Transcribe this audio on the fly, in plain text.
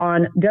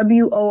on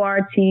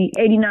WORT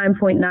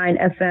 89.9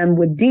 FM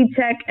with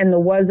D-Tech and the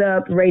Was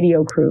Up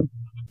radio crew.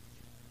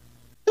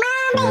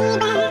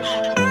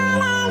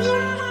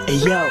 Hey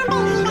yo,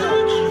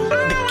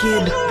 the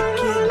kid.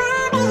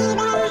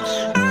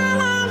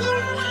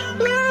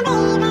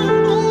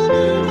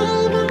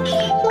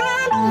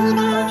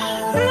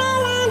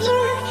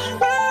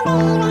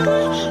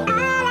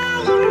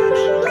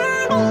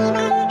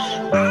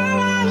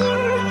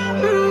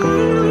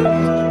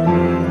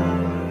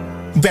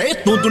 ਵੇ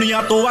ਤੂੰ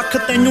ਦੁਨੀਆ ਤੋਂ ਅੱਖ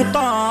ਤੈਨੂੰ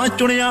ਤਾਂ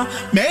ਚੁਣਿਆ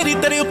ਮੇਰੀ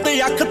ਤੇਰੇ ਉੱਤੇ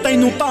ਅੱਖ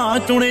ਤੈਨੂੰ ਤਾਂ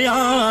ਚੁਣਿਆ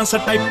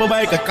ਸਟੈਪ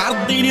ਬੈਕ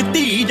ਕਰਦੀ ਨੀ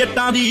ਧੀ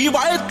ਜੱਟਾਂ ਦੀ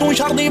ਵਾਏ ਤੂੰ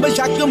ਛੱਡਦੀ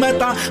ਬੇਸ਼ੱਕ ਮੈਂ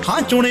ਤਾਂ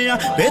ਹਾਂ ਚੁਣਿਆ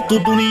ਵੇ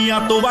ਤੂੰ ਦੁਨੀਆ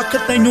ਤੋਂ ਅੱਖ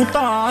ਤੈਨੂੰ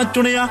ਤਾਂ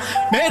ਚੁਣਿਆ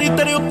ਮੇਰੀ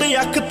ਤੇਰੇ ਉੱਤੇ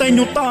ਅੱਖ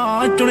ਤੈਨੂੰ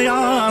ਤਾਂ ਚੁਣਿਆ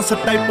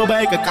ਸਟੈਪ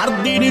ਬੈਕ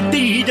ਕਰਦੀ ਨੀ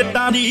ਧੀ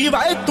ਜੱਟਾਂ ਦੀ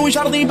ਵਾਏ ਤੂੰ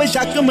ਛੱਡਦੀ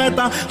ਬੇਸ਼ੱਕ ਮੈਂ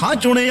ਤਾਂ ਹਾਂ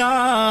ਚੁਣਿਆ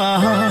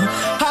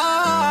ਹਾਂ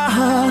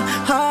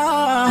ਹਾਂ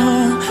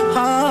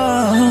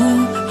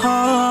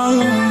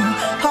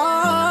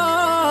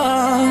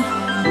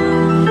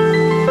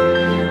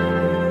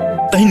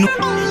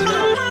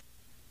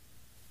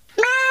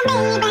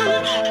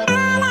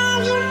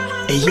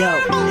Hey yo,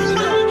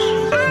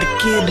 the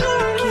kid.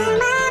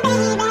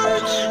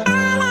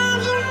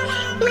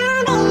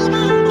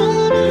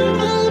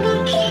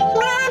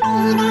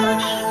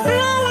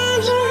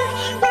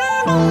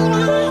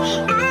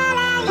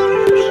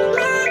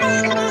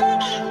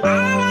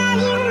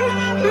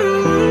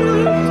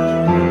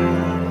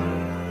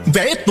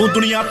 ਵੇ ਤੂੰ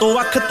ਦੁਨੀਆ ਤੋਂ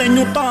ਅੱਖ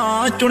ਤੈਨੂੰ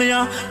ਤਾਂ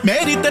ਚੁਣਿਆ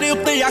ਮੇਰੀ ਤੇਰੇ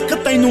ਉੱਤੇ ਅੱਖ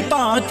ਤੈਨੂੰ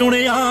ਤਾਂ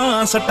ਚੁਣਿਆ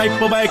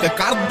ਸਟੈਪ ਬੈਕ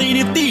ਕਰਦੀ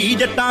ਨੀ ਧੀ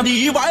ਜੱਟਾਂ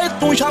ਦੀ ਵਾਏ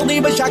ਤੂੰ ਛੱਡਦੀ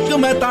ਬੇਸ਼ੱਕ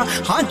ਮੈਂ ਤਾਂ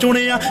ਹਾਂ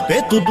ਚੁਣਿਆ ਵੇ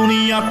ਤੂੰ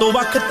ਦੁਨੀਆ ਤੋਂ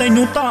ਅੱਖ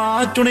ਤੈਨੂੰ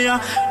ਤਾਂ ਚੁਣਿਆ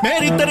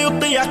ਮੇਰੀ ਤੇਰੇ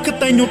ਉੱਤੇ ਅੱਖ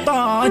ਤੈਨੂੰ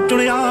ਤਾਂ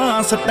ਚੁਣਿਆ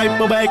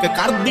ਸਟੈਪ ਬੈਕ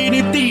ਕਰਦੀ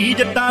ਨੀ ਧੀ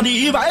ਜੱਟਾਂ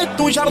ਦੀ ਵਾਏ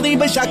ਤੂੰ ਛੱਡਦੀ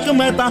ਬੇਸ਼ੱਕ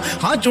ਮੈਂ ਤਾਂ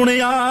ਹਾਂ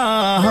ਚੁਣਿਆ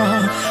ਹਾਂ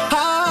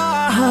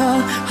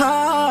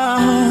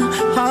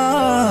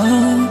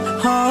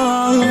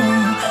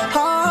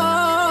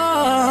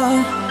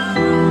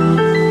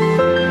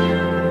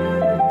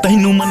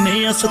ਤੈਨੂੰ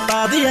ਮੰਨੇ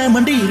ਉਸਤਾਦ ਐ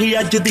ਮੰਡੀਰ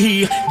ਅੱਜ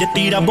ਦੀ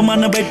ਜੱਟੀ ਰੱਬ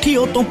ਮੰਨ ਬੈਠੀ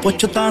ਉਹ ਤੋਂ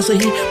ਪੁੱਛ ਤਾਂ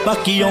ਸਹੀ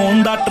ਬਾਕੀ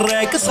ਆਉਣ ਦਾ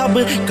ਟਰੈਕ ਸਭ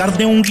ਕਰ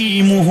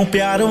ਦੇਉਂਗੀ ਮੂੰਹੋਂ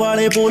ਪਿਆਰ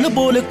ਵਾਲੇ ਬੋਲ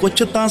ਬੋਲ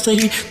ਕੁਛ ਤਾਂ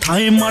ਸਹੀ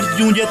ਥਾਏ ਮਰ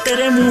ਜੂ ਜੇ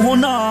ਤੇਰੇ ਮੂੰਹੋਂ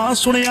ਨਾ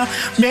ਸੁਣਿਆ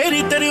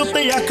ਮੇਰੀ ਤੇਰੇ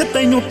ਉੱਤੇ ਅੱਖ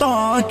ਤੈਨੂੰ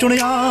ਤਾਂ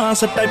ਚੁਣਿਆ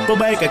ਸਟੈਪ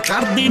ਬੈਕ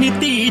ਕਰਦੀ ਨੀ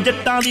ਧੀ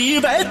ਜੱਟਾਂ ਦੀ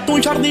ਵੇ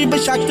ਤੂੰ ਛੱਡਦੀ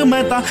ਬੇਸ਼ੱਕ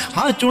ਮੈਂ ਤਾਂ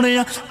ਹਾਂ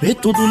ਚੁਣਿਆ ਵੇ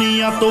ਤੂੰ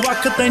ਦੁਨੀਆ ਤੋਂ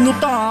ਅੱਖ ਤੈਨੂੰ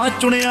ਤਾਂ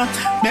ਚੁਣਿਆ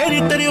ਮੇਰੀ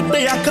ਤੇਰੇ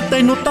ਉੱਤੇ ਅੱਖ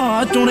ਤੈਨੂੰ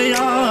ਤਾਂ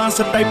ਚੁਣਿਆ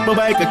ਸਟੈਪ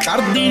ਬੈਕ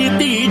ਕਰਦੀ ਨੀ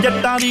ਧੀ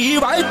ਜੱਟਾਂ ਦੀ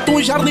ਵਾਏ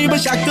ਤੂੰ ਛੱਡਦੀ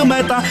ਬੇਸ਼ੱਕ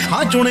ਮੈਂ ਤਾਂ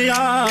ਹਾਂ ਚੁਣਿਆ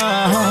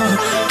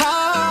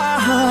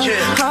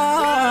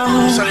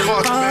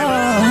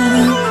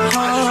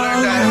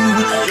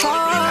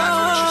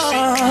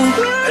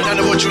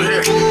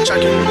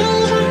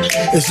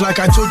It's like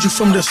I told you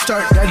from the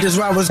start that this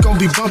ride was gonna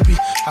be bumpy.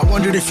 I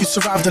wondered if you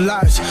survived the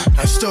lies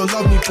and still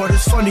love me, but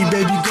it's funny,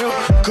 baby girl,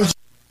 'cause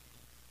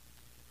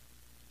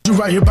you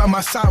right here by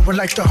my side. We're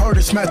like the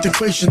hardest math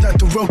equation that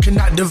the world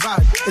cannot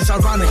divide. It's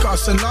ironic,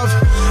 us and love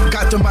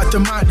got them out the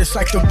mind. It's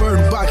like the bird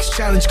box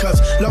challenge, 'cause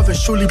love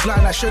is truly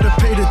blind. I should have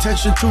paid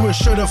attention to it,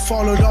 should have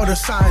followed all the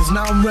signs.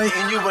 Now I'm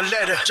writing you a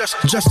letter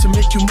just to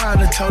make you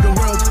mine and tell the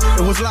world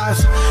it was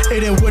lies.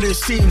 It ain't what it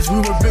seems. We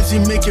were busy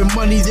making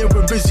money, they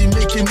were busy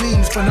making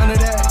memes, but none of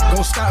that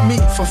don't stop me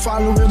from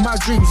following my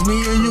dreams. Me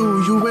and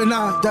you and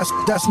I,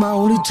 that's my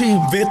only team.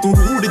 ਵੇ ਤੂੰ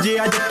ਰੂੜ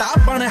ਜਿਹਾ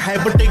ਜੱਟਾਪਣ ਹੈ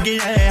but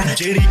ਗਿਆ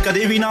ਜਿਹੜੀ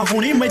ਕਦੇ ਵੀ ਨਾ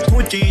ਹੋਣੀ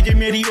ਮੈਥੋਂ ਚੀਜ਼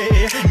ਮੇਰੀ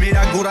ਵੇ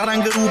ਮੇਰਾ ਗੋਰਾ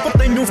ਰੰਗ ਰੂਪ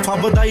ਤੈਨੂੰ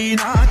ਫੱਬਦਾ ਹੀ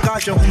ਨਾ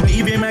ਕਾਸ਼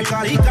ਹੁੰਦੀ ਵੇ ਮੈਂ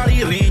ਕਾਲੀ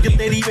ਕਾਲੀ ਰੇਂਜ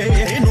ਤੇਰੀ ਵੇ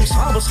ਇਹਨੂੰ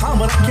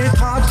ਸਾਂਭ ਰੱਖੇ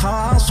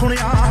ਥਾਂ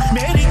ਸੁਣਿਆ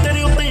ਮੇਰੀ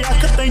ਤੇਰੇ ਉੱਤੇ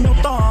ਅੱਖ ਤੈਨੂੰ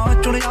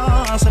ਤਾਂ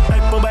ਚੁਣਿਆ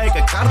ਸਟੈਪ ਬੈਕ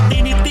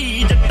ਕਰਦੀ ਨੀ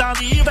ਧੀ ਜੱਟਾਂ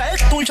ਦੀ ਵੇ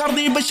ਤੂੰ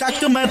ਛੱਡਦੀ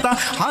ਬੇਸ਼ੱਕ ਮੈਂ ਤਾਂ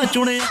ਹਾਂ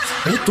ਚੁਣਿਆ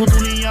ਵੇ ਤੂੰ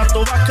ਦੁਨੀਆ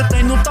ਤੋਂ ਅੱਖ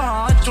ਤੈਨੂੰ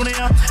ਤਾਂ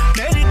ਚੁਣਿਆ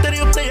ਮੇਰੀ ਤੇਰੇ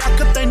ਉੱਤੇ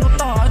ਅੱਖ ਤੈਨੂੰ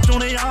ਤਾਂ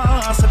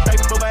ਚੁਣਿਆ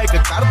ਸਟੈਪ ਬੈਕ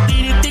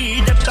ਕਰਦੀ ਨੀ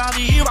ਧੀ ਜੱਟਾਂ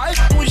ਦੀ ਵੇ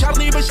ਤੂੰ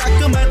ਛੱਡਦੀ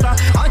ਬੇਸ਼ੱਕ ਮੈਂ ਤਾਂ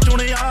ਹਾਂ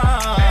ਚੁਣਿਆ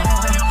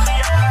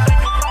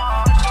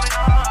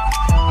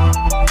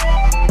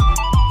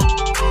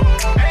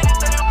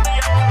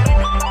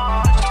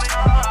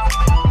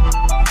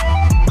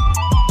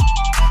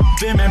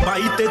ਮੈਂ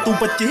 22 ਤੇ ਤੂੰ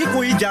 25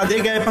 ਕੋਈ ਜ਼ਿਆਦੇ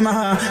ਗੈਪ ਨਾ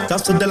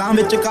ਦੱਸ ਦਿਲਾਂ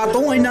ਵਿੱਚ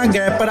ਕਾਤੋਂ ਇੰਨਾ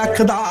ਗੈਪ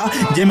ਰੱਖਦਾ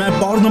ਜੇ ਮੈਂ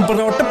ਪੌਰਨ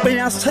ਪਰੋਟ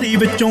ਪਿਆ ਸਰੀ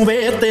ਵਿੱਚੋਂ ਵੇ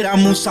ਤੇਰਾ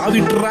ਮੂਸਾ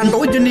ਵੀ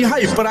ਟਰਾਂਟੋ ਜਿੰਨੀ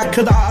ਹਾਈਪ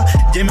ਰੱਖਦਾ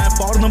ਜੇ ਮੈਂ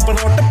ਪੌਰਨ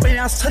ਪਰੋਟ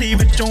ਪਿਆ ਸਰੀ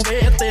ਵਿੱਚੋਂ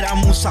ਵੇ ਤੇਰਾ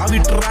ਮੂਸਾ ਵੀ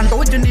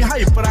ਟਰਾਂਟੋ ਜਿੰਨੀ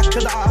ਹਾਈਪ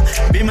ਰੱਖਦਾ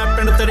ਵੇ ਮੈਂ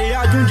ਪਿੰਡ ਤੇਰੇ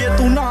ਆਜੂ ਜੇ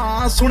ਤੂੰ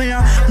ਨਾ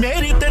ਸੁਣਿਆ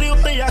ਮੇਰੀ ਤੇਰੇ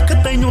ਉੱਤੇ ਅੱਖ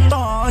ਤੈਨੂੰ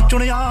ਤਾਂ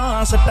ਚੁਣਿਆ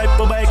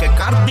ਸਟੈਪ ਬੈਕ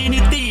ਕਰਦੀ ਨੀ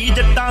ਧੀ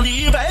ਜੱਟਾਂ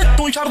ਦੀ ਵੇ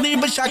ਤੂੰ ਛੱਡਦੀ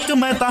ਬੇਸ਼ੱਕ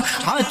ਮੈਂ ਤਾਂ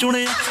ਹਾਂ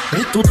ਚੁਣਿਆ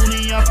ਵੇ ਤੂੰ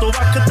ਦੁਨੀਆ ਤੋਂ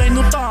ਅੱਖ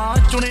ਤੈਨੂੰ ਤਾਂ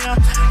ਚੁਣਿਆ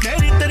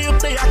ਮੇਰੀ ਤੇਰੇ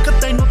ਉੱਤੇ ਅੱਖ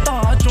ਤੈਨੂੰ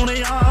ਤਾਂ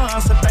ਚੁਣਿਆ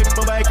ਸਟੈਪ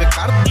ਬੈਕ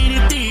ਕਰਦੀ ਨੀ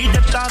ਧੀ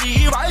ਜੱਟਾਂ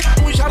ਦੀ ਵਾਏ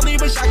ਤੂੰ ਛੱਡਦੀ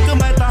ਬੇਸ਼ੱਕ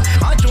ਮੈਂ ਤਾਂ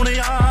ਹਾਂ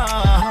ਚੁਣਿਆ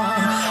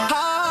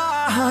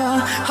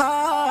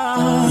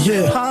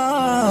Yeah,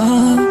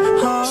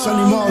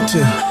 Sonny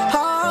Martin,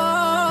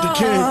 the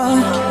kid,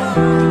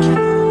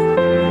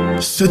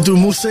 Sidhu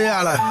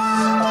Moosewala.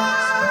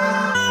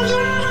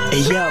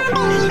 Hey yo.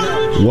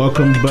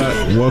 Welcome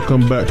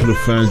back to the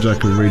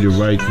Fanjacker Radio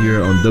right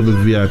here on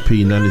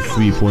WVIP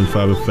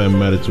 93.5 FM,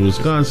 Madison,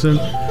 Wisconsin.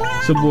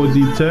 It's your boy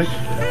D-Tech,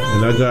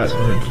 and I got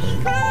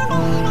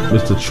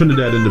Mr.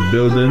 Trinidad in the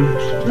building.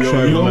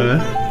 Trevor, man.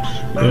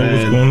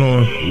 What's going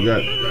on? We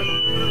got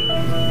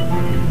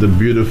the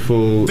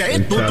beautiful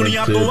and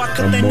talented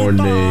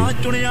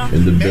Amorne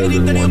in the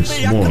building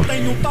once more.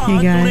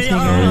 Hey guys.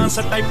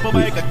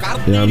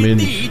 You know what I mean?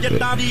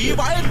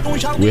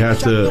 We had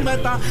to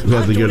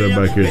get her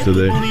back here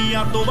today,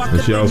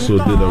 and she also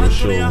did our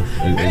show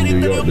in New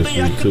York this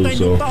week too.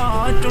 So, you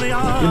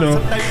know,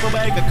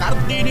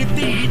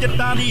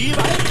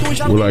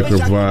 we like her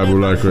vibe, we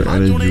like her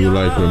energy, we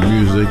like her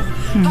music,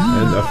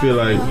 and I feel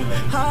like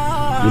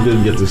we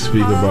didn't get to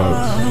speak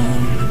about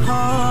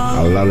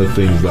a lot of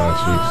things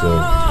last week, so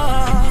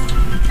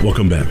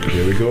welcome back.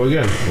 Here we go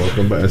again.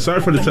 Welcome back. And sorry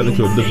for the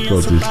technical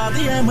difficulties. Alright?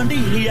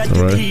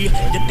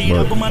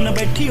 But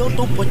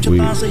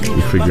we're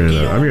figuring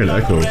it out. I'm hearing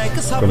echoes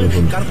coming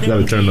from. You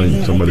gotta turn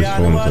on somebody's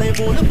phone.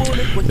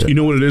 Yeah. You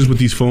know what it is with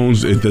these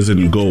phones? It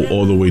doesn't go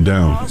all the way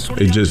down.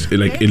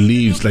 It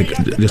leaves like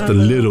just a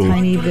little,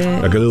 tiny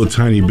bit. like a little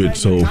tiny bit.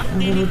 So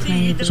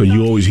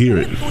you always hear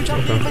it.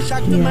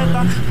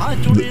 Yeah.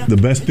 The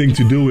best thing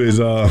to do is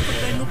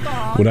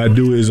what I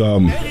do is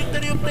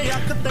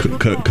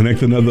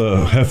connect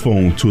another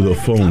headphone to the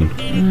phone,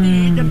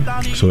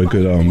 so it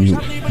could but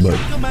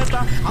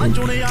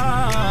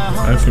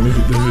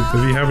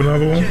does he have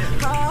another one?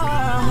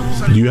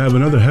 do you have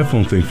another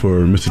headphone thing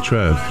for Mr.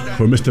 Trev,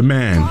 for Mr.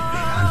 Man?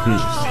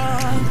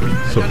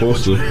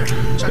 Supposed to.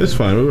 It's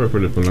fine. We work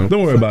with it for now.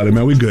 Don't worry about it,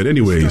 man. We good.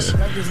 Anyways,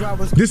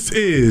 this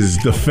is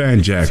the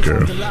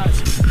Fanjacker.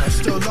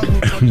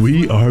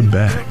 We are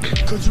back,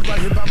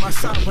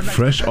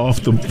 fresh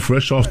off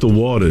the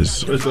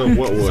waters. It's what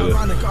water?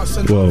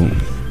 Well,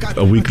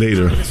 a week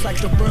later.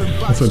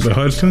 What's up, the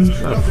Hudson?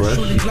 Not fresh.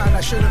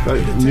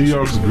 Like New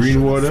York's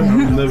green water.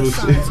 I've never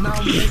seen.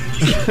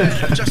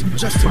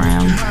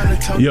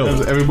 Yo,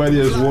 everybody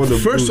has water.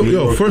 First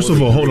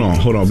of all, hold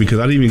on, because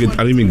I didn't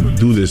even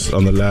do this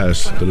on the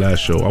last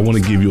show. I want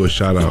to give you a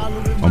shout out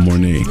on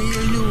Mornay.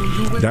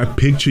 That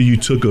picture you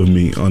took of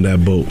me on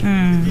that boat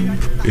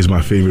is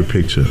my favorite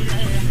picture.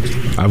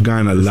 I've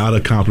gotten a lot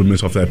of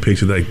compliments off that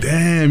picture. Like,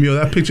 damn, yo,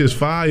 that picture is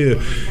fire.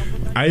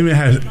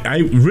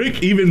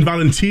 Rick even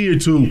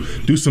volunteered to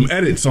do some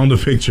edits on the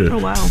picture. Oh,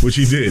 wow. Which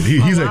he did.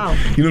 He's wow. like,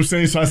 you know what I'm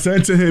saying? So I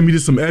sent to him, he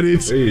did some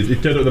edits. Hey, you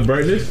turned up the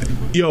brightness?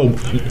 Yo,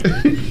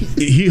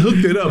 he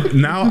hooked it up.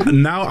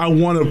 Now I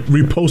want to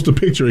repost the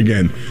picture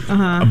again.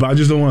 But I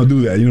just don't want to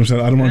do that. You know what I'm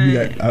saying? I don't want to be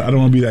that. I don't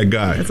want to be that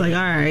guy. It's like,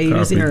 all right, you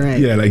just seen it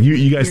already. Yeah, like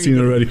you guys seen it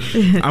already.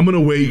 I'm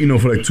gonna wait,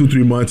 for like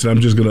 2-3 months, and I'm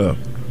just gonna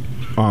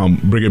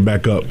bring it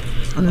back up.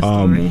 On the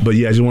story. But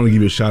yeah, I just want to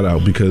give you a shout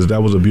out because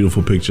that was a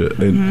beautiful picture.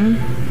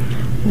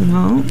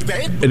 And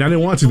I didn't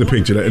want to take the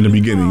picture in the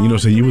beginning. You know what I'm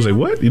saying? You was like,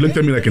 what? You looked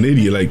at me like an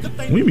idiot. Like,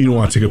 what do you mean you don't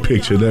want to take a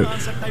picture? Then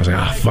I was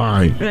like,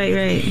 fine.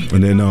 Right.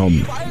 And then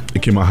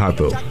it came out hot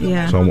though.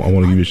 Yeah. So I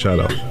want to give you a shout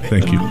out.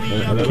 Thank you.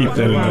 Keep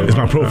that in mind. It's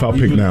my profile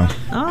pic now.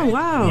 Oh,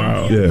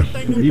 wow. Yeah.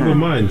 Even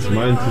mine is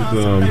my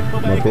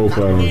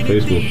profile on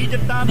Facebook.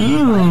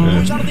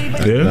 Oh.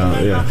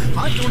 Yeah.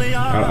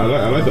 I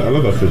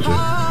love that picture.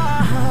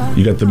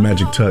 You got the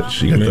magic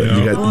touch. You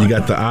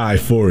got the eye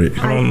for it.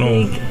 I don't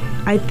know.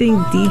 I think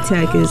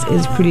D-Tech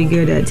is pretty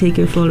good at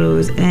taking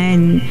photos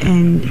and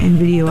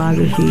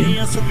videography.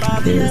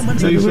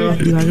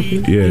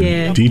 Videography?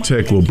 Yeah.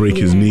 D-Tech will break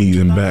his knees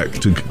and back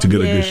to get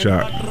a good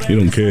shot. He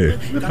don't care.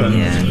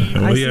 Yeah.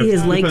 I see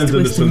his legs Depends on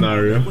the twisting.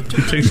 scenario.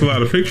 He takes a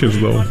lot of pictures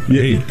though.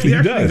 Yeah, he He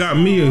does. got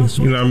me,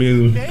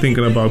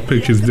 thinking about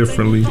pictures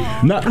differently.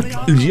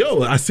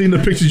 Yo, I seen the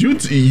pictures you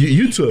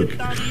took.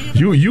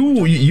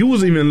 You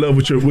wasn't even in love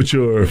with your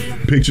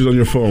pictures on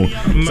your phone.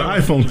 It's an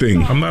iPhone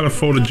thing. I'm not a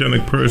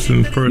photogenic person.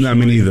 Nah,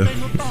 me neither.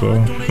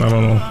 So I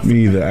don't know. Me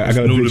neither. I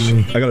got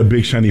a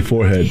big shiny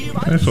forehead.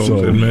 That's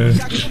all good, man.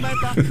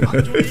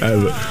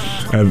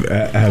 I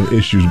have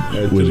issues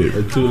with it.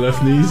 And 2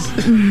 left knees.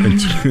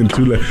 and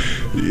two left.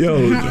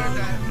 Yo,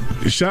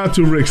 shout out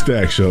to Rick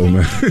Stack Show,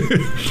 man.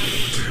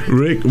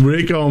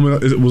 Rick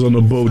was on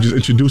the boat just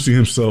introducing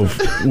himself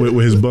with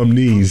his bum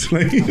knees.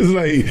 Like he was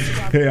like,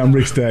 "Hey, I'm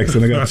Rick Stacks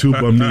and I got 2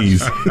 bum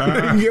knees."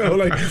 Yo,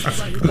 like,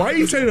 why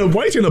you telling a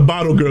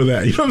bottle girl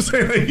that? You know what I'm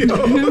saying? Like, yo.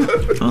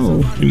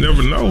 Oh. You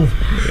never know.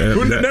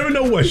 You never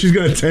know what she's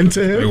gonna tend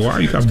to him. Like, why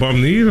you got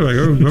bum knees? Like,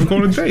 I'm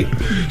going to date.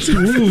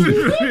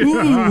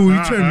 Ooh,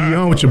 you turn me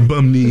on with your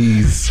bum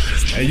knees.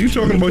 And you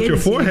talking about your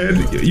forehead?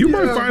 You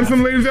might find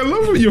some ladies that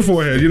love your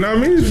forehead. You know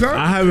what I mean?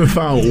 I haven't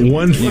found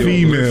one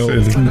female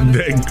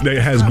that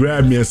has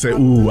grabbed me and said,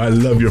 "Ooh, I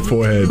love your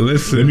forehead.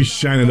 Listen, let me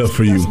shine it up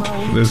for you."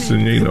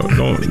 Listen,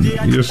 don't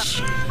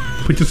just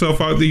Put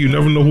yourself out there. You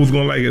never know who's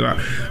gonna like it.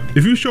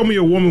 If you show me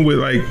a woman with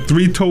like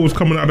 3 toes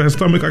coming out of her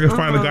stomach, I can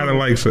find a guy that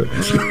likes it.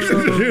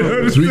 You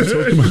know 3 toes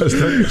coming out of her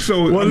stomach.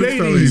 So, well,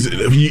 ladies,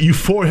 you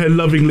forehead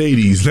loving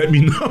ladies, let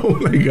me know.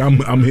 Like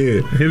I'm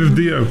here. Hit his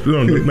DM.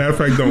 No, matter of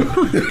fact, don't.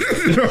 What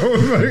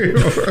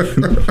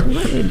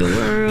in the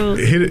world?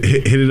 Hit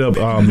it up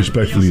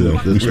respectfully though.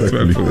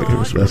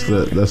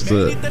 Respectfully. That's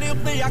the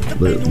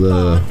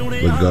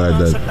guy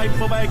that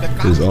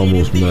is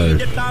almost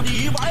married.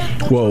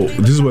 Well,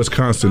 this is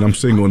Wisconsin. I'm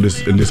single in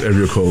this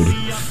area code.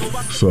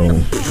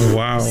 So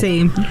wow.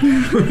 Same.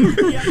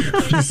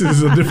 This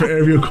is a different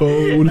area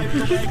code.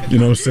 You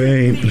know what I'm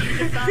saying?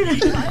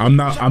 I'm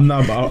not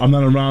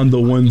around the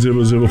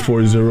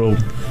 10040.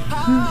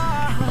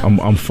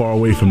 I'm far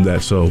away from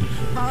that, so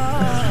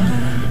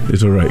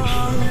it's all right.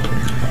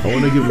 I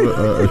want to give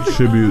a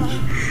tribute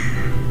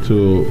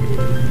to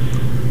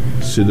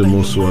Sidhu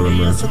Muswala,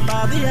 man.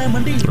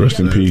 Rest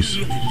in peace.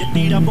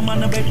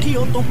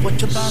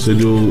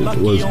 Sidhu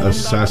was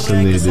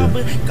assassinated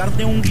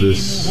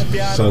this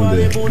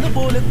Sunday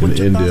in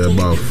India,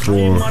 about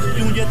 4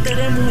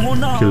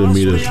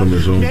 kilometers from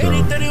his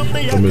hometown,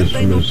 from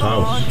his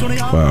house.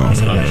 Wow.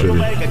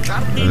 Actually.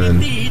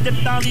 And,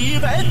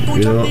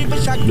 you know,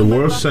 the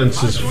world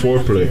senses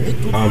foreplay.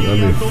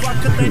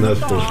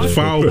 That's foreplay.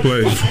 Foul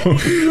play.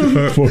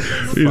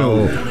 You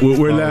know,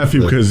 we're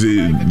laughing because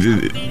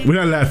we're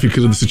not laughing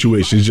because of the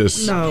situation. It's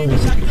just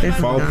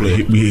foul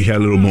play. We had a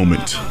little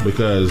moment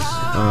because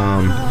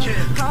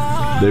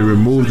they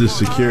removed the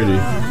security.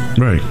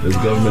 Right. The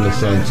government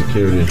assigned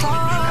security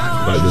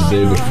like the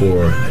day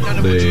before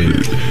they.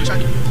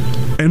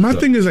 And my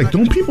thing is, like,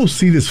 don't people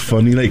see this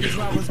funny? Like,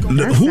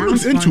 who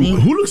looks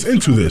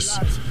into this?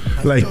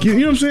 Like, you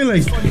know what I'm saying?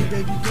 Like,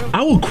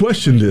 I will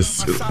question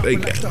this.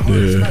 Like,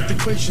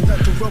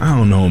 I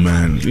don't know,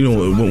 man. You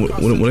know,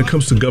 when it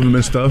comes to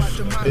government stuff,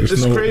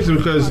 it's crazy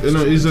because you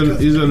know he's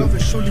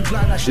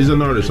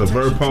an artist, a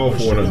very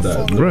powerful one at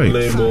that. No right.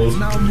 labels,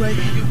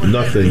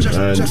 nothing,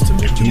 and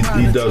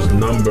he does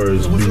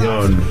numbers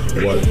beyond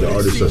what the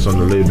artist that's on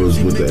the labels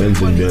with the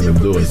engine behind him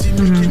doing,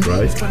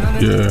 right?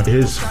 Yeah.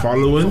 His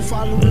following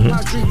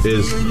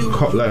is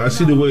like I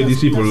see the way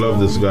these people love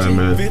this guy,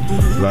 man.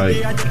 Like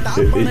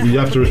you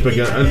have to respect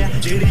it. And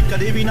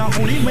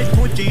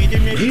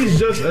he's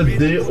just a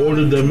day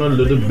older than my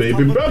little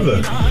baby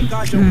brother.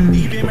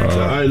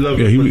 I love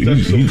him.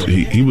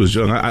 He was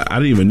young. I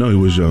didn't even know he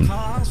was young.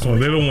 Oh,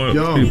 they don't want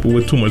people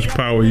with too much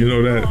power. You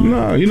know that?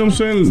 Nah, you know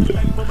what I'm saying?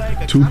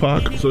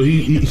 Tupac. So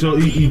he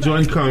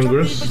joined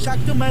Congress,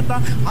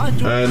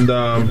 and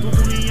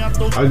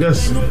I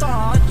guess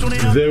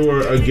they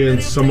were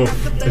against some of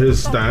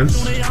his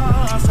stance,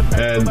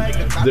 and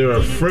they're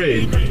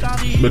afraid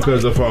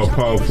because of how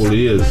powerful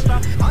he is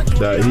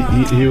that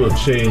he will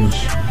change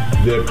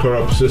their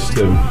corrupt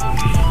system,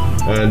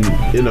 and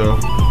you know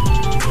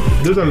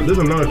there's a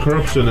lot of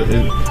corruption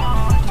in.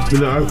 You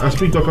know, I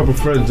speak to a couple of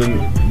friends,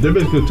 and they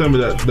basically tell me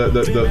that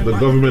the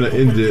government of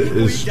India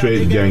is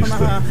straight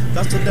gangster.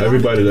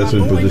 Everybody that's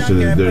in position,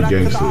 they're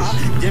gangsters.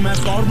 You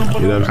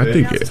know what I'm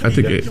saying? I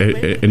think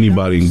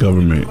anybody in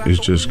government is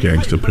just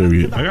gangster.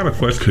 Period. I got a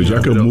question. Because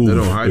y'all can move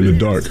in the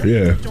dark.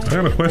 Yeah. I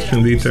got a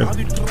question, Dita.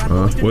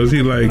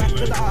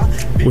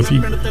 Was he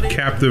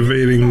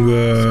captivating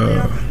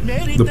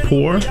the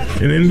poor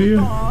in India?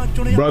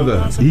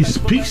 Brother, he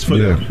speaks for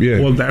them. Yeah.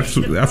 Well, that's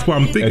what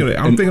I'm thinking.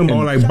 I'm thinking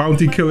about like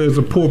bounty killers,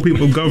 a poor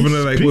people governor.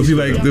 Like, was he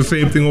like the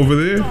same thing over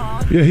there?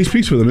 Yeah, he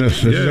speaks for them.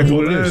 That's exactly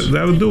what it is.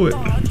 That'll do it.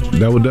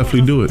 That would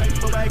definitely do it.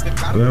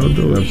 That'll do it.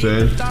 You know what I'm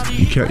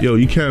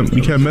saying?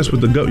 You can't mess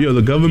with the government.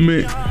 The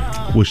government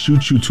will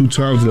shoot you 2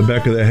 times in the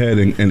back of the head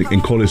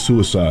and call it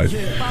suicide,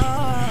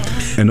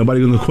 and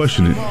nobody's gonna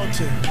question it.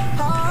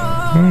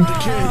 I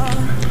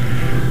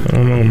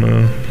don't know,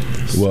 man.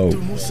 Well,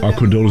 our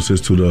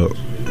condolences to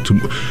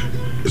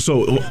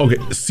so okay,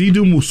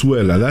 Sidhu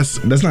Muswala.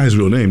 That's not his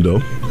real name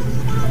though.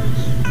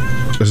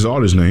 That's his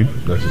artist name.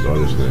 That's his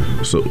artist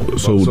name. So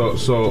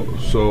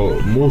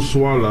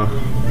Muswala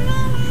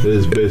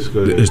is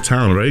basically his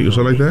town, right? Or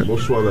something like that.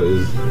 Muswala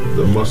is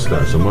the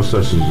mustache. The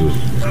mustache is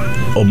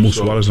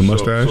Muswala is a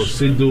mustache. So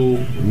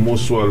Sidhu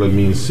Muswala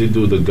means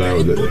Sidhu, the guy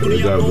with the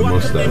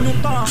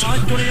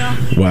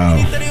mustache. Wow.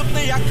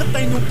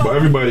 But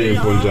everybody in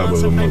Punjab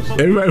has a mustache.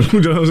 Everybody in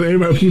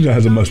Punjab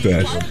has a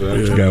mustache.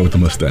 The guy with the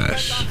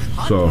mustache.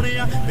 So,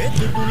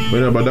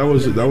 but that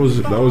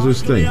was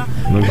his thing. You know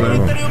what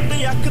I'm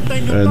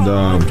saying? And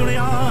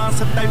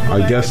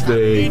I guess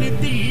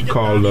they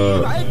called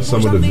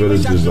some of the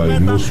villages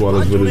like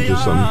Muswala's village or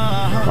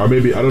something, or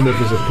maybe I don't know if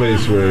it's a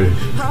place where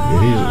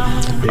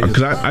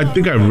because I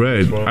think I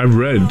read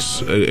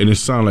and it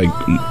sounded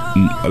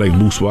like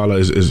Muswala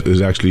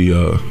is actually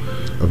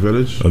A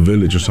village? A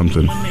village or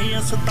something.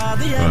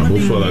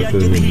 We'll feel like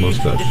this with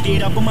mustache.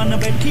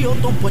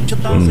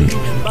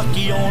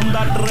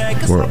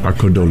 Or our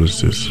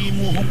condolences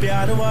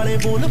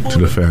to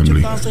the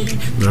family.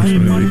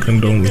 Definitely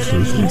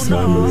condolences. The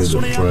family,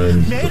 the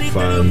friends, the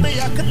fans.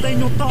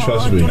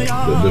 Trust me,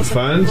 the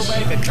fans,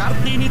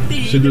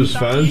 Sidhu's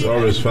fans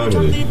are his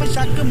family. You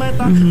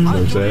know what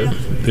I'm saying?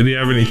 Did he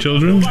have any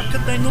children? Not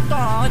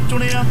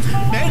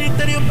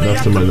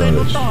to my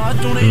knowledge.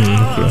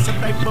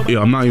 Yeah,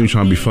 I'm not even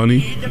trying to be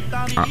funny.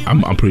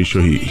 I'm pretty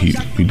sure he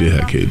did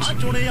have kids.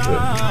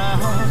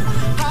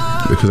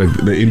 Because like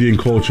the Indian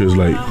culture is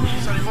like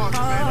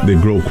they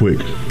grow quick.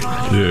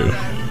 Yeah.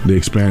 They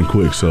expand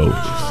quick, so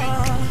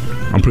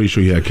I'm pretty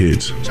sure he had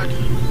kids.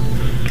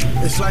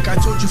 It's like I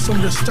told you from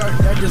the start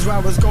that this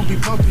ride was gonna be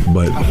bumpy.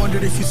 But I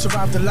wondered if you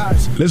survived the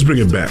lives. Let's bring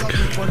it back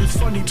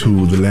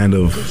to the land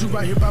of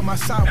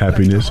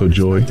happiness or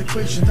joy.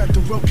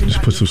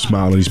 Just put some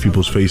smile on these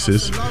people's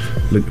faces.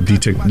 Look,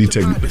 D-Tech.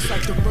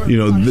 You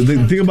know,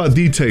 the thing about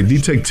D-Tech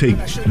take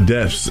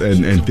deaths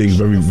and things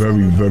very,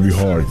 very, very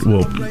hard.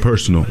 Well,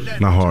 personal,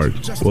 not hard.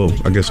 Well,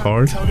 I guess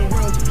hard.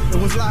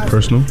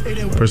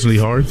 Personally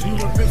hard.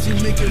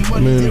 I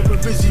mean,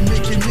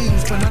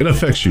 it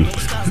affects you.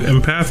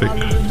 Empathic.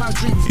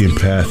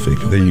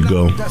 There you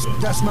go.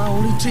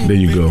 There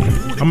you go.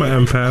 I'm an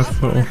empath,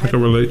 so I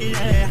can relate.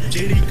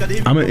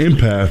 I'm an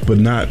empath, but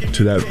not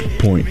to that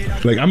point.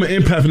 Like, I'm an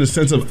empath in the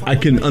sense of I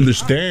can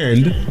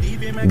understand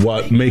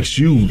what makes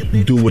you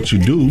do what you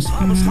do,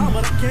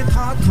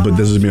 but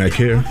doesn't mean I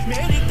care.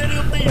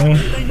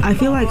 I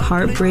feel like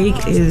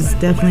heartbreak is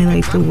definitely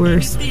like the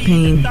worst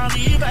pain.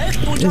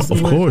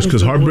 Of course,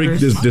 because heartbreak,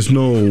 there's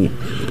no,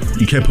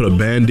 you can't put a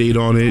Band-Aid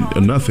on it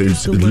or nothing.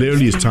 It's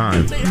literally it's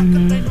time.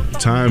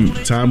 Time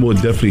will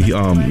definitely,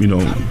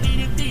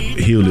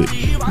 heal it.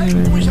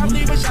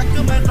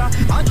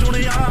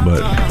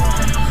 But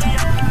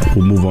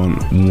we'll move on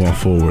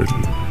forward.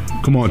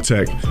 Come on,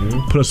 Tech.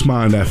 Put a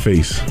smile on that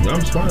face.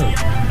 I'm smiling.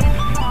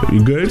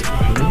 You good?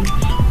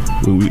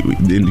 We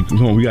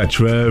got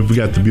Trev, we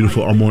got the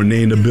beautiful Armorne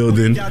in the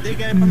building.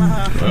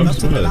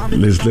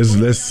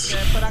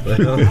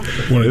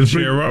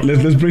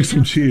 Let's bring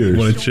some cheers.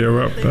 Want to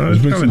cheer up? Let's It's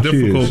bring kind some of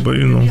difficult, cheers. but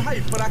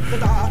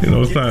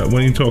it's not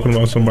when you're talking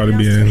about somebody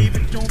being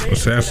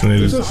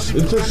assassinated.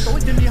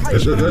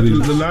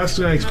 The last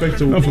thing I expect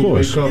to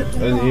wake up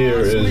and hear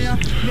is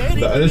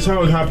that, and it's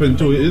how it happened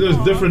too. It is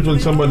different when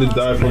somebody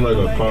died from like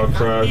a car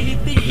crash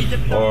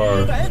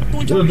or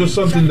just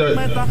something that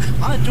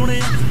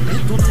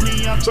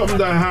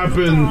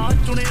happened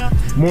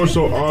more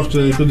so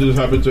often. It could just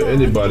happen to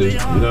anybody. You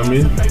know what I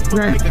mean?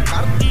 Right.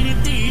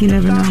 You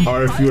never know.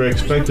 Or if you're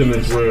expecting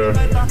it where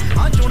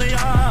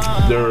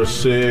they're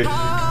sick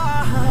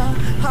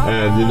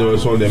and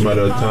it's only a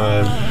matter of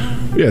time.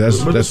 Yeah,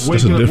 that's a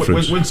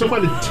difference. When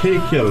somebody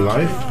take your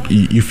life,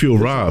 you feel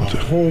robbed.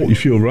 You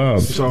feel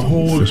robbed. It's a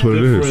whole that's what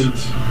different. It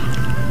is.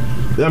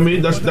 I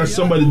mean, that's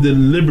somebody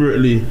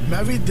deliberately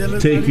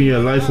taking your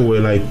life away.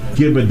 Like,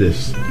 give me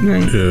this.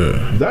 Right.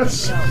 Yeah.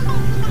 That's.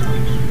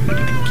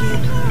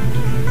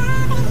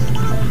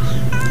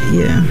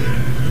 Yeah.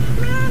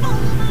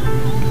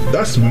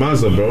 That's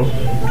Mazza, bro.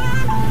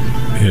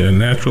 Yeah,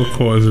 natural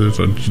causes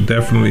are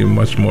definitely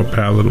much more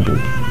palatable.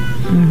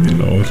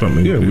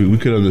 Something. Yeah, we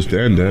could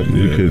understand that. Yeah.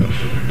 We could,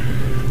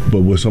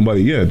 but with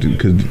somebody,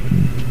 because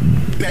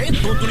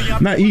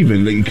not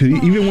even like, cause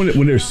even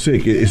when they're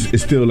sick,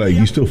 it's still like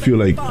you still feel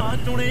like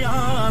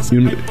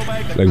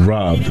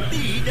robbed.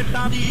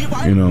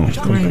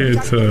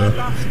 Compared to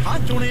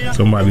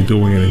somebody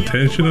doing it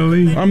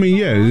intentionally. I mean,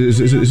 yeah, it's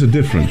a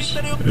difference.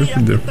 It's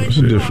a difference. It's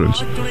a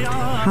difference.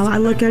 How I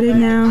look at it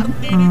now,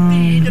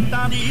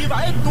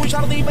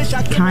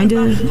 kind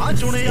of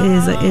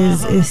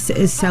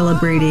is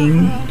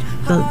celebrating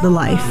the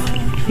life.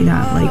 If you're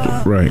not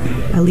like right,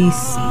 at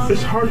least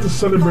it's hard to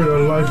celebrate a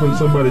life when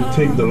somebody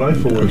take the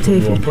life away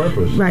from you on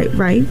purpose. Right.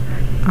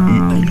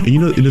 And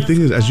the thing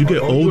is, as you get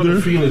older,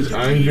 you feel is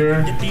anger,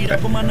 and you know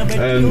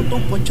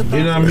what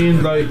I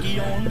mean. Like,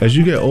 as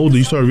you get older,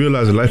 you start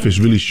realizing life is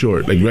really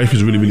short. Like, life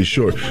is really, really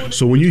short.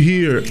 So when you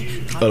hear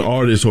an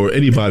artist or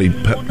anybody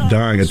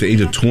dying at the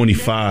age of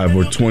 25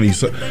 or 20,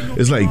 it's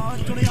like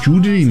you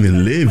didn't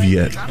even live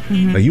yet.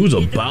 Like, you was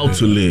about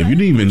to live. You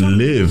didn't even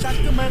live.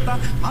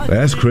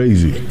 That's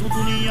crazy.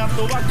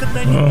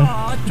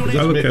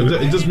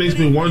 It just makes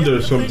me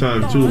wonder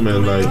sometimes too,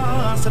 man. Like,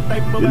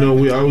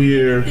 we out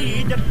here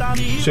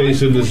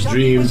chasing this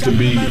dream to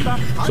be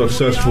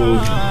successful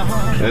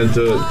and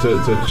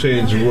to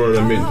change the world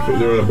and make the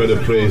world a better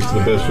place the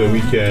best way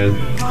we can.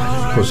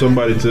 For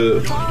somebody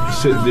to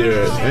sit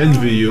there and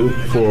envy you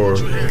for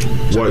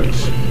what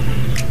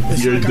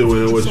you're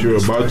doing and what you're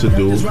about to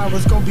do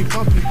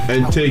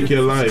and take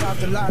your life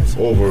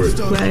over it.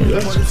 Right.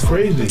 That's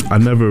crazy.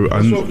 That's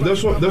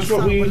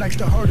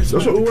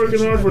what we're working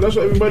hard for. That's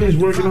what everybody's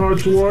working hard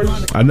towards.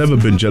 I've never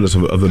been jealous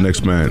of the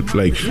next man.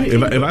 Like,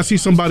 if I see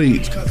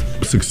somebody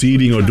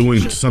succeeding or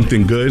doing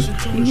something good,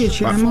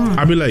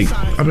 I'd be like,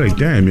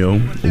 damn, yo,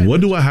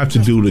 what do I have to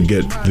do to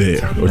get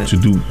there or to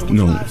do,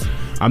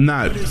 I'm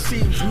not.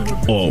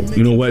 Oh,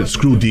 you know what?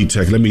 Screw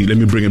D-Tech. Let me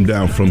bring him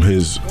down from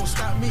his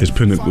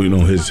pinnacle. You know,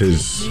 his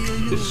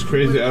It's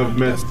crazy. I've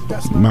met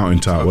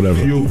mountaintop, whatever.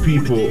 few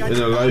people in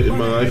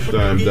my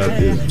lifetime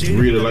that is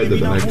really like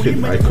that,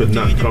 and I could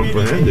not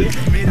comprehend it.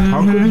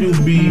 How could you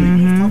be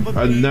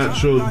a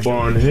natural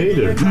born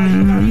hater?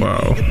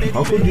 Wow.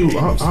 How could you?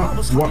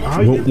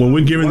 When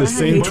we're given the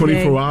same hate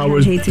 24 today.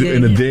 hours I hate today.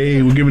 in a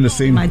day, we're given the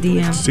same My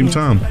DM, same yeah.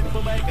 time.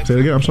 Say it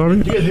again. I'm sorry.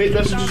 You get hate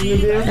messages in your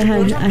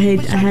DM? I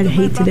had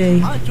hate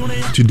today.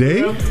 Today,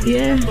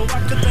 Yeah.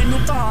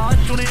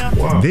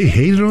 they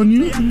hated on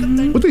you.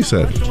 What they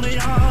said?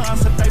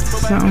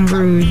 Something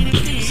rude.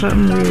 Yeah.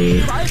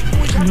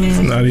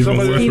 Not even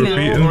Somebody worth female.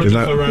 repeating. Or Is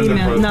just that- a random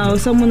Female. person? No,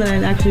 someone that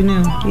I actually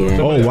knew.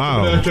 Yeah. Oh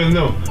wow.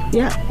 No.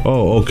 Yeah.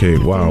 Oh okay.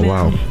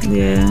 Wow.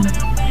 Yeah.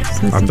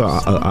 So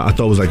I thought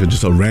it was like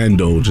just a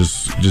rando,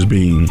 just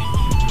being.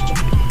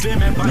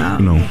 no.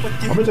 You know.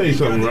 I'm gonna tell you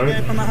something,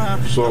 right?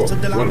 So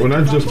when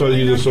I just started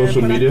using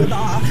social media,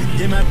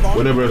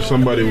 whenever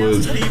somebody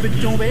was like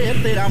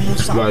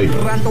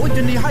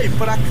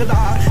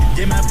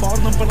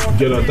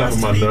get on top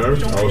of my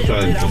nerves, I was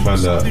trying to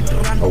find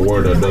a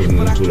word that doesn't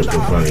include a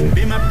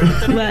profanity.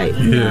 Right.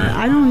 Yeah.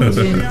 I don't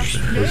even.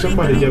 When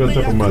somebody get on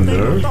top of my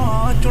nerves,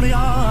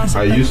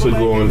 I used to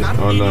go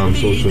on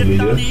social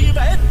media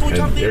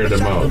and air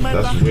them out.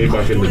 That's way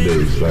back in the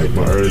days, like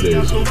my early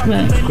days.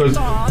 Right. Because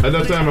at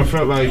that time I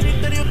felt like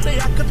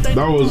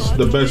that was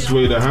the best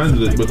way to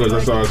handle it, because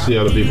that's how I see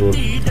other people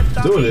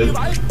doing it.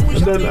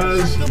 And then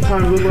as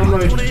time goes on, I'm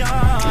like,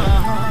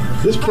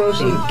 this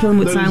person Kill 'em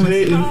with that is silence.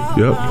 hating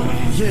Yep.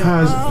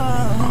 has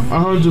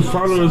 100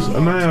 followers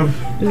and I have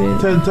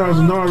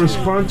 10,000. Now I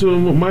respond to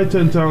him with my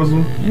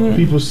 10,000.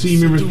 People see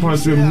me respond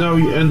to him. Now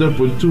you end up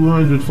with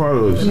 200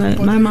 followers. Right.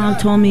 My mom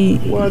told me.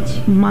 What?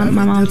 My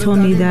mom told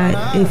me that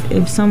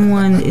if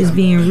someone is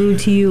being rude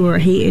to you or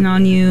hating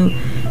on you,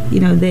 you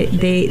know,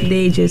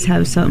 they just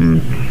have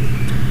something.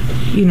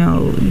 You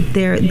know,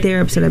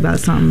 they're upset about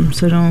something.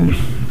 So don't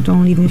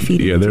even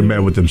feed. Yeah, they're mad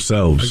with I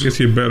themselves. guess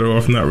you're better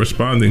off not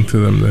responding to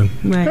them then.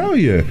 Right. Hell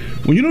yeah.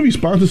 When you don't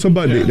respond to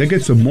somebody, that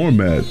gets them more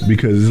mad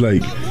because it's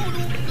like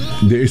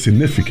they're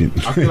insignificant.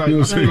 I feel like, You know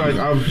I what I'm feel saying? like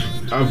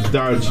I've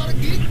dodged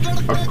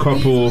a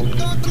couple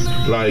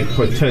like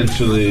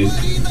potentially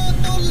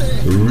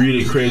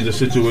really crazy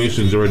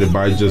situations already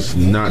by just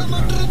not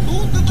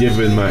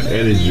giving my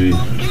energy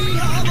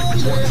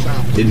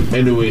in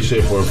any way,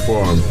 shape, or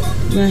form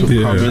to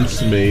Yeah.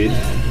 comments made,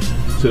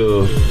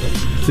 to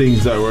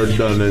things that were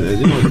done, and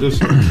you know,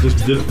 just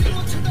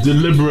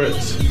deliberate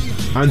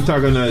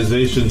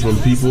antagonization from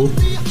people.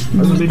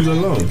 I just leave it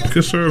alone. It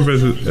could serve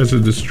as a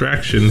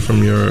distraction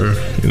from your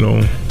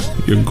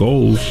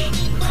goals.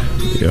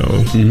 You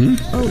know, it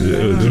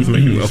doesn't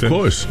make any Of sense.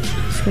 course.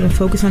 Just gotta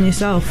focus on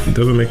yourself. It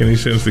doesn't make any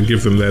sense to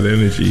give them that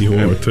energy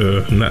or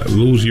to not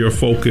lose your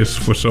focus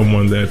for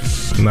someone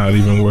that's not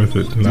even worth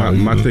it.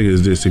 My thing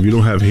is this: if you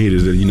don't have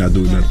haters, then you're not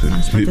doing nothing. I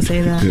was about to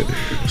say that.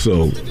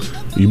 So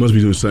you must be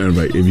doing something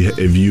right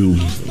if you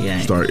Yeah.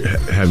 start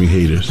having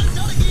haters.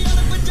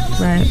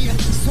 Right.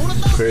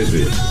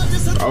 Crazy.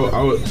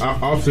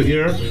 Off the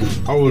air,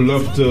 I would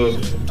love to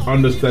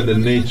understand the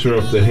nature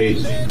of the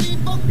hate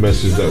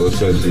message that was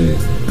sent to you.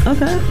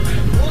 Okay.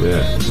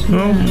 Yeah.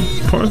 Well,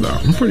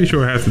 I'm pretty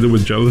sure it has to do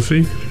with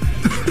jealousy.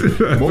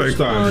 Most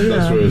times, yeah.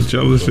 that's where it's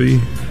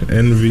Jealousy,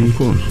 envy. Of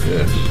course.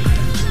 Yeah.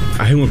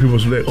 I hate when people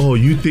say, like, "Oh,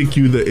 you think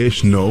you the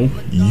ish?" No,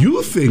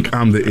 you think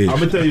I'm the ish. I'm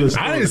gonna tell you a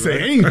story, I didn't say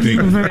right? anything.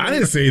 I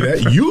didn't say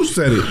that. You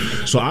said it.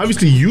 So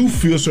obviously you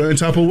feel a certain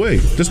type of way.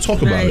 Just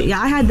talk about Right. it. Yeah,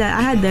 I had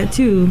that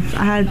too.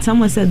 I had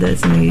someone said that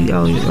to me.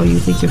 Oh, you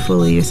think you're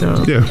full of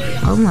yourself? Yeah.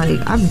 I'm like,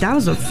 that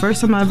was the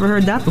first time I ever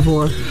heard that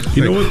before.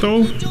 You know what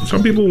though?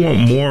 Some people want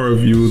more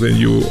of you than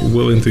you're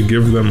willing to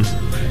give them,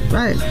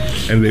 Right.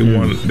 and they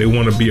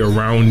want to be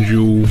around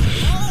you.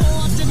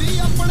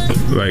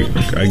 Like,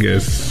 I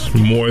guess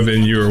more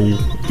than you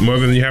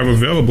have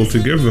available to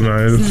give them.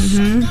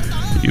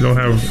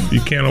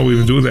 You can't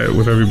always do that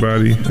with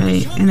everybody.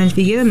 Right. And then if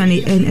you give them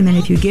and then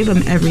if you give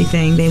them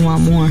everything, they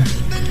want more.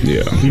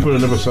 Yeah. People are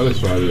never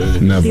satisfied with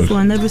anything. Never. People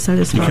are never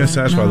satisfied. You can't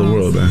satisfy the No.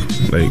 world, man.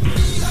 Like,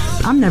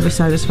 I'm never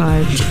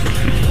satisfied.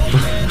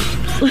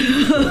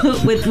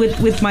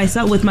 with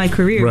myself, with my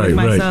career, Right, with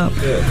right. myself.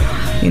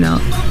 You know.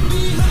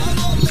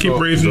 Keep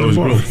raising the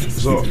bar.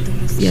 So,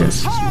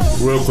 Yes.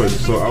 real quick.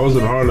 So I was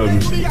in Harlem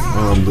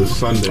this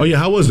Sunday. oh yeah,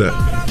 how was that?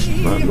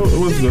 No, it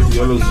was good.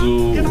 Yellow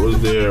Zoo was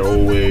there,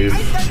 Old Wave,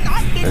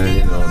 and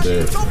you know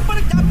there's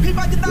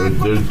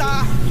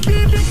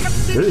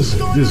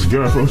this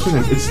girl from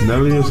it's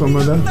Nelly or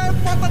something like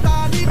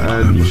that,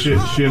 and she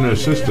and her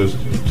sisters,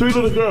 three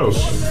little girls,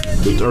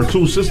 her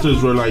two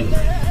sisters were like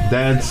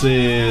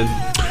dancing.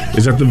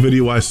 Is that the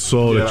video I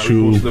saw Yeah, that I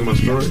you? posted in my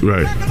story.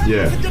 Right.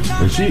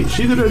 Yeah, and she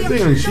did her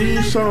thing, and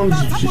she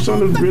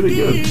sounded really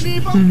good.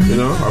 You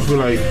know, I feel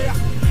like,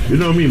 you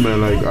know me,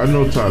 man. Like I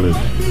know talent,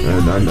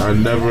 and I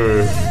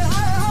never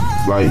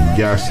like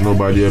gas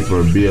nobody up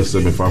or BS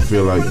them. If I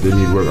feel like they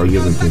need work, I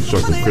give them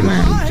constructive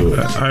criticism to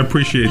it. I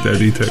appreciate that,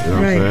 D-Tech. You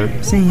know what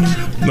I'm Same.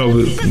 saying?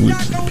 No,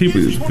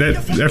 people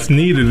that's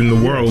needed in the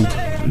world.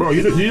 Bro,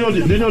 you know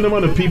the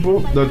amount of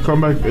people that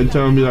come back and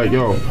tell me like,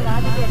 yo,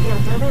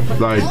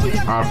 like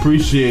I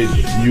appreciate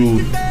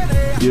you.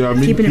 You know what I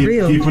mean? Keeping it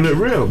real. Keeping it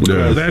real.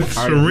 Yeah, that's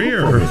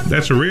rare.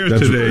 That's rare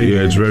today.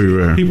 Yeah, it's very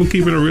rare. People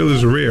keeping it real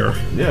is rare.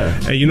 Yeah.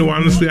 And you know,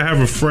 honestly, I have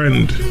a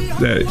friend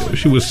that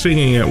she was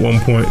singing at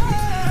one point,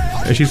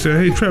 and she said,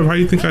 "Hey, Trev, how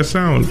you think I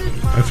sound?"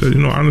 I said, "You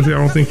know, honestly, I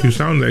don't think you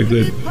sound that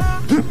good."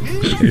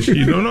 And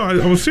she, no,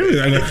 I was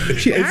serious.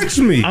 She asked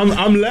me.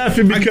 I'm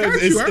laughing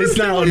because it's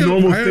not a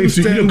normal thing. I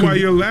understand why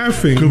you're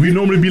laughing. Because we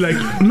normally be like,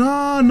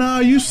 nah,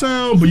 you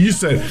sound, but you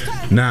said,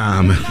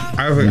 nah, man.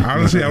 I was like,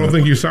 honestly, I don't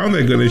think you sound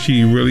that good. And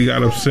she really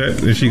got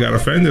upset and she got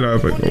offended. I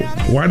was like,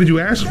 oh, why did you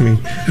ask me?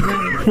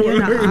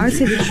 I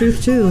say the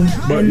truth too.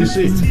 But you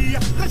see,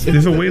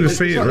 there's a way to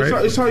say it,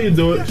 right? It's how you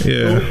do it.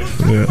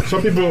 Yeah.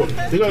 Some people,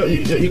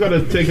 you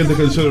gotta take into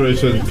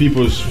consideration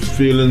people's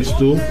feelings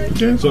too.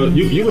 Yeah. So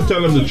you can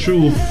tell them the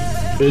truth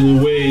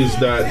in ways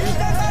that,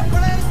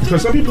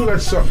 because some people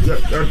that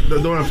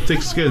don't have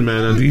thick skin,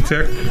 man, and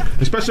D-Tech,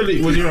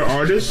 especially when you're an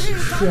artist,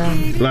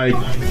 like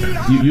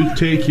you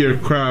take your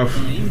craft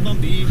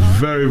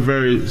very,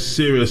 very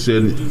serious,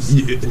 and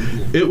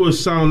it will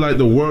sound like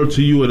the world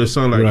to you, and it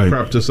sound like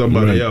crap to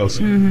somebody else,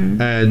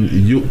 and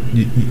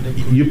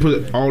you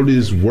put all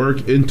this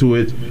work into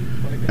it,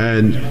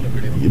 and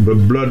the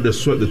blood, the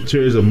sweat, the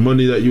tears, the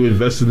money that you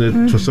invested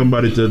in it for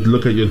somebody to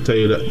look at you and tell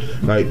you that,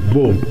 like,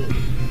 boom.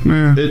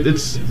 Yeah.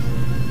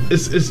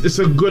 It's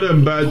a good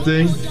and bad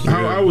thing.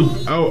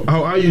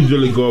 How I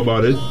usually go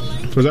about it,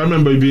 because I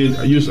remember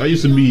I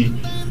used to be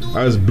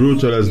as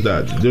brutal as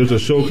that. There was a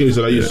showcase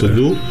that I used to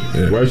do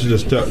where I used to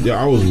just tell,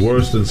 I was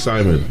worse than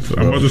Simon.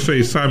 I'm about to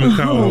say Simon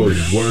Cowell. I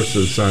was worse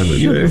than Simon.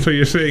 Yeah, so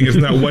you're saying it's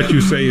not what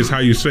you say, it's how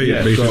you say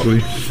it, basically.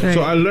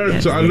 So I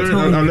learned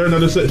how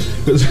to say.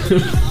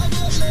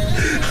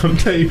 I'm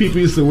telling you, people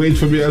used to wait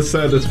for me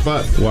outside the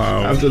spot.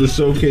 Wow. After the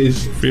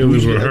showcase,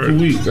 feelings were hurt. Every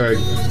week, like,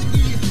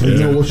 you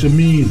know what you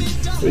mean?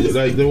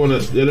 Like they wanna,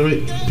 you know what I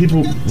mean?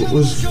 People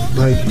was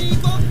like,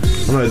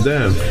 I'm like,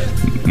 damn.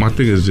 My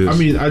thing is this. I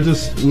mean,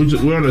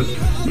 we're on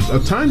a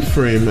time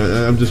frame, and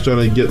I'm just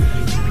trying to get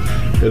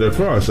it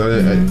across.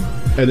 And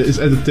it's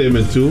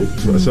entertainment too,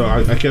 so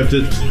I kept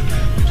it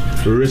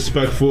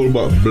respectful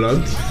but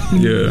blunt.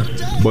 Yeah.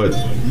 But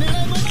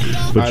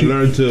I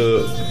learned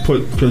to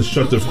put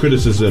constructive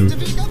criticism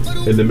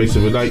in the mix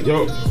of it. Like,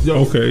 yo,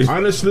 okay.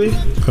 Honestly,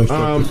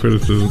 constructive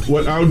criticism.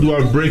 What I'll do,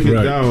 I'll break it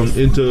down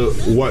into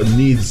what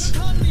needs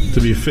to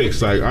be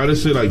fixed. Like,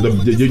 honestly, like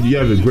you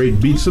have a great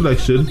beat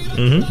selection,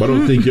 but I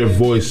don't think your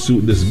voice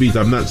suit this beat.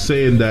 I'm not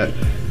saying that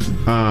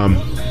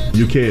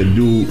you can't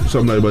do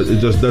something like that, but it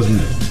just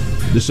doesn't.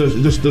 It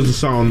just doesn't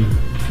sound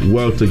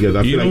well together.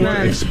 I feel like you want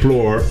to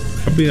explore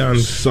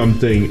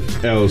something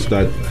else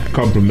that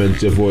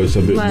complements your voice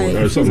a bit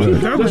more, or something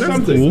like that. That's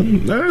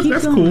something. Cool.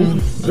 That's cool. You know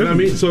what I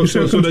mean? So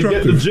they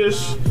get the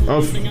gist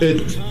of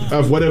it,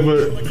 of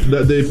whatever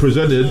that they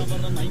presented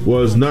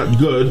was not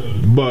good,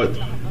 but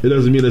it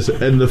doesn't mean it's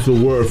the end of the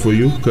world for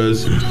you,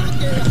 because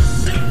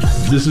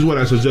this is what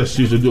I suggest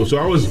you to do. So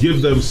I always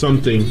give them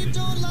something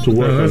to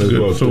work on as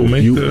well. So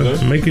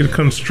make it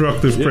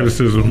constructive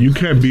criticism. You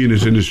can't be in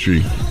this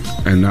industry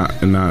and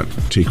not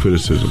take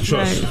criticism.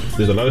 Trust.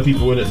 There's a lot of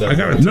people in it that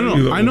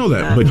I know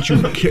that, but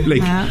you can't,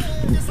 like,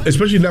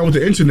 especially now with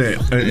the internet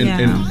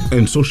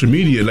and social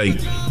media,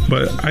 like,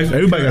 but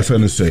everybody got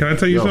something to say. Can I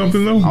tell you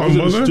something though? I was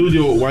in the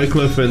studio with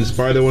Wyclef and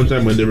Spider one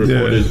time when they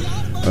recorded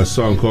a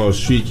song called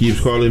 "Street Keeps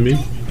Calling Me,"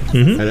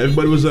 and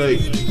everybody was like,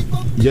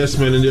 "Yes,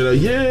 man," and they're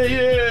like,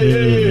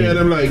 "Yeah," and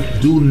I'm like,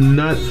 "Do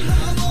not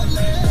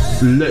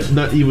let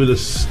not even the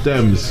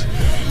stems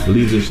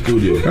leave the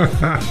studio."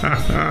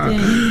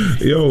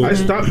 Yo, I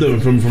stopped them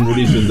from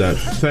releasing that.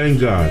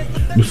 Thank God.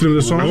 You feel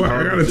the song?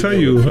 I gotta tell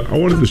you, I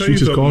wanted to tell you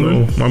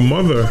something. My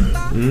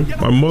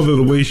mother,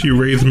 the way she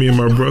raised me and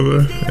my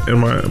brother and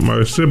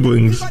my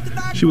siblings,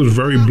 she was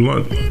very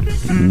blunt.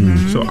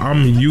 So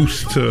I'm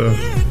used to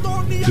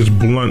just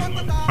blunt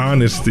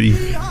honesty.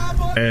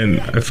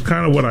 And it's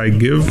kind of what I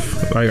give.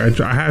 Like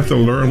I have to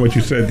learn what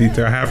you said,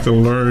 Dieter. I have to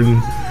learn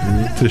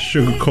to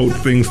sugarcoat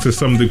things to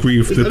some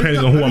degree,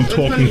 depending on who I'm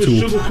talking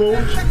to.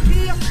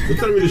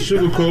 It's not really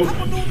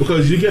sugarcoat,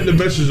 because you get the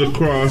message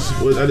across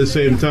at the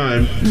same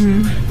time.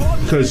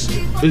 Because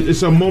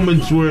it's a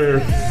moment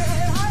where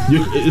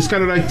it's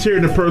kind of like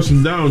tearing a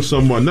person down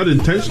somewhat, not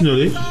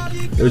intentionally.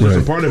 It's just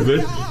a part of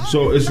it.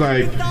 So it's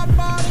like,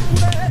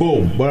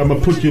 boom, but I'm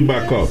gonna put you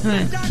back up.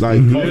 Like,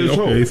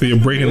 okay, so you're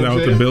breaking down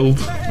to build.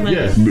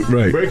 Yeah,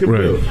 break and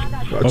build.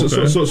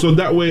 So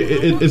that way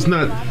it's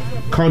not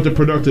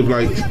counterproductive,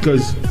 like,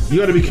 because you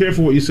got to be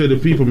careful what you say to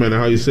people, man, and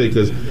how you say,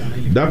 because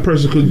that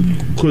person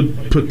could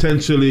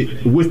potentially,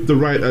 with the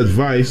right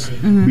advice,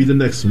 be the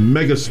next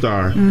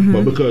megastar,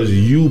 but because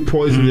you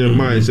poison their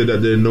mind, said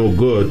that they're no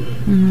good,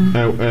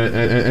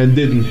 and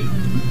didn't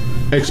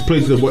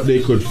exploited what they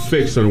could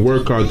fix and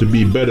work on to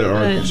be better,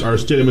 or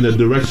steer them in a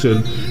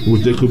direction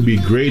which they could be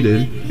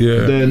graded,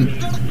 then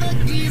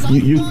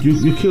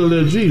you kill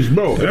their dreams,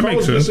 bro. If I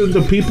was listening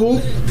to people,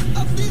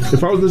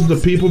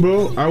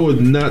 bro, I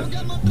would not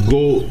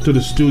go to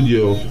the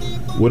studio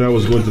when I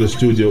was going to the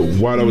studio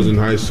while I was in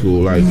high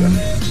school, like that.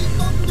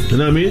 You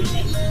know what I mean?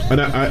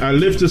 And I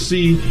lived to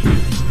see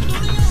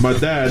my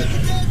dad.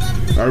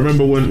 I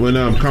remember when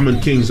Common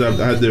Kings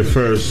had their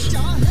first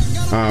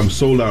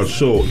sold out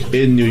show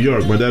in New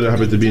York. My dad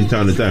happened to be in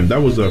town at the time.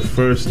 That was the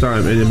first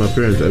time any of my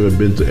parents ever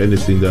been to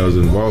anything that I was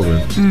involved in.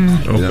 You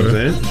know what I'm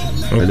saying?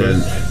 And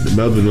then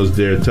Melvin was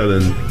there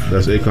telling,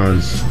 that's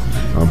Akon's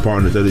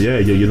partner, telling,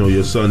 you know,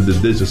 your son did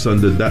this, your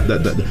son did that.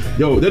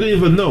 Yo, they didn't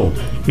even know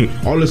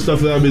all the stuff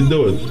that I've been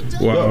doing.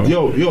 Wow.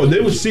 Yo, they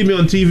would see me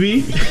on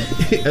TV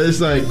and it's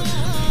like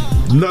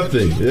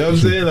nothing. You know what I'm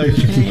saying? Like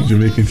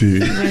Jamaican TV.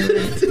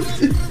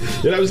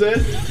 You know what I'm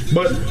saying?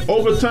 But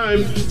over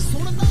time,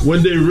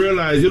 when they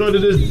realize, you know,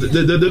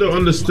 they don't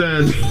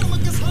understand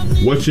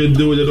what you're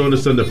doing, they don't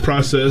understand the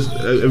process.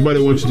 Everybody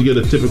wants you to get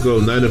a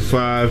typical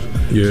 9-to-5,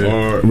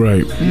 or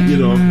you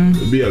know,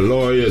 be a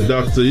lawyer, a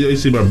doctor. You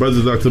see, my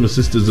brother's a doctor, my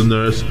sister's a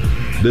nurse.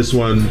 This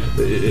one,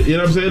 you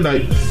know what I'm saying?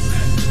 Like,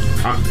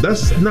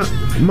 that's not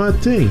my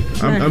thing.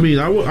 I mean,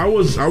 I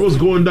was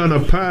going down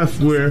a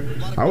path where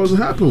I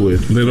wasn't happy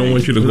with. They don't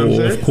want you to go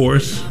off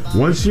course.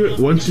 Once you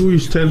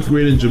reach 10th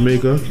grade in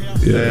Jamaica,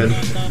 and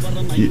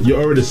you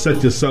already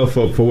set yourself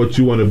up for what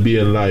you want to be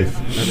in life.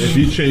 And if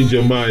you change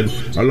your mind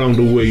along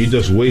the way, you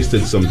just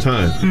wasted some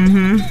time.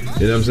 You know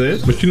what I'm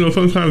saying? But you know,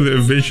 sometimes their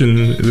vision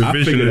is not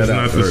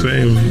the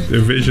same.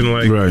 Their vision,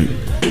 like,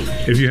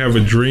 if you have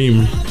a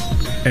dream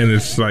and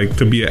it's like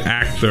to be an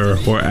actor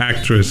or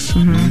actress,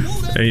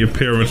 and your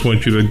parents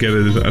want you to get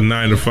a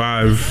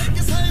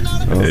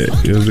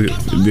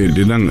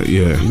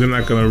 9-to-5, they're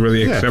not going to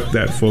really accept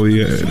that fully,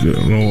 you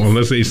know,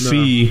 unless they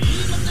see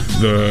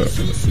the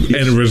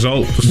end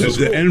result.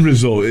 The end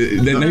result.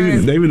 Not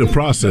even the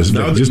process,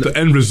 just the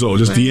end result,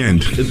 just the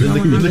end.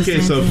 In the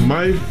case of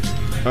my,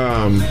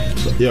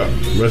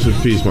 rest in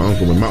peace, my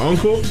uncle. My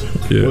uncle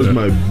was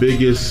my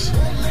biggest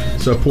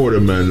supporter,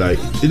 man. Like,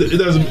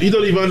 he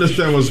don't even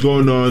understand what's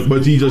going on,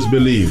 but he just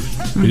believed.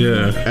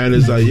 And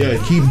it's like,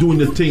 keep doing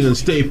the thing and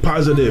stay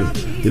positive.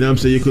 You know what I'm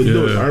saying? You could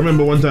do it. I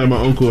remember one time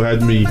my uncle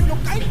had me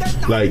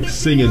like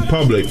sing in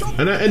public,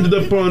 and I ended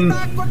up on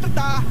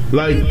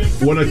like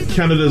one of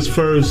Canada's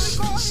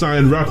first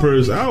signed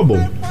rappers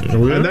album,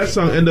 and that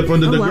song ended up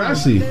under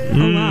Degrassi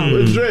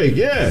with Drake. Wow.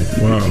 You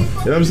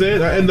know what I'm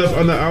saying? I ended up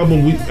on the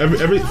album.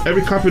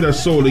 Every copy that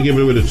sold, they gave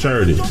it away to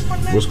charity.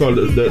 It was called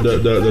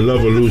the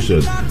Love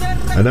Illusion.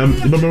 And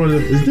remember when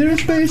is there a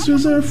space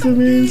reserved for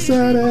me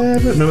inside of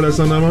heaven? Remember that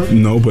song,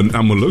 man? No, but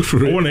I'm gonna look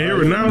for it. I want to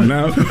hear it now. I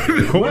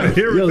want to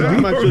hear it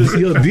now.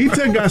 Yo,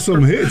 D-Tech got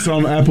some hits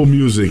on Apple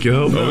Music,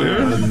 yo.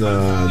 Nah.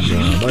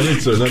 My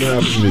hits are not on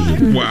Apple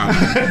Music. Wow.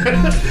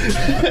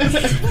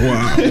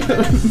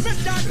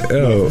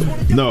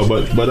 No,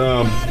 but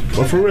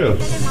for real.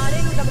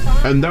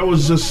 And that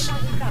was just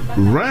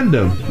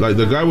random. Like,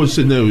 the guy was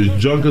sitting there, he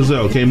was drunk as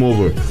hell, came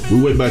over.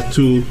 We went back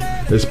to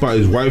the spot,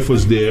 his wife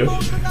was there.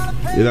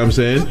 You know what I'm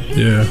saying?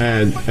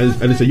 And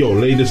they said, yo,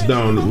 lay this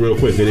down real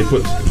quick. And they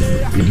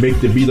make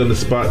the beat on the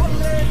spot.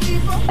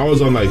 I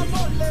was on like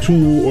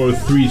 2 or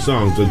 3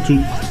 songs, and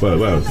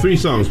 3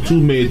 songs.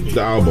 2 made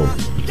the album.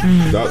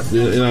 That,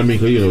 you know what I mean?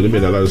 Cause, you know, they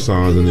made a lot of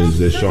songs and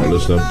they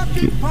shortlist stuff.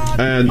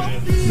 And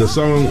the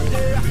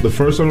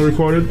first song we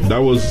recorded, that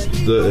was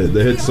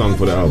the hit song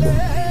for the album.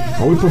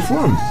 And we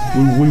performed.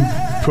 We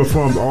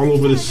performed all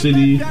over the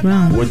city.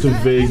 Went to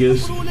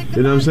Vegas.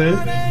 You know what I'm saying?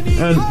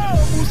 And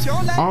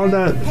all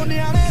that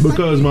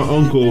because my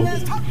uncle.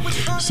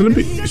 So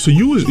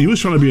you was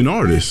trying to be an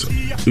artist,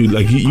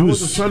 like you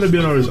was trying to be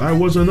an artist. I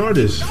was an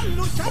artist.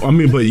 I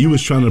mean, but you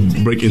was trying to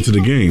break into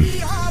the game.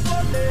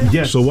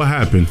 Yes. So what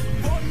happened?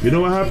 You know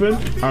what happened?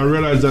 I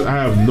realized that I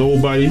have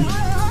nobody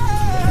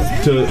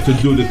to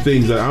do the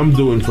things that I'm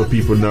doing for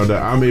people now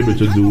that I'm able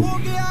to do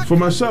for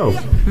myself.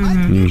 You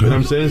know what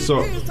I'm saying?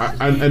 So,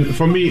 and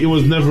for me, it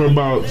was never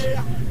about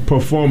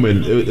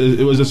performing.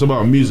 It was just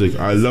about music.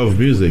 I love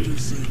music.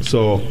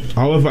 So,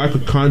 however I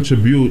could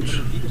contribute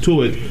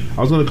to it,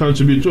 I was going to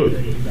contribute to it.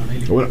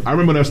 I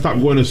remember when I stopped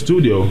going to the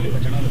studio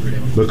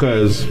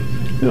because,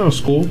 you know,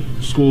 school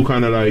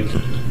kind of like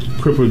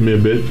crippled me a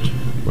bit,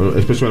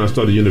 especially when I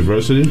started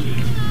university.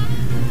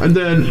 And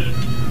then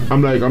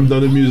I'm like, I'm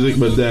done with music,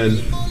 but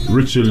then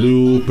Richard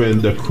Loop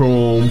and the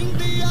Chrome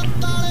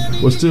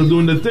was still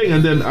doing the thing,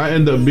 and then I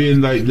end up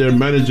being like their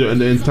manager and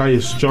the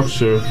entire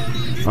structure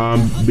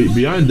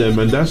behind them,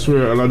 and that's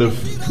where a lot of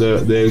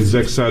the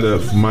exec side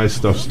of my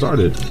stuff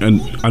started.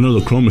 And I know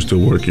the Chrome is still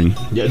working.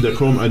 Yeah, the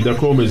Chrome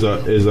is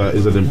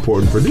an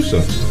important producer.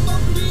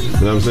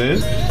 You know what I'm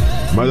saying?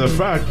 Matter of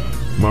fact,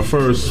 the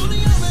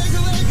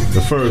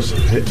first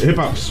hip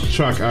hop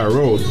track I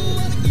wrote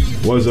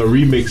was a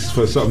remix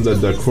for something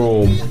that the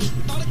Chrome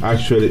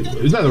actually.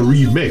 It's not a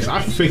remix.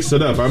 I fixed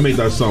it up. I made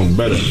that song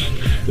better.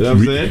 You know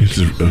what I'm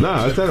saying?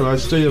 Nah, I tell him I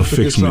straight up took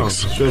his song.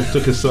 Straight up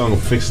took his song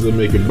and fixed it to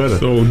make it better.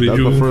 So that's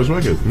my first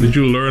record. Did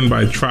you learn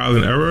by trial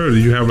and error? Or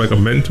did you have like a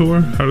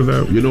mentor? How did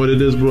that? You know what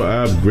it is, bro? I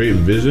have great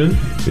vision.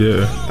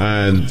 Yeah.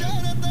 And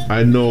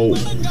I know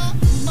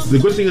the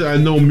good thing is I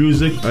know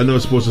music. I know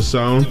it's supposed to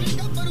sound,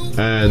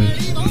 and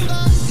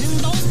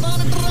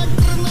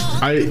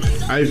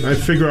I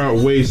figure out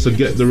ways to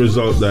get the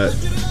result that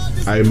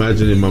I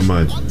imagine in my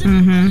mind.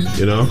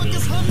 You know,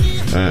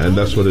 and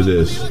that's what it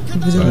is.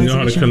 You know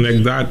how to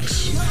connect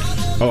dots.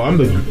 Oh, I'm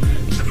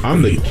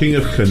the king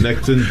of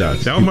connecting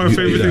dots. That was my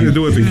favorite thing to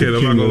do as a kid.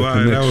 I'm not gonna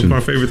lie. That was my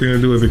favorite thing to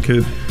do as a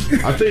kid.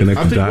 I think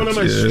one of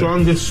my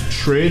strongest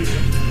traits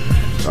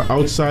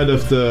outside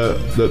of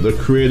the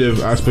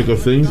creative aspect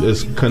of things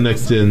is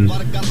connecting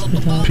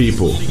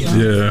people. Yeah.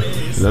 You know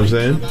what I'm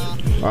saying?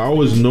 I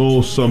always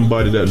know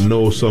somebody that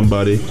knows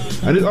somebody.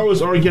 And it's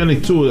always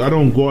organic too. I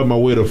don't go out my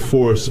way to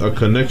force a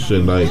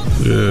connection. Like,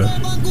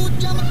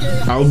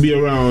 I'll be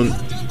around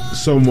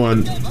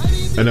someone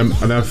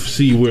and I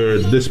see where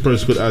this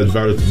person could add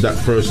value to that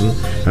person,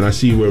 and I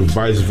see where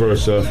vice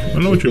versa. I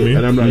know what you mean.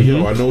 And I'm like,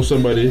 yo, I know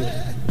somebody.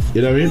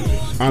 You know what I mean?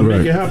 I'll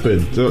make it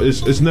happen. So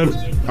it's never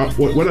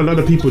what a lot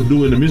of people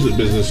do in the music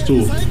business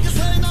too.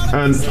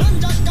 And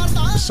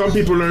some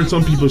people learn,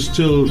 some people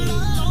still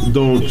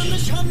don't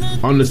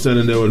understand,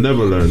 and they will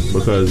never learn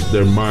because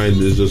their mind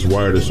is just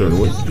wired a certain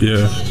way.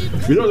 Yeah.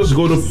 You don't just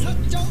go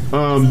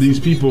to these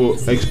people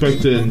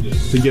expecting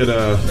to get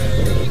a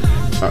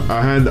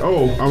hand.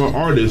 Oh, I'm an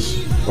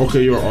artist.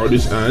 Okay, you're an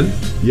artist, and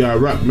yeah, I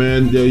rap,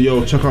 man. Yeah,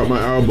 yo, check out my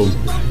album.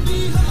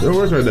 It don't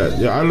work like that.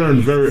 Yeah, I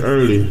learned very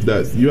early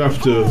that you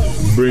have to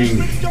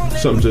bring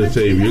something to the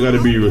table. You got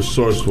to be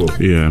resourceful.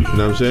 Yeah. You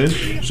know what I'm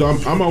saying? So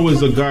I'm always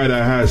the guy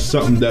that has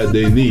something that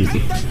they need.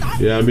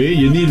 You know what I mean?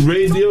 You need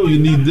radio, you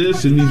need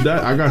this, you need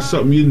that. I got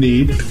something you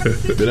need. You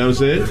know what I'm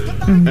saying?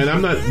 And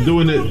I'm not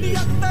doing it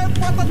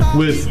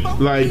with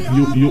like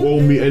you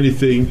owe me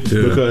anything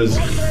because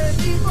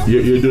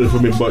you're doing it for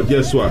me. But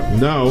guess what?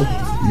 Now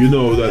you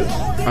know that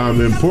I'm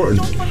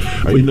important.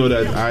 You know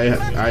that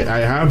I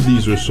have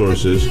these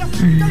resources,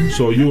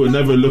 so you will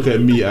never look at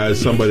me as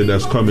somebody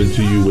that's coming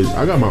to you with,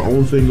 I got my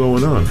own thing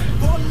going on.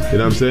 You know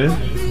what I'm saying?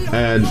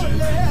 And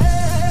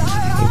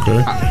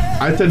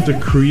I tend to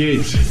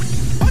create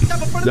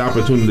the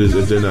opportunities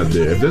if they're not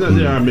there. If they're not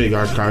there, I'm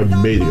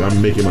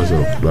making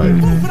myself. Like,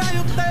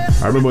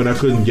 I remember when I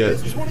couldn't get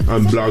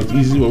on blogs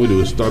easy, what we do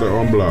is start our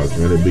own blog,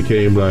 and it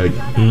became like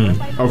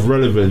of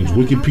relevance.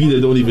 Wikipedia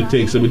don't even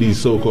take some of these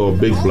so-called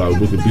big blogs.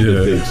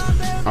 Wikipedia takes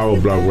our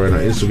blog right now.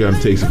 Instagram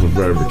takes it for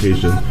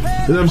verification. You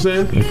know what I'm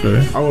saying?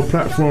 Okay. Our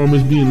platform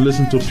is being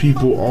listened to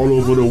people all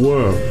over the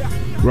world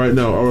right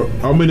now.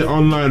 How many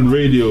online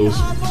radios?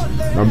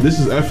 This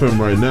is FM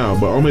right now,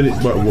 but how many?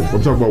 But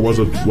I'm talking about was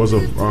a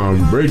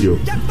radio,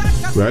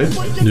 right?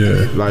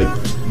 Yeah. Like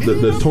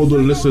the total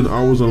listen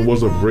hours on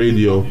WhatsApp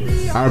radio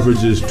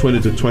averages 20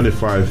 to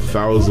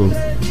 25,000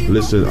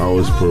 listen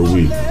hours per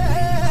week.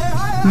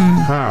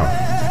 How?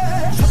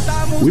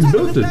 We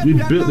built it. We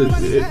built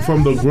it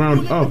from the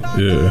ground up.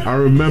 Yeah. I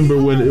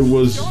remember when it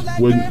was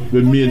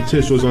when me and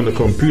Tish was on the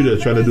computer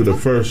trying to do the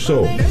first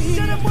show. You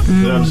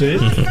know what I'm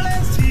saying?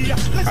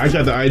 I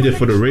got the idea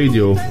for the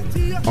radio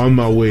on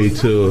my way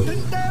to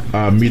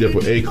meet up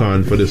with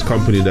Akon for this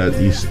company that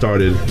he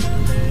started.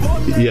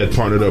 He had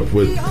partnered up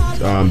with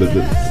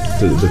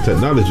the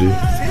technology,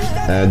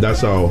 and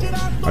that's how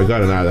I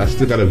got it. I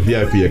still got a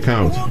VIP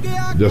account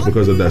just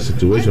because of that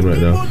situation right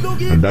now,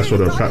 and that's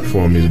what our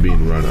platform is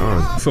being run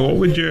on. So what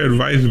would your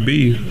advice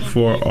be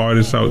for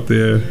artists out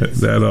there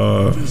that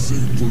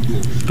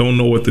don't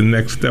know what the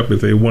next step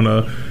is? They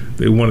wanna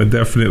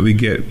definitely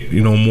get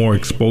more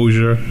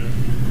exposure.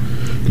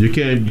 You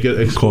can't get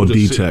exposure. Called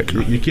D-Tech.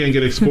 You can't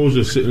get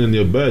exposure sitting in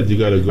your bed. You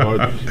gotta go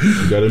out.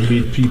 You gotta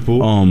meet people.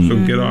 So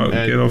get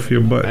off your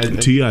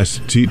butt. T.I.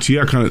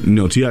 kind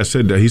of, T.I.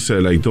 said that. He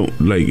said if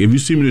you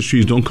see me in the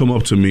streets, don't come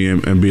up to me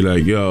and be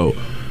like, yo,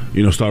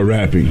 start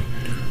rapping.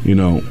 He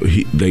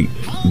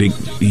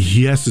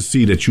has to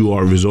see that you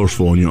are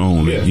resourceful on your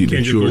own. Yeah. You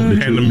can't just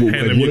hand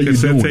him your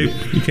cassette tape.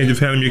 You can't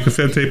just hand him your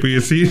cassette tape or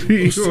your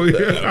CD.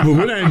 But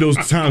we're not in those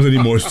times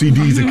anymore.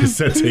 CDs and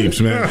cassette tapes,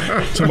 man.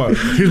 Talking about,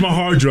 here's my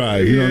hard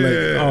drive.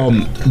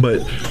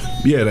 But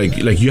yeah,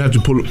 like you have to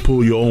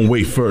pull your own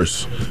weight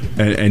first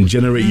and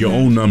generate your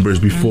own numbers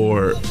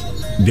before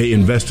they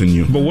invest in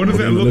you. But what does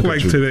that look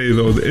like today,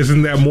 though?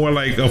 Isn't that more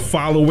like a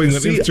following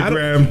on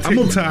Instagram,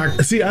 TikTok?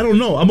 I don't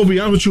know. I'm gonna be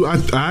honest with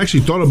you. I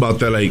actually thought about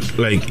that.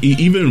 Like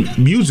even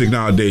music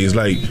nowadays,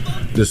 like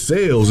the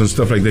sales and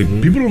stuff like that.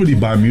 People don't really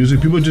buy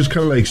music. People just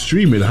kind of like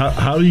stream it.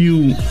 How do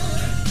you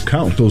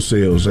count those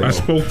sales? I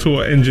spoke to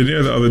an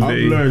engineer the other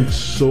day. I've learned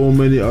so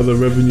many other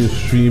revenue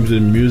streams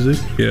in music.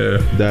 Yeah.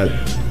 That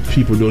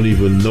people don't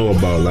even know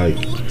about. Like,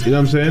 you know what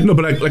I'm saying? No,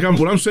 but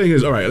what I'm saying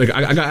is, all right, like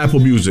I got Apple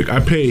Music.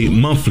 I pay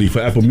monthly for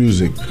Apple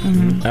Music.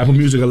 Mm-hmm. Apple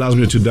Music allows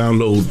me to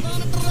download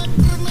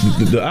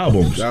the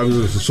albums.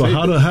 So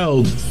how the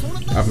hell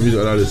Apple Music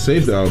allows you to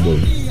save the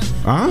album?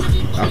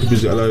 Apple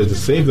Music allow you to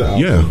save the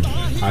album. Yeah.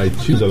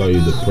 iTunes allow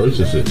you to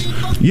purchase it.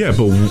 Yeah,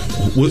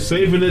 but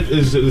saving it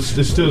is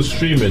still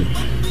streaming.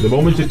 The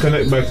moment you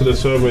connect back to the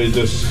server, you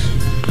just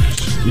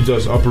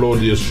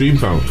upload your stream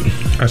count.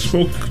 I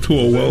spoke to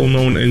a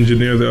well-known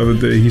engineer the other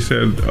day. He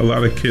said a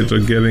lot of kids are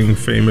getting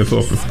famous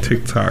off of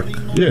TikTok.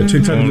 Yeah,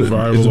 TikTok is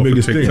the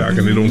biggest TikTok,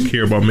 and they don't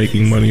care about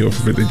making money off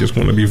of it. They just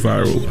want to be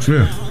viral.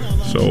 Yeah.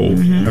 So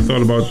I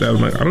thought about that.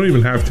 I'm like, I don't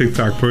even have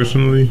TikTok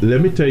personally.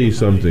 Let me tell you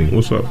something.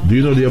 What's up? Do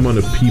you know the amount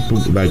of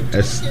people, like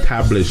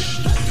established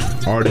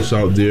artists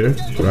out there,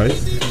 right,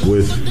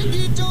 with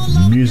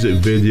music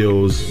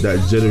videos that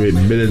generate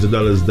millions of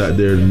dollars that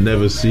they'll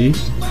never see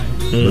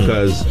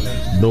because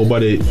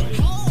nobody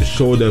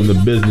show them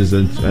the business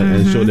and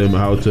show them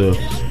how to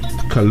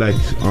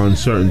collect on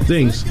certain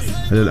things,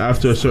 and then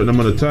after a certain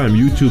amount of time,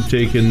 YouTube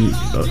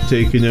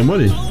taking your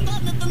money.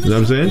 You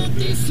know what I'm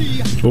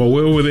saying? Well,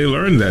 where would they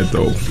learn that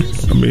though?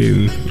 I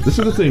mean, this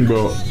is the thing,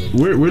 bro.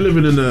 We're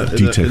living in an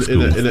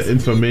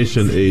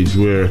information age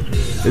where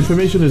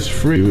information is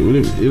free.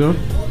 You know,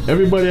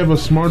 everybody have a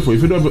smartphone.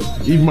 If you don't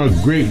have even my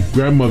great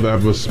grandmother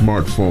have a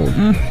smartphone.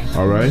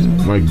 All right,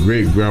 my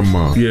great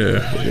grandma. Yeah,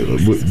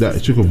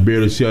 that she could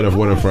barely see out of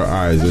one of her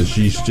eyes, and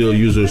she still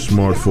use her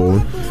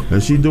smartphone,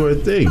 and she do her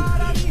thing.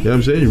 You know what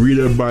I'm saying? Read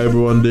her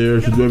Bible on there.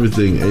 She do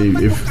everything.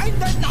 And if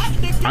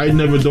I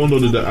never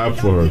downloaded the app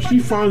for her, she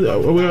found a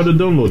way how to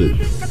download it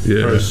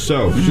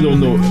herself. She don't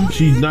know.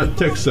 She's not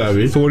tech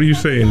savvy. So what are you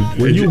saying?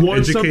 When you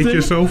want educate something,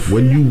 yourself.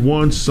 When you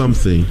want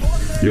something,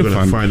 you're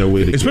gonna find a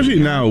way to. Especially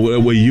now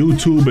with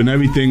YouTube and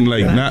everything.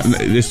 Like,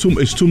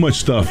 it's too much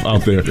stuff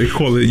out there. They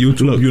call it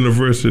YouTube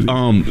University.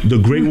 The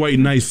Great White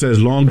Knight says,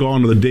 "Long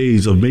gone are the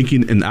days of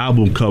making an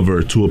album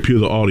cover to appeal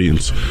to the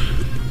audience,"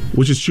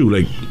 which is true.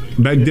 Like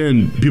back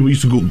then, people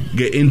used to go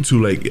get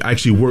into like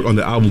actually work on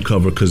the album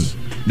cover because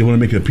they want to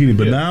make it appealing.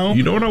 But now,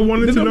 you know what I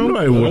wanted to know?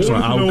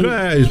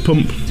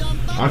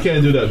 I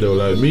can't do that though.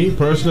 Like me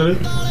personally,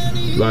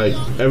 like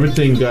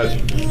everything gotta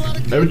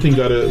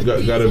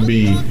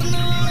be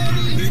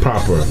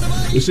proper.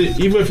 You see,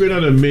 even if you're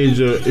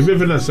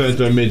not signed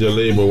to a major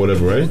label or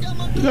whatever, right?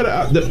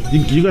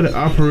 You gotta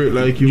operate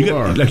like you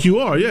are. Like you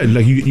are, yeah.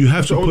 Like you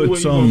have to put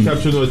some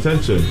capture no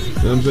attention. You know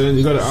what I'm saying?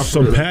 You gotta operate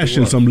some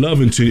passion, some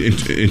love into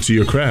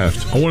your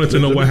craft. I wanted to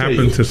know what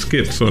happened to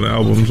skits on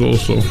albums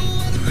also.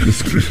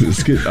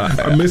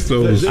 I miss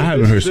those. I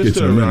haven't heard skits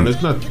in a minute.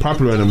 It's not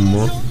popular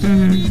anymore.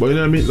 But you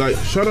know what I mean? Like,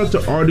 shout out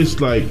to artists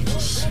like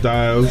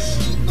Styles,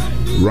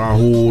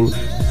 Rahul.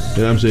 You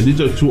know what I'm saying?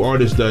 These are two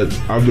artists that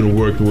I've been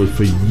working with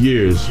for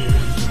years.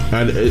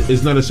 And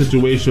it's not a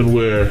situation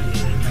where,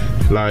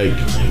 like,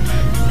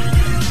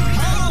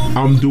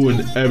 I'm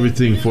doing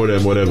everything for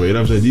them, whatever. You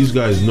know what I'm saying? These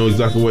guys know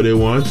exactly what they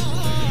want.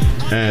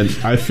 And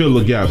I fill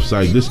the gaps.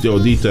 Like, this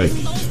D-Tech,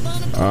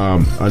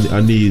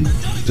 I need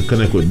to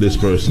connect with this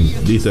person.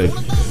 D-Tech,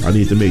 I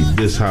need to make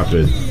this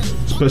happen.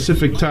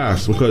 Specific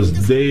tasks, because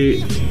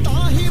they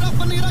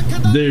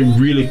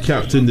really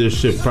captain their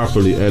ship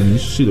properly, and you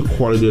see the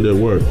quality of their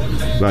work.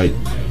 Like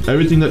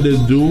everything that they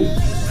do,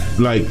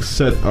 like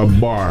set a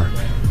bar,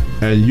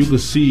 and you can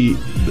see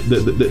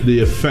the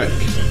effect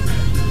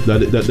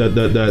that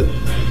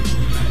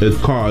it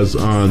caused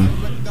on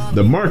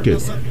the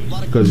market.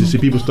 Because you see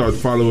people start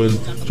following,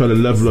 trying to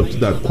level up to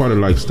that quality,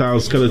 like Style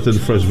Skeleton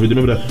first video.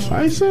 Remember that?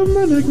 I saw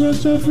money, you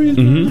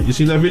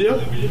seen that video?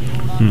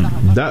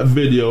 That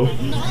video,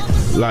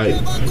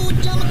 like,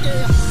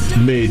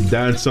 made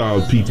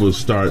dancehall people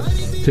start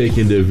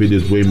taking their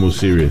videos way more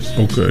serious.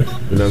 Okay.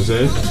 You know what I'm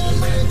saying?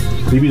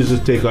 People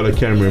just take out a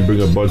camera and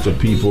bring a bunch of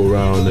people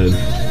around and,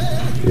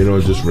 you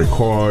know, just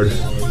record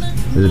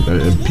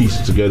and piece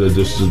it together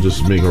just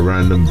to make a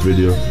random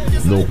video.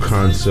 No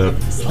concept.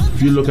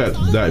 If you look at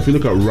that, if you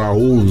look at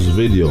Rahul's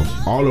video,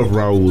 all of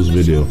Rahul's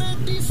video,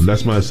 and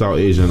that's my South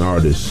Asian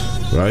artist,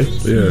 right?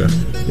 Yeah.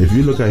 If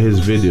you look at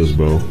his videos,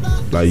 bro,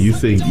 like you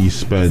think he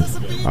spent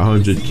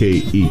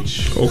 $100K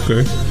each.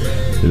 Okay.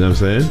 You know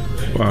what I'm saying?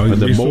 Wow, he's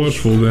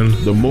resourceful then.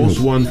 The most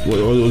one,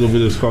 all the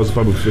videos cost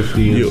probably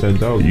 15 and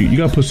 10,000. You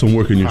gotta put some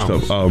work in your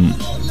stuff.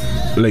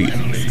 Like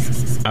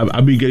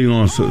I be getting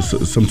on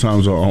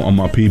sometimes on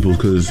my people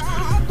because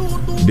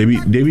they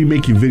be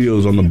making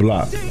videos on the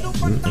block.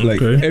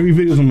 Like every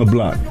video's on the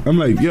block. I'm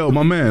like, yo,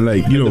 my man,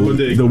 like, you know,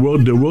 the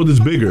world is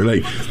bigger.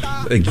 Like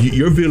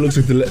your video looks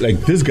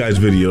like this guy's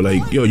video.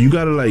 Like, yo, you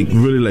gotta like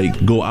really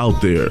like go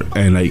out there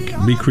and like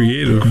be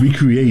creative.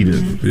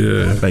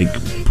 Yeah. Like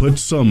put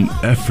some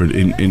effort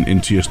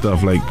into your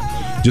stuff. Like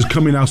just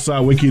coming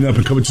outside, waking up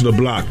and coming to the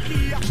block.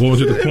 Going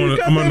to the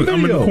corner. I'm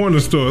in the corner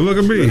store. Look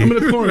at me. I'm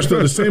in the corner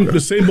store. The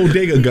same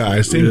bodega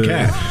guy, same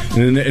cat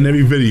in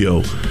every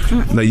video.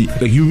 Like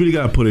you really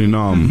gotta put in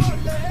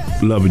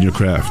love in your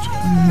craft.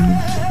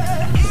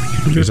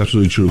 It's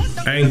absolutely true.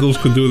 Angles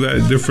could do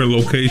that. Different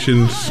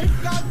locations.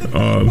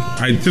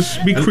 I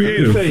just be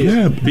creative.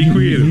 Yeah, be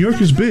creative. New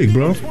York is big,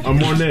 bro.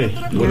 Monet,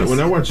 when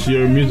I watched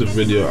your music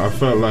video, I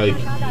felt like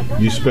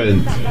you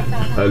spent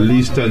at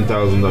least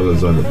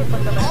 $10,000 on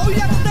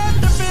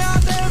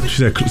it. She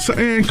said,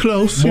 and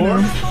close. More? You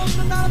know?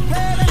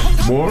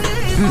 More?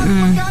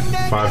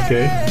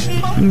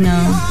 5K? No.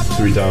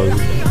 3,000?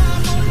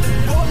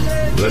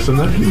 Less than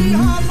that?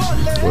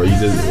 Well, you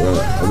did. I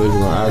wasn't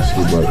gonna ask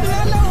you, but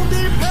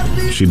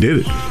She did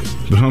it.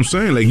 But I'm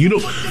saying, like, you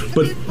don't.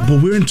 But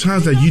we're in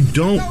times that you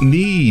don't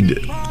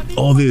need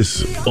all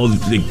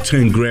like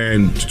 10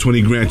 grand,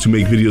 20 grand to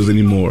make videos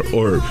anymore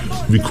or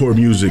record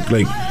music.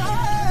 Like,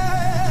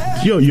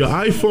 yo, your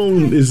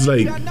iPhone is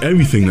like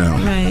everything now.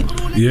 Right.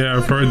 Yeah,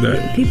 I've heard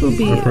that.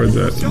 I've heard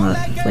that.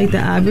 Like the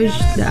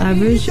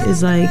average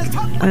is like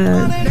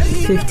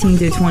 15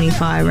 to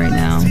 25 right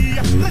now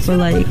for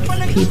like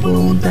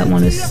people that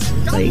want to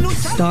like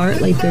start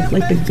like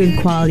the good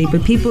quality.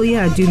 But people,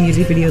 do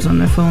music videos on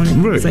their phone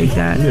and things like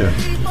that.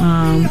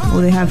 Yeah.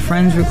 Or they have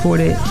friends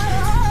record it.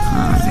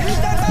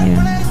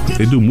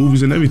 They do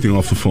movies and everything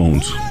off the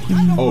phones.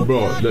 oh,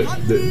 bro,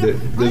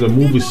 there's a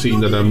movie scene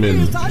that I'm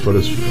in for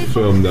this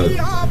film that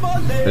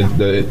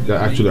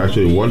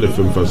actually won the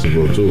film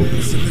festival too,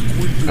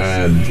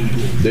 and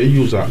they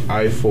use an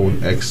iPhone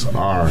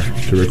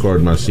XR to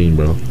record my scene,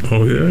 bro.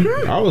 Oh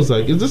yeah. I was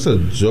like, is this a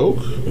joke?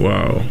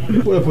 Wow.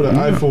 People put an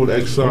iPhone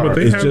XR.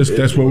 But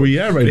That's where we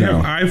at right they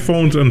now. have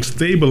iPhones and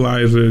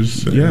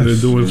stabilizers, and Yes. they're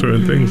doing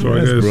certain things. So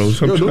I guess, bro.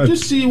 Yo, don't you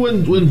see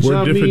when different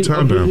Jamin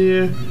time up in now.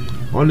 here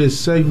on his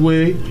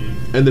Segway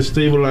and the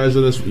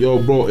stabilizer? Yo,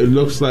 bro, it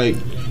looks like.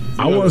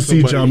 I want to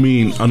see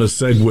Jamin on a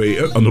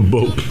Segway on the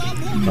boat.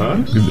 Huh?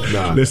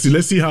 Nah.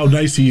 Let's see how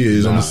nice he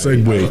is on the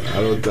Segway.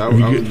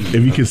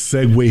 If he can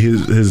segue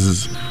his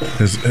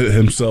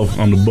himself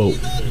on the boat.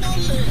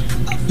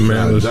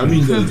 Man,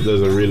 Jamin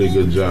does a really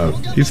good job.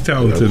 he's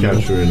talented. though.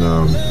 Capturing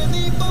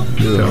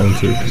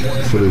Talented.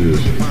 what it is.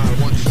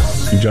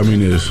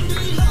 Jamin is.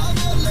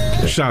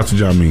 Shout out to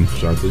Jamin.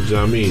 Shout out to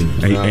Jamin.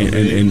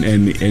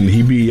 And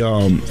he be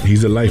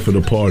he's the life of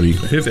the party.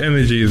 His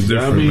energy is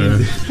different,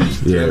 man.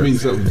 Jamin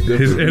something different.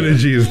 His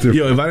energy is different.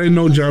 Yo, if I didn't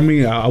know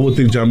Jamin, I would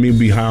think Jamin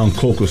be high on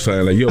coke or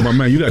something. Like, yo, my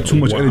man, you got too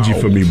much energy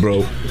for me, bro.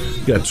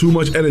 You got too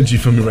much energy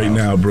for me right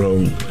now, bro.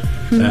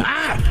 F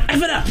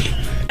it up.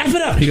 F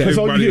it up. That's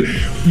all you hear.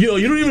 Yo,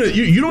 you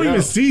don't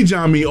even see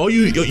Jamin. All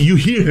you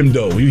hear him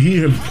though. You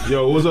hear him.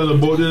 Yo, I was on the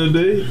boat the other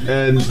day,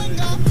 and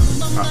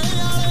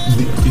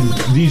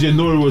DJ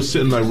Nori was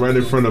sitting like right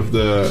in front of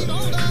the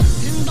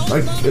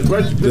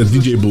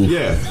DJ booth.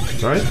 Yeah,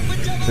 right.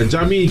 And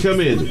Jamin come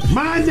in.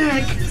 My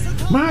neck,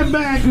 my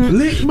back,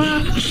 lick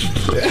my.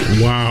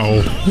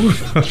 Wow.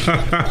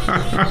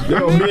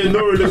 Yo, me and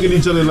Nori look at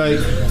each other like.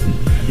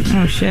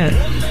 Oh shit.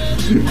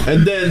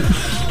 And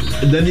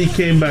then he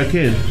came back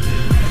in.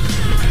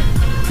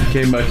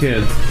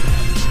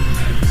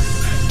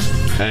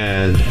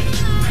 And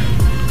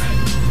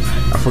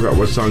I forgot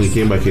what song he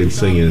came back in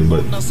singing,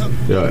 but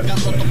yeah,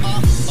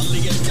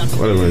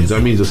 whatever.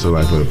 Jamin's just a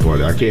life of the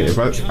party. I can't. If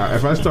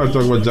I start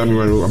talking about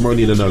Jamin, I'm gonna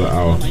need another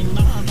hour. You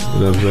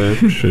know what I'm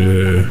saying?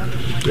 Sure.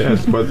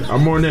 Yes, but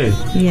Amorne,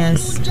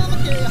 Yes.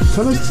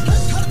 tell us.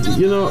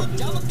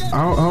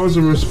 How was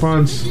the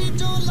response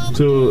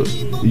to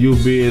you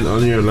being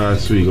on here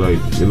last week? Like,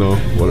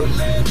 what?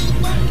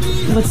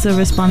 What's the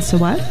response to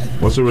what?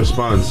 What's the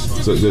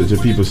response to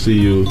people see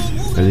you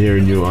and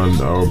hearing you on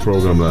our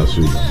program last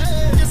week?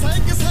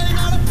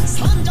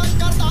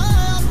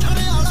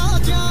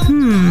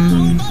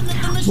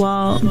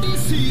 Well,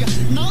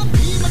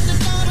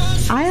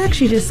 I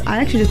actually just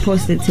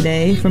posted it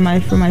today for my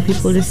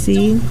people to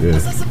see. Yeah.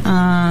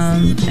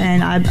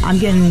 And I'm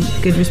getting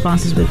good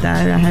responses with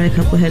that. I had a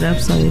couple hit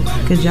ups, so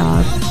good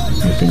job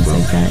and things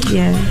like that.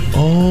 Yeah.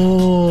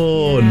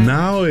 Oh,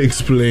 now it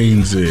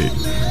explains it.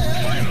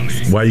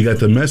 Why you got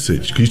the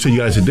message? Because you said you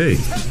got it today.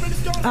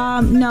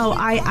 No,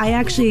 I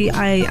actually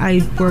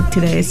worked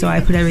today, so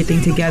I put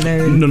everything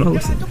together and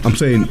posted. I'm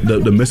saying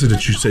the message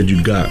that you said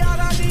you got.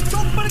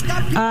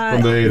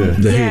 From the hater.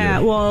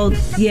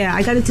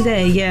 I got it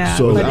today. Yeah.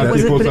 So I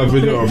posted that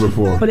video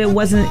before. But it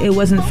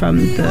wasn't from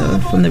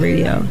the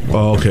radio.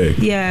 Oh, okay.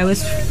 Yeah, it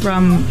was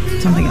from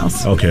something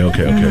else. Okay.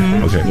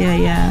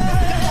 Yeah.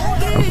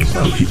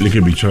 Look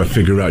at me trying to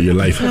figure out your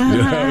life. Your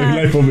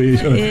life over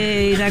here. Yeah,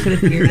 you're not gonna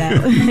figure it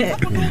out.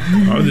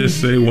 I'll just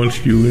say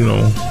once you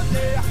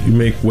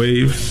make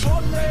waves,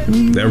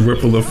 that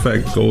ripple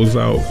effect goes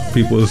out.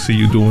 People will see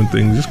you doing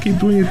things. Just keep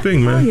doing your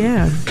thing, man.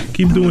 Yeah.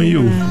 Keep doing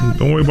you.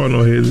 Don't worry about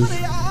no haters.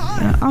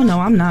 Oh no,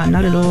 I'm not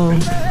at all.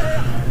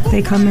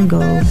 They come and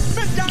go.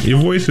 Your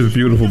voice is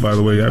beautiful, by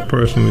the way. I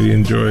personally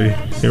enjoy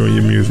hearing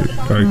your music.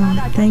 Like,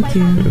 thank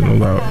you. No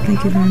doubt.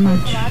 Thank you very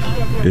much.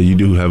 Yeah, you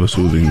do have a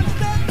soothing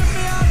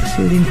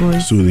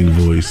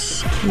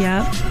voice.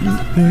 Yep.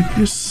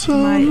 Your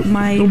soul.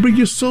 My Don't bring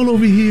your soul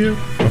over here.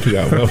 I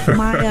forgot.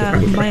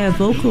 my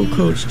vocal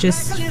coach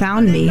just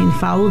found me and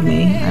followed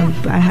me.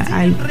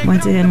 I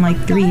went to him like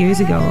 3 years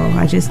ago.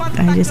 I just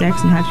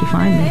asked him, how'd you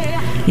find me?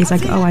 He's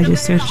like, oh, I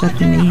just searched up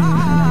the name.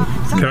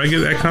 Can I get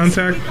that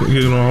contact?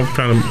 I'm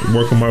trying to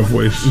work on my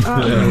voice.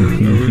 I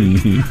don't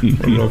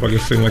know if I can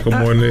sing like a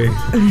Mornay.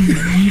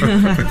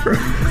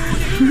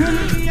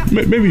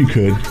 Maybe you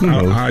could.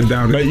 I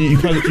doubt it. You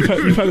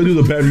probably do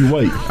the Barry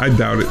White. I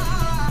doubt it.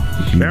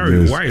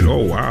 Barry White.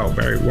 Oh wow,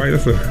 Barry White.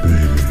 That's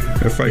a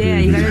That's like Yeah,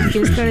 you gotta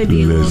just gotta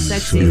be a little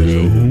sexy with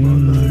it.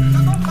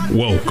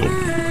 welcome.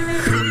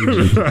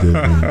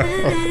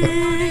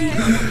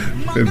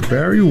 And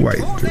Barry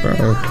White.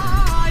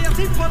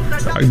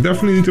 I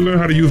definitely need to learn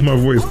how to use my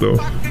voice, though.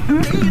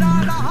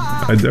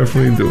 I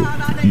definitely do.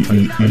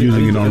 You're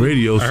using it on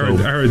radio, I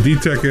heard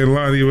D-Tech and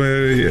Lonnie,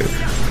 man. Yeah.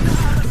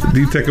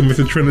 D-Tech and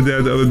Mr.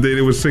 Trinidad the other day,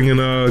 they were singing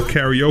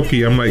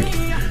karaoke. I'm like,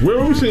 Where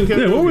were we singing?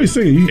 Yeah, what were we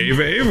singing?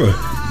 Ava.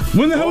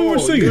 When the hell we were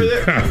singing?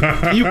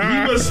 He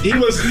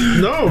was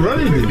no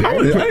running. I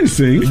didn't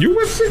sing. You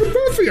were singing,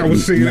 both of y'all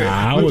was singing.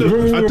 Nah, I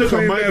took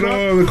a mic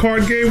the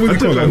card game. I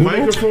took a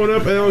microphone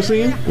up and I was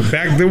singing.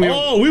 Back then,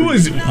 we were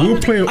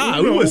playing.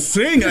 we were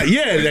singing.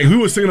 Yeah, like we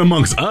were singing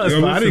amongst us,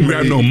 but I didn't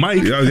grab no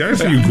mic. I didn't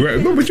see you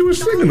grab. No, but you were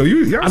singing though.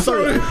 Y'all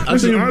sounded.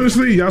 Listen,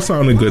 honestly, y'all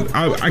sounded good.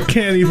 I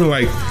can't even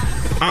like.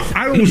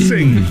 I don't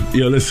sing.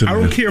 Yo, listen. I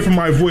don't care for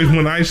my voice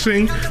when I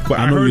sing, but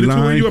I heard the two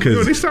of you up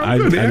there. They sound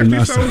good. They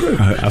actually sound good.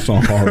 I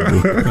sound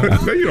horrible.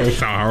 No, you don't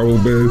sound horrible,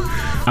 man.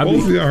 I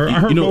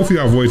heard both of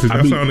y'all voices.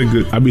 Y'all sounded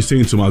good. I be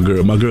singing to my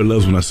girl. My girl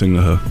loves when I sing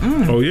to her.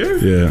 Oh, yeah?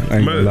 Yeah. I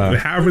ain't gonna lie.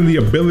 Having the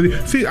ability.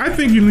 See, I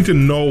think you need to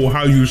know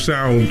how you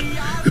sound.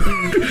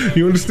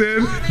 You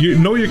understand? You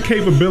know your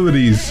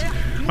capabilities.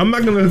 I'm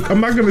not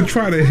gonna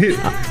try to hit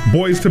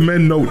Boys to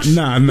Men notes.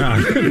 Nah. I'm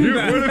down,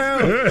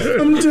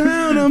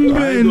 I'm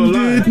bended.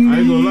 I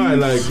ain't gonna lie,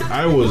 like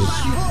I was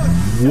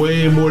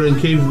way more than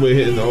capable of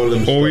hitting all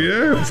them. Oh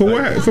yeah? So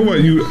what?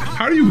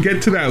 How do you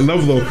get to that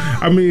level though?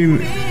 I mean,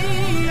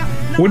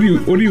 what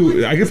do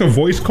you? I guess a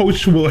voice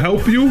coach will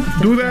help you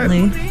do that.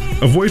 Definitely.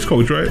 A voice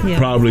coach, right? Yeah.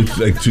 Probably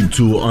like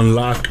to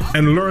unlock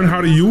and learn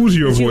how to use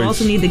your voice. You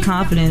also need the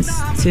confidence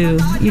too.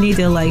 You need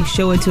to like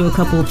show it to a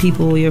couple of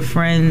people, your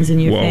friends and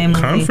your family.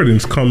 Well,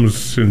 confidence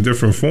comes in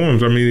different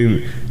forms. I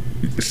mean,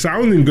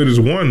 sounding good is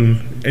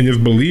one, and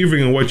just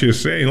believing in what you're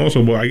saying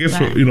also. Well, I guess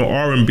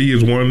R&B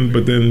is one,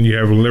 but then you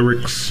have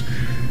lyrics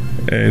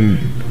and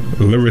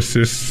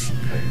lyricists.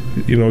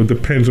 It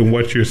depends on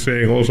what you're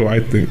saying. Also, I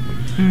think.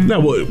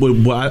 No,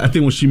 what I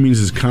think what she means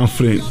is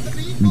confident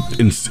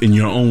in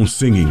your own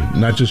singing,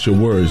 not just your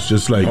words.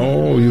 Just like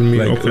you mean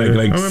like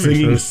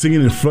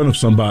singing in front of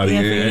somebody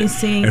and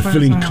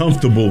feeling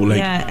comfortable.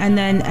 Like and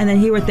then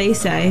hear what they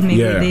say.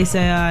 Maybe they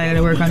say, I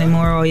gotta work on it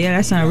more. Or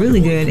that sounded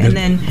really good. And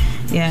then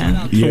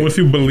So once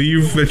you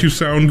believe that you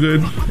sound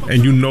good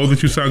and you know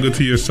that you sound good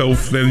to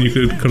yourself, then you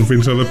could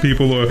convince other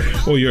people, or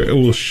it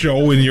will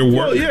show in your work.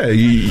 Well, yeah,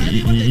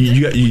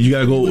 you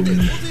gotta go.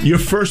 Your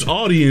first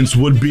audience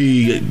would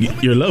be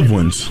your loved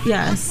ones.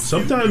 Yes.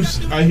 Sometimes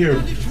I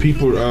hear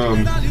people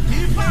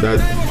that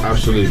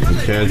absolutely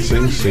can't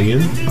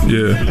singing.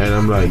 Yeah. And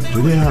I'm like,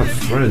 do they have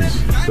friends?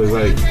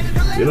 Because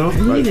you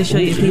need to show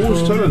you people.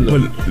 Who's telling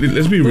them? But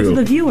let's be real. Those are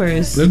the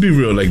viewers. Let's be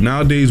real. Like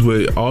nowadays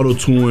with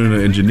auto-tune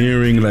and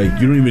engineering, like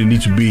you don't even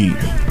need to be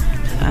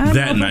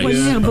that nice.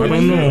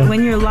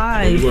 When you're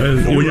live.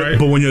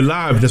 But when you're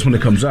live, that's when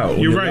it comes out. When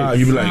you're right. Live,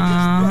 you be like,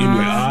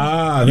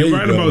 you're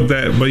right about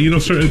that. But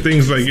certain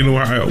things like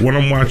when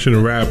I'm watching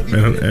rap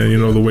and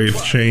the way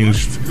it's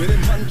changed,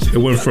 it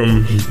went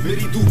from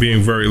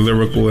being very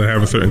lyrical and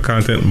having certain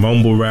content,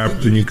 mumble rap.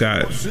 Then you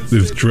got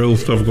this drill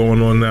stuff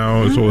going on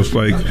now, so it's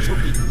like.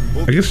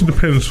 I guess it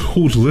depends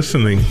who's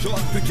listening.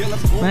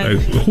 Right.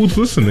 Like, who's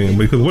listening?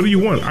 Because what do you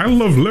want? I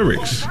love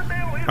lyrics.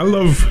 I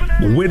love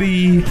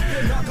witty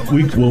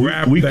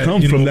rap. We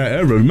come from that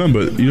era.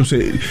 Remember, what I'm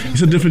saying?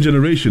 It's a different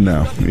generation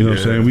now. You know what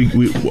I'm saying?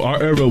 We our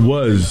era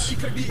was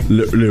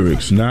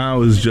lyrics.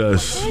 Now is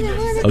just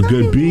a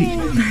good beat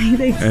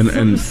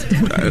and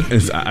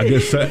it's, I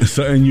guess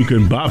something you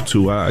can bop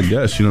to. I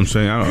guess you know what I'm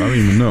saying. I don't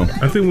even know.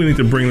 I think we need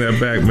to bring that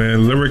back,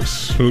 man.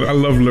 Lyrics. I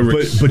love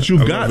lyrics. But you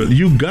got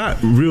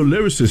real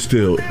lyricists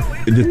still.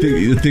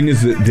 The thing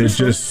is that they're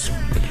just.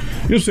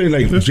 You know what I'm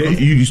saying? Like,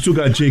 you still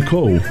got J.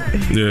 Cole.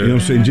 Yeah. You know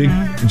what I'm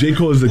saying? J.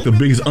 Cole is like the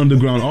biggest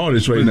underground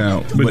artist right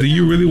now. But do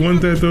you really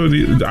want that, though?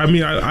 We don't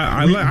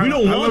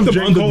want them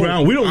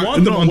underground. We don't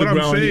want them underground.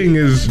 What I'm saying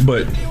is,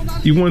 but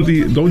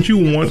don't you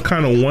want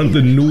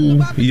the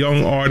new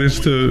young artists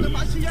to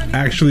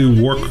actually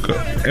work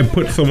and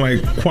put some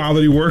like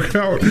quality work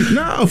out?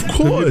 Nah, of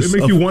course. It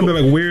makes you wonder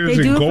like where is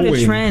it going? For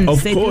the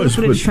trends. They do it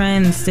for the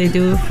trends. They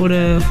do it for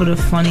the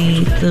funny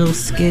little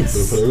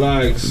skits. For the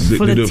likes.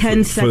 For the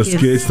 10 seconds. For the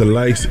skits, the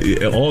likes,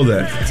 all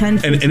that.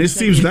 10, and it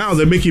seems now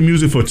they're making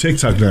music for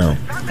TikTok now.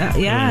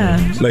 Yeah.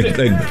 Like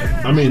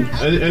I mean,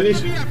 any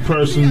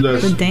person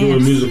that's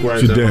doing music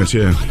right now. dance,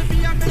 yeah.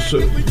 So,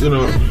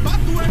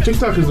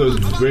 TikTok is a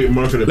great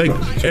marketer. Like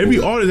every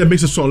artist that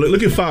makes a song.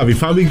 Look at Favi.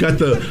 Favi got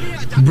the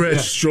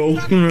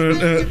breaststroke,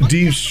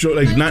 deep stroke.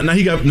 Like now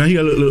he got a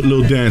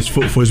little dance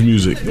for his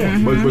music. Yeah.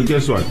 But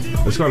guess what?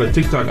 It's called a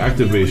TikTok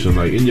activation.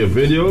 Like in your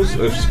videos,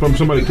 if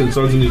somebody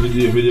consulting you to do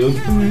your videos,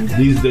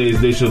 these days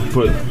they should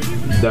put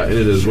that in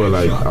it as well.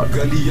 Like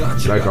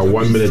a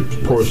 1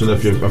 minute portion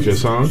of your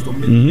song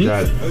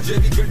that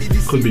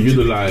could be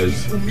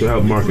utilized to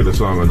help market a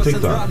song on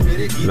TikTok. You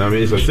know what I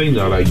mean? It's a thing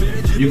now. Like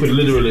you could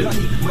literally,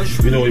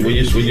 you know, when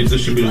you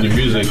distribute your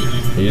music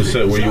and you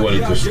set where you want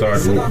it to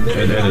start and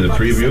end in the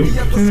preview,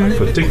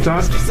 for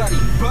TikTok,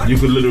 you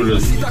could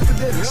literally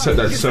set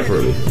that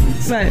separately.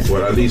 Right.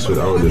 Well, at least with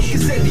our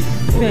distribution.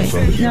 Right.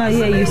 No,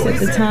 yeah, you set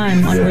the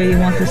time on where you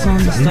want the song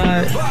to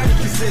start.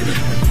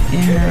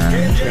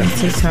 And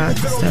TikTok and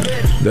stuff.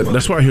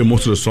 That's why I hear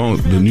most of the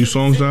songs, the new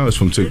songs now, is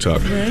from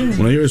TikTok. Right.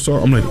 When I hear a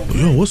song, I'm like,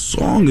 yo, what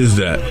song is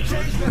that?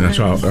 And I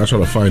try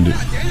to find it.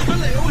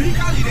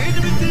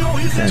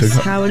 That's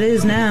TikTok. how it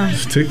is now.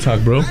 It's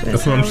TikTok, bro.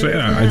 That's what I'm saying.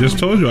 I just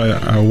told you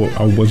I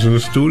was in the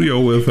studio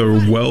with a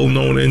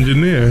well-known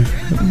engineer.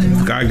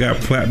 This guy got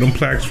platinum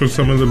plaques for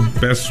some of the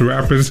best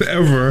rappers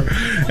ever,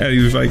 and he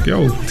was like,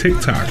 "Yo,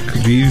 TikTok.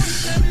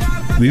 These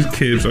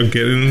kids are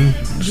getting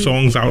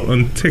songs out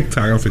on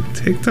TikTok." I was like,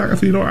 TikTok? I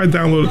said, you know, I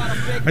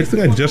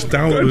think I just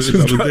downloaded it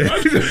the other day.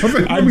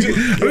 I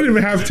don't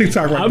even have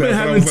TikTok like that. I've been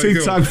having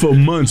TikTok for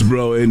months,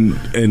 bro, and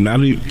I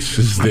don't even,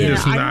 it's there.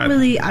 I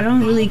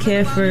don't really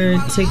care for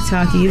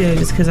TikTok either,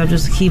 just because I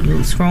just keep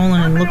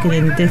scrolling and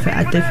looking at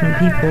different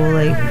people.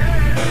 Like,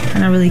 I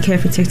don't really care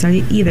for TikTok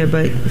either,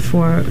 but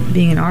for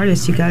being an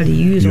artist, you got to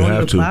use all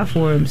the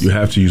platforms. You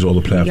have to use all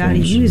the platforms. You got to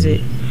use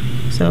it.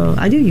 So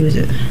I do use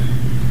it.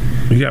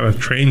 You gotta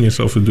train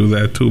yourself to do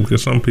that too,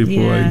 because some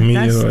people like me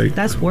are like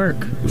that's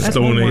work. That's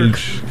Stone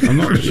Age. I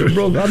know,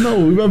 bro. I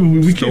know. Remember,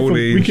 we came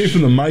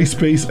from the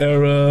MySpace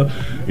era.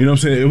 You know what I'm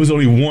saying? It was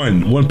only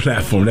one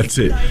platform. That's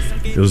it.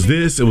 It was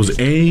this. It was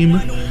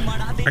AIM.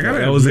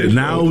 That was it.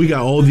 Now we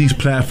got all these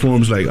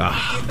platforms. Like,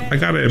 I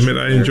gotta admit,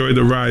 I enjoyed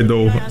the ride,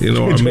 though. You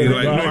know, what I mean,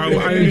 like,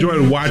 I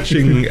enjoyed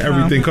watching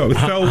everything.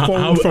 Cell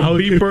phones from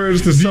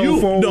beepers to cell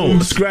phones. No,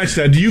 scratch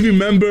that. Do you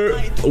remember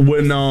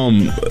when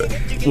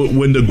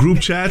the group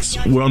chats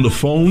were on the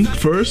phone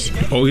first?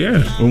 Oh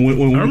yeah.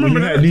 When I remember when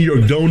you had New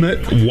York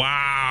Donut.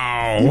 Wow.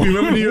 You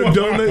remember New York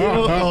Donut?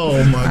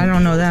 Oh my! I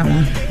don't know that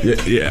one.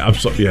 Yeah. I'm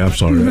sorry. I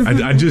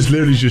just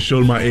literally just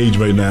showed my age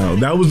right now.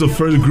 That was the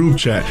first group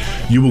chat.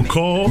 You would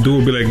call. Dude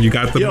would be like, "You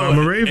got the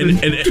Mama Raven,"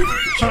 and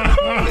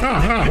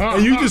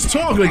you just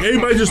talk like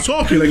everybody just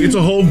talking. Like it's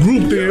a whole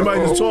group thing.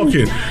 Everybody just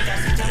talking.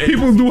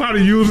 People knew how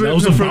to use it. That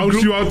was to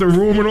bounce you out the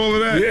room and all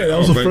of that. Yeah, that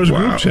was the first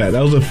group chat.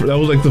 That was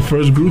like the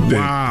first group thing.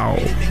 Wow.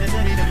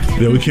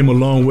 Yeah, we came a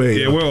long way.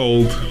 Yeah, we're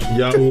old.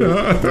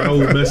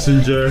 Yahoo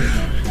Messenger.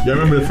 Y'all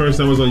remember the first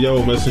time I was on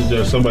Yahoo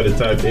Messenger, somebody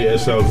typed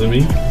ASL to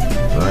me?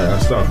 I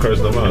started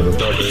cursing them out.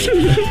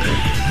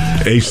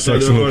 H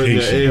sucks in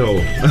location.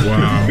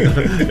 Wow. You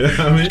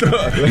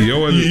thought we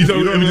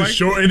were just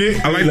shorten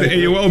it? I like the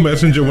AOL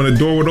Messenger when the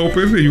door would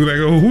open and you were like,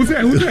 oh, who's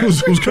that?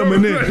 Who's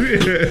coming in?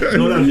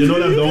 You know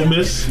that don't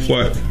miss?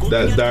 What?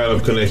 That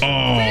dial-up connection.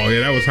 Oh,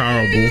 yeah, that was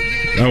horrible.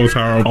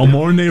 Our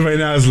morning right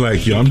now is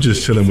like, yo, I'm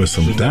just chilling with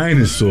some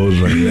dinosaurs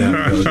right now.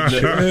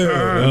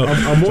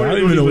 I'm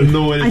don't even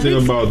know anything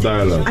about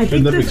dial-up. I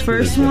think the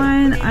first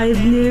one I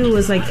knew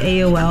was like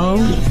AOL.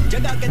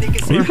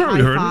 You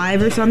probably heard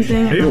High-Five or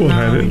something. AOL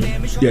had it.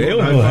 Yeah,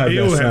 AOL had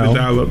the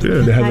dial-up. Yeah,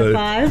 they had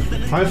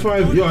High-Five.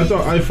 High-Five. Yo, I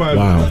thought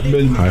i5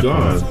 been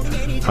gone.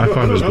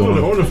 High-Five is gone. I'm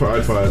the owner for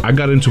i5. I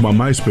got into my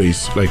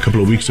MySpace like a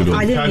couple of weeks ago.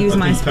 I didn't use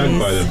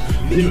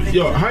MySpace.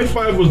 Yo,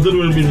 High-Five was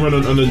literally being run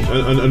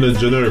on a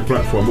generic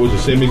platform. It was the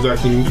same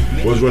exact thing.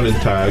 Was running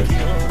Tag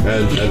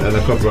and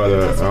a couple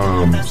other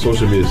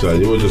social media sites.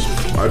 It was just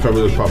High-Five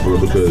was popular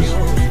because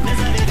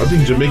I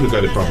think Jamaica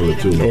got it popular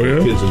too. Oh yeah,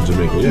 kids in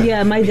Jamaica.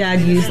 Yeah, my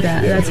dad used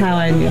that. Yeah. That's how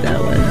I knew that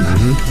one.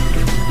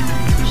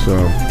 So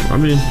I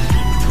mean,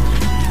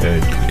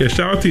 hey. Yeah,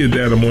 shout out to your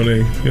dad,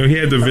 Monet. You know, he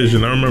had the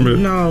vision. I remember.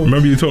 No.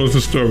 Remember you told us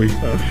the story. He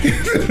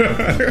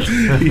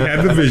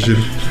had the vision.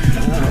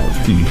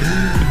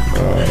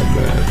 Oh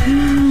man.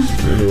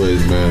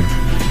 Anyways, man,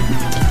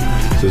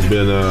 this has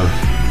been a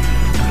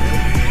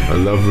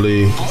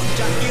lovely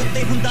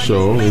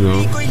show, you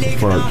know,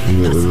 apart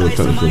from the little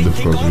technical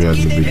difficulties we had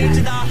in the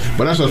beginning.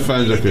 But that's what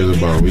Fanjacker is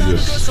about. We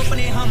just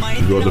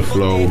go with the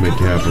flow, make it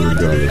happen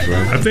regardless,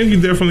 right? I think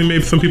you definitely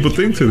made some people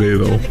think today,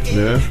 though.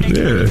 Yeah?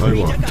 Yeah. Like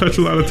what? Touch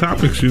a lot of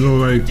topics, you know,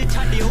 like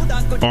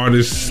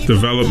artist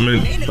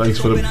development. Thanks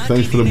for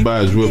the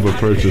badge, whoever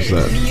purchased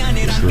that.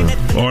 So.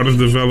 Artist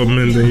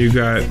development, then you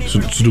got...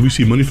 So do we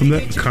see money from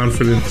that?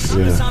 Confidence.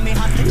 Yeah.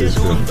 It's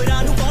good.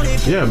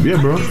 Yeah,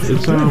 bro.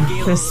 It's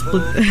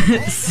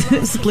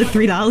split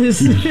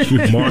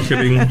 $3.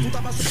 Marketing.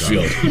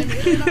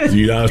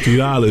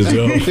 $3,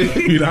 yo.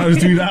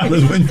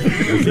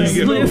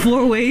 $3. Split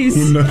 4 ways.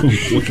 No.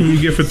 What can you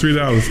get for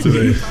 $3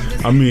 today?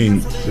 I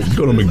mean,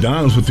 go to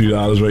McDonald's for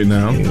 $3 right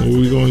now. What are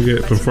we gonna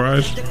get for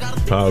fries?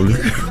 Probably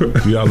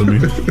 $3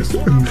 meal.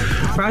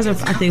 Fries are,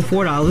 I think,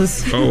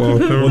 $4. Oh well,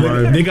 never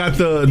mind. They got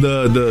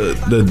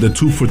the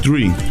 2 for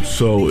 $3.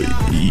 So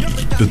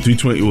the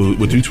 320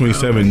 with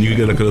 327, you can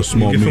get like a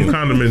small meal. Some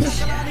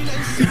condiments.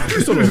 We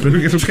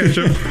get some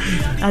ketchup.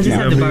 I just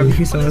had the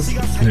barbecue sauce.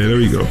 Yeah, there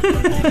we go.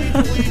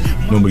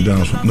 No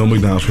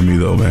McDonald's for me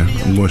though, man.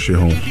 I'm going straight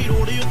home.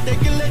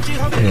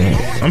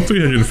 I'm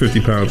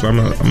 350 pounds. I'm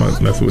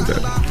not messing with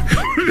that.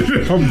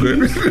 I'm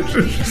good.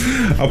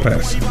 I'll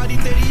pass.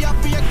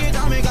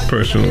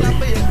 Personally,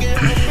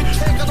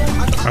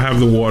 I have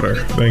the water.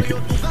 Thank you.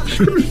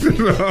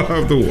 I'll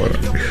have the water.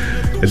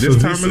 At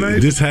this time of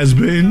night, this has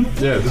been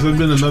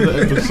another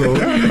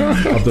episode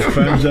of the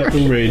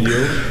Fanjacker Radio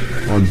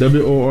on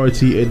WORT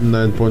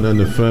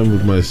 89.9 FM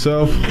with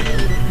myself,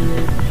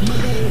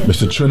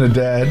 Mr.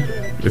 Trinidad,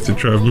 Mr.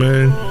 Trev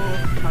Man,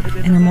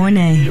 and the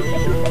morning.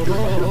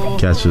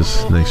 Catch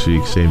us next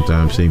week, same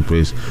time, same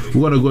place.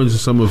 We're gonna go into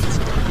some of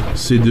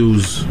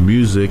Sidhu's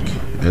music,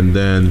 and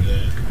then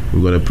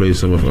we're gonna play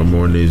some of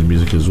Amorne's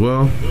music as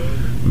well.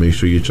 Make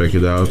sure you check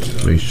it out.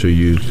 Make sure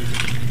you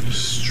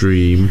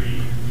stream,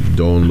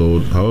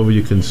 download, however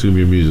you consume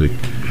your music,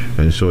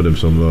 and show them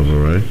some love. All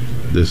right.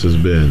 This has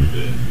been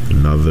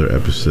another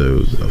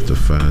episode of the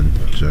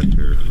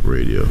Fanjacker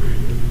Radio.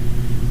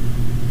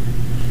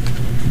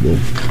 Boom.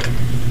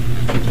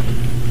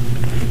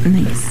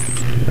 Nice.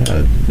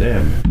 God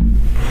damn.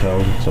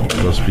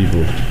 1,000+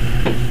 people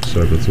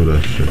circle through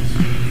that shit.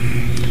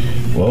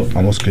 Well,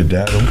 almost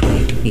skedaddle.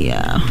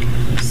 Yeah.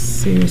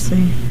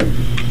 Seriously.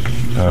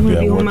 I'll be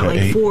at work at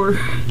 8. 4.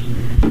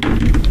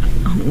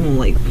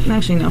 Like,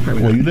 actually, no,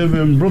 probably Well, not. you live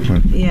in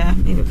Brooklyn. Yeah,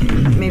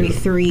 maybe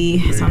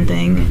 3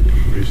 something.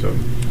 3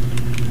 something.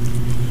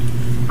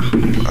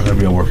 I gotta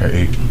be at work at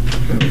 8.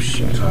 Oh,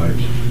 shit. Tired.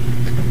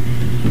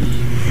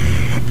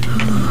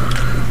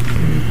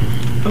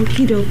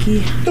 Okie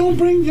dokie. Don't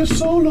bring your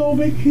soul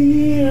over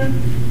here.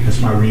 That's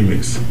my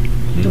remix.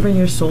 Don't bring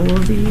your soul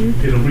over here.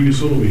 Hey, don't bring your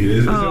soul over here.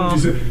 Is that what you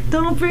said?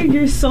 Don't bring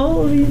your soul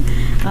over here.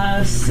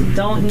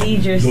 Don't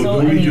need your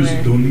soul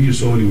anywhere. Don't need your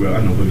soul anywhere.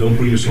 I know, but don't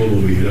bring your soul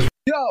over here.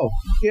 Yo,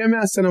 hear me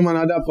say no man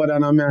a dapper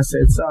than a man say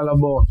it's all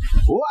about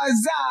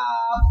what's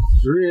up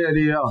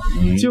radio.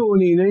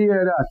 Tune in, you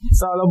hear that?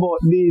 It's all about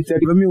D-Tech,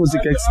 the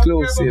music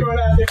exclusive.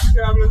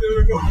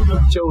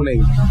 Tune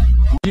in.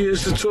 Yeah,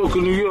 it's the Talk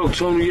of New York.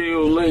 Tony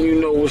Yayo letting you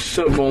know what's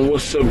up on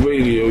What's Up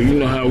Radio. You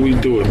know how we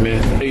do it,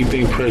 man.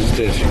 Anything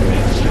presidential,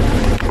 man.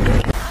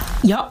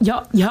 Yo,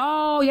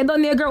 you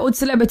done there, girl with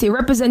celebrity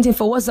representing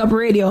for What's Up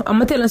Radio. I'm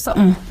gonna tell you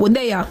something. What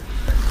they are?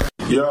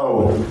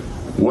 Yo,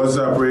 What's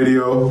Up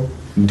Radio?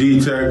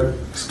 D-Tech,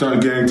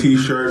 Stunt Gang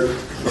T-shirt.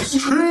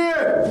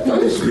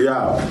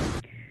 Yeah.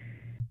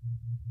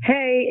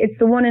 Hey, it's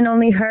the one and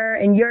only her,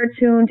 and you're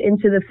tuned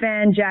into the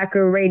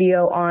Fanjacker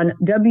Radio on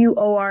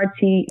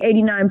WORT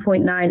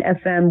 89.9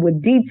 FM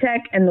with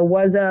D-Tech and the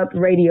What's Up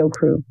Radio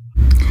crew.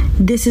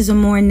 This is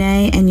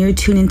Amorne, and you're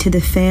tuned into the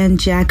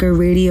Fanjacker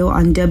Radio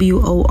on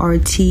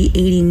WORT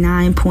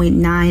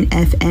 89.9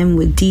 FM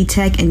with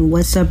D-Tech and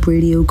What's Up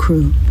Radio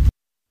crew.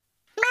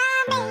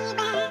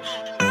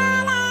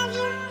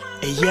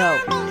 Hey yo,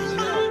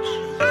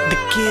 the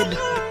kid.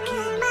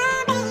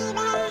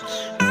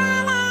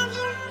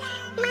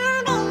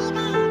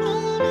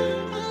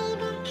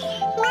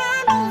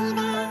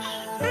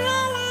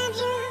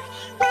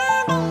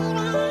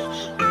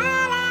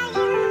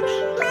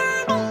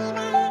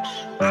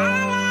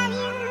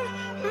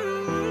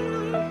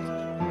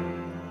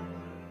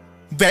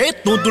 ਵੇ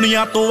ਤੂੰ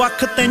ਦੁਨੀਆ ਤੋਂ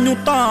ਅੱਖ ਤੈਨੂੰ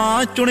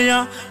ਤਾਂ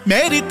ਚੁਣਿਆ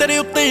ਮੇਰੀ ਤੇਰੇ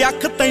ਉੱਤੇ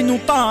ਅੱਖ ਤੈਨੂੰ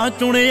ਤਾਂ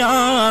ਚੁਣਿਆ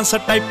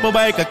ਸਟੈਪ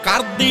ਬੈਕ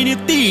ਕਰਦੀ ਨੀ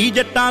ਧੀ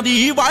ਜੱਟਾਂ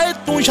ਦੀ ਵਾਏ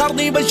ਤੂੰ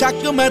ਛੱਡਦੀ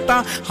ਬੇਸ਼ੱਕ ਮੈਂ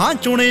ਤਾਂ ਹਾਂ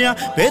ਚੁਣਿਆ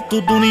ਵੇ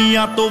ਤੂੰ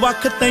ਦੁਨੀਆ ਤੋਂ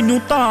ਅੱਖ ਤੈਨੂੰ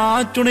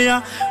ਤਾਂ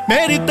ਚੁਣਿਆ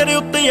ਮੇਰੀ ਤੇਰੇ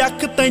ਉੱਤੇ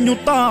ਅੱਖ ਤੈਨੂੰ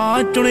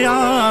ਤਾਂ ਚੁਣਿਆ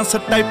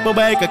ਸਟੈਪ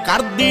ਬੈਕ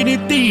ਕਰਦੀ ਨੀ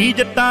ਧੀ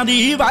ਜੱਟਾਂ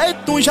ਦੀ ਵਾਏ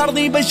ਤੂੰ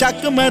ਛੱਡਦੀ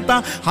ਬੇਸ਼ੱਕ ਮੈਂ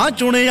ਤਾਂ ਹਾਂ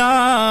ਚੁਣਿਆ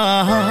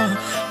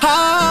ਹਾ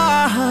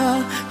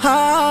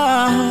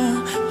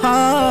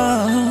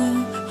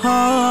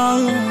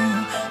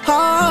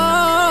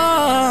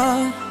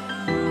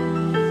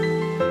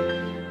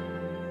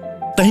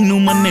ਤੈਨੂੰ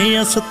ਮੰਨੇ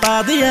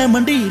ਉਸਤਾਦ ਐ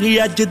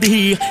ਮੰਡੀਰੀ ਅੱਜ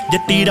ਦੀ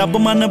ਜੱਟੀ ਰੱਬ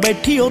ਮੰਨ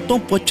ਬੈਠੀ ਉਹ ਤੋਂ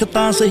ਪੁੱਛ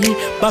ਤਾਂ ਸਹੀ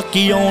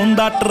ਬਾਕੀ ਆਉਣ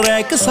ਦਾ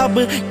ਟਰੈਕ ਸਭ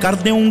ਕਰ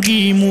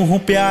ਦੇਉਂਗੀ ਮੂੰਹੋਂ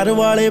ਪਿਆਰ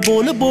ਵਾਲੇ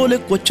ਬੋਲ ਬੋਲ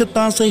ਕੁਛ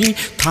ਤਾਂ ਸਹੀ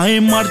ਥਾਏ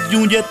ਮਰ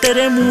ਜੂ ਜੇ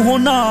ਤੇਰੇ ਮੂੰਹੋਂ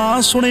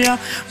ਨਾ ਸੁਣਿਆ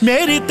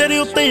ਮੇਰੀ ਤੇਰੇ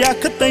ਉੱਤੇ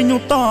ਅੱਖ ਤੈਨੂੰ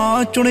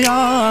ਤਾਂ ਚੁਣਿਆ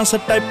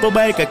ਸਟੈਪ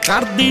ਬੈਕ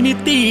ਕਰਦੀ ਨੀ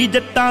ਧੀ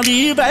ਜੱਟਾਂ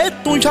ਦੀ ਵੇ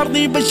ਤੂੰ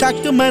ਛੱਡਦੀ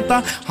ਬੇਸ਼ੱਕ ਮੈਂ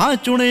ਤਾਂ ਹਾਂ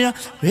ਚੁਣਿਆ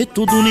ਵੇ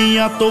ਤੂੰ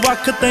ਦੁਨੀਆ ਤੋਂ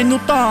ਵੱਖ ਤੈਨੂੰ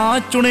ਤਾਂ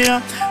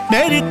ਚੁਣਿਆ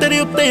ਮੇਰੀ ਤੇਰੇ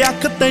ਉੱਤੇ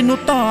ਅੱਖ ਤੈਨੂੰ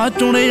ਤਾਂ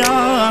ਚੁਣਿਆ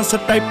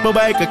ਸਟੈਪ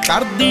ਬੈਕ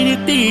ਕਰਦੀ ਨੀ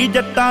ਧੀ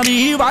ਜੱਟਾਂ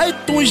ਦੀ ਵਾਏ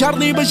ਤੂੰ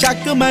ਛੱਡਦੀ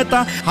ਬੇਸ਼ੱਕ ਮੈਂ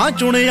ਤਾਂ ਹਾਂ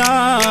ਚੁਣਿਆ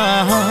I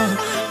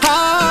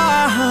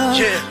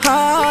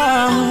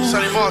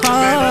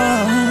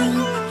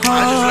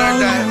just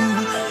learned that you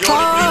only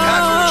believe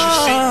half of what you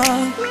see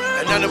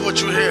and none of what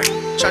you hear.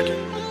 Check it.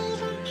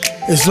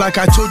 It's like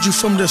I told you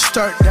from the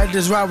start that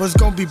this ride was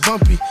gonna be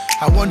bumpy.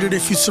 I wondered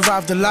if you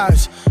survived the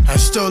lies and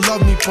still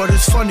love me, but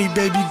it's funny,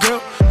 baby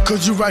girl,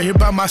 cause you right here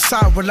by my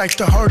side with like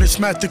the hardest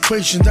math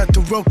equation that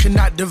the world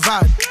cannot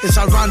divide. It's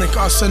ironic,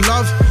 us and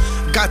love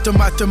got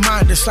them out the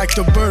mind. It's like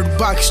the Bird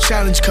Box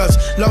challenge, cause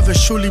love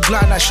is truly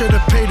blind. I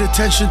should've paid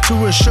attention to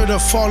it,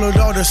 should've followed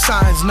all the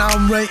signs. Now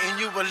I'm rating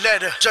you a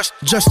letter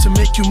just to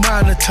make you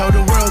mine and tell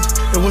the world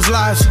it was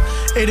lies.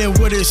 It ain't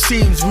what it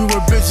seems. We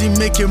were busy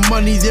making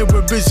money, they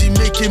were busy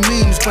making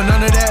memes, but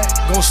none of that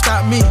gon'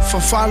 stop me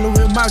from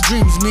following my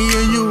dreams. Me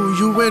and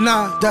you and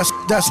I,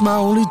 that's my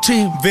only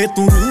team. ਵੇ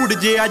ਤੂੰ ਰੂੜ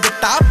ਜਿਹਾ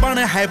ਜੱਟਾ ਬਣ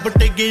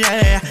ਹੈਬਟ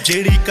ਗਿਆ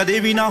ਜਿਹੜੀ ਕਦੇ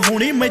ਵੀ ਨਾ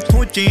ਹੋਣੀ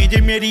ਮੈਥੋਂ change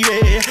ਮੇਰੀ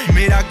ਵੇ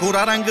ਮੇਰਾ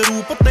ਗੋਰਾ ਰੰਗ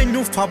ਰੂਪ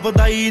ਤੈਨੂੰ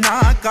ਫੱਬਦਾ ਹੀ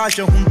ਨਾ ਕਾਸ਼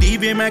ਹੁੰਦੀ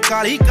ਵੇ ਮੈਂ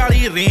ਕਾਲੀ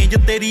ਕਾਲੀ ਰੇਂਜ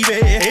ਤੇਰੀ ਵੇ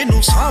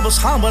ਇਹਨੂੰ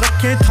ਸਾਂਭ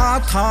ਰੱਖੇ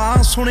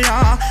ਥਾਂ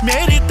ਸੁਣਿਆ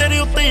ਮੇਰੀ ਤੇਰੇ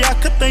ਉੱਤੇ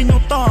ਅੱਖ ਤੈਨੂੰ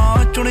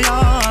ਤਾਂ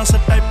ਚੁਣਿਆ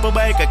ਸਟੈਪ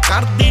ਬੈਕ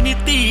ਕਰਦੀ ਨੀ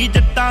ਧੀ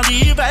ਜੱਟਾਂ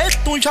ਦੀ ਵੇ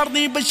ਤੂੰ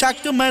ਛੱਡਦੀ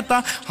ਬੇਸ਼ੱਕ ਮੈਂ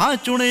ਤਾਂ ਹਾਂ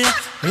ਚੁਣਿਆ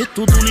ਵੇ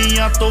ਤੂੰ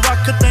ਦੁਨੀਆ ਤੋਂ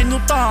ਵੱਖ ਤੈਨੂੰ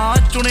ਤਾਂ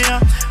ਚੁਣਿਆ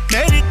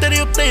ਮੇਰੀ ਤੇਰੇ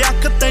ਉੱਤੇ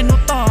ਅੱਖ ਤੈਨੂੰ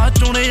ਤਾਂ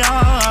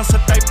ਚੁਣਿਆ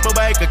ਸਟੈਪ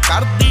ਬੈਕ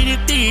ਕਰਦੀ ਨੀ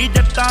ਧੀ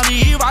ਜੱਟਾਂ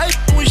ਦੀ ਵੇ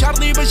ਤੂੰ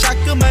ਛੱਡਦੀ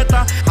ਬੇਸ਼ੱਕ ਮੈਂ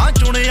ਤਾਂ ਹਾਂ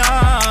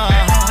ਚੁਣਿਆ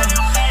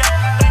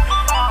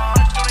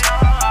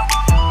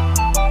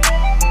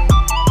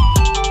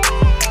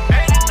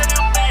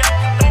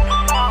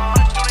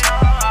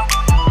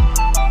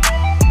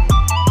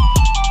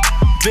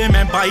ਵੇ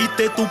ਮੈਂ 22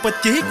 ਤੇ ਤੂੰ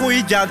 25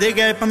 ਕੋਈ ਜ਼ਿਆਦੇ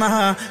ਗੈਪ ਨਾ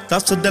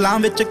ਦੱਸ ਦਿਲਾਂ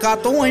ਵਿੱਚ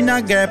ਕਾਤੋਂ ਇੰਨਾ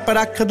ਗੈਪ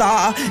ਰੱਖਦਾ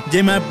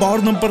ਜੇ ਮੈਂ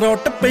ਬੌਰਨ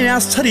ਬਰੋਟ ਪਿਆ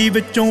ਸਰੀ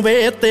ਵਿੱਚੋਂ ਵੇ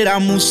ਤੇਰਾ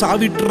ਮੂਸਾ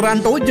ਵੀ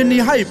ਟਰਾਂਟੋ ਜਿੰਨੀ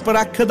ਹਾਈਪ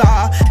ਰੱਖਦਾ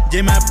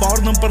ਜੇ ਮੈਂ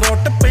ਬੌਰਨ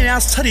ਬਰੋਟ ਪਿਆ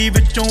ਸਰੀ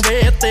ਵਿੱਚੋਂ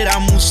ਵੇ ਤੇਰਾ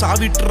ਮੂਸਾ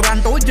ਵੀ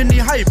ਟਰਾਂਟੋ ਜਿੰਨੀ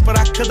ਹਾਈਪ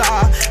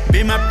ਰੱਖਦਾ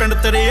ਵੇ ਮੈਂ ਪਿੰਡ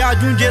ਤੇਰੇ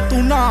ਆਜੂ ਜੇ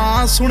ਤੂੰ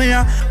ਨਾ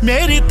ਸੁਣਿਆ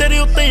ਮੇਰੀ ਤੇਰੇ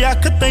ਉੱਤੇ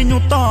ਅੱਖ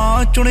ਤੈਨੂੰ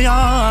ਤਾਂ ਚੁਣਿਆ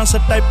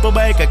ਸਟੈਪ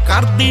ਬੈਕ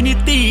ਕਰਦੀ ਨੀ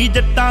ਧੀ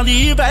ਜੱਟਾਂ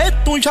ਦੀ ਵੇ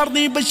ਤੂੰ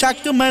ਛੱਡਦੀ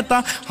ਬੇਸ਼ੱਕ ਮੈਂ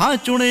ਤਾਂ ਹਾਂ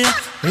ਚੁਣਿਆ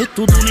ਵੇ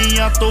ਤੂੰ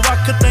ਦੁਨੀਆ ਤੋਂ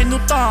ਵੱਖ ਤੈਨੂੰ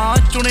ਤਾਂ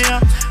ਚੁਣਿਆ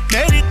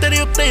ਮੇਰੀ ਤੇਰੇ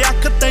ਉੱਤੇ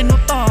ਅੱਖ ਤੈਨੂੰ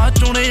ਤਾਂ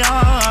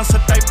ਚੁਣਿਆ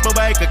ਸਟੈਪ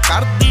ਬੈਕ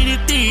ਕਰਦੀ ਨੀ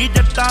ਧੀ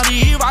ਜੱਟਾਂ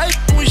ਦੀ ਵੇ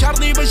ਤੂੰ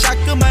ਛੱਡਦੀ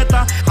ਬੇਸ਼ੱਕ ਮੈਂ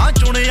ਤਾਂ ਹਾਂ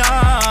ਚੁਣਿਆ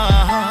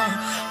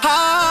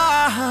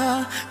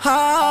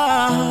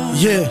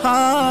Yeah,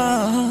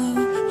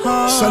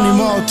 Sonny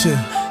Martin,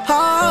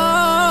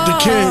 The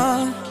Kid,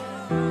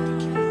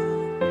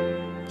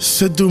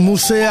 Sidhu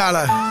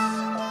Moosewala.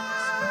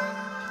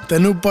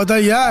 ਤੈਨੂੰ ਪਤਾ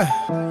ਯਾਰ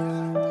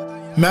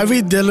ਮੈਂ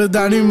ਵੀ ਦਿਲ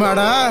ਦਾ ਨਹੀਂ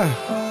ਮਾੜਾ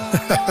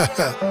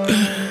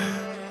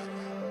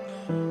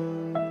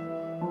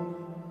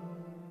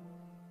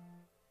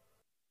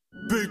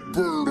Big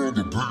bird on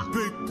the beat.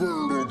 Big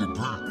bird on the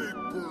beat.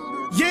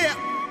 Yeah,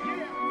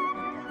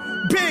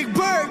 Big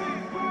Bird.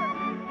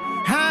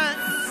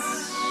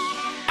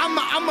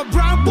 I'm a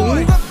brown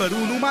boy.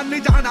 ਬੱਬਰੂ ਨੂੰ ਮੰਨ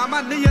ਜਾਣਾ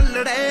ਮੰਨ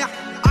ਯੱਲੜੇ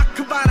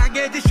ਅੱਖ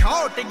ਬਾਰਾਂਗੇ ਜੀ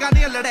ਸ਼ੌਟਿੰਗਾਂ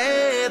ਨੀ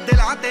ਲੜੇ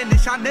ਦਿਲਾਂ ਤੇ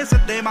ਨਿਸ਼ਾਨੇ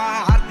ਸਿੱਧੇ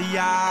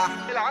ਮਾਰਦੀਆ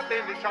ਦਿਲਾਂ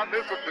ਤੇ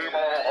ਨਿਸ਼ਾਨੇ ਸਿੱਧੇ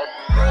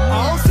ਮਾਰਦੀਆ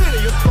ਆਓ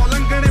ਸਿਰੇ ਉੱਤੋਂ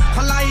ਲੰਘਣੇ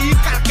ਫਲਾਈ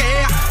ਕਰਕੇ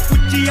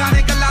ਉੱਚੀਆਂ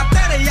ਨੇ ਗੱਲਾਂ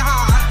ਤੇਰੇ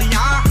ਯਾਰ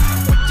ਦੀਆਂ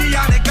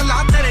ਉੱਚੀਆਂ ਨੇ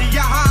ਗੱਲਾਂ ਤੇਰੇ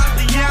ਯਾਰ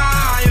ਦੀਆਂ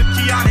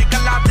ਉੱਚੀਆਂ ਨੇ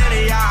ਗੱਲਾਂ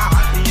ਤੇਰੇ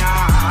ਯਾਰ ਦੀਆਂ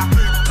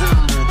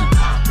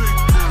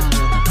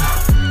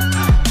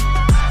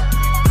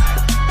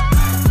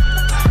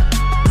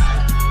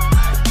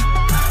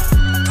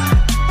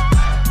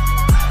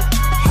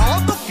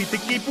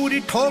ਟਿੱਕੀ ਪੂਰੀ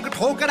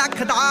ਠੋਕ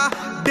ਰੱਖਦਾ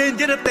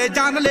ਡੇਂਜਰ ਤੇ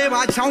ਜਾਨ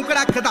ਲੈਵਾ ਸ਼ੌਂਕ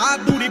ਰੱਖਦਾ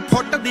ਦੂਰੀ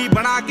ਫੁੱਟ ਦੀ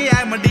ਬਣਾ ਕੇ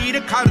ਐ ਮੰਡੀਰ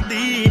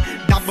ਖੜਦੀ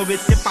ਡੱਬ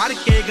ਵਿੱਚ ਭਰ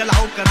ਕੇ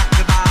ਗਲਾਉਕ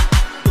ਰੱਖਦਾ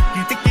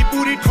ਟਿੱਕੀ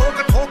ਪੂਰੀ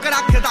ਠੋਕ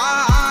ਰੱਖਦਾ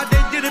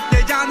ਡੇਂਜਰ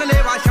ਤੇ ਜਾਨ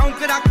ਲੈਵਾ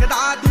ਸ਼ੌਂਕ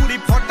ਰੱਖਦਾ ਦੂਰੀ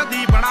ਫੁੱਟ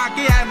ਦੀ ਬਣਾ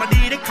ਕੇ ਐ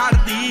ਮੰਡੀਰ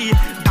ਖੜਦੀ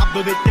ਡੱਬ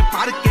ਵਿੱਚ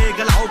ਭਰ ਕੇ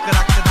ਗਲਾਉਕ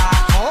ਰੱਖਦਾ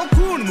ਹੋ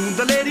ਖੂਨ ਨੂੰ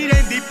ਦਲੇਰੀ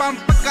ਰਹਿੰਦੀ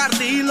ਪੰਪ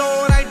ਕਰਦੀ ਲੋ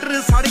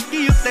ਰਾਈਡਰ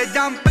ਸੜਕੀ ਉੱਤੇ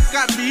ਜੰਪ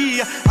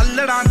ਕਰਦੀ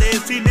ਅੱਲੜਾਂ ਦੇ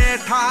ਸੀਨੇ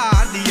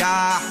ਠਾਰਦੀਆ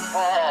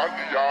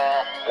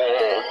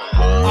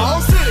ਆਓ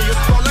ਸਿਰੇ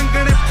ਉੱਤੋਂ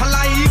ਲੰਘਣੇ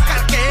ਫਲਾਈ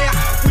ਕਰਕੇ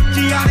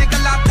ਉੱਚੀਆਂ ਨੇ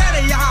ਗੱਲਾਂ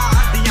ਤੇਰੇ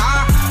ਯਾਰ ਦੀਆਂ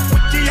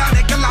ਉੱਚੀਆਂ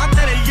ਨੇ ਗੱਲਾਂ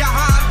ਤੇਰੇ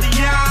ਯਾਰ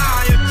ਦੀਆਂ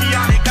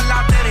ਉੱਚੀਆਂ ਨੇ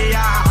ਗੱਲਾਂ ਤੇਰੇ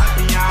ਯਾਰ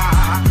ਦੀਆਂ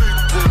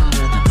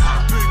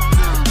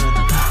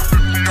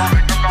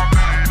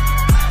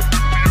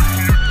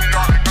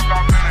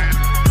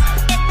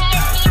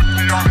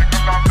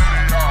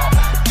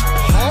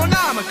ਹੋ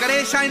ਨਾਮ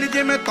ਕਰੇ ਸ਼ਾਈਨ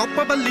ਜਿਵੇਂ ਧੁੱਪ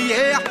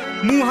ਬੱਲੀਏ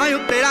ਮੂੰਹਾਂ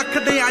ਉੱਤੇ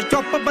ਰੱਖਦੇ ਆ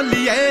ਚੁੱਪ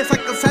ਬੱਲੀਏ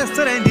ਸਕਸੈਸ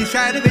ਰਹਿੰਦੀ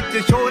ਸ਼ਹਿਰ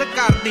ਵਿੱਚ ਸ਼ੋਰ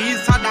ਕਰਦੀ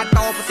ਸਾਡਾ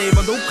ਟੌਪ ਤੇ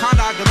ਬੰਦੂਖਾਂ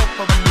ਦਾ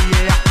ਗਰੁੱਪ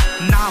ਬੱਲੀਏ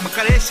ਨਾਮ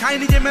ਕਰੇ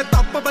ਸ਼ਾਈਨ ਜਿਵੇਂ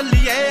ਧੁੱਪ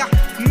ਬੱਲੀਏ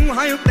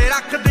ਮੂੰਹਾਂ ਉੱਤੇ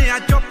ਰੱਖਦੇ ਆ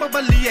ਚੁੱਪ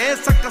ਬੱਲੀਏ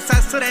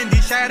ਸਕਸੈਸ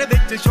ਰਹਿੰਦੀ ਸ਼ਹਿਰ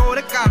ਵਿੱਚ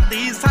ਸ਼ੋਰ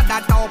ਕਰਦੀ ਸਾਡਾ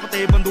ਟੌਪ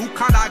ਤੇ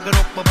ਬੰਦੂਖਾਂ ਦਾ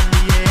ਗਰੁੱਪ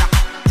ਬੱਲੀਏ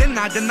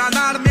ਜਿੰਨਾ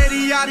ਨਾਲ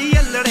ਮੇਰੀ ਯਾਰੀ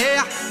ਅੱਲੜੇ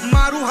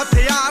ਮਾਰੂ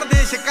ਹਥਿਆਰ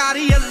ਦੇ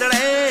ਸ਼ਿਕਾਰੀ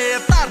ਅੱਲੜੇ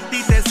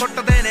ਧਰਤੀ ਤੇ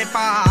ਸੁੱਟਦੇ ਨੇ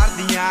ਪਾਰ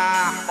ਦੀਆਂ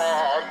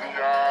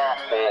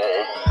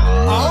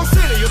ਆਓ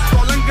ਸਿਰੇ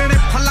ਉੱਤੋਂ ਲੰਘਣੇ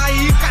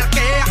ਫਲਾਈ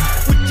ਕਰਕੇ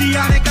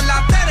ਉੱਚੀਆਂ ਨੇ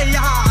ਗੱਲਾਂ ਤੇਰੇ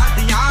ਯਾਰ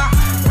ਦੀਆਂ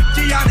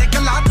ਉੱਚੀਆਂ ਨੇ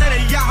ਗੱਲਾਂ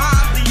ਤੇਰੇ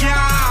ਯਾਰ ਦੀਆਂ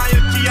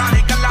ਉੱਚੀਆਂ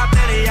ਨੇ ਗੱਲਾਂ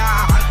ਤੇਰੇ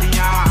ਯਾਰ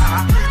ਦੀਆਂ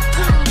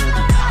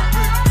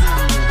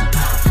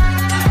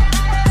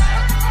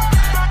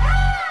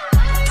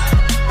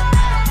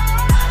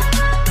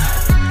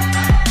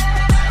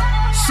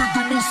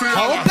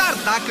ਹੋ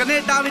ਕਰਦਾ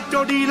ਕੈਨੇਡਾ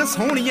ਵਿੱਚੋਂ ਡੀਲ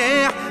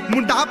ਸੋਹਣੀਏ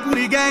ਮੁੰਡਾ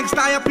ਪੂਰੀ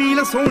ਗੈਂਗਸਟਾ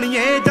ਅਪੀਲ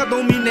ਸੋਹਣੀਏ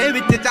ਜਦੋਂ ਮਹੀਨੇ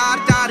ਵਿੱਚ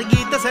 4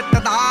 ਗੀਤ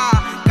ਸਿੱਟਦਾ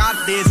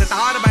ਕਰਦੇ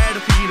ਸਟਾਰ ਬੈਡ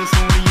ਫੀਲ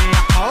ਸੋਹਣੀਏ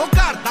ਹੋ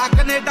ਕਰਦਾ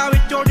ਕੈਨੇਡਾ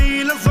ਵਿੱਚੋਂ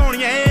ਡੀਲ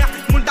ਸੋਹਣੀਏ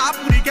ਮੁੰਡਾ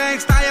ਪੂਰੀ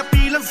ਗੈਂਗਸਟਾ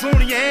ਅਪੀਲ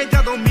ਸੋਹਣੀਏ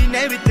ਜਦੋਂ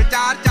ਮਹੀਨੇ ਵਿੱਚ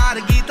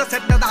 4 ਗੀਤ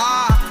ਸਿੱਟਦਾ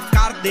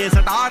ਕਰਦੇ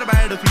ਸਟਾਰ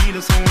ਬੈਡ ਫੀਲ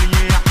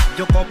ਸੋਣੀਏ ਆ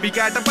ਜੋ ਕਾਪੀ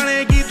ਕੈਟ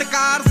ਬਣੇ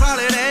ਗੀਤਕਾਰ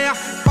ਸਾਲੇ ਨੇ ਆ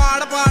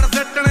ਪਾੜ ਪਾੜ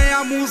ਸਿੱਟਣੇ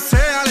ਆ ਮੂਸੇ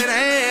ਵਾਲੇ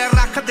ਨੇ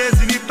ਰੱਖਦੇ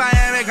ਸੀ ਨੀ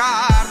ਪੈਵੇਂ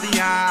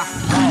ਗਾਰਦੀਆਂ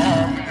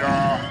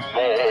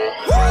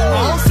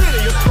ਆਹ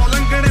ਸਿਰੇ ਉੱਤੋਂ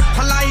ਲੰਘਣੇ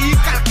ਫਲਾਈ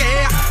ਕਰਕੇ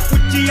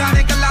ਉੱਚੀਆਂ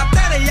ਨੇ ਗੱਲਾਂ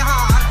ਤੇਰੇ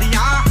ਯਾਰ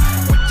ਦੀਆਂ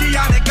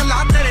ਉੱਚੀਆਂ ਨੇ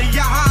ਗੱਲਾਂ ਤੇਰੇ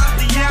ਯਾਰ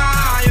ਦੀਆਂ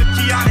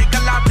ਉੱਚੀਆਂ ਨੇ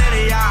ਗੱਲਾਂ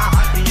ਤੇਰੇ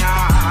ਯਾਰ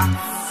ਦੀਆਂ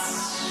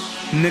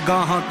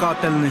ਨਿਗਾਹਾਂ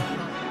ਕਾਤਲ ਨੇ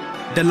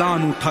ਦਿਲਾਂ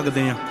ਨੂੰ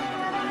ਠੱਗਦੇ ਆ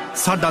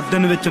ਸਾਡਾ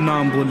ਦਿਨ ਵਿੱਚ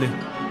ਨਾਮ ਬੋਲੇ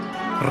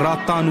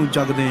ਰਾਤਾਂ ਨੂੰ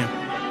ਜਗਦੇ ਆ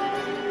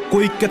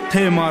ਕੋਈ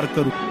ਕਿੱਥੇ ਮਾਰ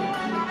ਕਰੂ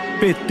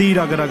ਭੇਤੀ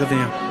ਰਗ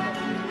ਰਗਦੇ ਆ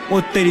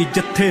ਉਹ ਤੇਰੀ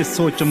ਜਿੱਥੇ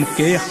ਸੋਚ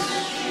ਮੁੱਕੇ ਆ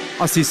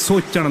ਅਸੀਂ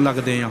ਸੋਚਣ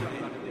ਲੱਗਦੇ ਆ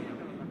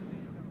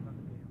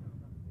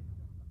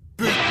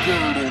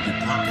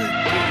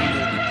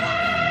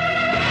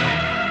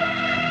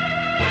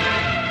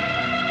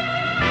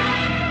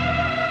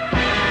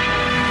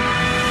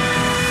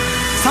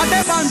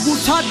ਸਾਡੇ ਵਾਂਗੂ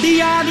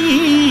ਸਾਡੀਆਂ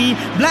ਨੀ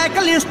ਬਲੈਕ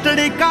ਲਿਸਟਡ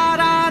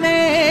ਕਾਰਾਂ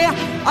ਨੇ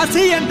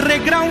ਅਸੀਂ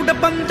ਅੰਡਰਗਰਾਉਂਡ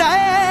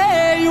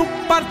ਬੰਦੇ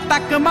ਉੱਪਰ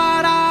ਤੱਕ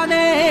ਮਾਰਾਂ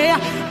ਨੇ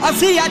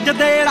ਅਸੀਂ ਅੱਜ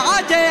ਦੇ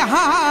ਰਾਜੇ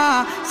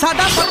ਹਾਂ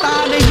ਸਾਡਾ ਪਤਾ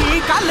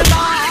ਨਹੀਂ ਕੱਲ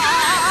ਦਾ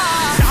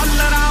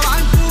ਡਾਲਰਾਂ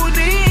ਵਾਂਗੂ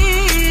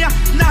ਨੀ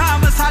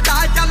ਨਾਮ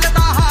ਸਾਡਾ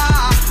ਚੱਲਦਾ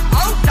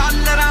ਓ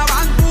ਡਾਲਰਾਂ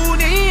ਵਾਂਗੂ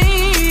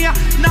ਨੀ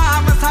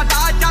ਨਾਮ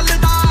ਸਾਡਾ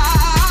ਚੱਲਦਾ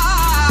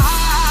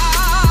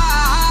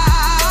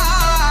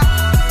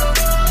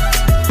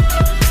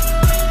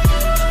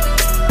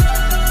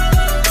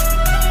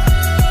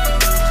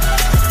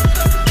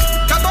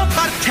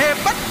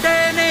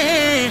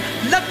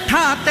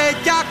ਤੇ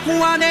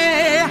ਚਾਕੂਆਂ ਨੇ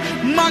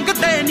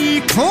ਮੰਗਦੇ ਨੀ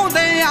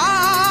ਖੋਦੇ ਆ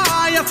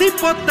ਅਸੀਂ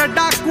ਪੁੱਤ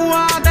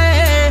ਡਾਕੂਆਂ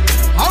ਦੇ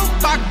ਆਉ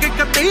ਪੱਗ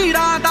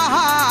ਕਤੀਰਾਂ ਦਾ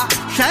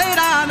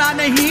ਸ਼ਹਿਰਾਂ ਨਾਲ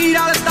ਨਹੀਂ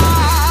ਰਲਦਾ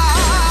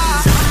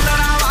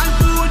ਡਾਲਰਾਂ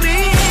ਵਾਂਗੂ ਨੀ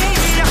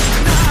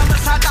ਨਾਮ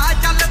ਸਾਡਾ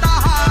ਚੱਲਦਾ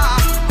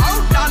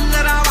ਆਉ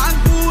ਡਾਲਰਾਂ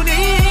ਵਾਂਗੂ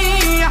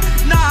ਨੀ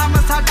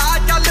ਨਾਮ ਸਾਡਾ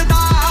ਚੱਲਦਾ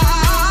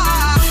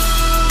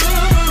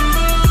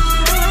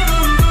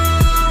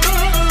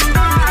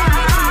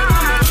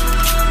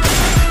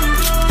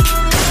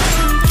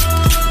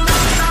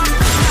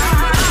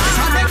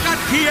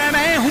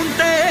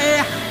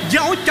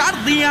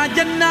ਚੜ੍ਹਦੀਆਂ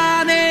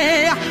ਜੰਨਾਂ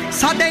ਨੇ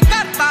ਸਾਡੇ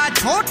ਘਰ ਤਾਂ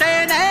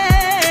ਛੋਟੇ ਨੇ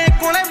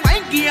ਕੋਲੇ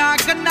ਮਹਿੰਗੀਆਂ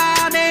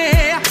ਗੰਨਾਂ ਨੇ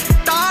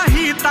ਤਾਂ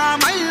ਹੀ ਤਾਂ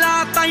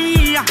ਮਹਿਲਾਂ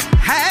ਤਾਈ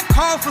ਹੈ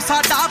ਖੌਫ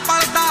ਸਾਡਾ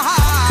ਪਲਦਾ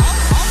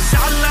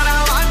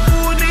ਡਾਲਰਾਂ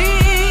ਵਾਂਗੂ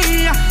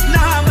ਨੀ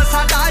ਨਾਮ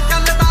ਸਾਡਾ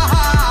ਚੱਲਦਾ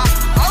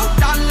ਓ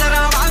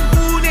ਡਾਲਰਾਂ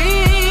ਵਾਂਗੂ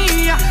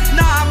ਨੀ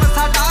ਨਾਮ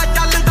ਸਾਡਾ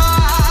ਚੱਲਦਾ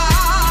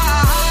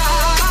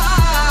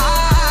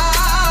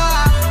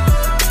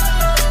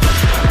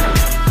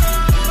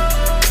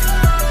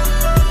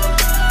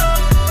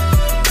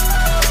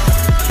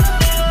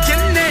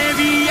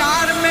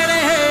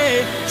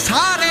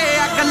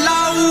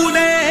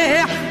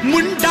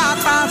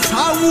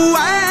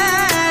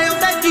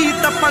ਉਹਦੇ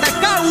ਗੀਤ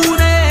ਪੜਕਾਊ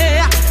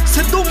ਨੇ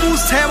ਸਿੱਧੂ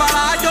ਮੂਸੇ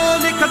ਵਾਲਾ ਜੋ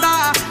ਲਿਖਦਾ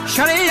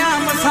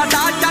ਸ਼ਰੇਆਮ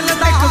ਸਾਡਾ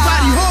ਚੱਲਦਾ ਇੱਕ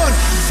ਵਾਰੀ ਹੋਰ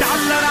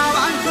ਡਾਲਰਾਂ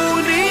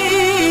ਵਾਂਗੂ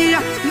ਨੀ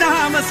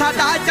ਨਾਮ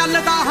ਸਾਡਾ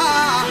ਚੱਲਦਾ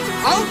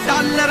ਓ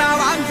ਡਾਲਰਾਂ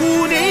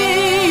ਵਾਂਗੂ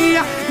ਨੀ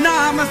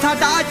ਨਾਮ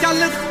ਸਾਡਾ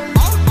ਚੱਲਦਾ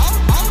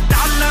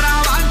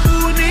ਡਾਲਰਾਂ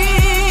ਵਾਂਗੂ ਨੀ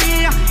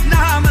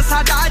ਨਾਮ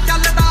ਸਾਡਾ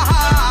ਚੱਲਦਾ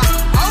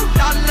ਓ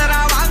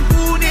ਡਾਲਰਾਂ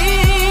ਵਾਂਗੂ ਨੀ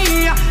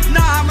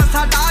ਨਾਮ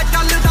ਸਾਡਾ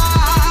ਚੱਲਦਾ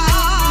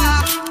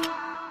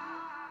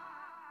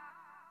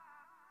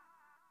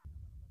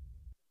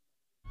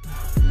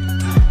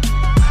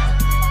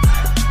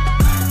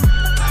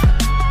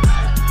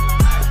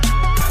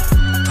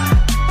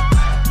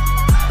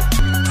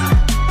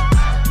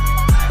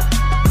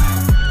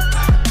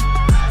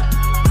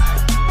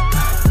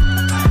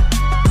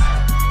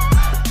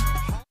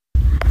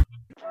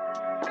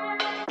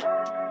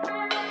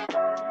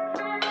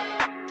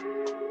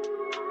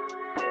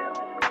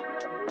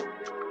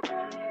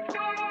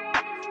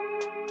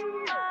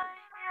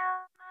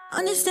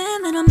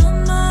Understand that I'm on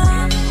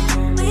my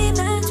way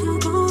back to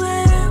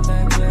where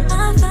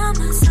I found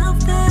myself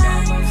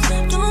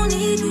there. Don't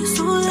need you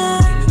so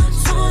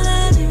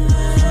anywhere.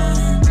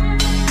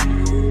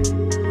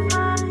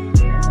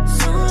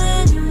 So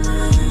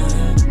anywhere.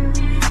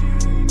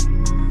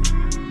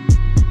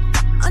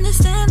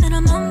 Understand that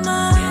I'm on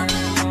my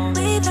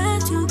way back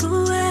to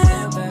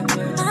where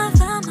I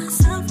found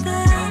myself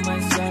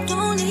there.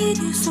 Don't need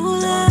you so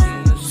anywhere.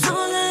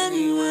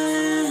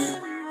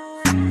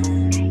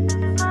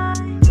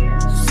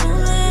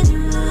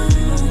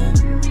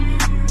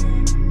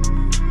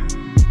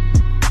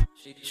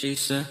 She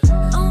said,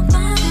 oh,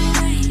 by the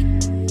way,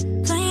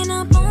 playing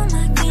up all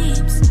my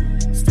games,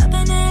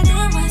 stopping at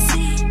NYC,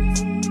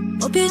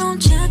 hope you don't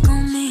check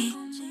on me.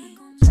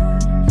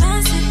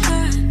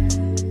 Massacre,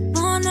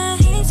 one that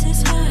hates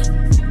his hurt,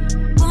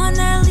 one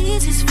that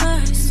leads his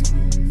first.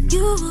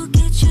 You will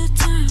get your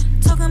turn,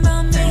 talking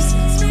about me.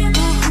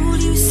 Well, who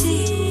do you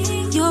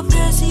see? Your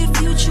past and your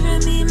future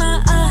and me,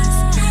 my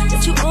eyes,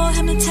 that you all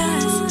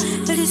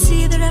hypnotize. Better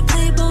see that I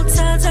play both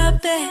sides, I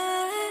bet.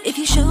 If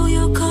you show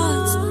your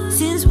cards,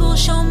 sins will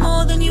show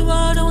more than you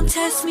are. Don't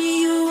test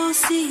me, you will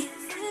see.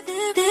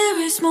 There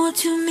is more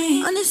to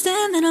me.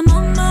 Understand that I'm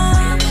on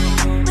my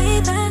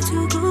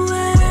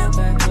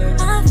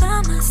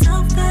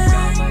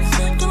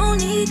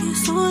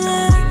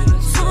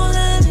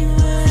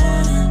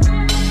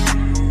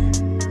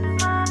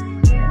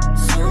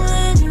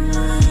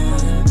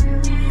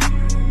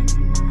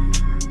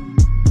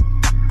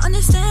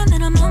Understand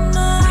that I'm on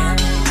my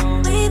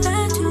way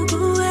back to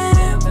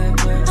where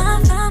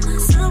I found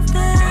myself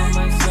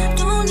there.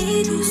 Don't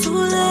need you,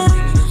 soul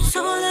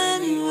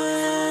anywhere.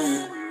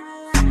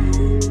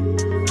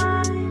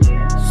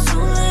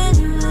 Soul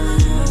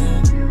anywhere.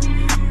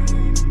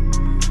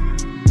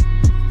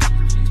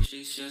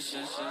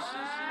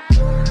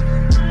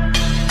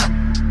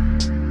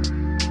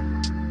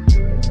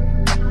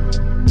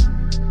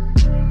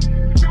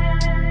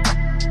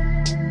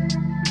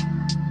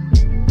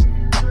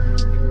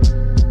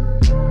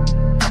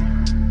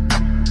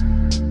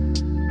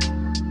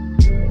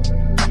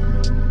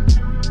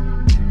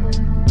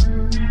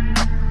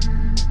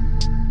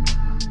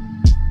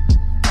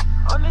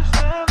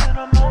 Understand that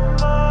I'm on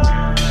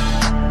my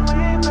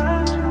way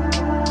back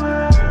to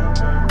where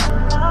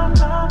I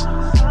found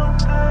myself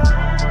there.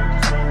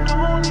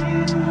 Don't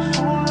need you,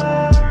 soul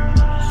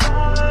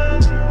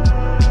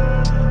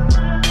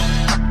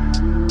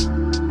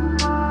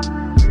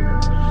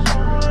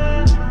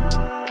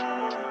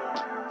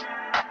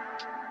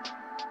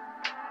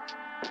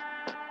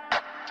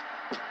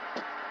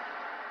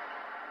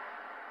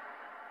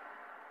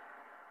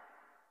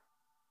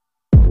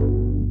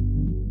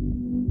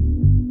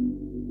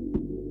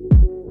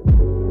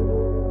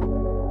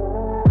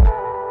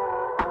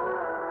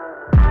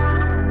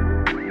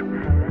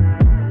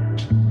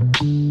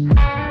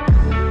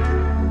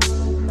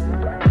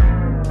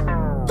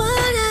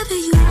Whatever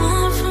you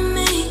want from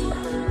me,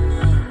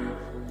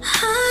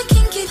 I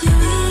can give you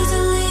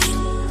easily.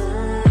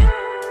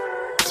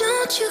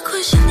 Don't you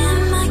question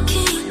my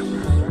king.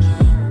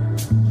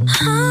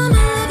 I'ma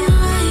love you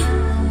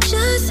right.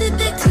 Just sit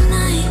back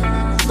tonight.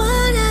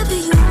 Whatever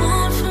you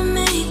want from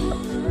me,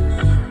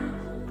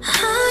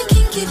 I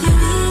can give you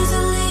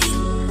easily.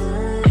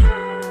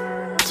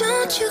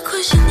 Don't you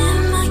question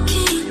my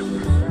king.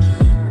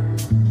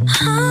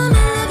 I'ma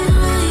love you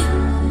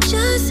right.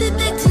 Just sit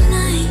back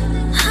tonight.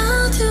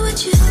 I'll do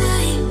what you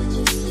say.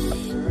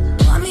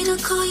 Want me to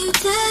call you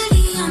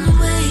daddy on the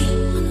way?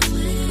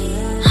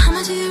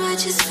 I'ma do you right,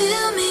 just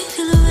feel me,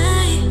 feel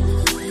away.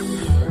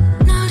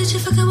 Now that you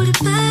forgot what a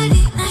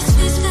baddie, nice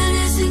face,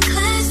 badass and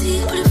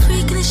classy. Put a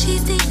freak in the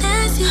sheets, they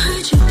nasty.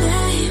 Heard you,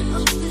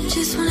 babe.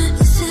 Just wanna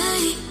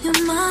say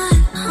you're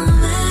mine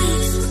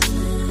always.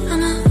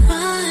 I'ma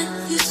ride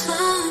you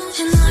slow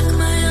and lock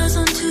my eyes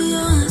onto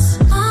yours.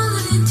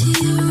 Falling into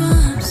your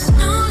arms.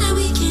 Know that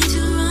we can't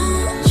do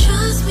wrong.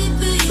 Trust me,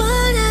 babe.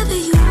 Whatever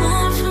you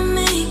want from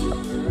me,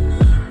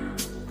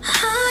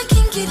 I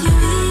can give you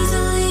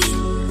easily.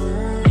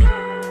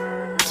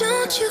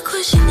 Don't you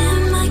question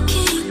my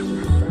king.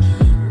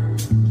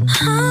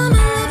 I'ma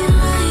love you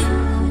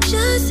right.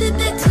 Just sit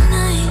back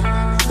tonight.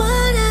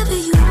 Whatever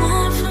you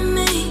want from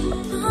me,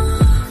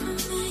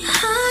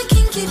 I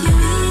can give you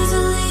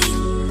easily.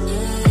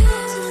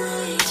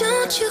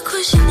 Don't you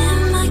question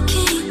my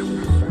king.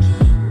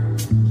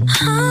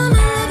 I'ma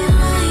love you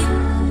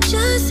right.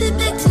 Just sit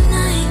back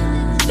tonight.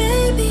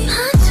 Baby,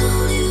 I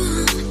told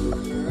you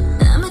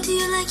I'ma do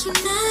you like you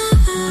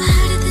never.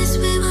 Had it this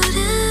way,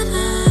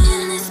 whatever.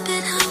 In this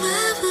bed,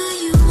 however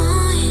you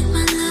want.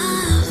 My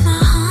love, my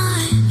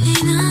heart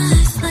ain't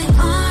us like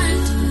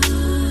art.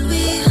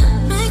 We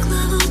make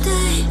love all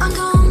day. I'm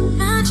gon'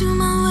 ride you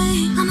my way.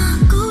 I'ma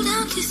go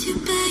down, kiss you,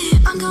 babe.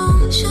 I'm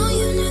gon' show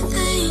you new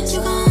things. You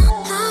gon'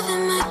 love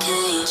in my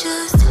cage.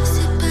 Just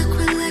sit back,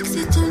 relax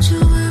it. Don't you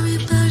worry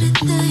about a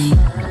thing.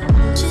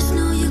 Just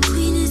know your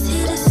queen is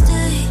here to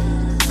stay.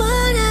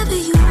 Whatever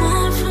you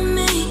want from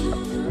me,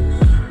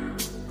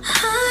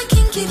 I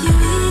can give you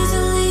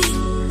easily.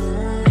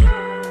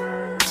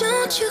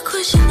 Don't you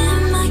question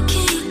my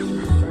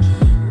king.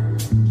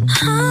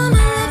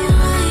 I'ma love you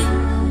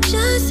right.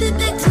 Just sit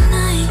back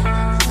tonight.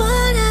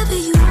 Whatever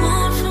you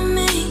want from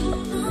me,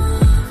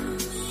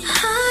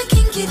 I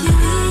can give you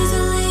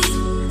easily.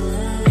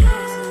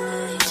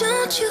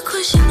 Don't you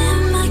question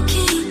my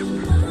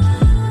king.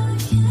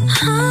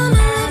 I'ma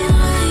love you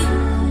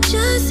right.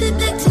 Just sit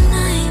back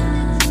tonight.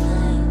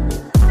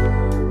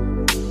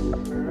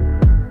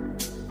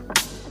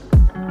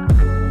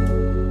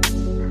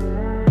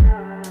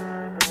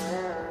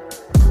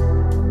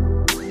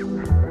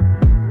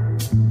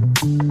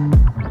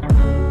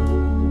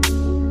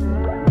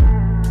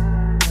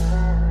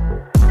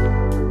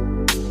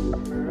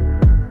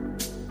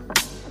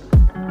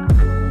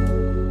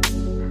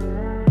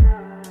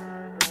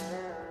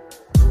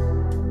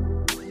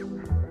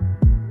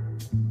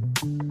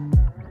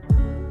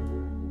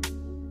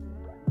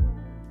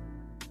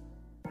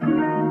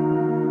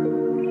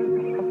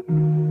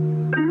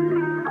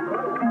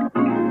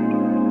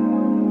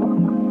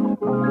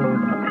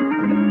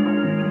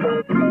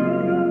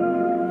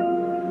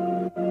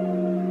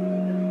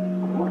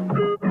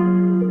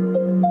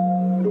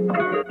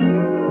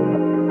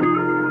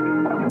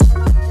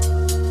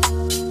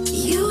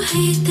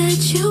 hate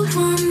that you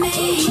want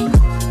me.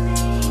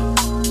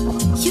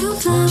 You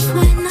love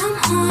when I'm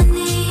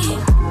horny.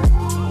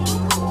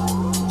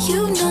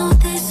 You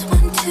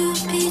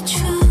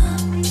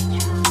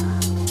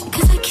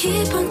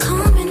keep on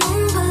coming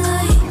over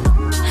like,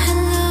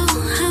 hello,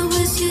 how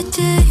was your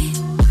day?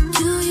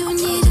 Do you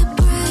need a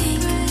break?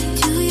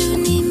 Do you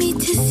need me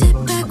to sit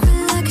back,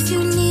 relax? You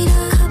need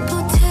a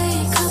couple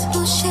takes,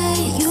 couple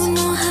shakes. You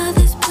know how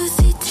this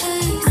pussy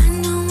tastes. I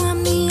know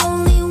I'm the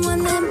only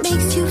one that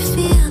makes you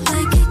feel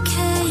like a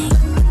cake.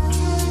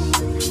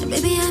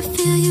 Baby, I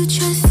feel you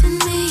trusting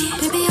me.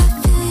 Baby, I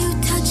feel you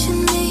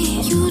touching me.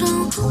 You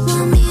don't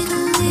want me to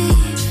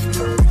leave.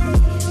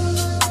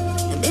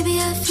 Baby,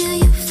 I feel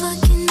you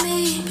fucking me.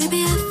 Baby,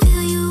 I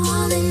feel you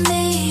all in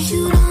me.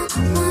 You don't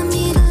want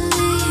me to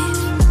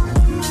leave.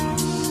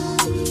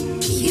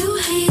 You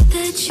hate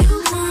that you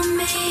want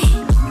me.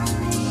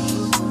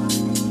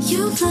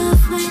 You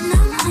love when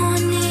I'm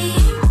horny.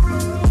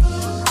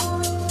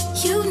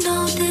 You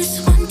know this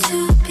one to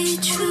be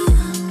true.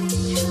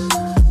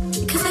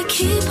 Cause I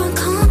keep on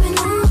coming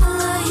over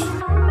like,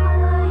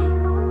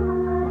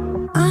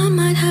 I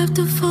might have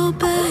to fall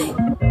back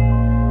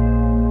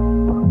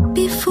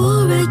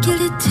before I get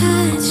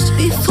attached,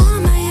 before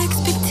my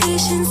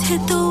expectations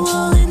hit the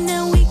wall and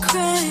then we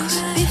crash,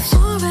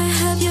 before I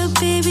have your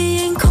baby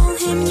and call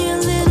him your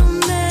little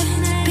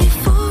man,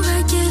 before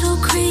I get all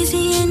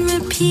crazy and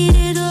repeat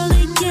it all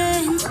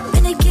again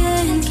and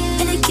again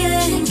and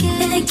again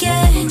and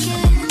again.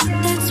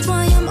 That's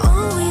why I'm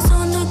always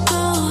on the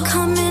go,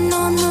 coming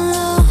on the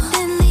low,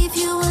 then leave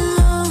you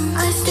alone.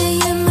 I stay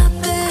in my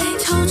bed,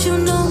 told you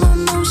no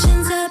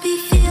emotions, I be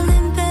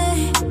feeling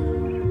bad.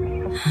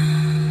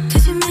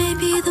 Cause you may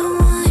be the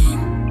one.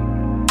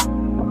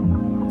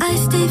 I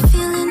stay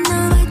feeling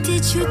now. Why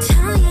did you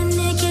tell your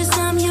niggas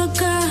I'm your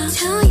girl?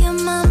 Tell your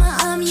mama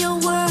I'm your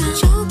world.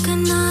 Joke or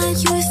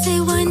not, you say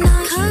why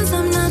not? Cause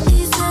I'm not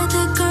these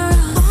other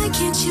girls. Why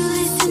can't you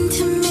listen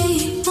to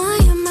me? Why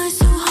am I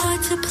so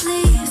hard to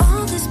please?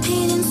 All this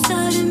pain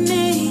inside of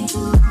me.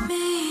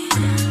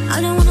 I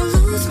don't wanna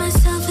lose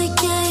myself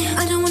again.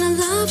 I don't wanna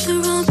love the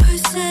wrong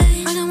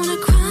person. I don't wanna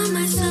cry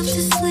myself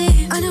to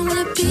sleep. I don't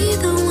wanna be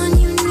the one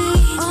you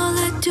need. All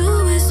I do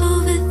is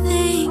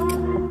overthink.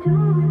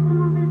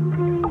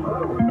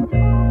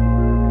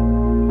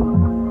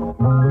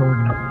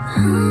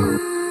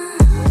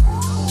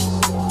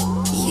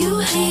 You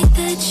hate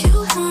that you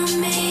want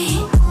me.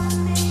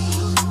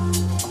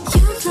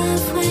 You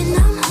love when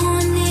I'm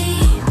horny.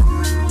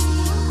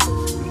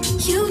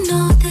 You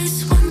know this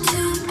one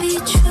to be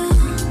true.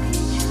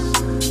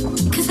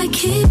 Cause I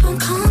keep on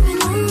coming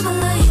over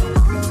like,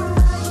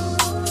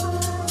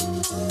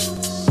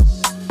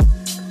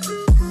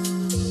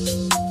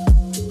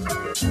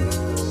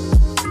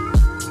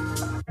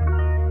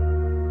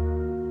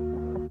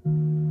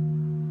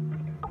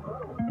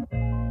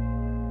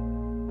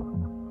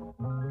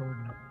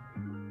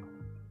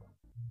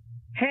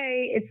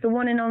 Hey, it's the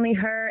one and only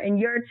her, and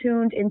you're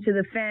tuned into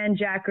the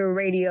Fanjacker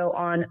radio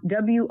on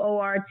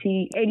WORT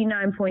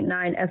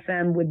 89.9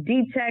 FM with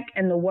D-Tech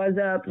and the Was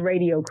Up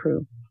radio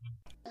crew.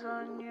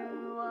 On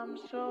you, I'm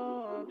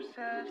so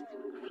obsessed.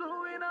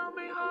 Flowing on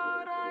me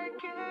hard, I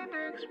can't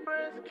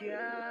express.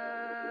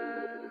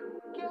 Yeah.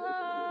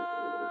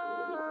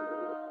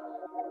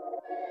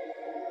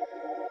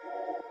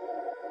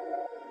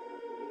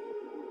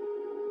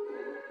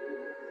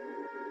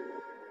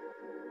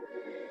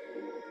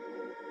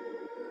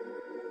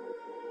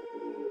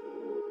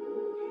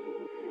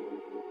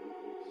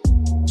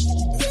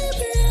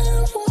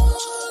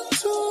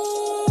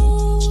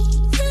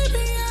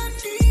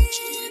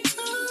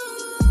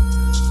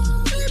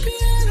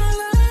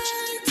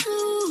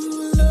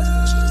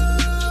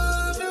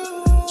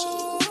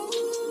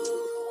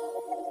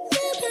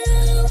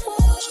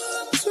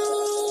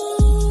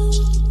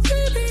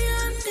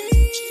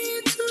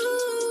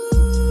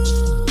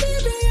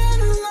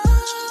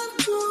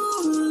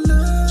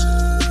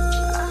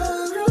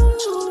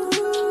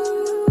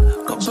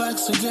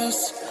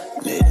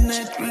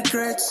 Midnight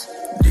regrets,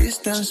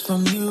 distance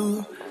from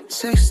you,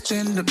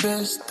 sexting the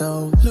best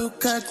though.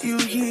 Look at you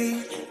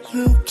here,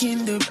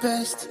 looking the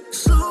best.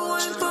 Slow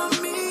and for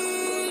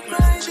me,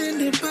 grinding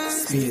the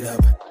best.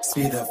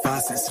 Speed up,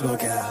 fast and slow,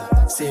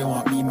 girl. Say you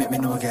want me, make me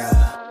know,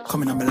 girl.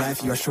 Coming on my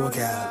life, you a show,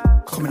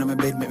 girl. Coming on my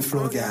bed, make me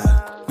flow,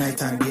 girl.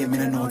 Nighttime, game, me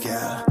no know,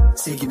 girl.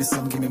 Say give me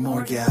some, give me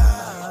more,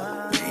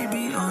 girl.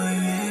 Baby, oh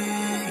yeah.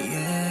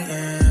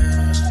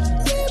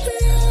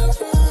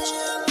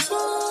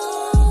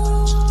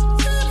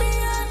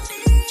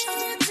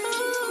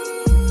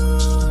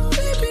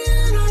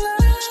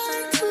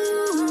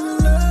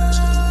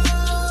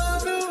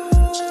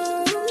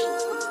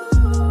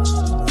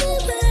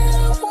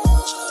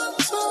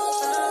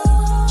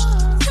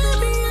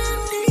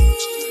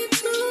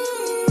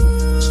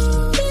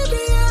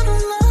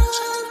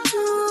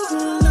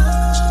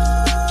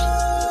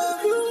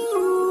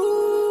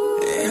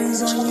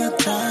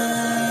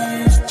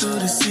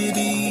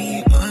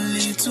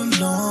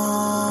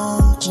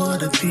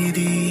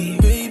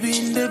 Baby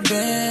in the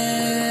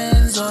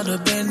Benz or the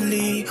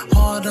Bentley,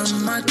 hard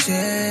on my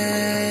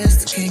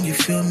chest. Can you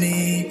feel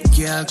me?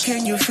 Yeah,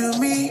 can you feel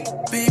me?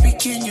 Baby,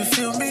 can you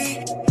feel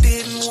me?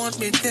 Didn't want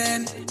me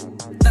then,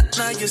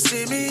 now you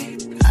see me.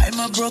 I'm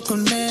a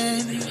broken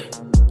man.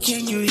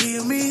 Can you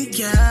hear me,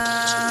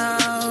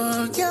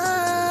 girl?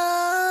 Girl.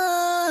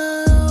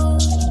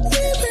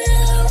 Baby,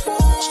 I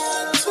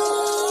want to.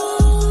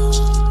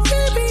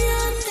 Baby,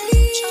 I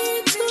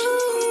need to.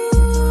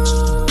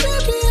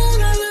 Baby,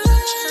 I'd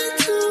like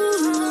to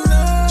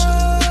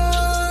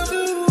love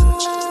you.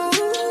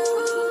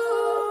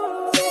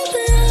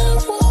 Baby, I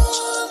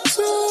want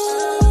to.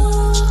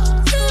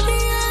 Baby,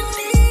 I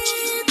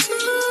need to.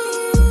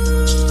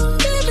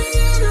 Baby,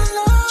 I'd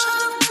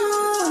love to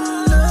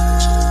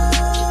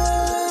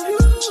love you.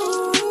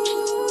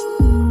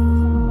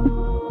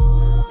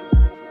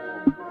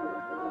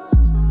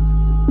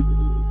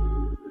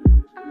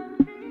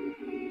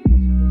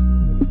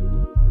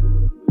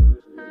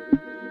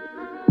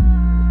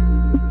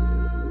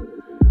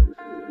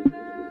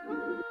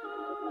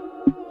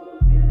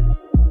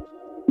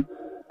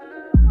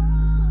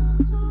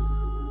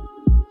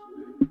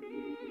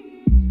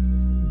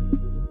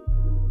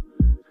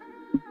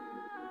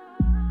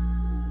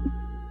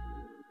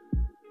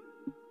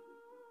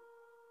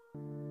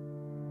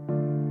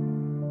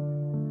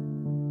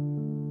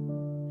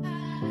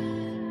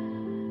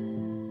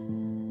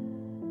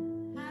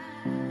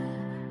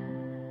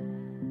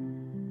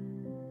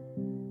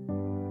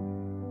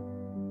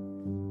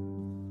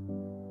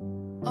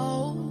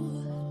 Oh,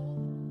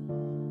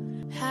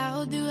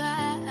 how do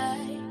I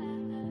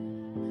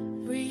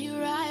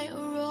rewrite a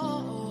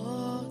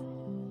wrong?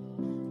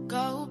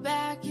 Go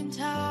back in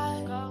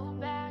time.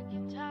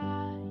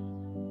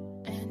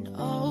 And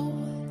oh,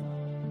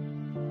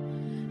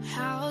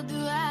 how do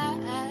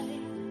I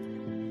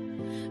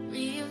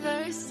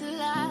reverse the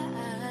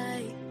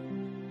lie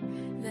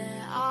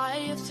that I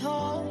have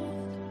told?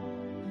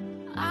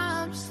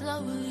 I'm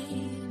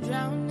slowly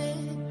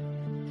drowning.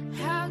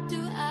 How do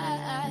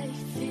I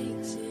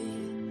fix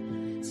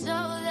it so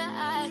that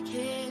I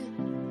can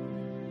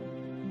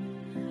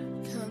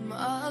come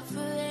up for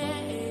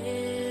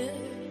it?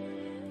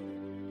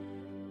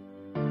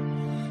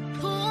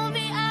 Pull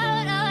me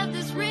out of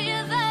this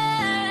river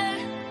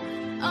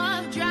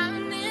of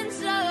drowning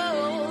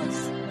souls,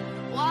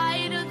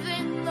 wider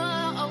than the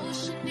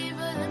ocean,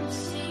 deeper than the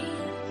sea.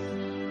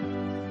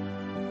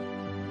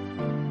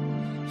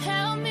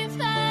 Help me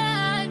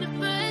find a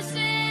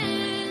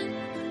person,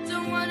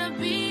 don't wanna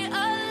be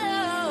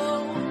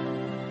alone.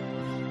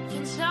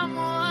 Can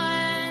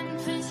someone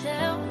please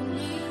help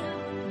me?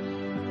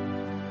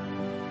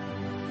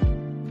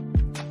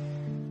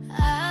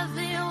 I've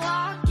been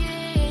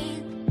walking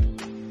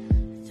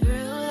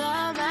through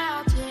the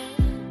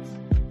mountains,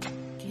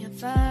 can't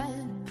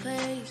find a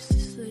place to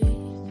sleep.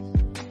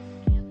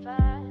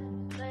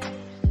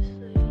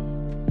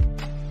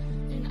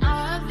 And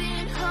I've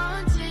been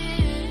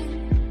hunting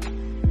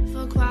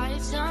for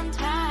quite some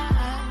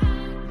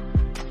time,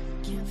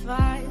 can't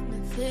find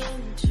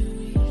nothing to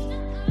eat.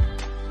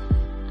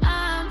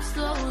 I'm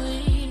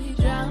slowly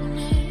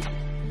drowning.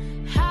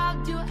 How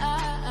do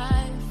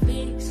I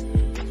fix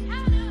it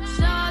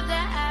so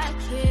that I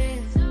can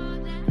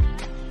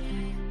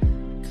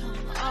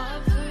come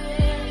up for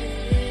it?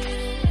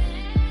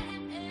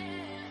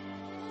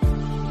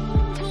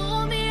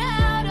 Pull me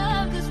out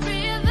of this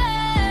river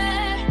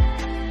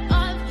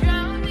of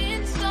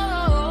drowning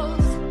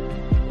souls,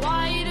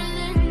 wider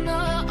than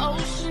the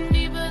ocean,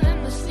 deeper than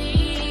the sea.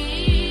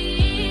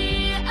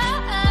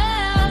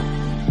 Oh,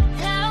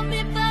 help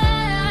me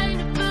find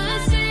a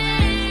person,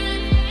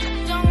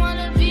 don't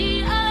wanna be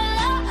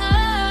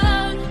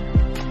alone.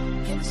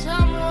 Can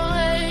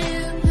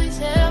someone please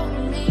help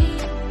me?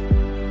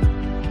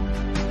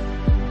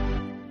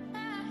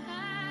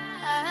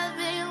 I've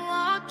been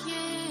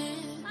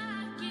walking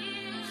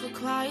for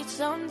quite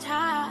some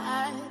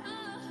time.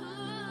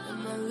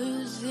 Am I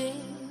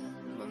losing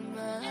my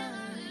mind?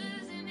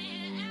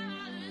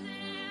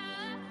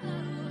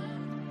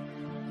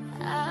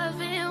 I've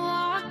been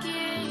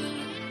walking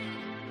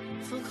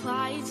for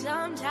quite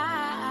some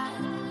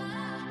time.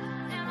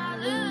 Am I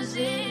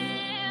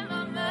losing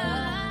my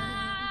mind?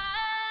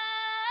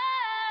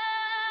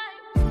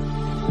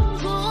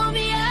 Pull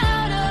me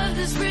out of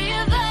this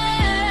river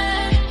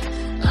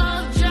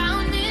of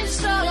drowning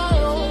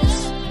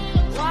souls,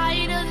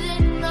 wider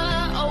than the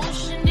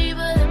ocean,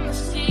 deeper than the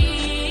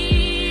sea.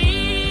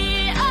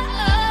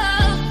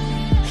 Oh,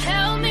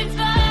 help me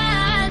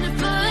find a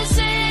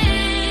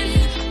person,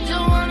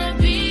 don't wanna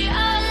be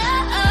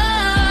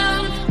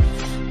alone.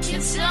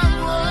 Can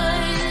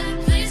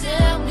someone please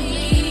help me?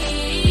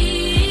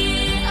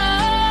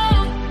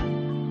 Oh,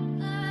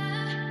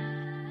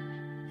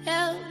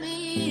 help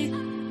me.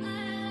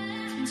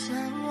 Can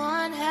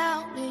someone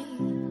help me?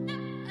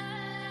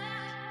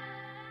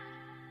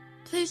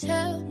 Please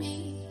help me.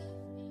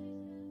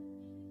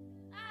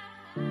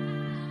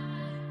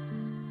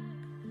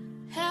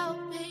 Help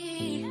me.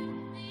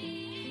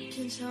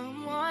 Can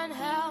someone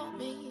help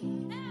me?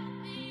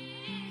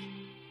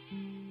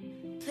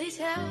 Please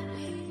help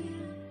me.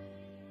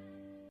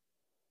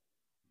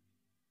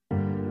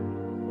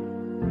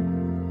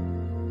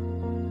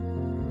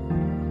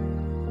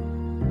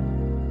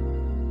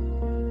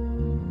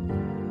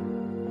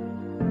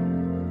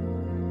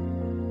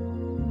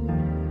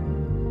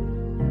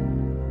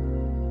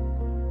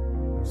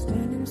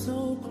 Standing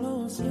so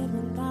close, yet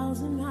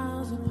 1,000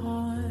 miles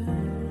apart.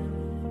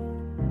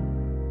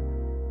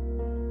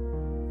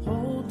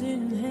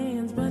 Holding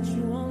hands, but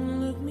you won't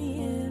look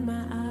me in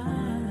my eyes.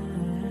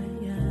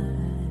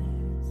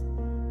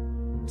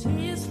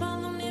 Tears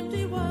fall on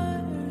empty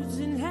words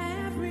and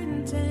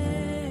half-written text.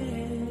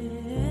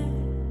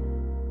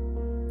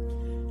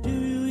 Do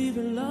you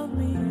even love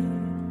me?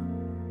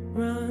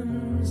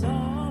 Runs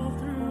all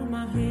through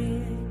my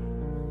head.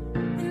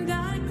 And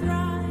I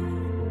cry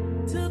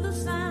to the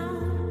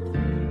sound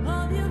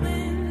of your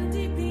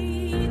empty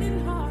beating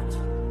heart.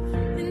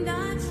 And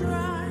I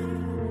try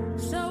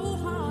so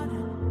hard,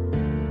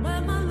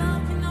 but my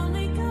love can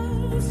only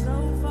go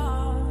so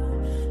far.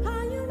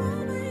 Are you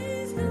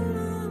always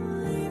gonna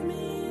leave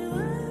me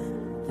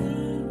when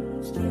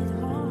things get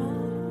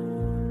hard?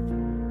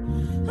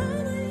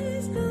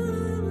 Always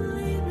gonna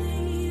leave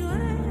me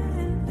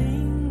when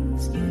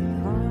things get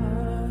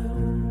hard.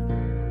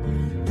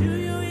 Do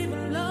you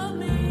even love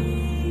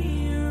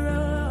me?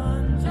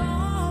 Runs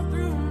all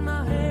through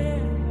my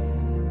head.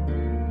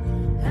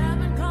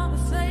 Having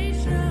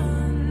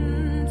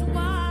conversations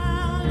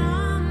while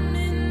I'm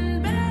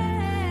in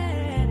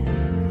bed.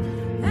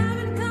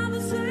 Having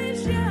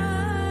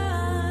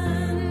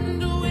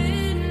conversations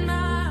with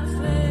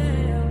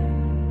myself.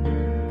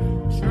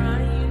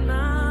 Trying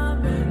my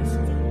best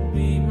to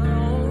be my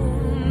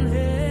own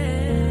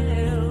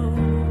hell.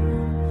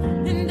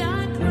 And I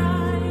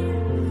cry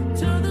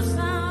to the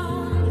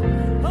sound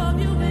of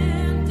your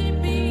empty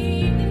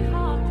beating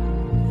heart.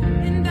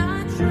 And I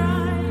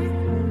try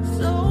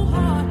so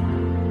hard,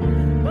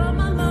 but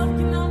my love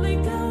can only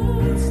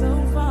go so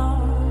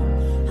far.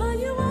 Are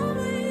you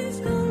always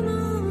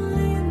gonna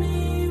leave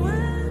me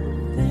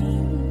when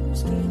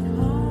things get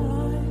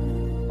hard?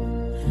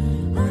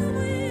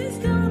 Always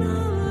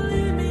gonna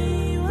leave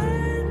me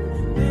when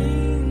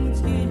things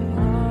get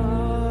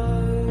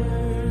hard.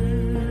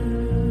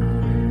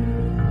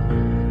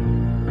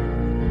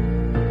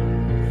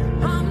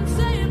 I'm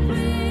saying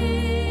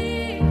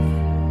please,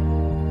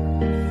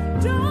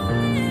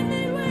 don't leave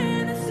me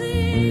when it's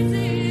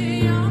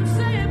easy. I'm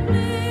saying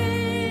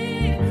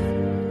please,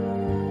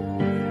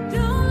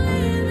 don't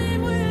leave me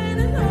when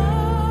it's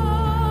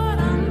hard.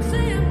 I'm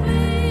saying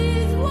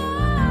please,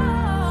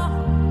 whoa,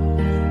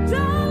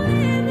 don't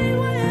leave me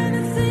when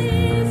it's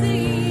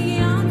easy.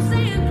 I'm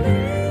saying please.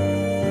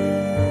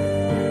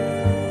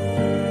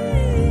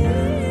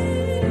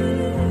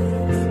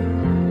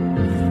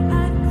 I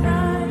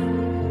cry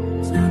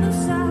to the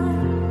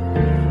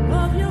sound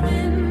of your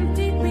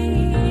empty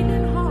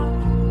beating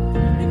heart.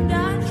 And I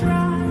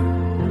try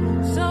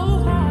so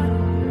hard,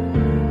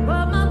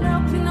 but my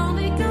love can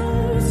only go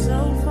so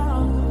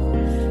far.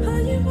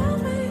 Are you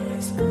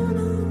always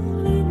gonna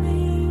leave me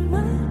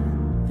when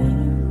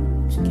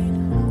things get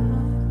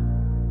hard?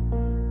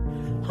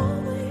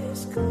 Always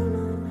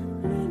gonna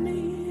leave me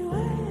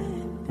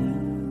when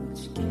things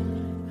get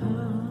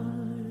hard.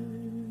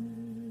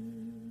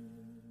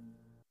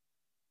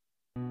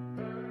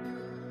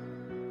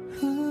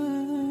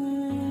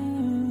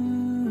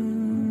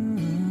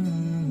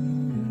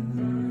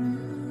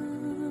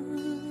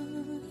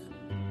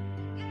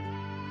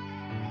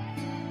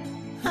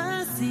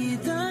 I see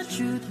the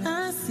truth,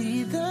 I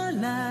see the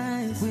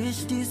lies.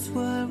 Wish this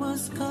world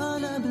was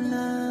colorblind.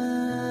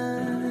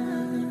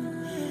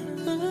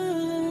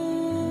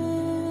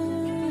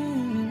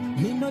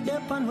 Me no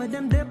depend where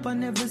them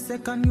depend every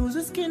second. Use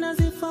the skin as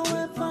if a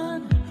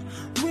weapon.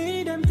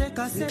 We them take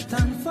a set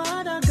and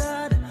Father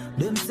God.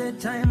 Them say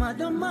time at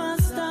the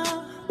master.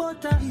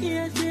 But I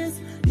hear this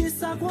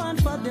a one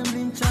for them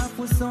lynch off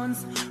with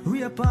sons.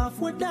 Rape off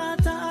with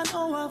daughter and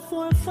our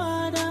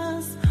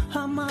forefathers.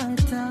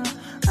 Hamata,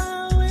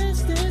 I wish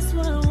this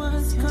world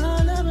was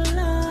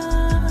colorblind.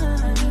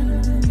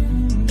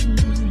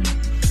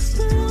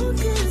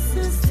 Broken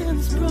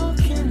systems,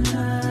 broken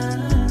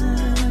lives.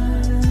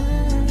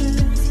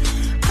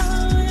 I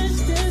wish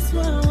this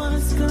world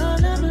was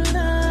colorblind.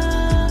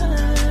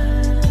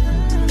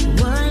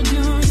 Why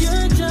do you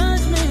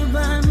judge me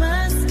by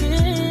my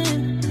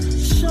skin?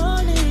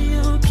 Surely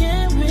you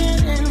can't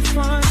win, and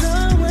for the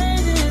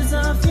wages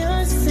of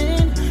your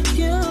sin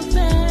you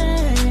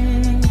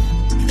pay.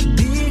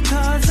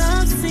 Because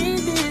I've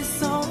seen this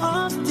so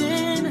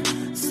often.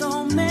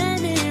 So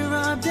many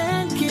robbed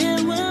and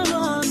killed. We're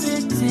all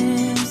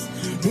victims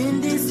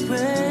in this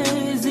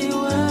crazy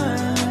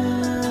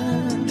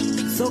world.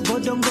 So go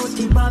down, go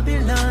to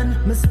Babylon.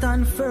 Me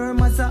stand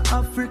firm as an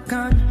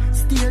African.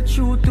 Stay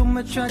true to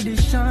my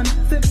tradition.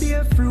 For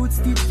bear fruits,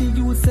 teach the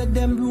youth, said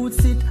them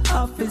roots, it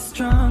half is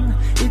strong.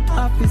 It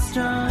half is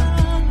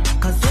strong.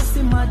 Cause just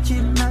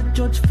imagine, not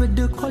judge for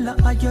the color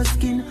of your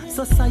skin.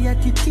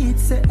 Society teach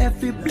say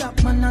every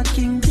black man a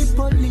king. The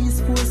police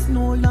force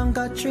no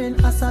longer train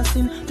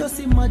assassin. Just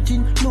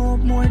imagine no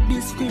more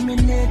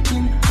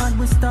discriminating. And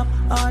we stop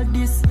all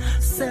this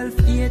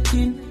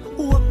self-hating.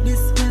 Hope this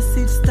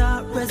message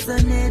start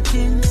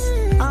resonating.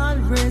 All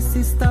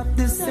races stop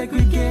this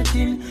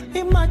segregating.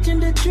 Imagine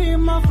the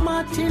dream of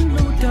Martin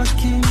Luther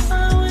King.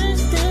 I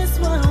wish this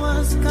one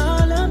was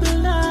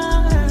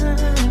colorblind.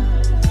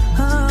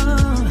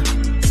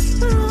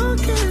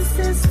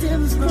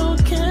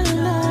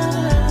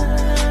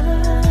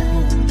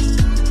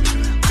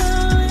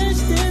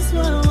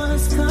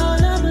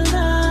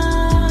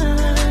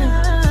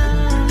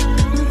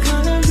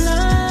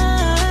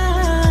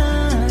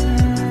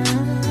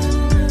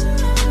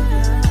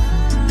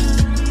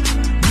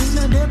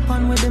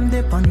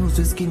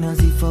 skin as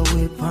if a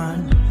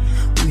weapon.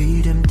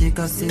 We them take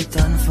a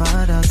Satan,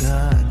 Father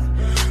God.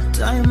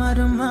 Time of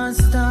the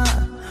master,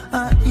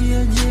 at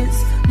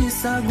ages,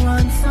 this a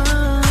grand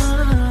fan.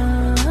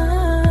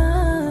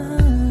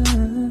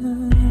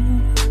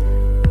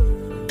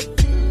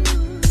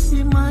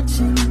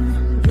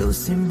 Imagine,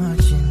 just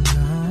imagine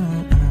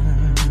now.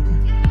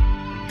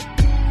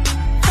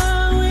 I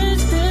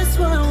wish this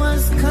one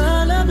was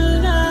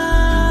colorblind.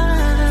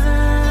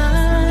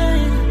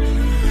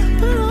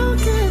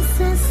 Broken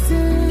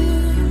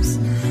systems,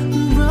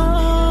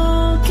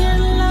 broken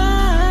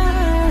lives.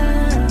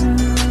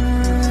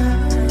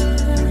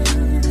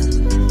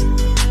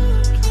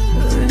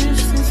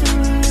 Wish this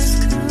was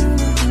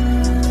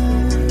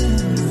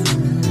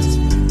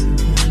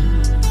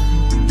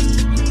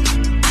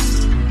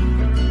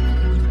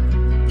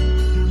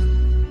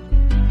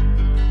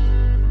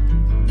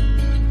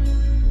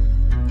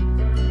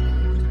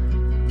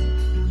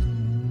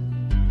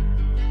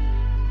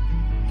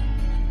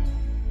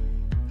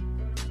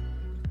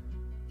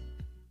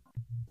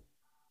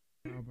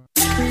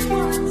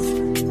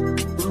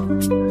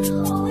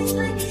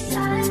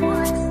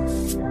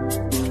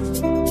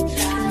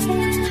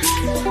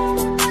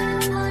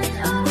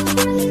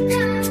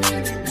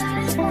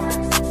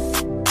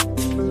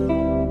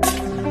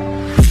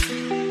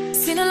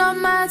Seen a lot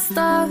of mad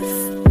stuff.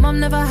 Mom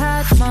never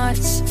had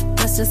much.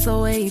 That's just the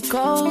way it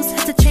goes.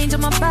 Had to change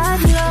up my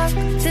bad luck.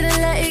 Didn't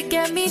let it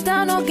get me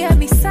down or get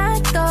me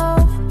sad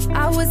though.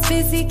 I was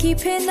busy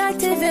keeping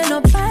active in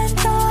a band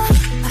though.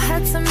 I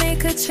had to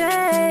make a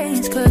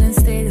change, couldn't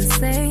stay the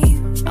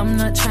same. I'm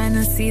not trying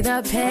to see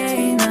that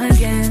pain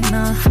again,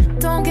 no.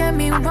 Don't get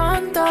me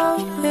wrong though,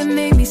 it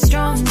made me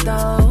strong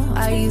though.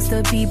 I used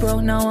to be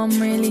broke, now I'm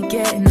really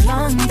getting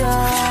along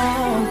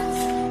though.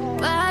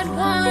 Bad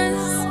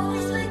ones,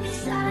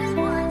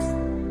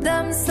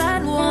 them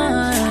sad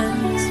ones.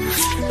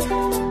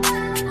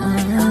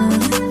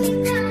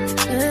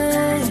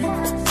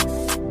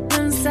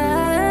 Them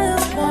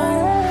sad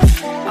ones.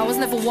 I was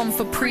never one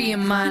for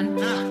preying, man.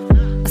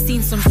 I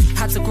seen some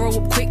had to grow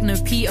up quick, no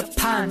Peter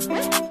Pan.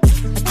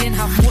 I didn't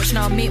have much,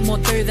 now I make more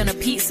dough than a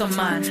pizza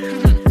man.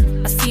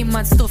 I seen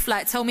mad stuff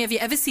like, tell me, have you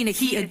ever seen a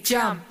heated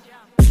jam?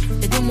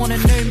 They didn't wanna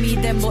know me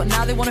then, but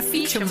now they wanna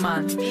feature,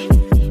 man.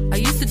 I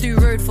used to do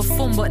road for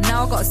fun, but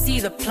now I gotta see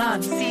the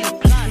plan.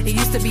 It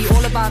used to be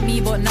all about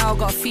me, but now I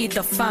gotta feed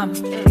the fam.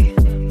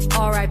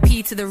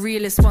 R.I.P. to the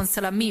realest ones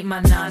till I meet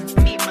my nan.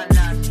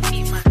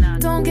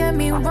 Don't get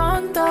me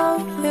wrong though,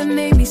 it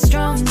made me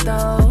strong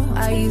though.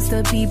 I used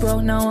to be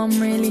broke, now I'm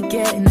really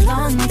getting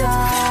along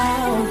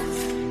though.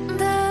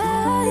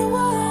 Bad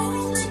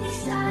ones,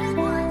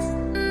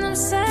 them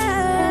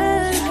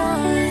sad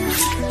ones.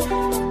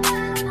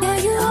 Yeah,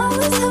 you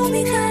always hold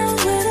me down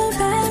with a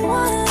bad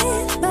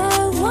one,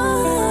 bad one.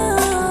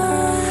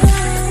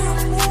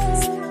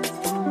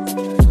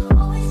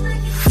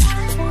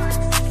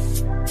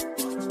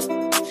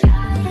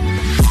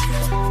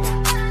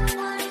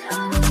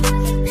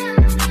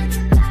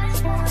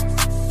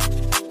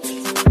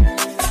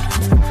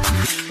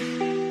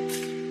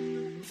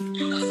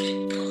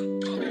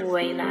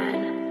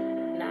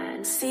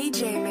 CJ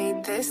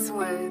made this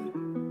one.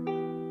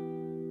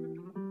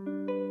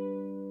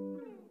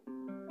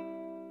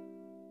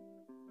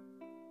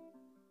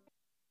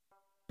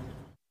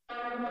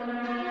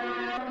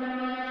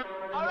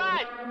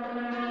 Alright.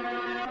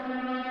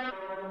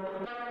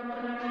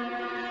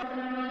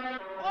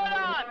 Hold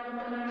on.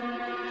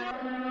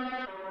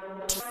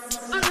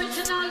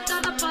 Original to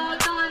the ball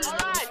done.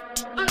 Alright.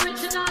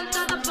 Original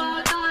to the ball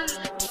done.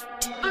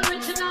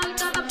 Original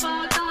to the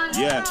ball done.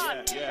 Yeah.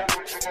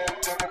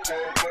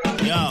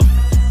 Yo.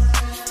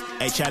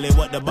 Hey Charlie,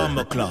 what the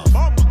bumper club?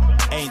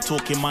 Ain't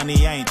talking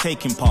money, I ain't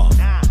taking part.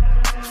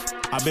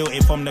 I built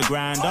it from the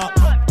ground up.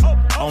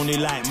 Only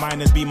like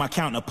miners be my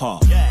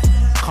counterpart.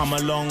 Come a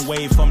long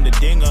way from the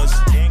dingers.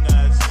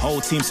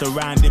 Whole team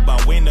surrounded by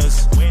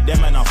winners.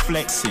 Them men are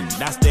flexing,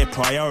 that's their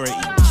priority.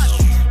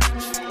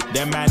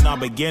 Them man are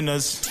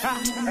beginners.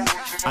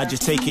 I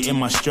just take it in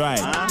my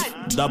stride.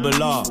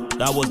 Double R,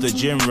 that was the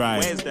gym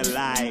ride. Where's the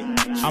light?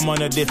 I'm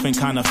on a different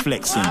kind of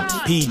flexing.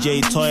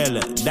 PJ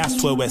toilet,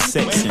 that's where we're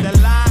sexing.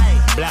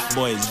 Black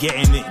boys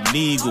getting it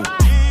legal.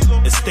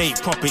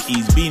 Estate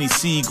properties, Beanie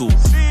Siegel.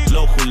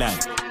 Local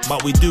lad,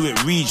 but we do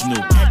it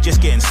regional.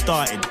 Just getting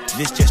started,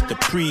 this just a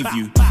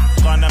preview.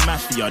 Ghana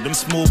Mafia, them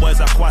small boys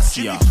are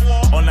quasia.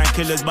 Online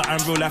killers, but I'm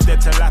real life, they're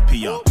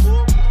tilapia.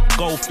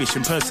 Goldfish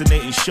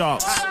impersonating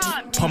sharks.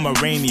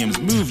 Pomeranians,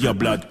 move your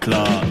blood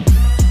clot.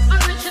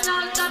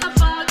 Original to the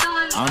ball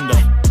done.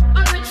 Under.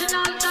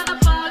 Original to the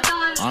ball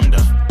done.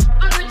 Under.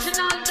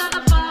 Original to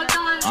the ball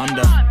done.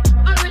 Under.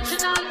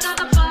 Original to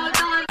the ball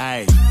done.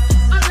 Aye.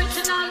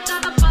 Original to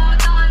the ball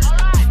done.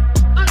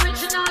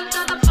 Original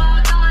to the ball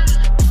done.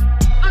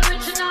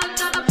 Original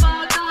to the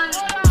ball done.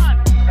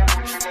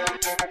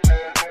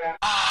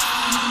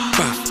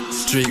 Back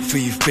straight for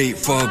your fake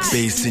fog,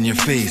 bass in your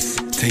face.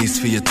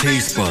 Taste for your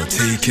taste bud,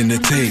 taking the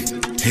tape.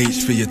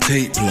 H for your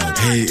tape plug.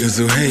 Haters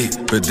who hate,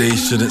 but they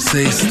shouldn't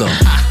say stuff.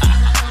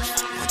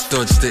 I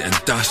dodged it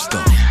and dashed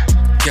up.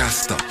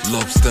 gassed up,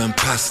 lobster and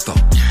pasta.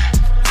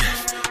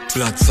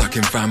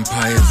 Blood-sucking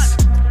vampires.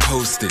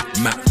 Posted,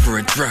 map for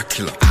a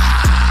Dracula.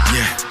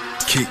 Yeah,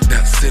 kick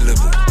that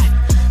syllable.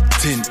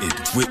 Tinted,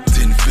 whipped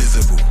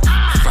invisible.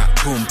 Fat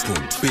pum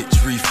pum, bitch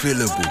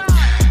refillable.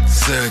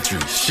 Surgery,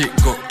 shit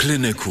got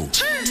clinical.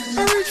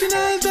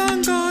 Original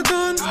done,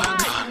 done.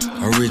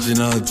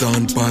 Original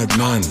done, bad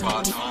man.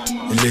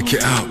 You lick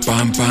it out,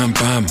 bam, bam,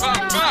 bam.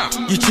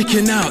 You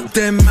chicken out,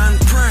 them man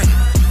cry.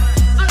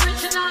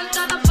 Original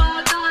done,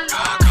 bad man.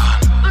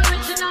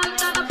 Original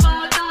done,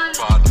 bad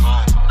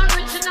man.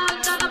 Original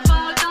done,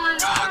 bad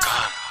man.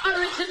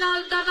 Original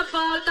done,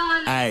 bad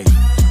man. Aye.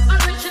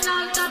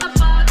 Original done,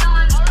 bad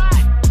man.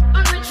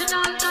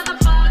 Original done,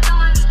 bad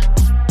man.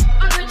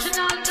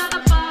 Original done,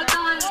 bad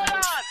man.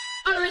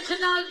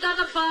 Original done,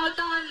 bad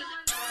man.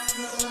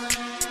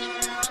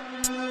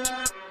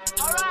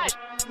 Alright.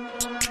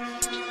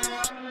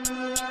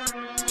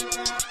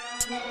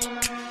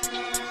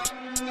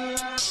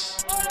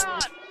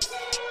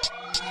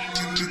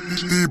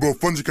 Debo,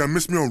 Fungi can't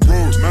miss me on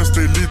road. Man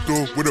stay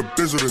lethal with a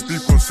bizzle, the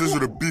deep consider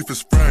the beef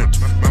is frying.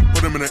 Man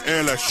put him in the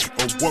air like shit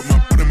or what? Man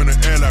put him in the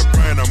air like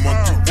Ryan. I'm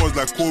on 2 fours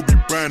like Kobe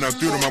Bryant. I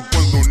do them, my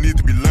buns don't need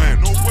to be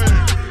lying. No way.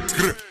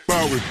 Grip,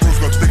 bow with bros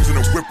got things in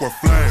the whip while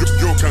flying.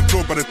 Yo, can't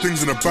talk about the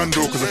things in the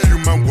bando, cause a few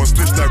man want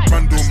snitch like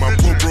Brando. My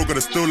bro got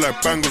a still like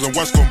bangles and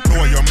watch come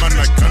blow at your man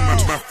like can.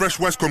 My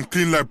fresh whites come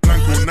clean like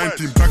Blanco.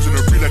 19 bags in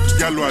a reel like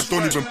Diallo. I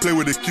don't even play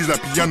with the keys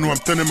like piano. I'm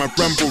turning my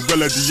Rambo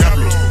Rella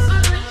Diablo.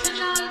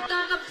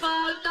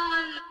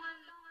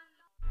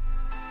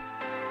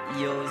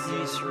 Yo,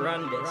 Zeus,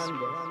 run this.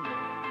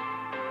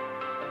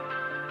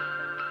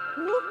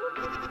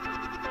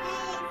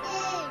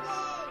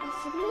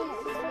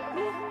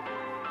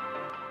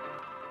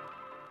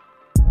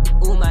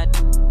 Ooh, my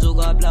do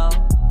got blow.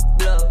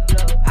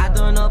 I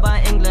don't know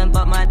about England,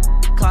 but my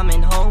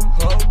coming home.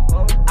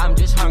 I'm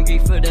just hungry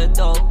for the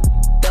dough.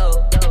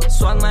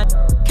 Swung my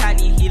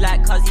Cali, he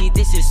like cuzzy,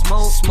 this is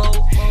smoke.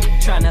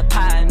 Tryna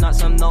pattern out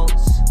some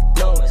notes.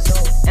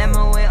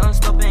 MOA on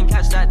stop and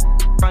catch that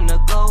from the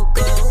go.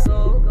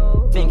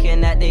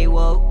 Thinking that they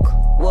woke.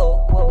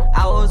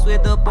 I was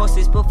with the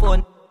bosses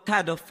before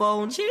had a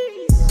phone.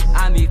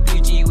 I moved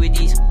Fuji with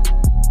these.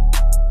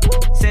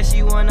 Said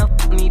she wanna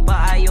f me, but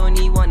I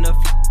only wanna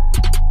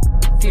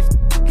 50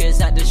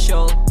 cause at the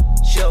show.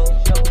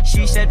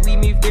 She said we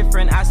move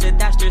different, I said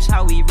that's just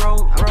how we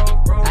roll.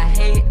 I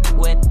hate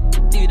when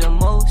do the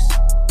most.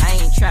 I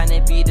ain't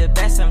tryna be the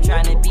best, I'm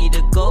tryna be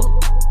the GOAT.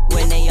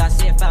 When they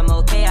ask if I'm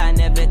okay, I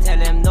never tell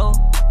them no.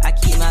 I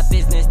keep my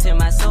business to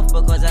myself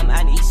because I'm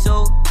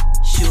anti-social.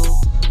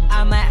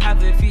 I might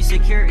have a few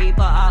security,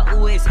 but I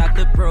always have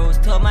the bros.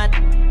 Tell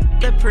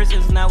the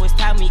prisons now it's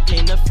time we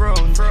claim the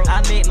throne.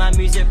 I make my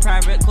music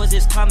private cause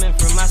it's coming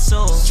from my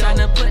soul.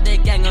 Tryna put the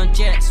gang on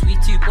jets, we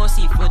too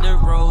bossy for the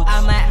road.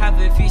 I might have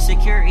a few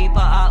security,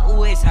 but I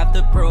always have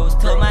the bros.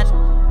 Tell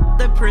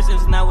the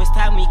prisons now it's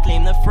time we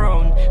claim the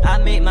throne. I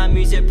make my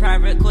music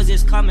private cause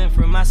it's coming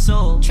from my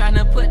soul.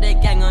 Tryna put the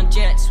gang on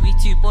jets, we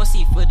too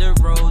bossy for the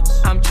roads.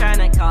 I'm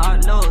tryna cut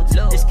out loads,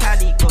 this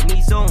Cali got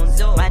me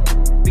zones. My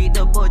beat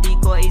the body,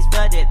 got his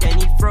verdict, then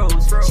he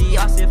froze. She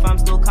asked if I'm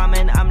still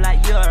coming, I'm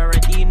like you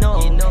already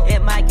know.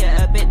 It might get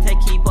a bit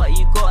techie, but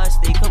you gotta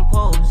stay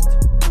composed.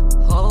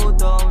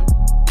 Hold on,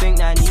 think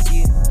that I need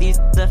you. These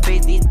the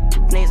face, these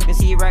names I can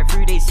see right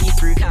through, they see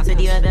through.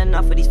 Said you had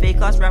enough of these fake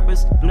ass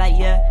rappers. I'm like,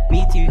 yeah,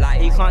 me too.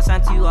 Like, you can't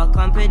stand to our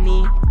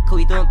company, cause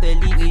we don't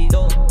believe you.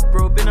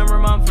 Bro, been on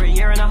remand for 1.5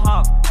 years,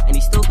 and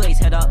he still got his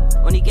head up.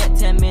 Only get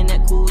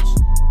 10-minute calls.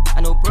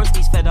 I know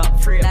broski's fed up.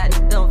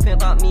 Like, don't think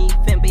about me,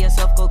 think about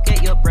yourself, go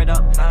get your bread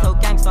up. Tell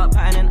gang start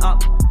patterning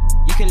up.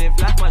 You can live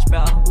life much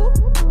better.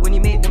 When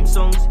you make them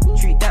songs,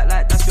 treat that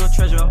like that's your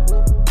treasure.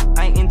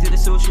 I ain't into the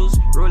socials,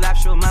 real life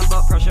show man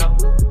but pressure.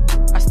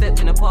 I stepped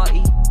in a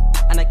party,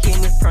 and I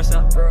came with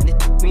pressure. And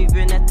it's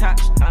moving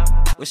attached,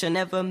 wish I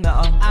never met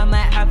her. I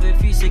might have a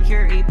few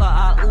security, but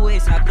I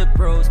always have the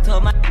bros.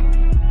 Tell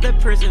the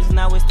prisons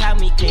now it's time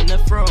we claim the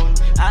throne.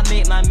 I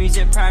make my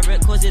music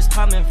private cause it's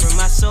coming from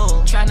my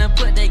soul. Tryna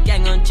put the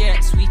gang on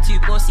jets, we too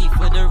bossy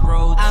for the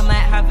roads. I might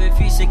have a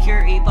few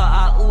security, but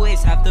I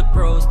always have the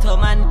bros. Tell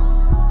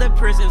the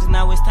prisons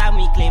now it's time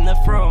we claim the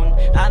throne.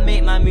 I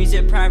make my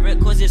music private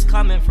cause it's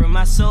coming from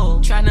my soul.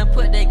 Tryna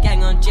put the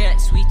gang on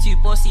jets, we too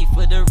bossy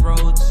for the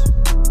roads.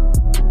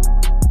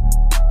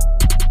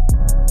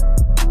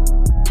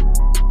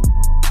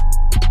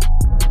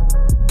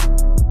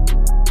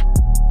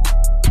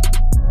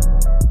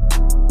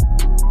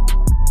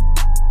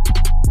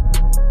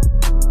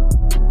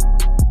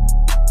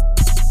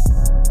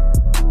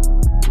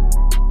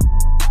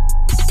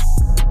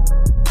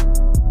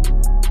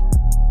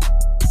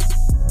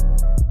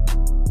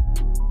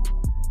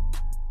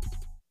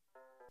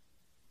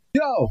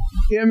 Yo,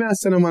 hear me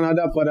say no man a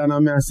dapper than a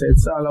me say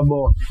it's all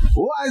about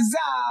what's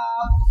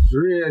up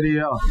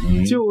radio.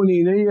 Tune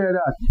in, you hear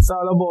that? It's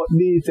all about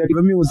D-Tech,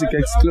 the music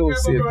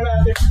exclusive.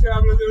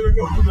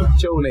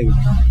 Tune in.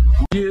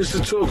 Yeah, it's the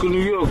talk of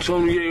New York.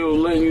 Tony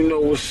Yayo letting you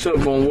know what's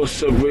up on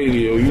What's Up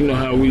Radio. You know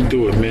how we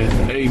do it, man.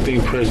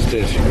 Everything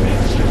presidential,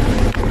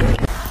 man.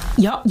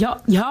 Yo,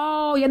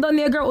 you done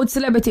there, girl with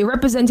celebrity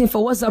representing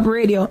for What's Up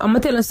Radio. I'ma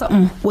tell you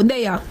something. What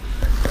they are?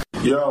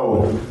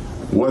 Yo,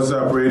 What's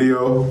Up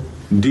Radio?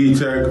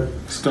 D-Tech,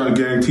 Stunt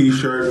Gang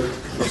T-shirt.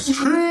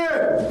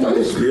 Straight!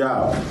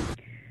 Yeah.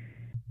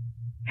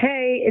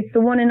 Hey, it's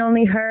the one and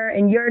only her,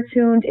 and you're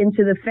tuned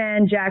into the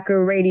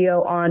Fanjacker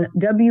Radio on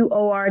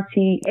WORT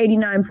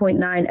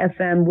 89.9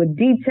 FM with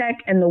D-Tech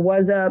and the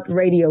What's Up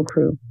Radio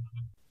crew.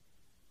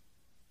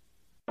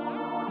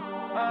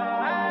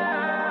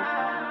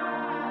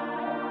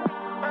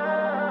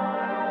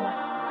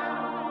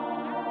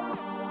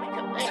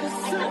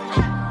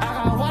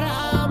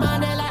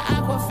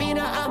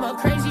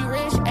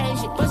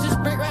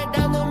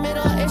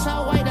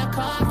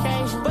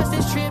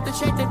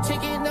 Check the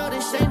ticket, no,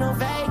 this ain't no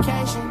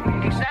vacation.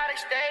 Exotic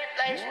state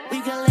place.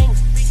 We can link.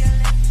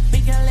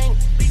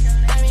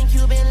 Diamond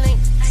Cuban link.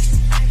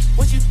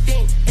 What you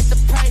think? It's the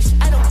price.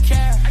 I don't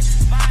care.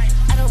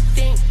 I don't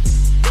think.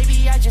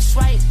 Baby, I just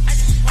swipe.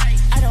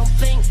 I don't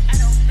blink.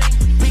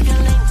 We can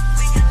link.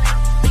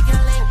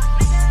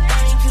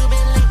 Diamond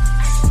Cuban link.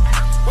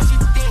 What you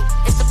think?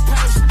 It's the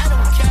price. I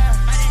don't care.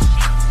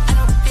 I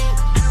don't think.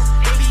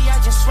 Baby, I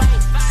just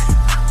swipe.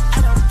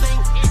 I don't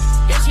blink.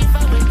 Yeah, she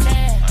fuck with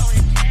Ted.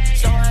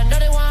 So I know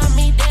they want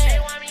me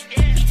dead.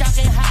 He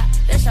talking hot,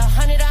 there's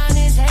 100 on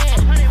his head.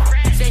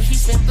 Say he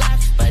spin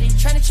blocks, but he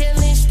tryna chill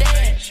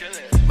instead.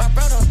 My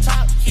bro don't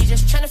talk, he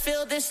just tryna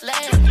fill this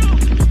leg.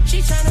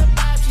 She tryna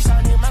bob, she saw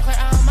new marker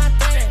on my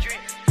thread.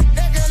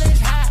 That girl is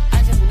hot,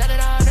 I just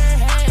nutted on her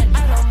head.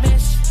 I don't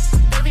miss,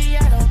 baby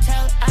I don't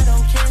tell, I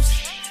don't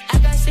kiss. I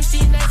got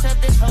 60 nights at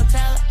this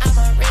hotel, I'm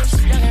a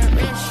rich, young and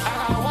rich.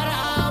 I got water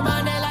on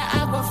my neck like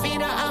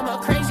Aquafina, I'm a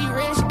crazy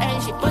rich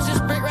Asian. Bust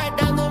this brick right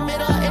down the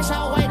middle, it's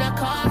all white.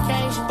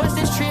 Bust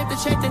this trip to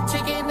check the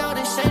ticket, no,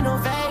 this ain't no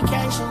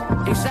vacation.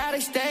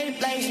 Exotic stay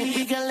blazing,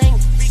 we can link.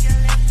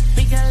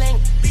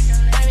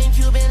 Diamond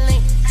Cuban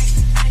link.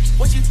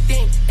 What you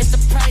think? It's the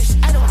price,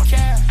 I don't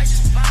care.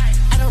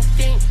 I don't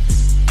think,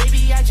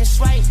 baby, I just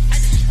swipe.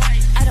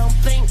 I don't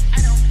blink.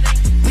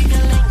 We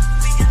can link.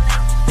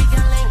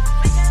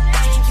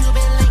 Diamond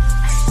Cuban link.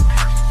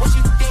 What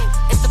you think?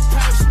 It's the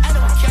price, I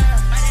don't care.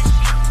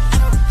 I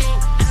don't think,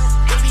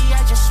 baby,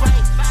 I just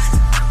swipe.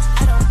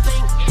 I don't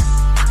blink.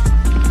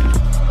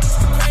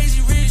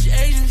 Crazy rich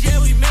Asians, yeah,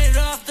 we made it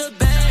off the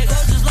bag. I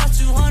just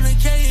lost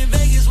 200K in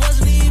Vegas,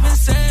 wasn't even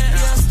sad.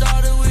 Yeah, I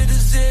started with a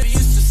zip,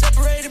 used to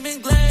separate him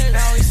in glass.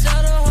 Now we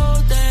sell the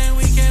whole thing,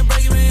 we can't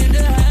break him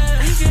into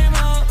half. We came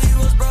out, we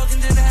was broken,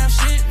 didn't have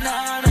shit,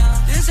 nah.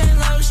 This ain't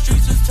low, the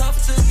streets was tough,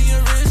 it took me a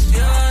risk,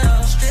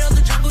 yeah. Straight out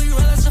the jungle, you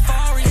realize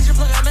safari. Asian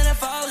plug, I'm in that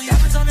folly.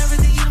 Happens on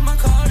everything, even my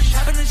cardi.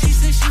 Happen to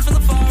G6, she from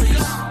the Far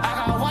East.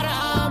 I got water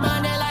on my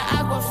neck like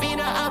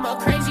Aquafina, I'm a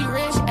crazy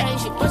rich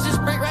Asian. Bust this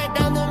brick right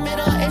down the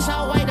middle, it's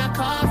all white, not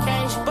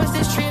Caucasian. Bust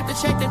this trip to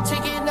check the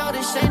ticket, no,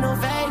 this ain't no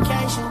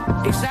vacation.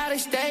 Exotic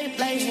stay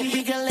blazing,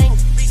 we can link.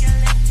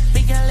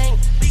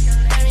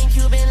 Diamond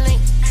Cuban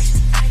link.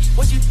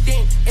 What you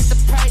think? It's the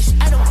price,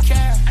 I don't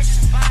care.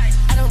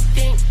 I don't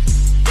think,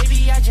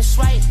 baby, I just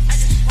swipe.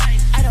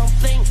 I don't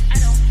blink.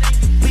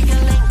 We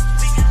can link.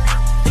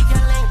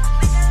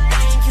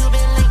 Diamond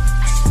Cuban link.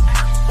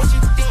 What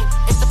you think?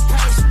 It's the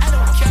price, I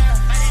don't care.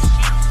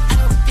 I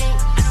don't think,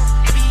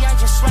 baby, I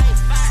just swipe.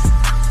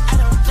 I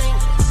don't blink.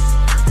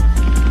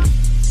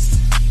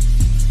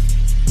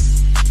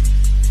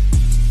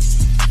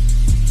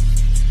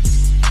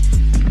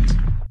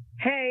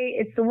 Hey,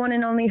 it's the one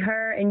and only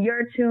her, and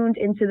you're tuned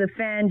into the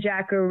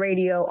Fanjacker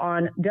Radio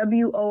on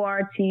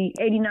WORT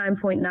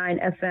 89.9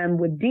 FM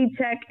with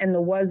D-Tech and the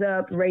What's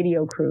Up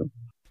Radio crew.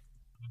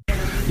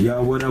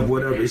 Yo, what up,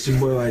 it's your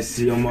boy I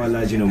see on my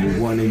Legend number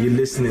 1 and you're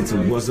listening to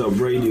What's Up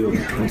Radio.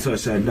 Don't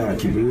touch that dot,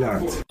 keep it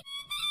locked.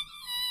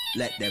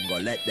 Let them go.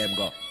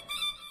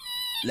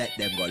 Let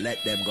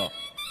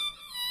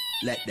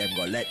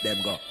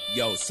them go.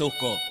 Yo,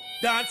 Soko.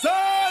 Dancers!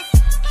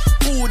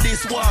 Who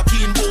this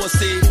walking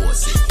bossy?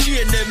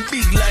 Chain them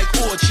big like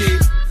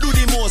Oche. Do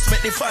the most,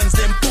 make the fans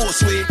them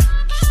post way.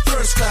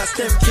 First class,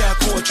 them can't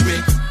coach me.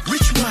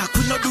 Rich mark,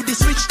 we not do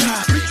this rich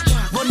talk.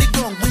 Money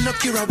gone, we not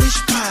care a which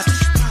part.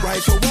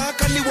 Rifle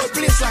walk and the whole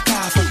place like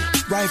half.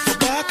 Rifle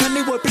back and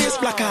the whole place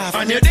black half.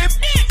 On your dip,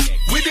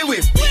 with the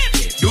whip.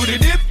 Do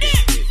the dip,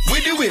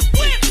 with the whip.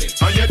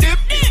 On your dip,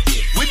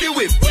 with the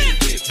whip.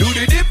 Do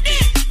the dip,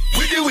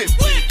 with the whip.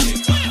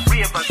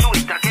 Rave and do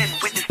it again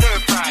with the stir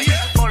fry.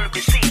 All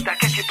the seeds I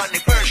catch it on the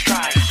first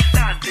try.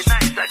 Dancing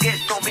nice again,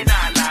 no me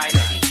not lie.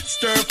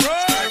 Stir fry.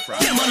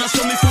 Yeah, man, I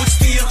saw me foot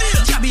steer.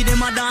 Jabby them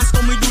a dance,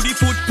 come we do the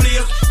foot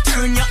play.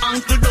 Turn your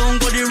ankle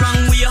down, go the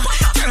wrong way.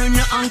 Turn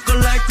your ankle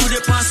like to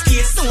the past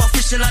case. No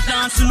official a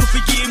dance, no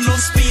fi game, no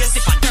space.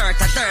 If a dirt,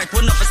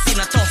 we never seen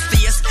a tough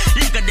face.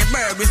 Look at the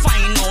bird, we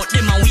find out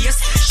them a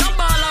waste.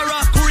 Shambhala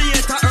rock,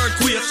 create a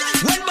earthquake.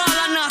 When ball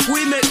a knock,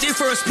 we make the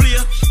first play.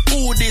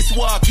 Who this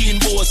walking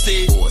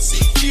bossy?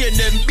 Chain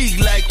them big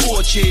like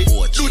Oche.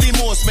 Do the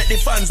most, make the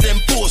fans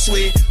them post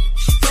way.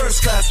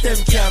 First class, them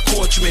can't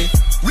coach me.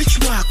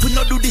 Rich mark, we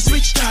not do this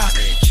rich talk.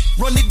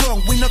 Run the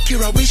ground, we no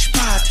care a which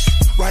part.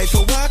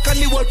 Rifle walk and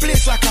the whole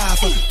place like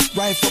half.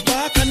 Rifle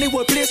back and the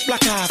whole place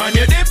black half. And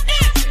you dip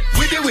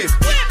with the whip.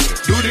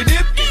 Do the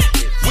dip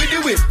with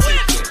the whip.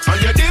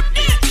 And you dip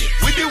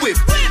with the whip.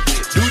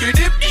 Do the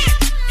dip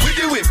with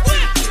the whip.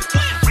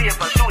 We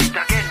ever do it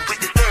again with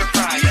the stir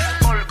fry.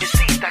 All the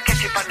seat, I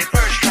catch it on the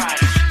first try.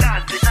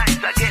 Dance the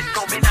night again,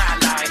 no me not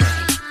lie.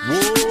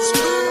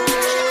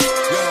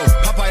 Yo,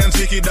 Papa and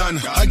Tiki done.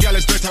 A gal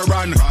is better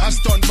run. A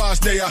stunt boss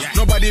there,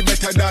 nobody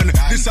better than.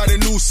 This are the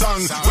new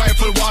song.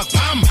 Rifle walk,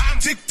 bam.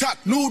 Tick tock,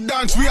 new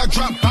dance, we are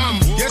drop, bam.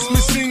 Yes, me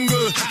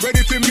single,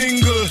 ready for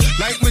mingle.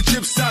 Like me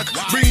chip stack,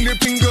 bring the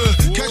pingle.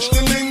 Catch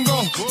the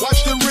lingo,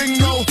 watch the ring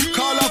now.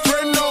 Call a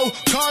friend now,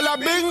 call a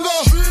bingo.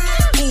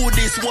 Who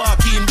this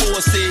walking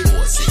bossy?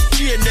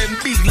 Chain them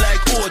big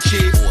like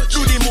Oche.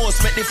 Do the most,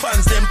 make the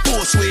fans them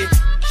post way.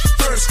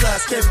 First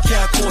class, them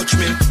can't coach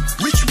me.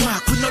 Rich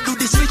walk, we not do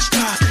this rich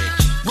talk.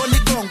 Run the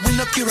ground, we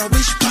not care a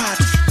which part.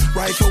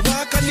 Rifle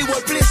walk and the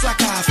whole place like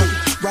half.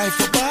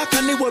 Rifle back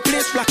and the whole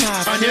place black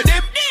half. And you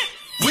dip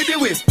with the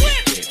whip.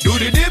 Do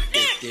the dip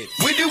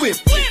with the whip.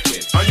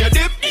 And you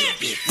dip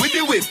with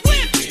the whip.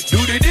 Do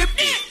the dip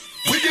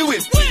with the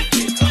whip.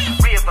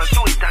 We ever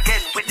do it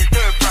again with the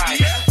stir fry.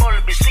 All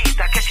the seat,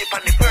 I catch it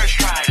on the first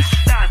try.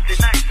 Dance the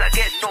night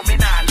again, no me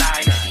not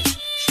lie.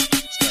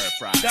 Stir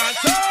fry.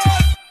 Dance on!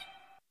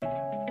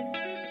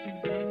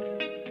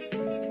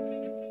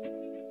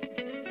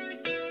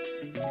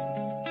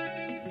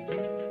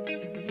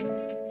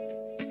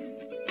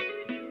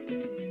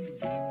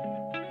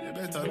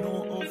 Better know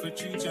how to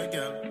treat your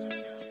girl.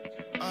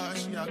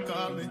 She a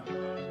call me.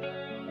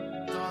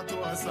 Talk to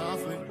her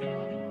softly.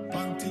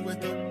 Panty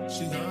wet up,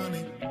 she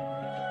honey.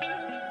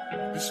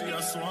 She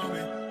a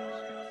swami.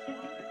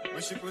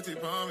 When she put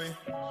it on me.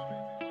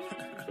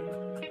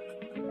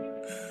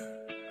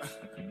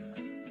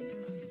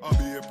 I'll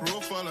be a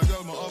profile, a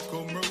girl my up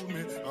come round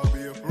me. I'll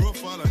be a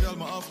profile, a girl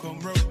my up come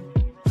round.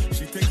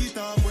 She take it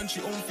off when she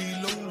don't feel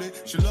lonely.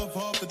 She love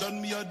half the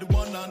done me are the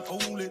one and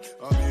only.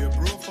 I'll be a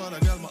profile, a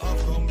girl my up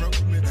come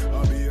round me.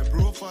 I'll be a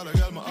profile, a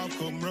girl my up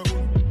come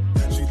round.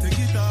 She take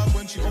it off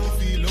when she don't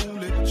feel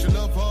lonely. She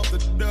love half the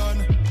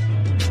done.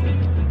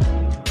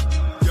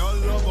 Y'all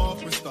love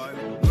off my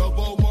style. Love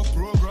all my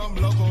program,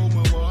 love all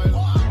my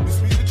wild. Me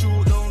speak the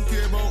truth, don't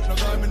care about no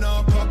guy, me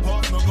nah pop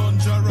off no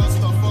gunja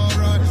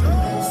Rastafari.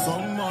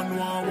 Some man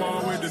want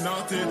war with the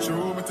naughty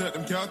true. Me take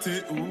them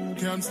catty, ooh,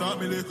 can't stop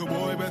me little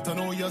boy. Better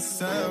know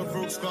yourself.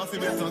 Brooks Coffee,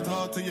 better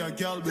talk to your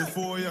gal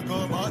before you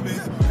come at me.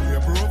 Be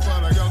a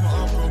profile, I got my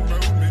up come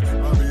round me.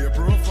 I'll be a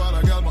profile,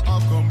 I got my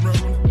up come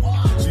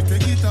round. She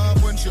take it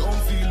off when she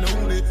don't feel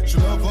lonely. She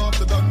love half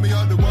the done me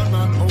are the one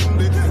and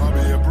only. I'll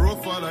be a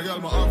profile, I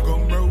got my up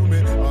come round me.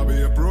 I'll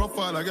be a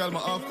profile, I got my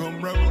up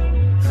come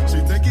round. She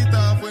take it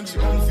off when she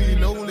don't feel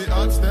lonely.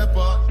 I'd step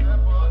up.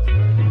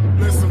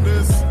 Listen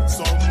this,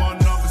 some man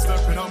have to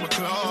step in on my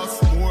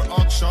class. More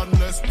action,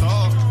 less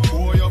talk.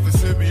 Boy, have to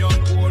see me on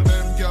all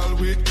them gal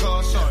with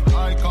caution.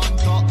 I can't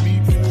talk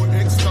me for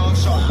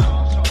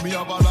extortion. Me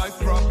have a life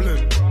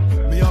problem.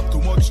 Me have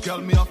too much gal,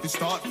 me have to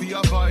start to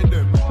avoid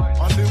them.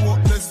 And the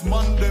worthless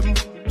man them,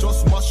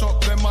 just mash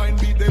up their mind,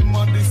 beat them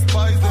and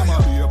despise them. I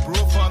be a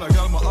profile, a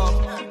gal my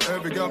up.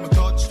 Every gal me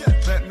touch,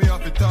 let me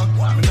have to talk.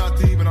 Me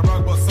not even a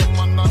rag, but some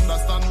man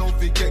understand. No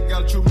fi get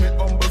gal through me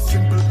humble,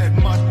 simple head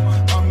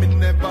man. And me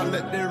never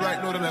let the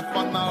right know the left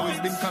man. Always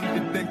been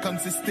confident,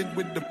 consistent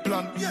with the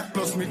plan.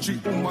 Plus me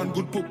treat woman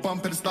good, put on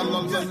pedestal.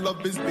 All the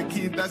love is the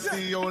key, that's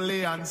the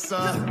only answer.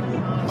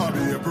 I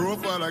be a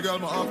profile, a gal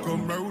my half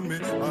come round me.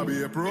 I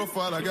be a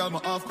profile, a gal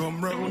my half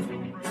come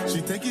round.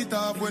 She take it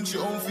off when she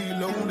don't feel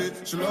lonely.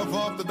 She love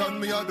half the done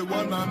me are the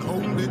one and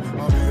only.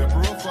 I be a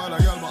profile, a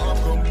gal my half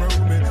come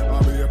round me.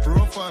 I be a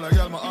profile, a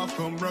gal my half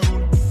come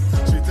round.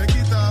 She take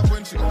it off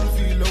when she don't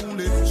feel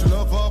lonely. She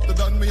love half the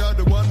done me are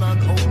the one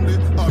and only.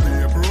 I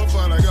be a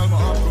profile, a gal my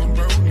half come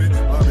round me.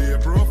 I be a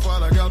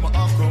profile, a gal my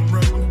half come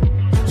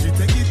round. She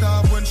take it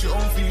off when she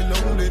don't feel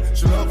lonely.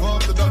 She love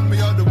half the done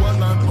me are the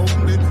one and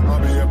only. I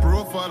be a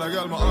profile, a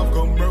gal my half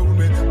come round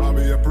me. I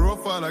be a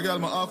profile, a gal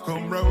my half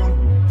come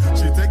round.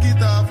 She take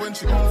it off when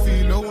she don't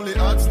feel lonely.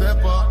 I'd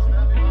step up.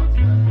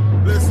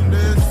 Listen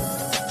this.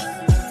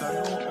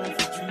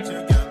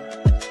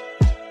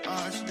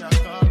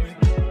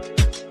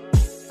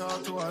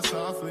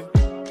 Softly,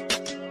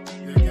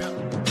 you get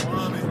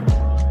mommy.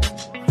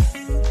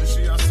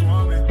 She a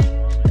swami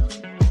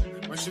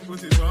when she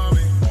put it on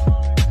me.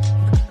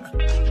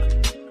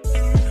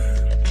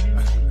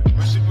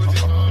 When she put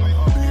it on me,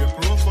 I'll be a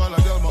profile, I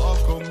got my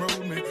off come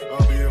round me.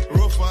 I'll be a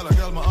profile, I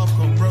got my off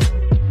come round.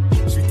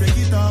 She take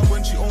it off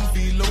when she don't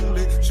feel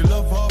lonely. She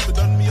love half the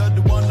done me are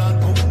the one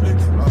and only.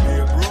 I'll be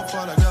a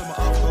profile, I got my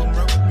off come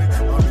round me.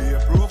 I'll be a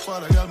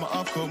profile, I got my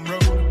off come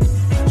round.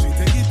 She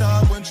take it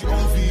off when she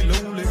don't feel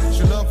lonely.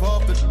 She love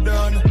half the done.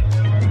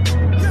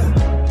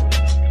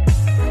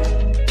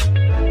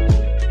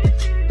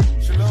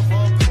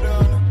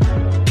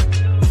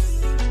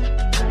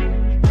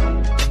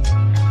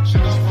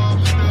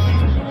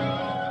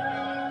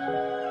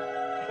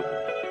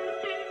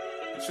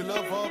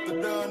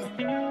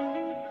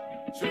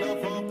 She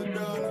love off the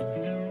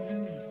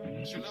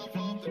gun. She love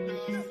off the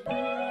gun.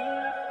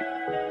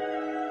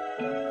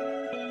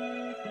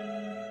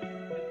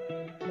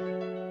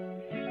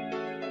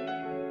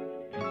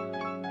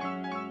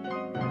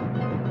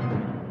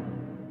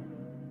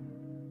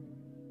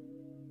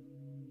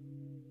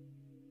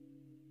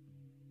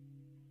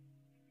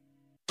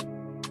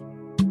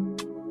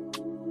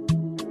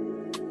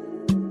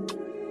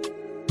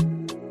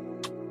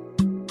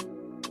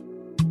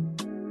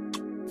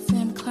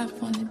 Sam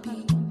clap on the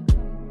beat.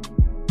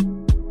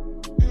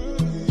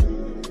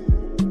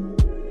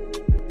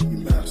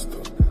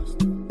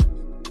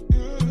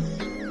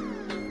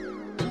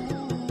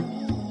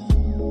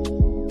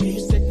 You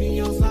set me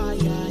on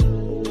fire.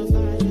 The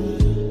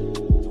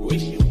way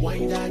she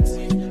wind that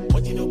thing,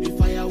 but you know be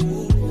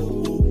firewood.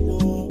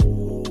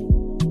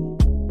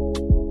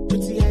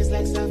 Pretty eyes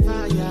like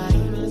sapphire.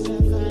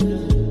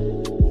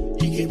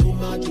 You can put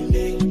my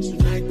delay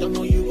tonight. I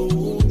know you go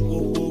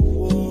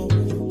home.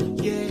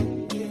 Yeah.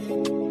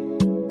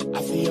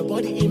 I feel your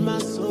body in my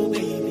soul,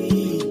 baby.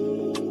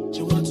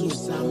 You want to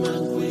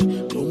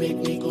Samangwe, don't make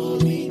me go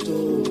me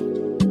too.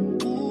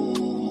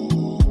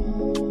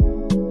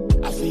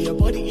 I feel your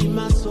body in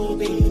my soul,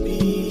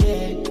 baby.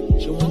 Yeah,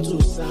 she want to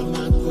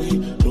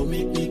Samangwe, don't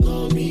make me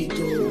go me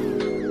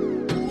too.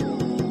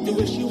 The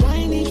way she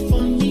whine it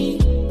for me,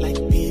 like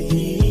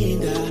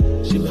Belinda.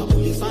 She my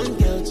only fan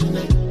girl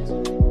tonight.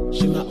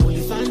 She my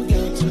only fan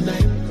girl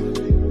tonight.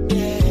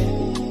 Yeah,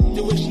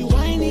 the way she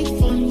whine it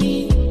for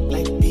me,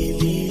 like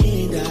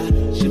Belinda.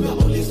 She my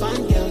only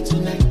fan girl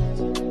tonight.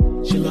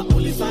 She my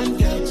only fan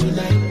girl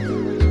tonight.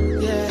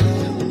 Yeah.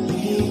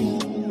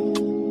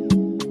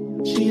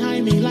 She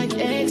high me like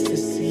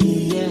ecstasy,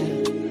 yeah.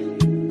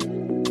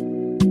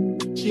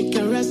 She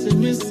caressing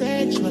me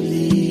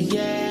sexually,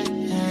 yeah.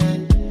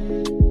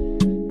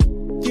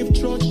 Give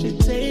throat, she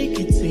take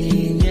it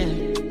in, yeah.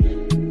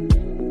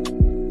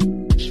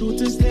 Shoot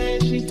his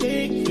head, she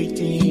take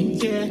everything,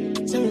 yeah.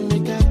 Tell me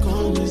make I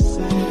come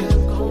inside.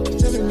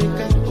 Tell me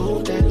make I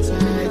hold that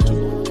tight.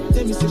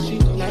 Tell me say she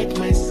like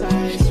my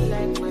size.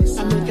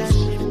 I make her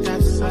ship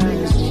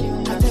capsize.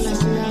 I tell her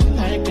say I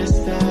like her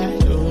style,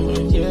 oh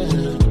yeah.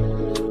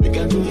 We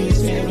can do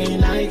this every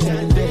night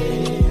and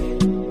day,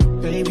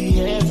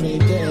 baby, every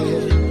day,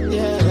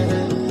 yeah.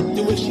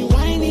 The way she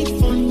whine it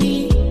for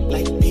me,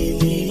 like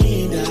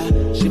Belinda.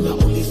 She my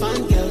only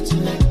fan girl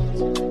tonight.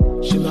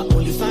 She my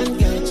only fan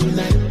girl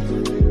tonight,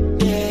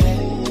 yeah.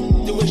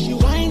 The way she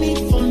whine it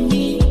for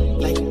me,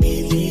 like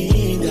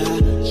Belinda.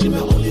 She my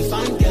only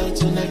fan girl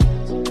tonight.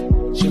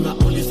 She my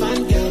only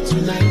fan girl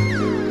tonight,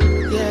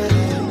 yeah.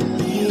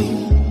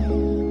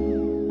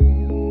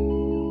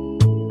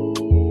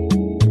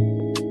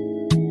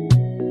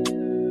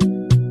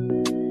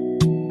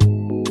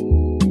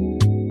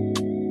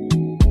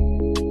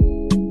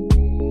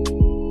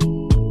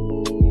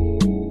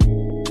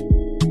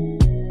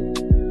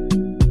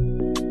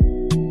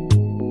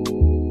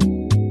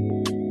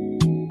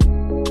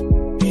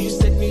 You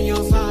set me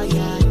on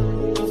fire.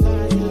 The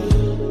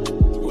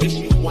way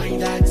she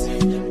wind that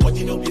thing, but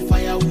you know be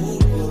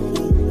firewood.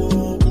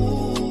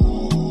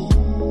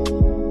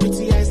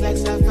 Pretty eyes like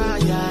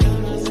sapphire.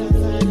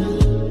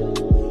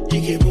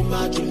 You can put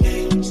my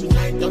delay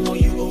tonight. I know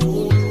you go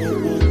home.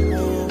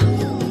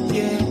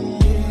 Yeah.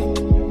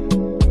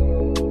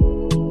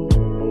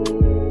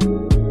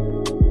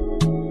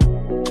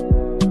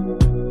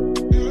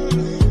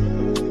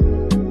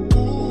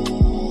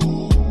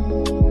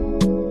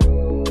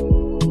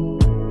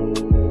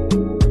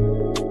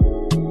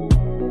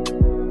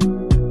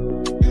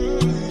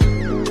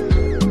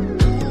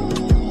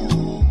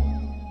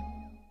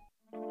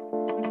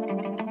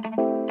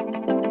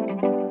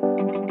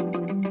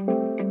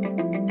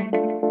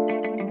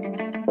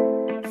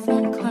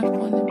 Sam clap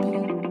on the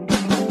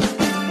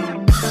beat.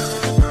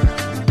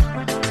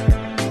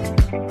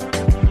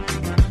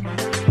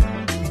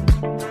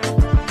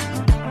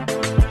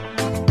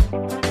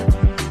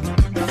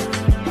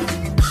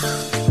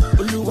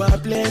 Oluwa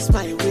bless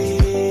my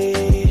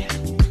way.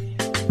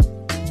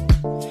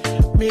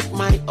 Make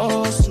my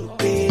hustle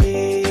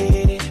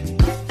pay.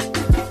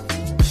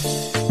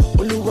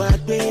 Oluwa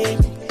take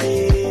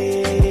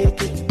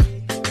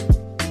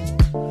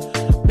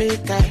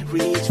make I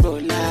reach for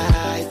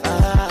life.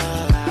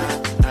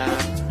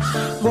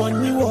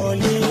 Money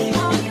wallet,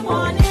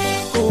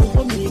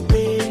 owó mi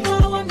pé.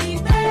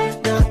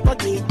 Na what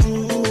they do,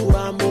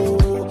 I'm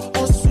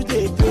hustle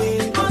dey pay.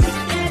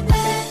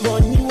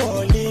 Money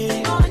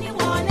wallet,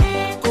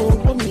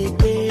 owó mi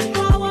pé.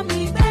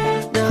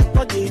 Na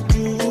what they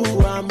do,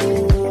 I'm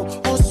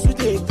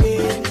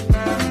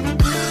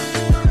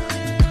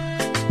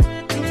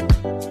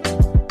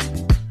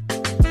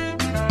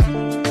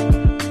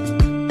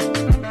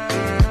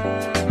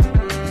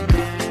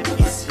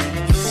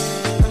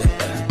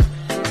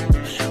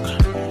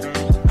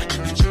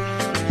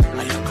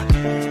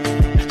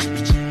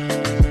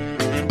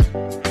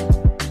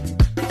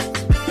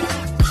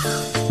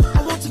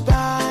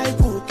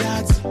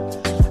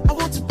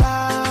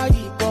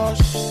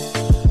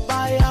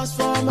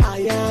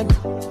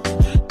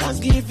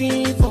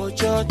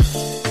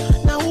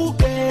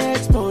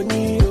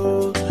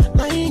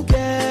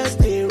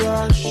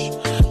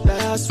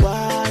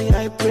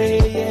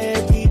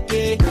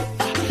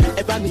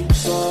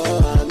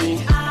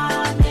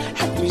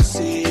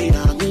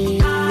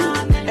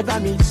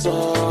mi sọ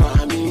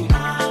àmì.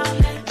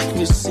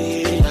 Mi ṣe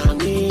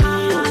àmì o.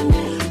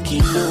 Kí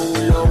ló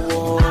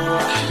lọ́wọ́?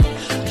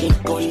 Kí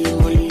kọ́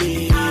inú ilé?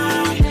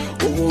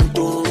 Ohun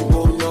tó ń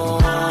gbóná,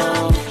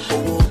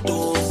 ohun tó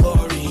ń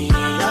fọ́rí.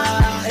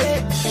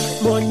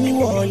 Mo ní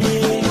wọlé.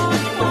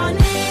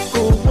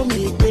 Owó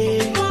mi gbé.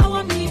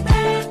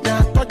 Na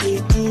tó dey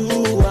do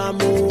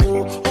àmọ́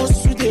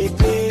oṣù dey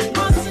gbé.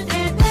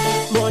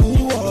 Mo ní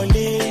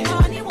wọlé.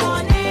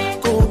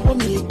 Owó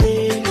mi gbé.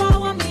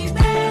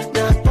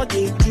 Na tó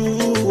dey do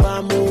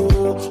àmọ́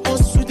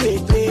oṣù dey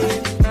gbé.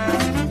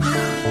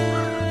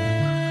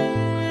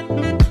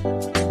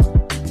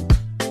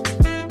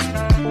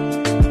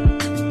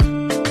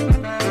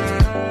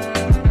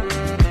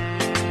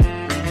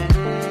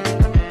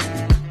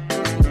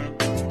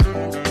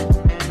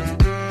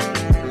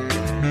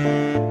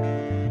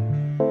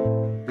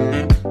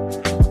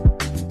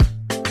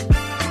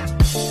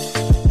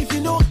 If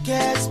you no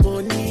get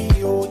money,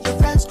 oh, your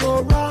friends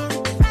go run.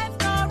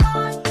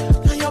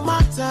 Now your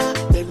matter,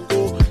 them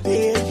go,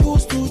 they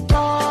used to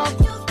talk.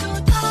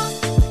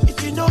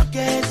 If you no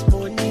get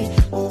money,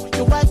 oh,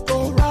 your wife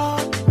go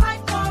run.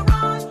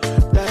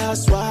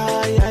 That's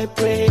why I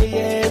pray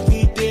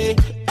every day.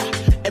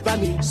 Eba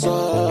mi so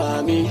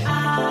ami,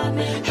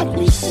 help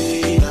me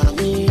say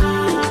ami.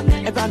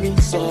 Eba mi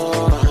so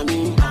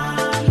ami,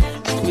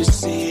 help me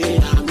say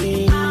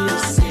ami.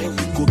 Say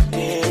we go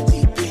get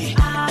it, babe.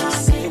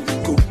 Say we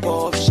go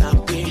pop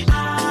champagne.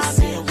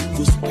 Say we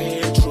go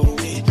spend throw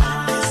it.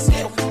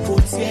 Say we go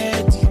tear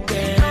the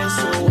best.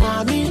 So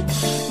ami,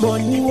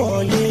 money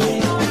wọlé.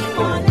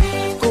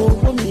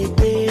 Owó mi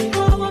gbé.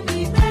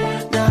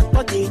 Na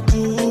tó dey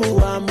do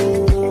àmọ́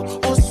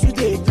oṣù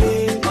dey gbé.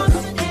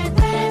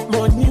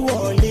 Money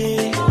wọlé.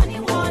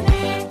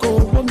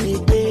 Owó mi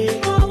gbé.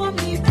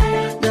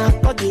 Na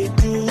tó dey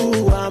do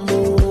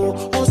àmọ́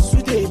oṣù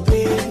dey gbé.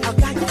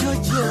 Ọ̀gá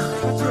jọjọ.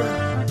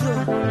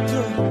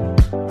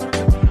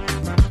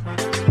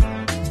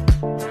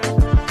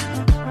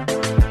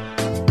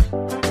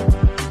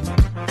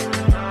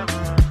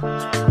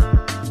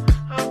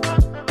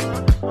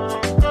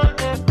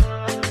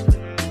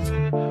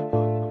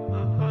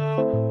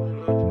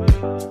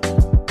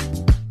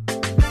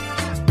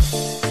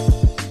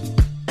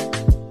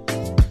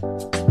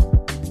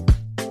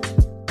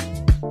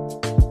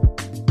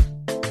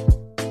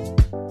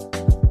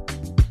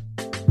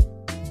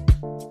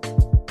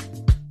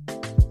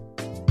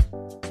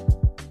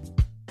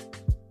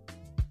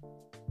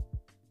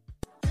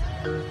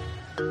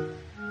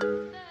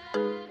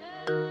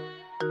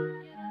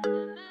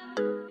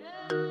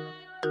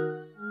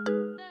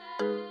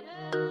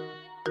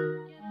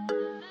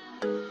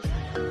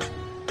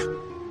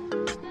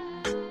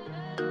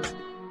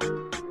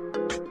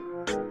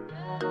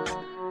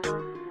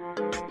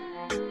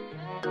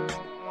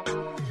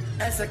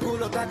 Ese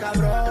culo está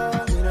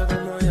cabrón. Mira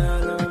cómo ya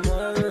lo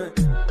mueve.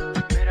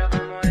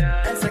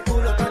 Ese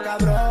culo está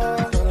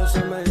cabrón. Solo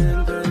se me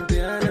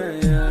entretiene,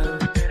 yeah.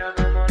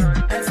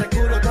 Ese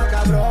culo está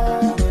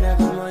cabrón. Mira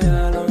cómo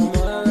ya lo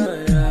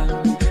mueve,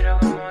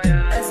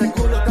 yeah. Ese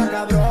culo está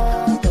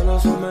cabrón. Solo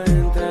se me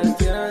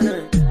entretiene.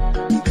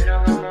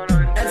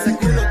 Ese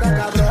culo está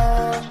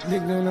cabrón.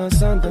 Digna una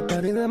santa,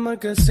 parí de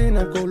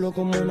marquesina, culo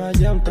como una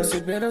llanta. Si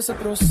viera se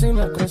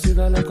aproxima, casi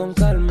dale con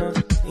calma.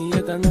 Y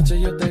esta noche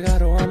yo te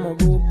agarro, amo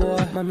good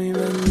boy. Mami,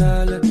 ven,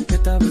 dale,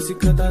 esta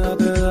bicicleta da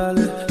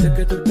pedales. De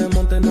que tú te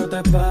montes, no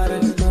te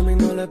pares. Mami,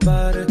 no le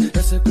pares,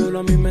 ese culo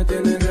a mí me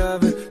tiene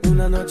grave.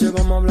 Una noche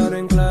vamos a hablar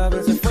en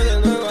clave. Se fue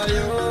de Nueva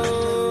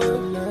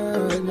York,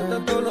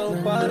 está todos los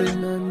pares,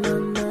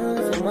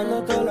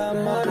 fumando todas las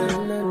mares,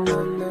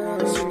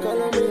 sin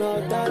color ni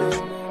altares.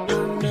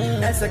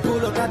 Ese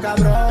culo está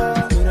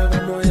cabrón. Mira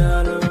cómo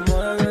ya lo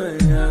mueve,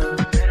 yeah.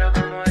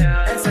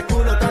 Ese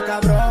culo está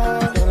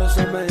cabrón. Solo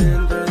se me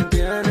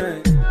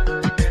entretiene.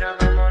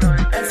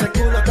 Ese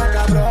culo está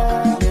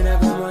cabrón. Mira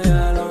cómo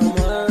ya lo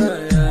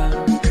mueve,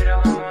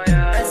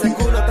 yeah. Ese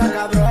culo está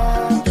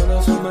cabrón.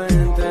 Solo se me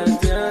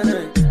entretiene.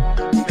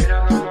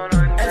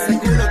 Ese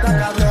culo está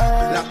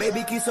cabrón. La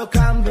baby quiso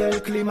cambiar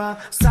el clima.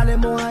 Sale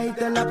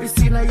mojadita en la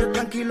piscina. Yo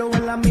tranquilo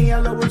en la mía.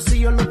 Los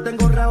bolsillos los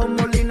tengo Raúl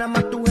Molina.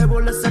 Más tu jevo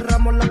le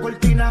cerramos la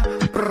cortina.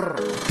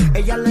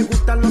 Ella le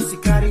gustan los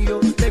sicarios.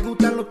 Le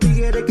gustan los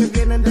tigres que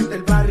vienen desde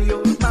el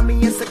barrio.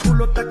 Mami, ese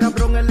culo está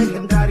cabrón, es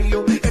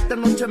legendario. Esta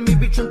noche mi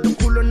bicho en tu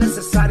culo es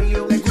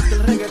necesario. Le gusta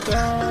el reggaetón,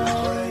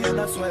 por ella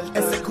la suelta.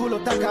 Ese culo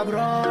está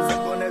cabrón, se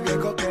pone bien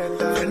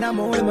coqueta.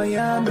 Frenamos en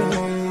Miami,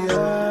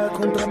 yeah,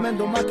 con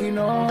tremendo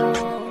maquinón.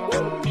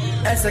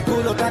 Ese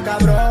culo está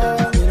cabrón.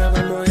 Mira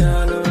cómo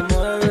ya lo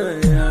mueve,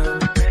 yeah.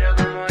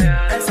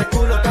 Ese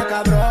culo está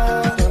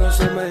cabrón. Solo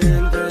se me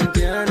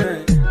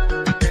entretiene.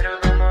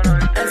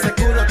 Ese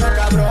culo está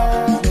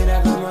cabrón.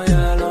 Mira cómo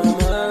ya lo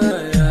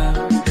mueve,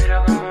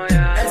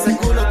 yeah. Ese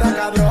culo está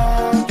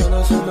cabrón.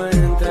 Solo se me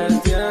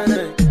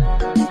entretiene.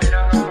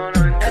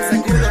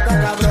 Ese culo está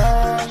cabrón.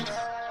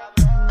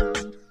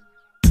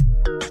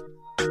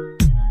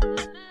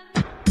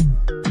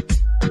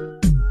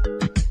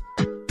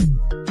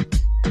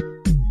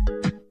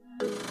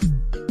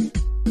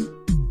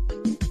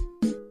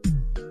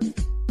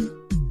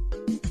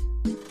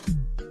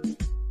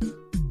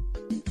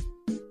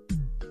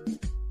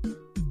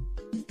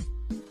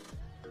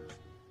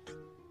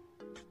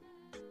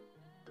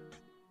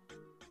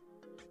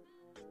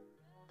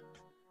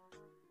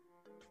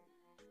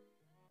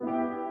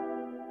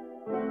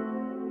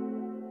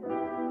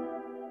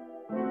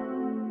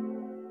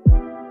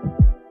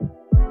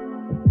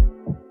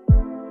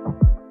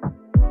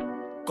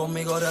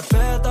 conmigo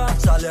respeta.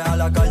 Sale a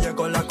la calle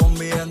con la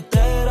combi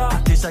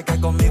entera. Dice que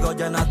conmigo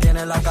llena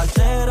tiene la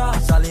cartera.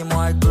 Salimos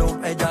al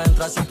club, ella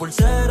entra sin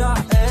pulsera.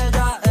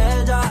 Ella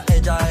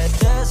es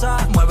de esa.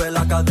 Mueve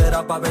la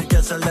cadera pa' ver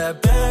que se le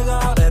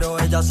pega. Pero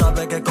ella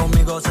sabe que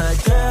conmigo se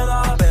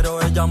queda. Pero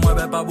ella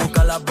mueve pa'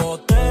 buscar las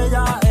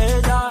botellas.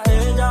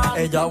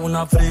 Ella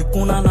una freak,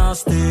 una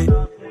nasty.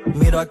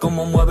 Mira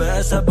cómo mueve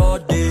ese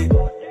body.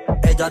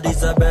 Ella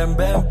dice ven,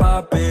 ven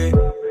papi.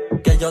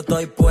 Que yo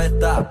estoy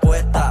puesta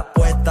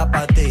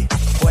pa' ti.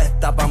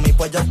 Puesta pa' mí,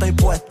 pues yo estoy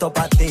puesto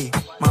pa' ti.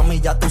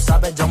 Mami, ya tú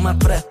sabes, yo me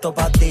presto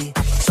pa' ti.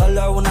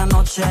 Solo una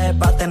noche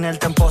pa'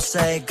 tenerte en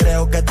pose.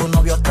 Creo que tu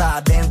novio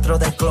está dentro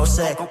del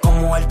closet.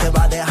 Como él te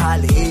va a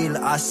dejar ir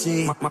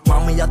así.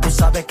 Mami, ya tú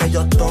sabes que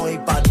yo estoy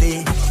pa'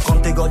 ti.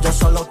 Contigo yo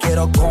solo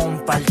quiero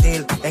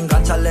compartir.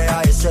 Engánchale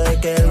a ese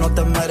que él no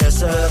te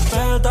merece.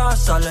 Respeta,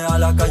 sale a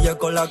la calle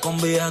con la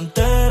combi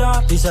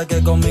entera. Dice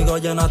que conmigo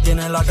llena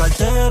tiene la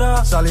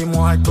cartera.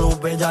 Salimos al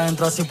club, ella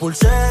entra sin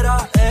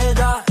pulsera.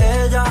 Ella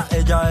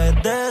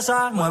es de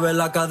esa. Mueve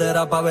la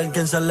cadera pa' ver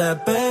quién se le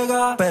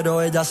pega.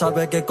 Pero ella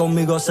sabe que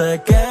conmigo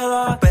se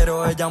queda.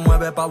 Pero ella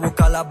mueve pa'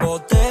 buscar la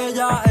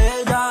botella.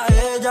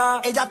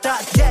 Ella está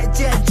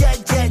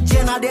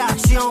llena de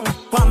acción.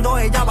 Cuando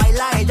ella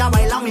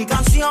baila mi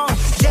canción.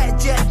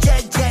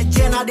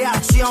 Llena de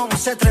acción.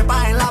 Se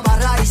trepa en la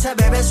barra y se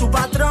bebe su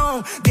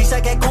patrón.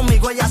 Dice que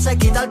conmigo ella se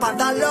quita el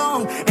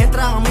pantalón.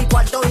 Entra a mi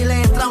cuarto y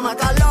le entra una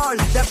calor.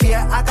 De pie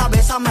a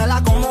cabeza me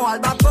la como al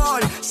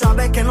vapor.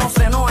 Sabe que no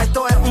freno,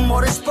 esto es un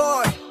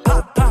motorsport.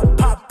 Pop, pop,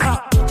 pop,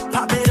 pop,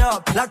 pop it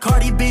up. La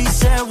Cardi B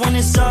said when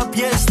it's up,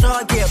 yeah, it's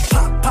stuck. Yeah,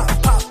 pop, pop,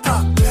 pop,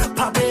 pop,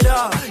 pop it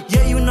up.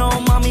 Yeah, you know,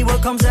 mommy,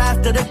 what comes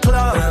after the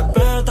club.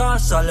 Respeta,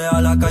 sale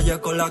a la calle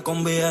con la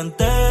combi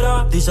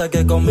entera. Dice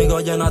que conmigo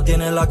llena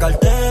tiene la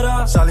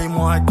cartera.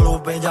 Salimos al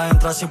club, ella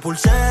entra sin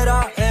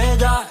pulsera.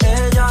 Ella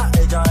es de esa.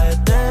 Ella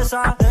es de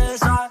esa.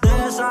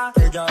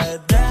 Ella es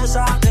de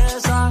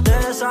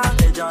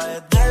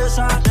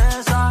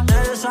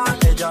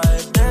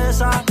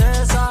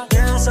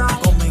esa.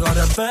 Conmigo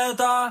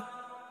respeta.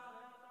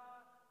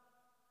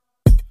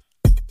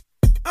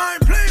 I'm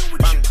playing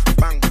with you.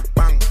 Bang,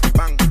 bang,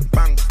 bang,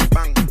 bang,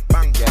 bang,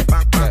 bang, yeah,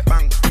 bang, bang,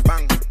 bang,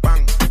 bang,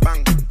 bang, bang,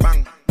 bang,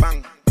 bang, bang,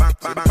 bang,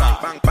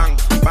 bang, bang,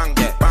 bang,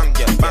 yeah, bang,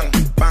 yeah, bang,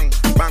 bang,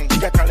 bang.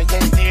 Chica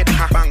caliente,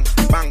 deja bang,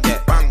 bang, yeah,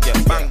 bang, yeah,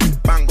 bang,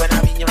 bang.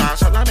 Buena niña,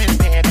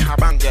 solamente deja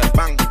bang, yeah,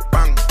 bang,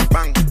 bang,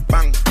 bang,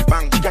 bang,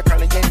 bang. Chica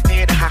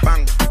caliente, deja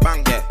bang,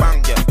 bang, yeah,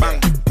 bang, yeah, bang,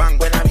 bang.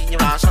 Buena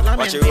niña, solamente.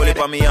 Watch it roll it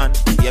on me on.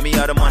 Yeah, me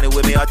have the money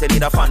with me, I tell you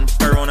the fun.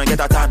 Turn around and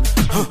get a tan.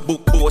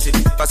 Book boss it,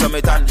 cause I'm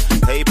a tan.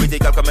 Hey, pretty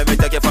girl, come and me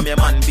take you from your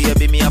man.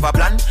 Baby, me have a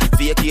plan.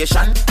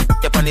 Vacation,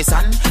 up on the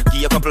sun.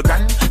 Give you a couple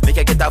grand, make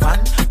you get a van.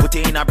 Put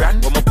you in a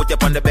brand. When me put you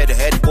on the bed,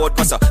 headboard,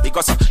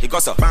 it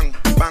goes up. Bang,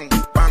 bang,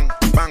 bang,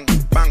 bang,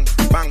 bang,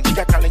 bang.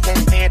 Chica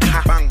caliente,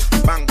 deja bang,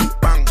 bang,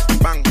 bang,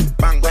 bang,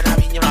 bang. Buena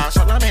niña,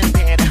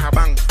 solamente deja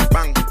bang,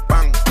 bang,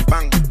 bang,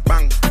 bang,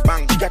 bang,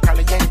 bang. Chica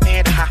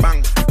caliente, deja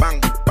bang, bang,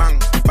 bang,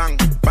 bang,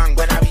 bang.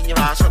 Buena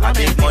niña,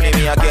 solamente. Big money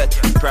me I get,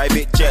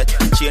 private jet,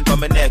 chain for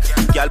my neck.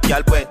 Girl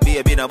wet,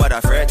 baby, no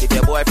bother fret. If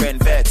your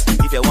boyfriend vex,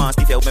 if you want,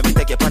 let me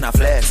take you on a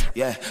flex.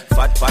 Yeah,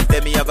 fat,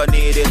 then me I gonna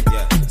need it.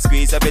 Yeah,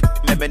 squeeze a bit,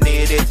 make me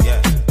need it.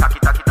 Yeah, tacky,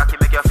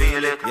 make you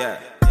feel it. Yeah,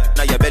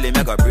 now your belly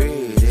make her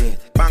breathe it.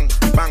 Bang,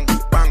 bang,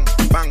 bang,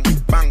 bang,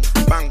 bang,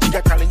 bang.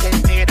 Chica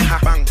caliente, deja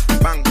bang,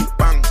 bang,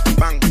 bang,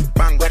 bang,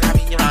 bang. Buena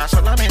niña,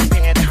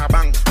 solamente deja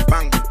bang,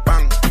 bang,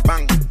 bang,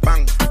 bang,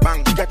 bang,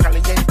 bang. Chica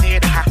caliente,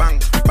 deja bang,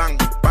 bang,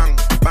 bang,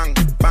 bang,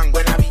 bang.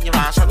 Buena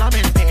niña,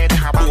 solamente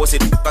deja bang. Boss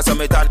it, cause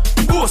I'm a tan.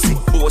 Boss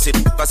it,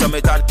 cause I'm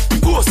a tan.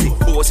 Boss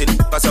it,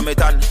 cause I'm a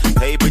tan.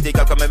 Hey, pretty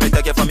girl, come and me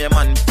take you from your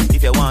man.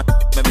 If you want,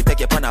 let me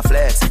take you on a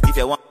flex. If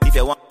you want,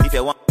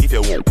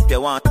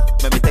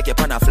 let me take you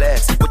on a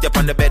flex. Put you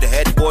on the bed,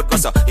 headboard,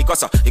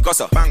 it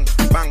goes up. Bang,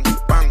 bang,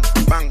 bang,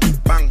 bang,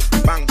 bang,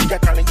 bang. Chica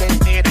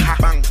caliente, deja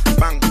bang,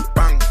 bang,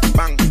 bang,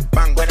 bang,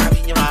 bang. Buena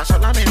niña,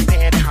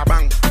 solamente deja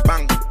bang,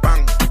 bang,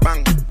 bang,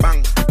 bang,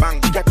 bang,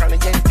 bang. Chica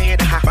caliente,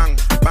 deja bang,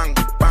 bang,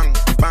 bang,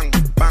 bang,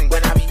 bang.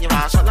 Buena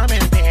niña,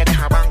 solamente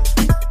deja bang.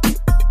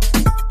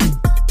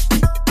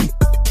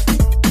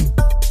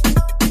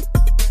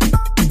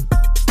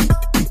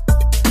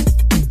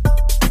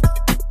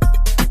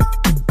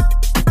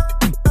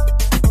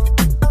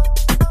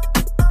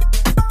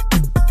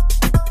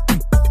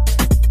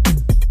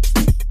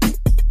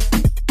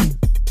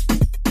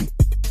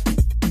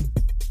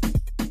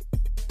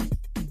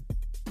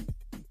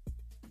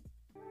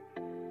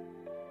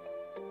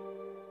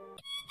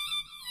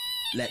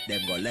 Let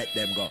them go, let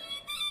them go.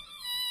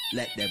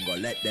 Let them go,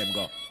 let them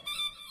go.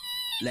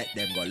 Let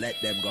them go, let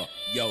them go.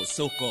 Yo,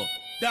 Suko.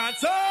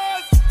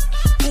 Dancers!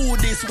 Who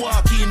this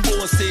walking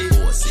bossy?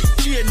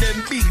 Chain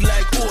them big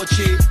like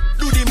Oche.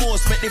 Do the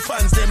most, make the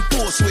fans them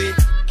post way.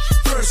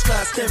 First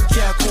class, them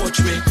can't coach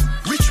me.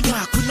 Rich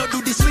walk, we not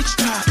do the switch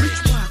talk.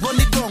 Run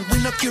it down, we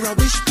not care a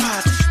which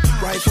part.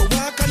 Rifle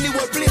walk and the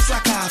word place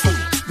like half.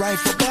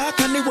 Rifle back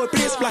and the word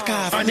place black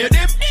half. And you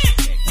dip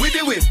with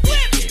the whip.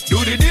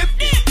 Do the dip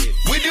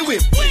with with the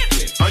whip.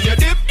 On your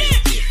dip,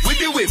 with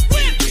the whip.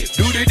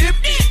 Do the dip,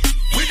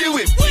 with the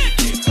whip.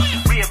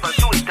 Rave and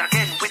do it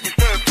again with the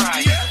stir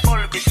fry.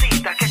 All the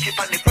seat, I catch it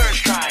on the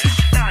first try.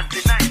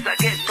 Dancing nice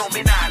again, no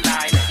me not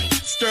lie.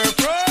 Stir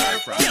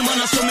fry. Yeah, man,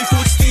 I saw me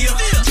foot steer.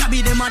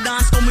 Jabby them a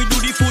dance, come we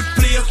do the foot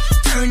play.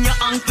 Turn your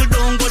ankle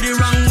down, go the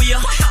wrong way.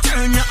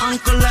 Turn your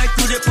ankle like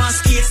to the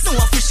past case. No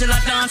official a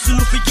dance, you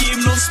look we give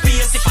no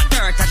space. If a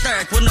dirt,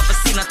 we never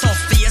seen a tough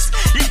face.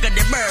 Look at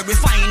the bird, we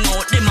find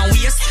out them a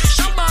waste.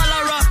 Shambhala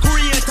rock,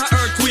 create a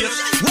earthquake.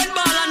 When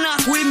ball a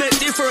knock, we make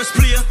the first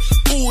play.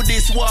 Who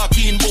this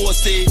walking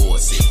bossy?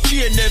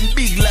 Chain them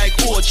big like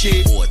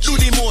Oche. Do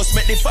the most,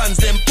 make the fans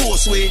them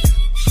post way.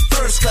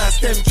 First class,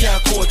 them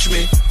can't coach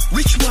me.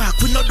 Rich walk,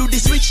 we not do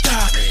this rich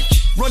talk.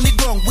 Run the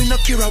ground, we not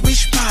care a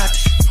wish part.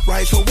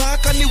 Rifle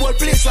walk and the whole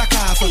place like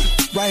half.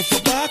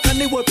 Rifle walk and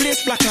the whole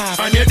place black half.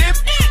 On your dip,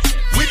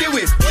 with the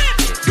whip.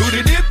 Do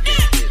the dip,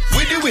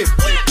 with the whip.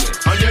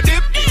 On your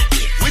dip,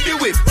 with the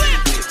whip.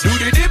 Do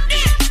the dip,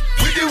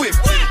 with the whip.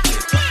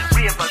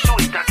 Rave and do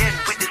it again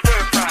with the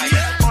stir fry.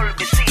 All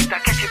the seat, I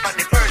catch it on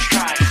the first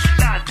try.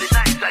 Dancing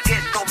nice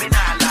again, no me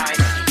not lie.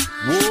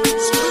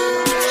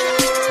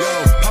 Yo,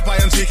 Papa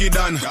and Tiki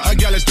done. A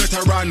girl is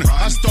better run.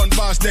 A stunt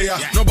boss there,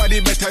 nobody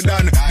better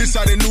than. This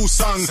are the new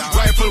song.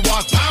 Rifle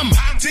walk, bam.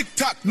 Tick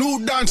tock, new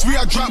dance, we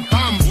are drop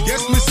bam.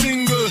 Yes, me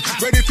single,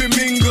 ready for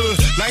mingle.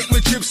 Like me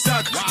chip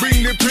stack,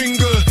 bring the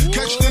Pringle.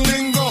 Catch the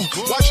lingo,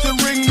 watch the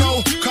ring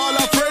now. Call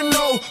a friend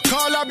now,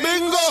 call a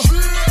bingo.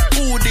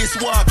 Who this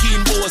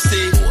walking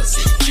bossy?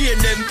 Chain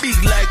them big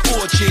like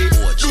Oche.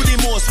 Do the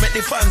most, make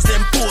the fans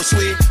them post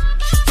way.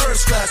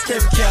 First class,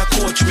 them can't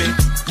coach me.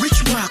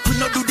 Rich walk, we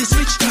not do this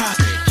rich talk.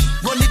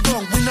 Run the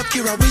gun, we not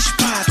care a wish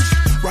part.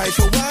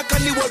 Rifle walk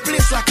and the whole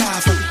place like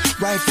half.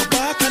 Rifle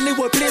walk and the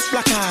whole place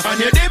black half. On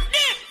your dip,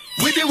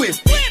 with the whip.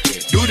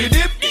 Do the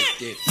dip,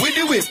 with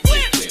the whip.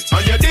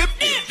 On your dip,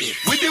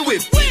 with the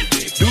whip.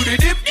 Do the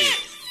dip,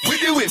 with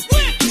the whip.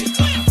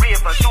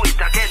 Rave and do it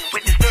again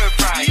with the stir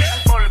fry.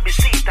 All the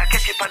seat, I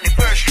catch it on the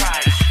first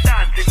try.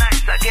 Dancing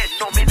nice again,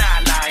 no me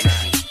not lie.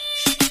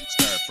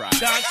 Stir fry.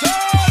 Dance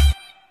on!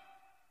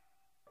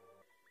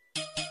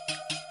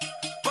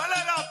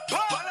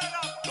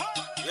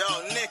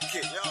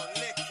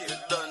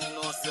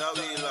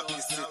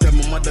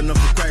 Mother enough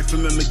to cry for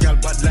me, my gal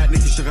bad like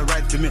Nicky, she can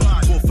ride for me.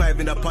 4-5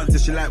 in the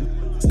pants, she like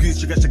squeeze,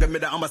 she got me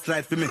that I'ma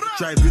slide for me.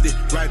 Drive with it,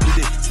 ride with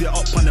it. See her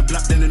up on the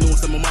block, then they know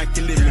some of my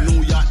kill it. Me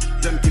know yacht,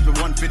 them keep it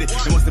one for it.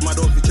 They must have mad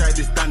out to try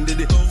this, stand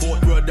it.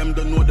 Fourth world, them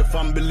don't know the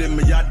family.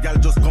 My yard gal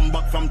just come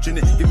back from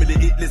Trinity. Give me the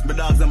hit list, my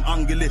dogs them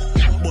angry.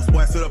 Boss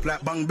boy set up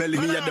like bang belly.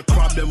 Me have the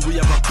problem, we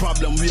have a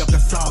problem, we have to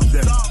solve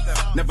them.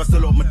 Never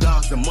sell out my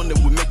dogs, the money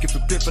we make if we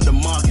pay for the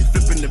market.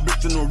 Flipping the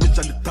bricks, you know rich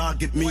at the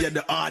target. Me are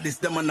the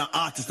artist, them are the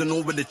artists, and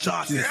over the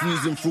charts.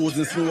 Freezing,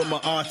 frozen, snow with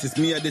my artist.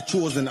 Me are the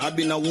chosen, I've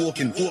been a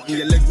walking. Walking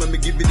your legs, when me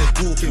give you the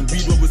token.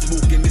 Weed what we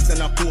smoking, this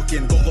and a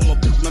cocaine. Go come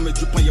up, now me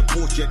drip on your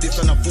porch, yeah. This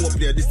and a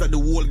foreplay, this are the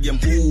whole game.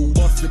 Ooh,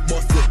 bust it,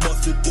 bust it,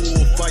 bust it.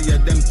 Oh, fire,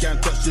 them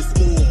can't touch this.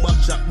 Oh, back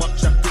shot,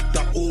 tick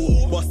tock.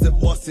 Oh,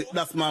 bust it,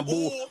 that's my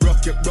bow.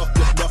 Rock it, rock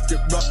it, rock it,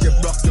 rock it,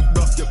 rock it,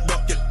 rock it,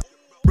 rock it.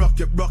 Rock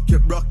it, rock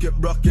it, rock it,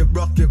 rock it,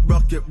 rock it,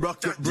 rock it,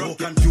 rock it. No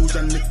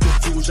confusion, mix the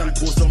fusion.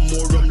 Pour some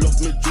more rum, love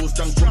me juice.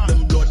 And drop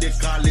them blood, they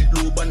call it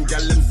Luban.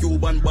 Gal them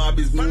Cuban,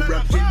 Barbies, new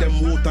rap. Hit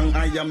them Wotan,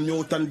 I am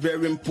Newton,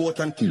 very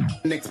important.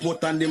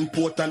 Export and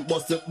important,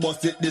 bust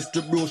it,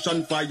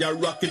 distribution. Fire,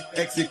 rocket,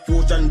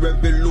 execution,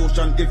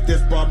 revolution. If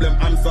there's problem,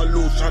 I'm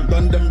solution.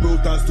 Done them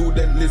brutal,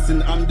 student,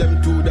 listen, I'm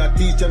them to that.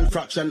 Teach them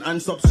fraction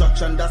and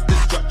subtraction, that's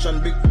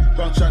distraction. Big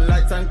function,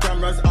 lights and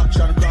cameras,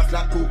 action. Cross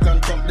like who can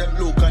come them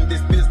look and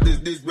this business.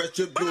 This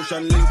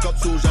retribution, link up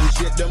Susan,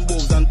 shake them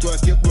moves and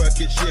twerk it, work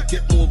it, shake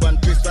it, move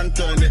and twist and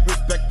turn it,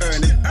 respect,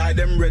 earn it. Eye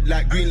them red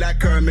like green like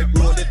Kermit,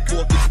 roll it,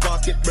 poke it,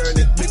 spark it, burn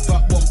it, big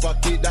fat bumper,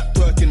 keep that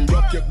twerking,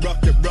 rock it,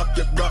 rock it, rock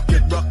it, rock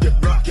it, rock it,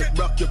 rock it,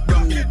 rock it,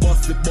 rock it,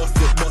 bust it, bust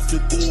it, bust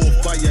it,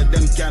 oh, fire,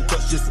 them can't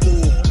touch this,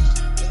 oh.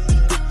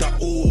 Tick that,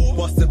 oh,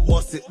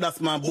 bust it, that's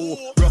my boo.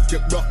 Rock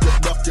it, rock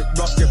it, rock it,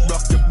 rock it,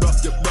 rock it,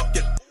 rock it, rock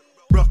it.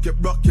 Rock it,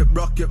 rock it,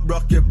 rock it,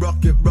 rock it,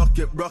 rock it, rock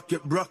it, rock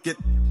it, rock it.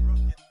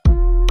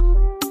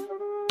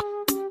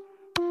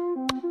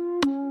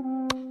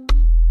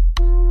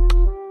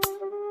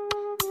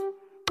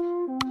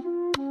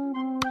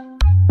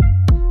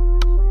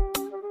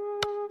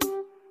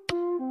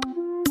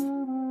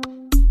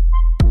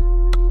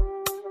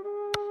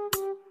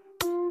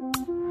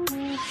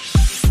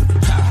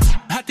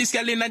 This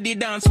girl inna the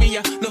dance, me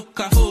ya look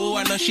a hoe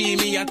and no she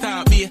me a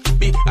talk me.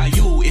 Are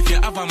you? If you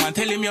have a man,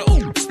 tell him you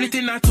oh. Split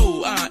in a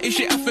two, if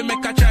she have to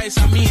make a choice,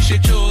 and me she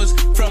chose.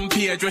 From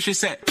page where she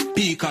said,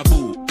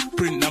 peekaboo.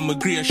 Print on my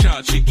grey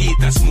shot, she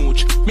get a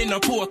smooch. Me no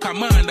poor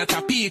command that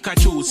a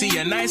Pikachu. See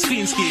a nice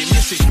clean skin,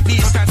 listen,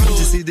 beast tattoo.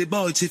 She see the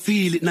boy, she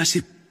feel it, now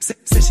she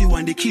say she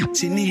want the kid,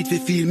 she need to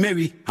feel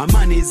merry. Her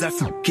man is a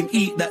fucking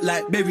eat that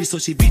like berry, so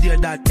she video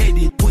that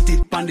edit, put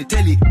it on the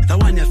telly. The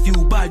one you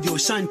feel bad, yo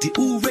shanty,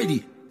 who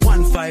ready?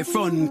 1-5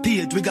 front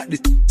page, we got this,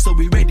 so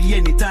we ready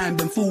anytime.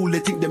 Them fool, they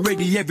think them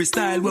ready every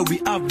style where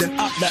we have them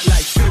up that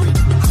like ferry.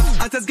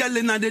 Hottest girl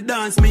in the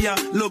dance, me a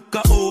look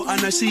a oh,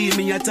 and a she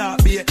me a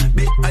talk, be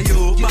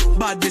ayo.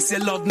 Bad this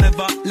your love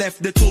never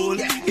left the toll.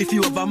 If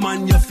you have a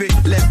man, your fit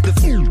left the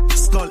fool.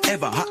 Skull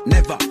ever hot,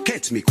 never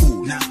catch me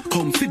cool.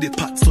 Come feed the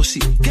pot so she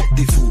get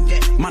the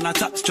food. Man a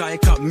top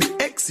strike up, me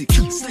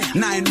execute.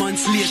 9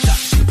 months later,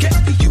 she get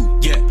the you.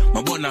 Yeah,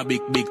 my bona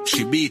big,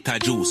 she beat a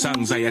juice.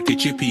 Anxiety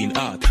chipping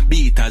art,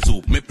 beat a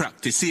zoop. Me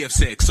practice safe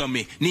sex, so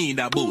me need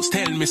a boost.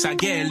 Tell me sa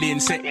girl in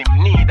say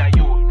him need a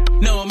you.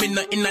 No, me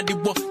not inna the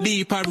walk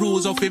deeper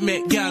rules of it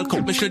make girl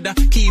come. Me shoulda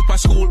keep a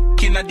school.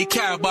 Inna the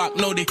car back,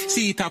 now the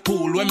seat a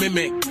pool. When me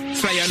make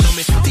fly, I know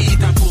me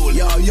teeth a pool.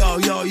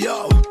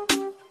 Yo.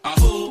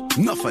 Aho.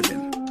 Enough of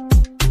them.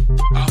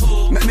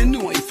 Aho. Let me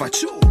know if I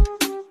chew.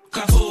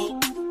 Kaho.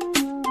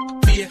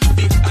 Be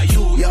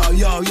are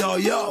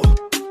you? Yo.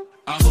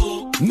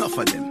 Aho. Enough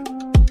of them.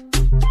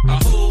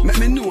 Aho. Let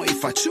me know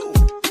if I chew.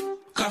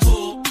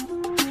 Kaho.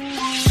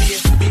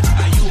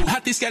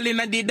 Hottest girl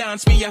inna the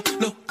dance, me a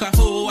look a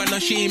hoe and a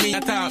she me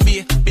a talk,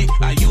 be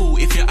are you?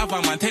 If you have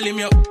a man, tell him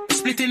you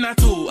split in a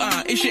two.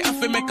 If she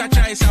have to make a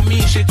choice, and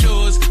me she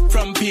chose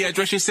from page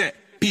where she said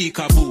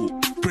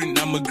peekaboo.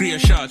 Print on my grey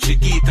shot, she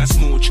get a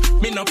smooch.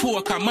 Me no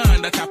poor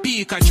command that a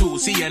Pikachu.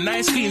 See a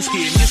nice clean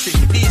skin, you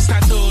see these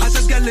tattoos.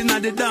 Hottest girl inna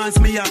the dance,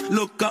 me a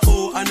look a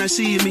oh, and a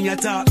she me a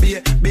talk, be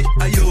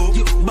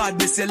ayo. Bad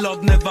this your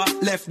love never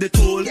left the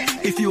toll.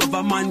 If you have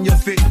a man, your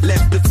fit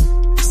left the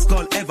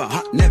skull ever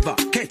hot, never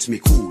catch me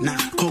cool.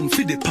 Come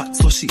feed the pot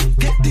so she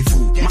get the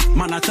food.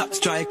 Man a top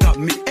strike up,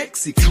 me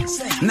execute.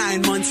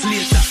 9 months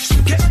later, she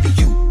get the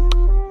you.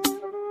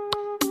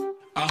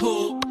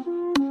 Aho.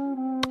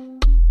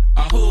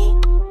 Aho.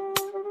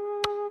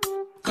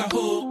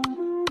 Kaho.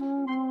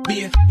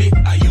 Be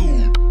are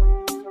you?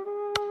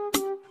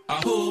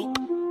 Aho.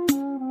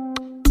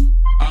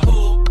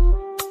 Aho.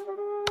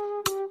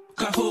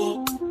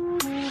 Kaho.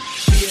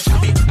 Be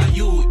are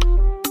you?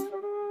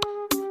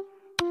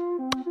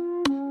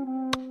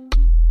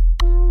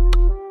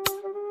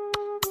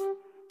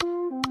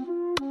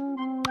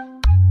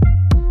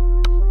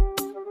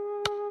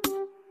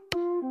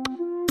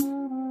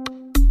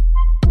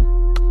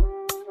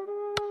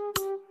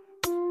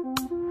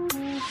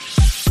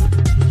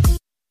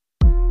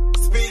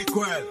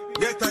 Well,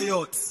 get a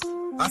youth.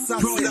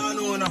 Assassin. Down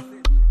owner.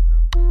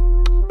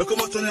 Look how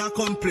much you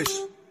accomplish.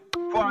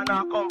 Far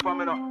now come from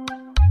me now.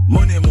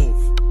 Money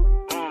move.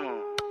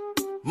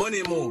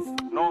 Money move.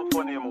 No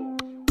funny move.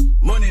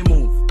 Money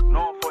move.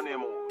 No funny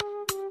move.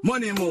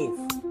 Money move.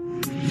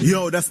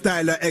 Yo, the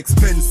style are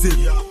expensive.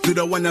 To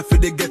the one for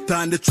the get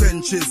on the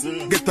trenches.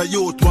 Get a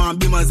youth, one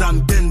Beamers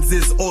and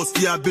Benzes. Us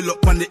here build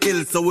up on the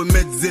hill, so we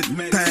meds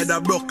it. Tired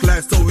of broke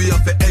life, so we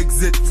have to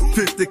exit.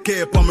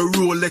 50K up on my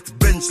Rolex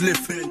bench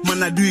lift.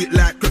 Man, I do it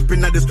like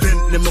creeping at the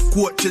Bentley. My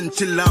coach and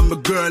chill, I'm a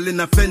girl in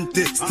a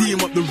Fenty.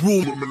 Steam up the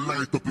room.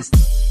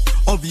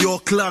 Of your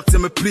clocks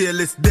and my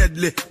playlist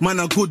deadly. Man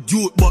a good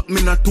youth but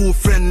me not too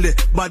friendly.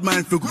 Bad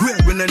mind for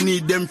great when I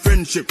need them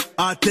friendship.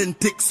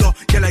 Authentic so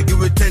can I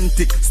give it 10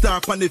 tick.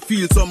 Star on the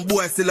field some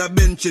boy still a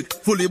bench it.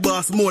 Fully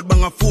boss mode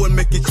bang a phone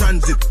make it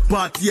transit.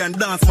 Party and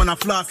dance man a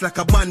floss like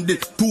a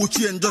bandit. 2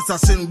 chain just a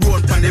sing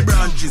grown from the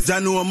branches. I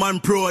know a man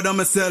proud of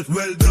myself.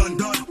 Well done.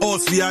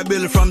 Us we are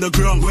built from the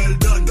ground. Well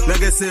done.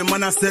 Legacy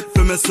man a set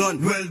for my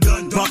son. Well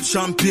done. Pop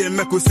champagne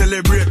make we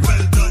celebrate.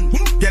 Well done.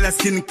 Get your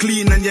skin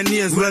clean and your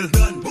nails well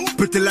done.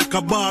 Pretty like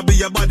a Barbie,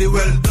 your body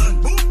well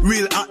done.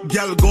 Real hot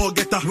girl, go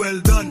get her well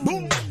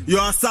done. You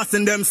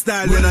assassin them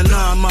style in a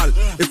normal.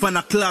 If I'm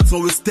a clock, so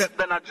we step,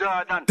 then a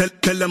Jordan.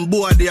 Tell them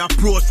boy they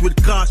approach with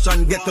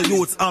caution. Get the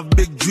youths have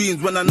big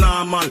dreams when a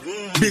normal.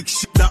 Big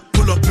shit that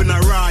pull up in a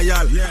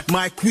royal.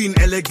 My queen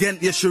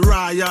elegant, yeah she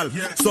royal.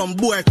 Some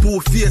boy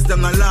two-faced,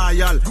 them a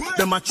loyal.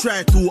 Them a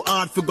try too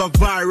hard for go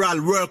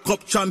viral. World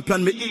Cup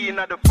champion, me in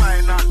at the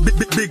final.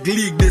 Big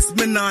league, this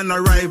me not a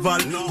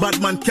rival.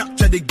 Bad man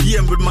capture the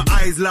game with my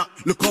eyes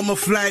locked. Look how me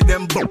fly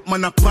them, but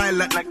man a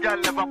pilot. Like girl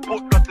never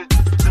put nothing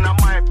in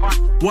my pot.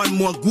 One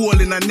more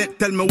goal in a net,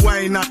 tell me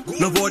why not.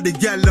 Love all the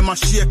girl, them a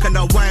shake and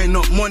a wine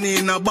up. Money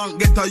in a bank,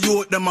 get a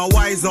youth, them a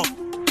wise up.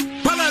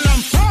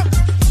 Palalam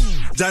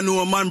pop! Jah know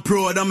a man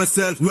proud of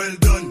myself. Well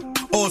done.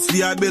 Us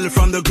we are built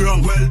from the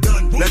ground. Well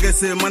done.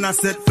 Legacy man I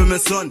set for my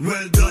son.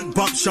 Well done.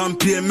 Pop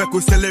champagne, make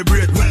we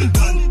celebrate. Well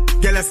done.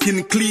 Get your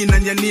skin clean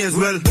and your nails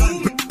well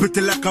done.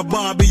 Pretty like a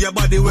Barbie, your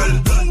body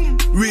well done.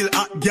 Real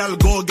hot girl,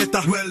 go get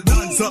her. Well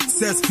done.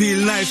 Success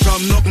feel nice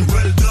from nothing.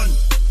 Well done.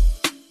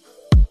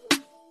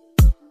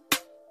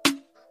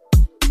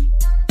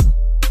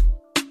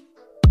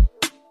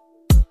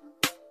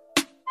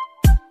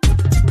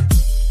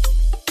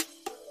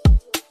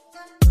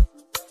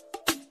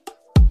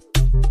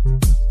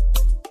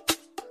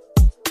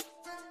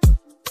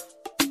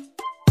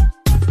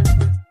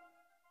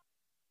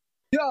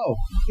 Yo,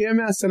 hear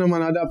me say no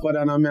man a dapper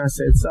than me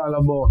say it's all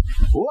about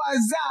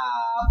what's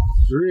up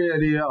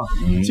radio.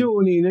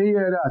 Tune in, you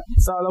hear that?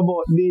 It's all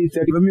about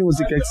D-Tech, the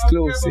music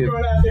exclusive.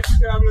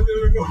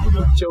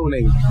 Tune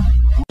in.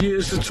 Yeah,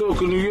 it's the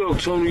Talk of New York.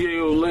 Tony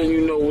Yayo letting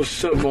you know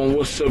what's up on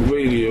What's Up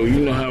Radio. You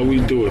know how we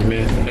do it,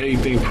 man.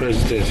 Everything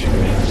presidential,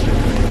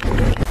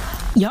 man.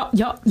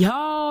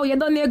 Yo, you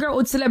done there, girl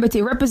with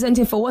celebrity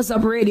representing for What's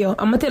Up Radio.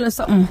 I'ma tell you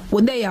something.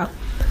 What they are?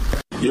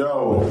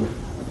 Yo,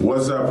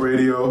 What's Up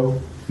Radio?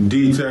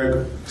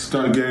 D-Tech,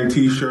 Stunt Gang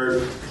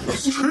T-shirt.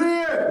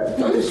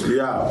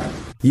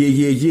 Yeah.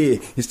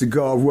 It's the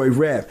God Roy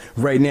Rap.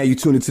 Right now, you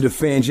tune into the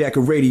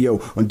Fanjacker Radio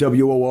on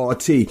WORT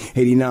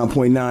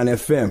 89.9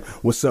 FM.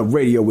 What's Up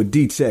Radio with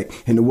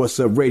D-Tech and the What's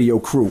Up Radio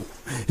crew.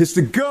 It's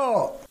the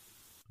God.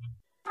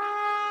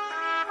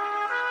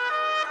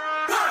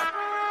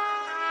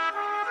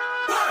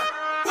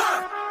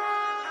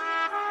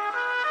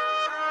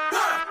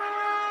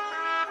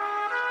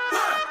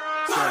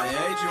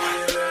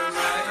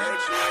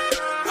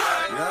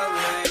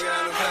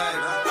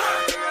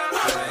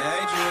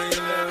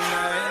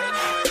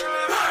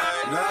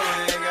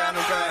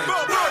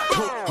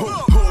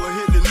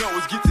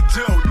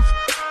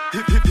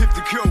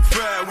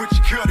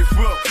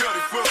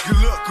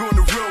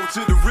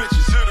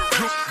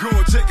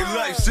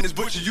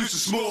 But you used to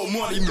small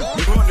money,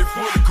 running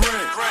for the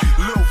grand,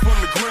 low from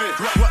the grand.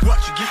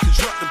 Watch you get to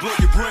drop the blow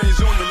your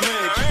brains on the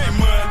land. Keep your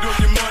mind on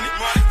your money,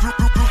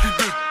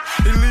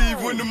 and leave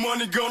when the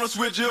money gonna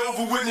switch you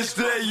over when you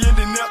stay in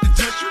and out the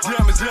district.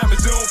 Diamonds on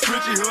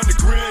Frenchie, 100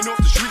 grand off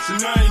the streets,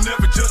 and I ain't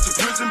never touched a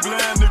prison.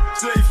 Blind nigga,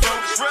 stay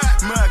focused,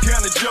 my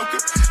kind of joker.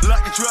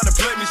 Like he try to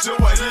play me, so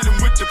I hit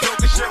him with the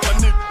poker. Shit, my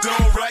nigga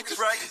don't right,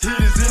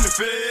 hitters in the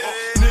fed.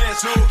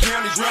 Nassau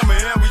County drama,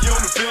 and we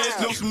on the fence.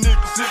 Know some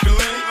niggas sipping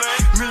lane.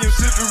 Me, I'm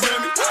sipping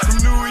Remy from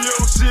New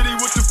York City.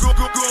 What the fuck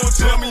go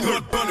tell me?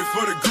 Look, running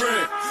for the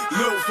grand,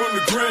 low from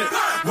the grand.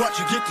 Watch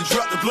you get to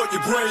drop the blow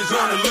your brains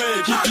on the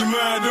land. Keep your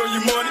mind on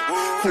your money.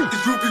 Fuck the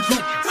groupie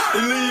group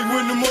and leave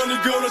when the money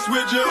gonna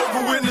switch you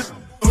over witness.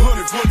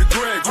 100 for the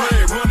grand,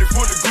 100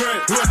 for the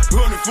grand,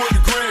 100 for the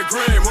grand,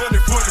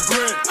 100 for the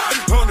grand,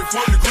 100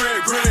 for the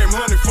grand,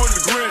 100 for the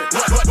grand.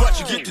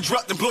 Watch you get to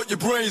drop and blow your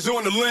brains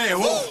on the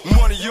land.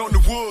 Money on the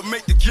wood,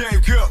 make the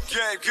game go.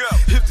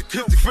 Hit the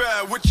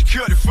fire, what you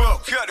cut it for?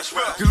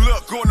 Good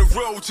luck on the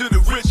road to the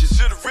riches.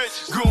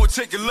 Go and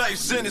take a life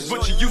sentence,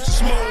 but you used to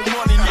small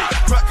money,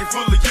 nigga. Pocket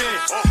full of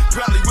gas,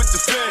 probably with the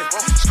fan.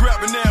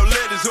 Scrapping out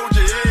letters, hold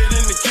your head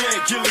in the can.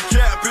 Kill a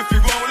cap if you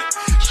want it.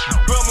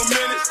 From a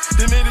minute,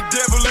 then ain't the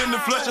devil in the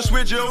flesh. I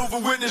switch you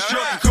over witness.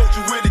 Junkie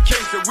culture with a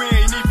case that we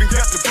ain't even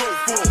got to vote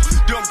for.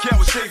 Dumb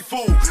cat would stay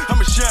full.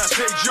 I'ma shine,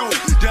 stay jewel.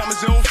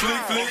 Diamonds on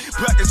fleek,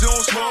 pockets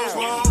on smoke.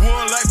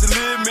 One life to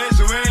live, man,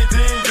 so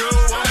anything go.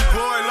 I'm a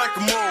boy like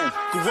a mole.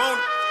 Go on.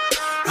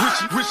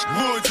 Wish you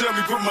would tell me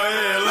put my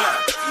hair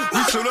out.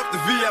 We sold up the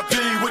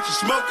VIP, what you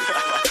smoking?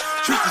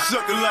 Treat the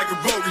sucker like a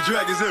bogey,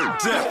 drag his hair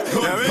down.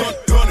 Now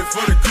 100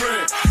 for the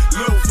grand,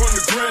 low from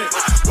the grand.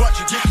 Watch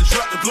you get to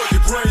drop the blow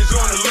your brains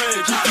on the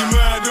land. Keep your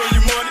mind on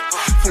your money.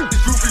 Fuck the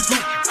groupie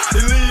group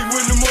and leave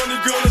when the money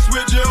gonna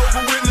switch you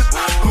over witness.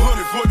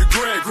 100 for the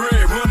grand,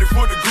 100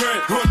 for the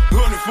grand, 100 for the grand,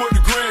 100 for the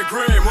grand,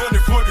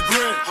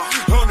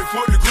 100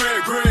 for the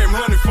grand,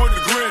 100 for the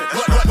grand.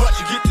 Watch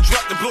you get to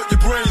drop the blow your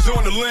brains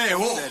on the land.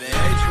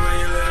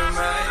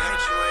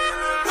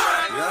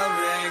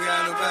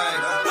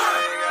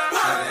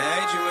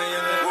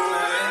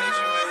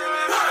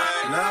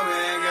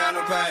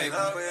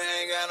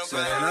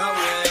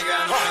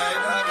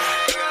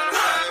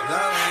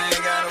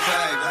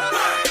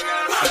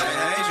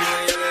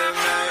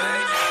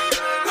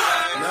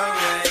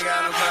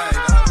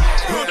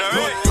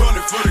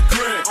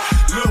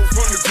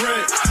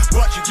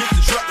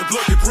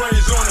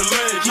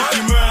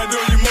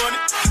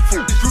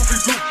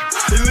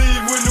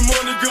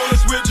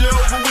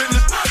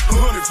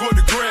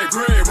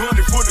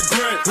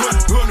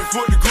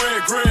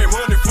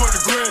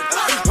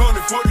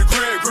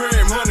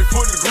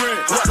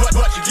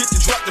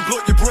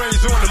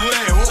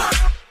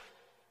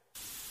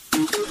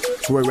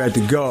 We're at the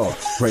guard.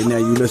 Right now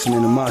you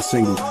listening to my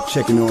single,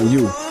 Checking on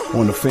You,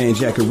 on the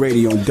Fanjacker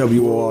Radio on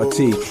WORT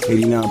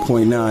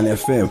 89.9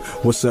 FM.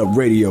 What's Up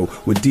Radio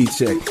with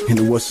D-Tech and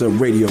the What's Up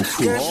Radio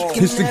crew.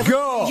 It's the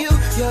guard.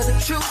 You're the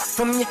truth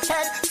from your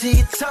head to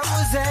your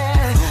toes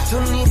and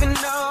don't even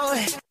know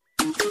it.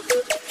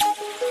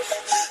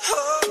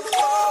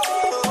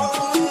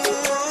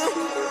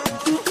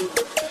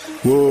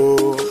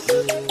 Whoa.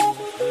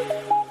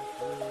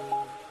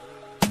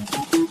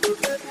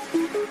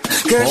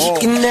 Girl, she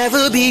can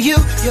never be you.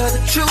 You're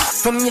the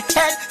truth from your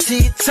head to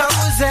your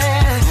toes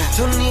and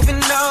don't even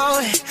know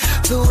it.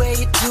 The way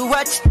you do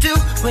what you do,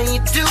 when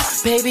you do,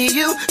 baby,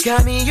 you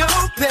got me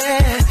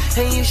open.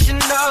 And you should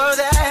know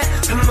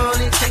that I'm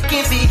only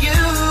checking for you.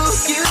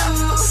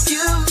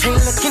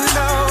 Ain't looking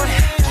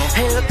nowhere,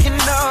 ain't looking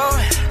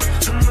nowhere.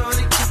 I'm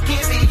only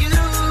checking for you.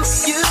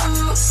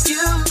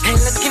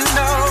 Ain't looking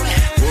nowhere,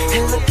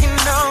 ain't looking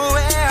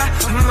nowhere.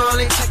 I'm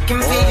only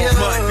checking for you.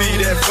 Might be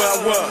that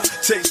power,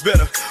 tastes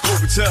better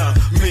over time.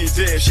 Me and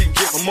Dad, she can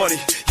get my money.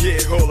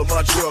 Yeah, all of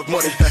my drug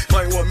money.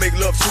 Might wanna make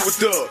love to a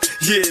thug.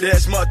 Yeah,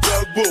 that's my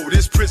thug boo.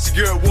 This prissy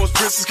girl wants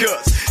princess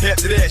cuts.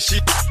 After that, she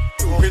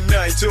and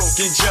I ain't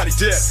talking Johnny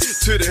Depp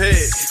to the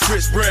head.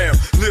 Chris Brown,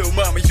 Lil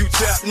Mama, you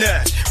top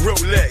notch,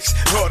 Rolex,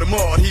 hard them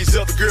all. These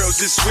other girls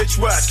just switch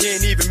watch,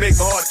 can't even make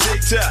my heart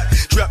tick tock.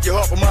 Drop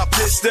your heart on my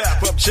pit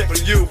stop, I'm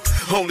checking you,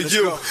 only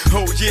you.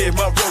 Oh yeah,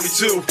 my rollie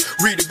too.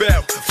 Read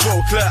about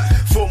 4 o'clock,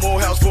 4 more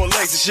house, 4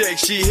 legs to shake.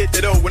 She hit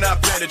that O when I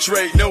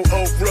penetrate. No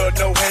Oprah,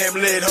 no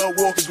Hamlet. Her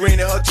walk is green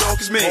and her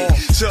talk is mean.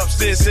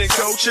 Substance and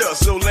culture,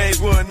 so lanes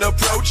wouldn't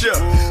approach her.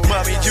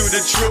 Mommy, you the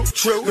truth.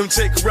 Come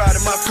take a ride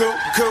in my coupe.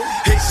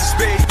 Haste and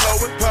spade,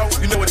 power.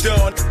 You know what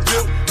Dawn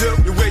do.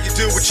 The way you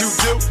do what you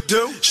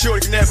do. Sure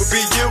you can never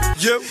be you.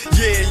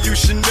 Yeah, you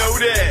should know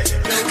that.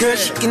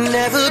 Cause you can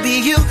never be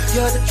you.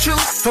 You're the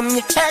truth from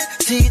your head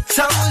to your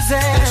toes.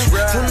 And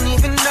don't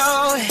even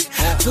know it.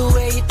 The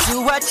way you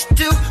do what you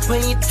do,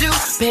 when you do,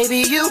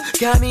 baby, you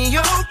got me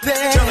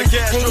open. Tell the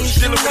gas, and you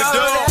should know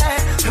that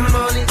I'm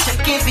only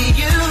checking for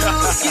you.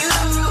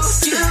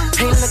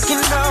 Ain't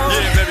looking low.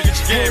 Yeah, baby, get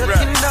your game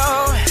right.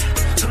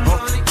 I'm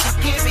only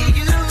checking for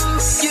you.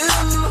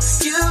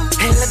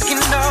 Ain't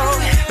looking low.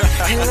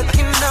 Ain't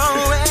looking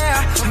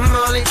nowhere. I'm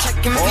only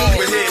checking for you.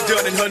 With hair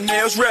done and her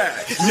nails right.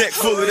 Neck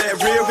full of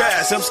that real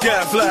ass. I'm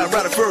sky fly,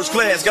 riding first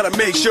class. Gotta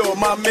make sure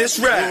my miss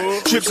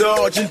right. Trips to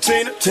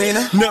Argentina.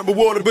 Number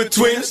water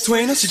between us.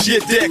 She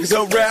get that cause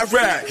I'm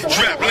right.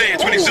 Trap land,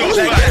 20 souls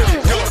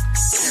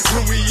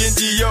when we in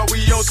DR,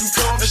 we on some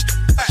corner shit.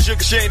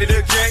 Sugar Shane in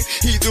the gang.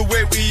 Either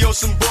way, we on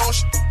some ball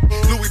shit.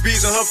 Louis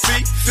B's on her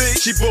feet.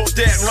 She bought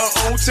that in her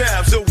own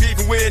time. So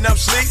even when I'm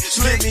sleep,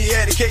 give me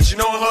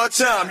education on her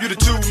time. You the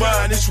 2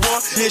 minus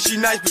 1. Yeah,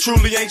 she nice, but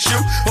truly ain't you.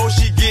 All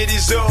she get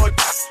is all.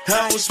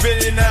 I don't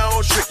spin it, I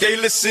don't trick. Hey,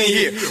 listen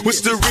here.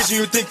 What's the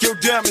reason you think your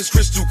diamond's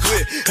crystal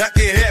clear? I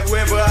can have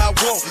whatever I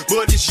want,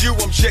 but it's you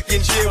I'm checking.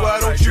 Yeah, why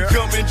don't you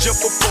come and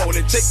jump up on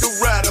and take a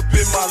ride up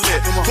in my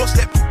lip? Bust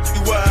that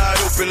wide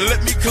open,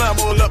 let me climb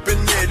all up in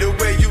there. The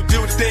way you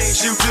do the things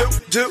you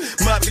do.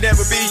 Mom can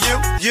never be you.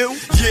 Yeah,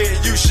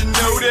 you should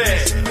know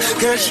that.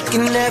 Cause you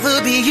can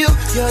never be you.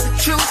 You're the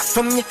truth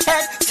from your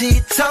head to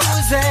your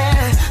toes.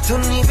 And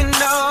don't even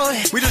know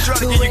it. We just try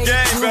to get you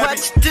game, baby. What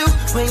you do,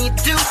 when you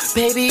do,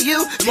 baby,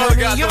 you got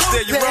me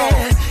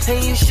open. And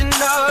you should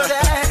know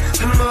that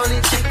I'm only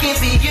checking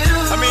for you.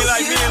 I mean,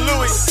 like me and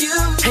Louis. You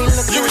and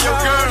your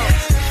girl.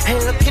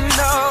 Ain't looking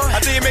low. I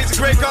think it makes a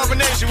great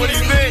combination. What do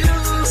you think?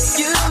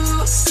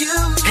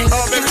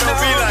 Oh, baby, don't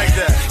be like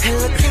that. Ain't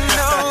looking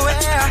nowhere.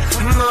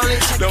 I'm only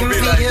checking don't be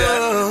for like you. that.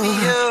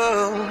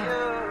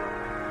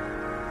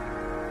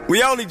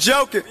 We only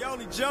joking.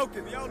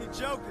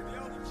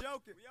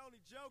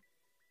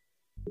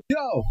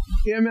 Yo,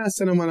 hear me a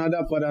say no man a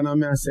dapper than a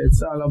me a say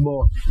it's all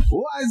about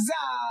what's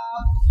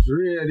up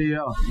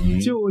radio.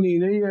 Tune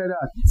in, you hear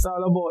that? It's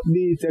all about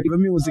D-Tech, the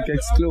music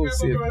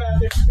exclusive.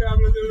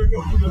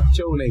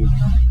 Tune in.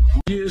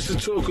 Yeah, it's the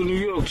Talk of New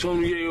York.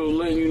 Tony Yayo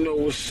letting you know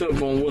what's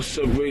up on What's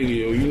Up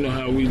Radio. You know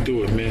how we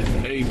do it, man.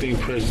 Everything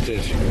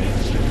presidential,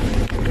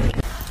 man.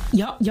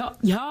 Yo,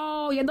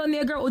 you done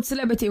there, girl with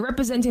celebrity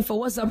representing for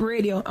What's Up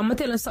Radio. I'm gonna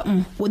tell you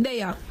something. What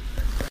they are?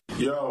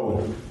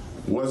 Yo,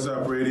 What's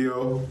Up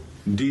Radio?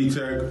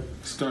 D-Tech,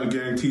 Stunt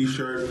Gang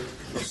T-shirt.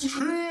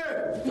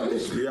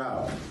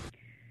 Yeah.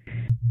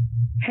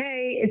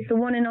 Hey, it's the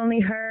one and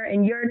only her,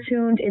 and you're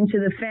tuned into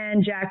the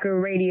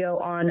Fanjacker Radio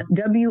on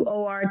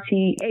WORT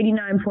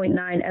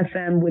 89.9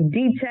 FM with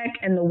D-Tech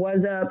and the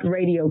What's Up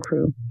Radio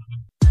crew.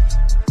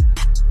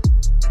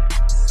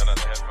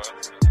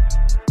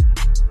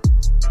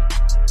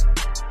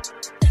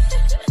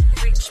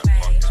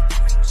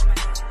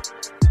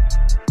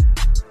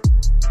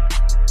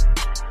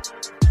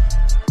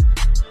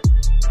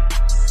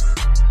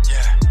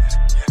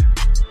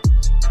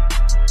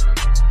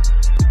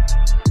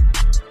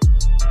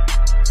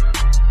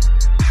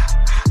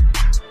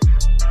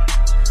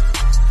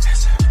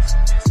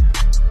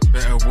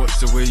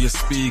 You're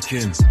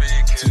speaking.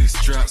 2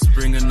 straps,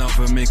 bring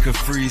another, make a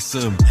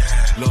threesome.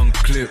 Long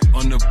clip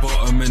on the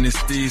bottom and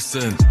it's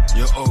decent.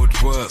 Your old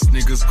works,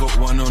 niggas got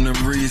one on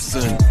them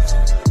recent.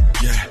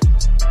 Yeah,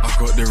 I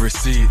got the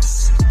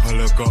receipts.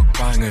 Holla got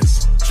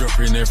bangers,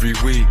 dropping every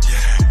week.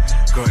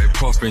 Got it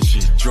popping, she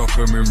drop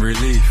them in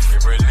relief.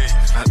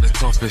 At the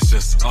top it's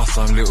just us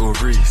and Little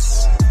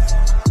Reese.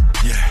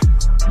 Yeah,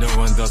 no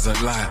one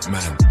doesn't like,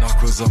 man.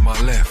 Knuckles on my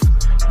left.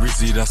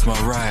 Rizzy, that's my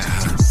right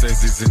hand.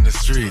 Says he's in the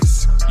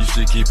streets. You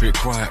should keep it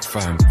quiet,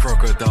 fam.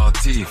 Crocodile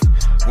teeth.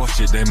 Watch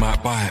it, they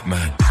might bite,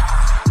 man.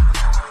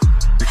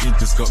 The kid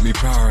just got me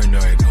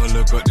paranoid.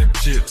 Holla got them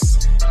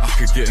chips. I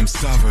could get him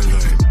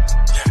savaloid.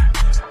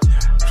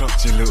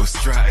 Clocked your little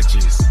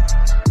strategies.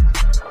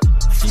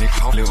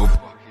 Flick out, little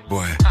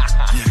boy.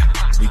 Yeah.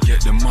 We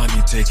get the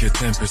money, take your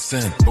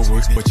 10%. But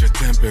with your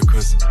temper,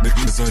 cause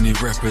niggas only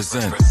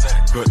represent.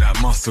 Got that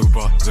muscle,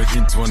 but the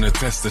kids wanna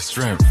test the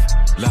strength.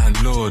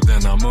 Landlord,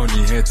 and I'm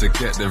only here to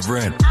get the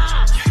rent.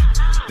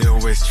 They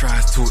always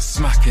try to talk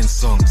smacking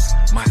songs.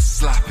 Might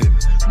slap him,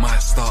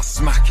 might start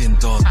smacking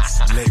dons.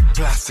 Lake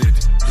Placid,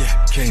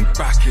 yeah, came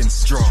back in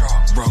strong.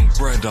 Wrong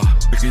breader,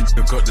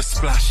 got the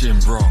splashing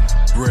wrong.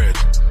 Bread,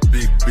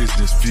 big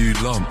business, few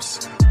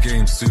lumps.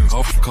 Game soon,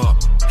 off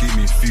cup, give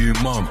me few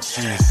months.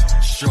 She's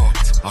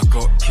shocked, I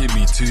got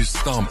Kimmy 2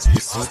 stumps.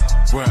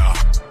 Wetter,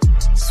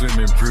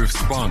 Swimming proof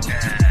spunk.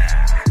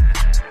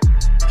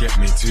 Get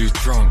me 2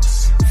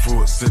 trunks.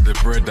 Thoughts of the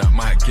bread that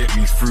might get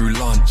me through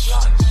lunch.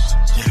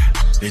 Yeah,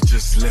 they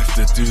just left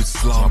the dude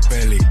slump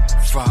belly.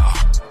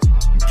 Fatter,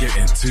 I'm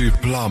getting too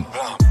plump.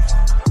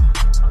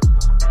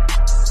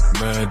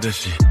 Murder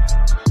she,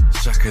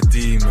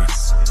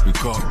 Shakademus. We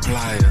got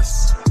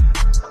pliers.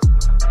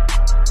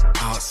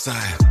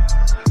 Outside,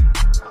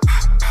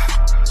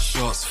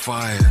 shots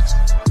fired.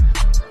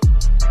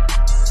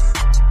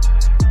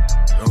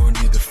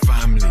 Only the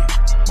family,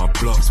 my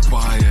block's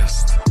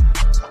biased.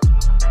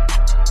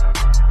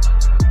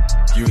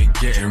 You ain't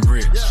getting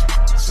rich,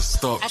 so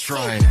stop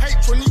trying.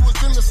 H when he was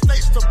in the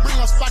States to bring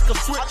us back a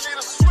switch.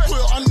 Put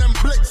it on them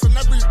blicks and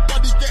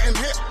everybody getting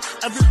hit.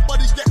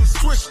 Everybody getting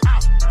swished.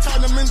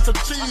 Turn them into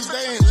cheese,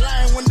 they ain't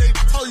lying when they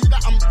tell you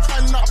that I'm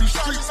turning up these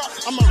streets.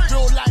 I'm a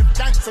real life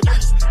gangster, they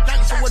just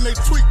gangster when they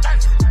tweet.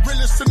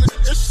 Realest in the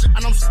ish,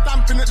 and I'm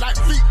stamping it like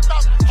feet.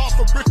 Half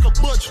a brick of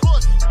budge,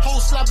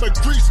 whole slab of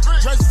grease.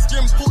 Red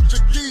skin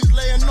Portuguese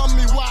laying on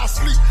me while I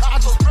sleep. I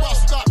just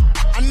bust up,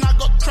 and I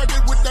got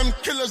credit with them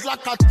killers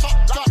like I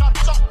chopped up.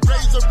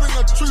 Razor ring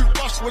a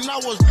toothbrush when I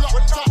was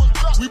locked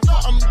up. We put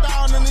them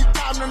down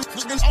anytime them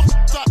niggas off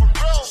top.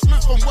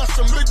 Smith and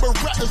Wesson, big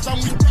Berettas, and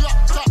we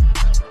blocked up.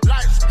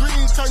 Lights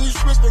green, turn you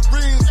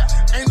smithereens.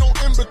 Ain't no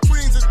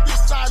in-betweens, it's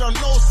this side or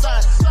no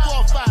side.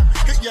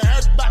 4-5, hit your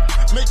head back,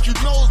 make you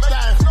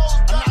nosedive.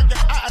 And I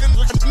get out of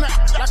the neck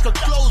like a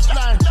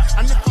clothesline.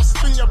 And if I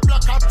spin your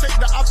block, I'll take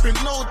that up in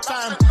no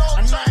time.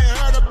 And I ain't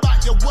heard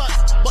about your work,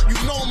 but you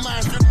know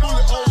mine.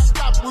 Bullet old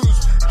stab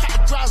wounds,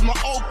 cat drives my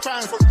old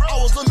crimes. I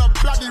was on a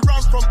bloody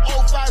run from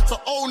 05 to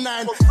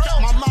 09.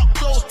 Kept my mouth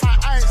closed tight,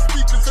 I ain't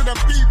speaking to them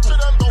people.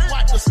 Don't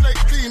wipe the slate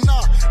clean,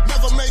 nah,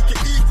 never make it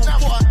equal.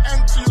 Put an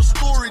end to your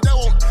story, there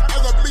won't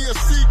ever be a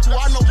sequel.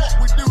 I know what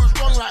we do is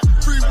wrong like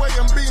Freeway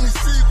and Beanie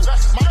Siegel.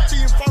 My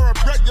team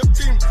thoroughbred, your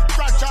team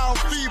fragile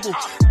and feeble.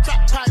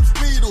 Trap pipes,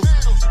 needles,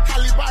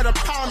 Cali by the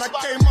pound, I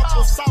came up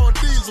with sour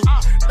diesel.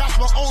 That's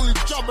my only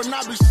job and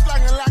I be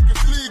slanging like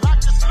it's legal.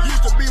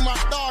 Used to be my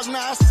dog,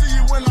 now I see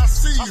you when I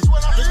see you.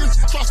 They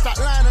just cross that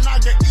line and I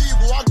get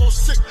evil. I go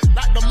sick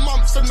like the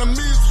mumps and the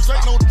measles.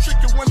 Ain't no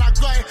chicken when I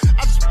go in,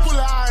 I just pull it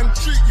out and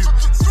treat you.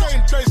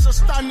 Same place, I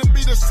stand and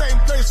be the same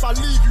place I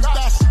leave you,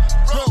 that's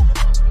real.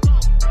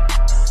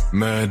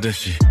 Murder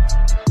she,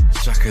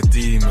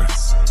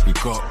 Shakademus. We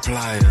got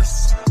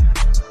pliers.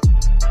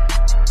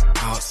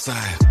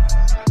 Outside,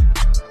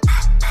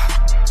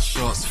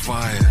 shots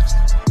fired.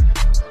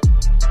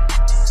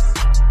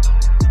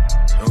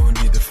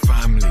 Only the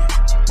family,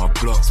 my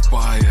block's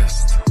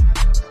biased.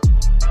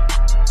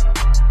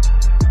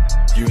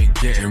 You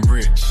ain't getting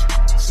rich,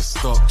 so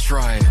stop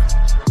trying.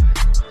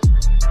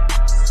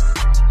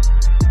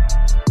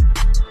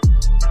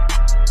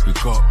 We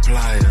got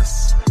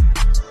pliers.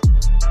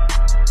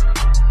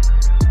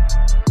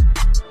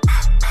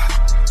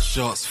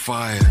 Shots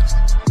fired.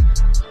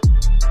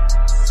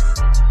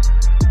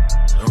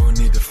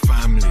 Only the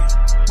family,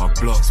 my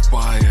block's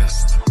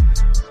biased.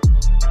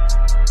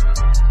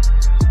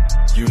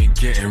 You ain't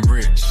getting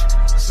rich,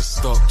 so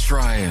stop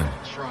trying.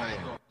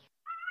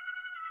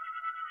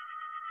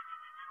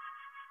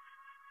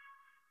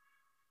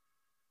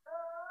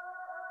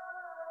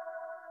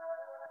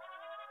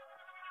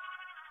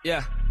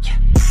 Yeah.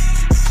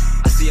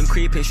 I see him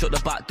creeping, shut the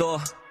back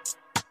door.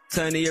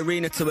 Turn the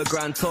arena to a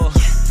grand tour.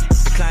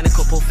 Decline a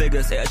couple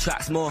figures, it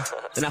attracts more.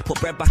 Then I put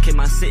bread back in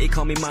Man City,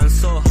 call me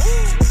Mansour.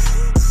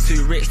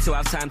 Too rich to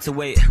have time to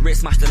wait. Rich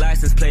smashed the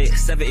license plate,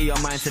 70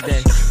 on mine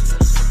today.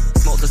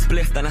 Smoked a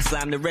spliff, then I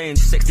slammed the range.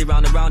 60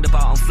 round the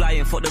roundabout, I'm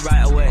flying, foot the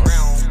right away.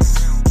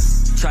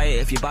 Try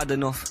it if you're bad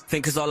enough.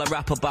 Think cause all I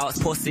rap about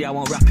is pussy, I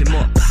won't wrap him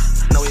up.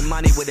 Knowing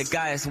money with the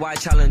guys, why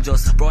challenge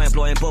us? Bro ain't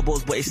blowing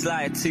bubbles, but he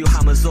slide 2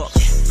 hammers up.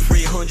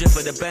 300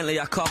 for the Bentley,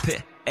 I cop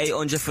it.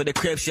 800 for the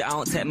crib, shit, I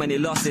don't take many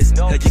losses.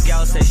 Heard your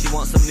gal say she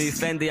wants some new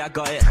Fendi, I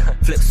got it.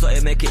 Flip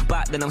something, make it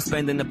back, then I'm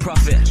spending the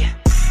profit.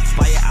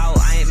 Buy it out,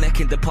 I ain't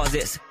making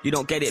deposits. You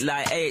don't get it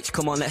like H,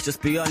 come on, let's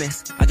just be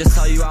honest. I just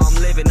tell you how I'm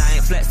living, I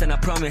ain't flexing, I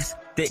promise.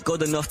 Dick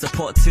good enough to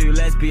put 2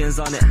 lesbians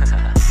on it.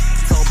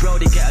 Told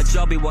Brody get a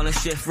job, he wanna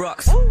shift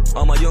rocks.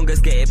 All my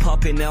youngers get it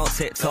popping, they on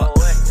TikTok.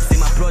 See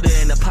my brother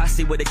in the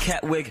passy with a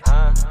cat wig.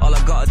 All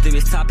I gotta do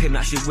is tap him,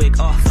 that should wig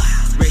off.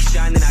 Wrist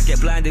shining, I get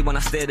blinded when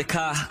I steer the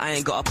car. I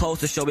ain't got a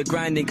poster, show it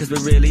grinding, cause we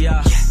really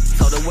are.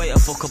 Told the waiter,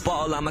 fuck a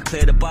bottle, I'ma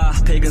clear the bar.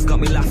 Pagans got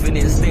me laughing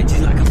in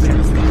stitches like a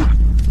film scar.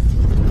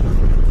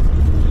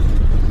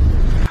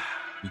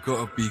 You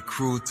gotta be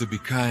cruel to be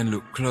kind,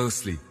 look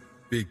closely.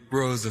 Big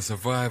bro's a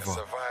survivor.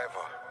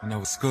 And I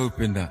was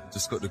scoping that,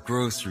 just got the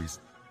groceries.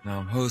 Now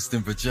I'm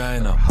hosting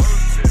vagina.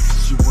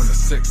 She wanna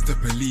sex to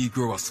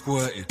peligro, I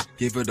squirted.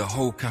 Gave her the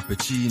whole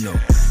cappuccino.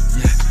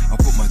 Yeah, I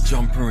put my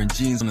jumper and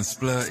jeans on and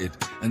splurted.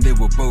 And they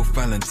were both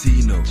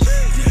Valentino.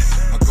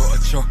 Yeah, I got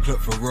a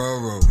chocolate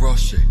Ferrero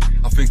Rocher.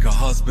 I think her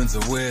husband's a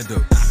weirdo.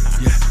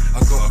 Yeah, I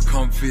got a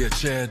comfier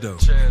chair though.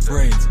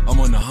 Brains, I'm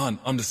on the hunt,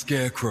 I'm the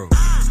scarecrow.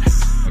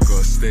 I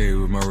gotta stay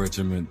with my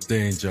regiment,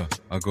 danger.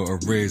 I gotta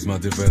raise my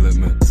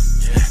development.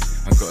 Yeah,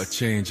 I got a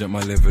change at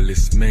my level,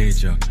 it's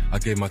major. I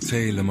gave my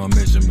tailor my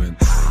measurement.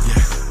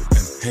 Yeah,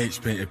 and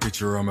H paint a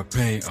picture, I'm a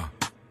painter.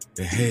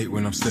 They hate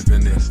when I'm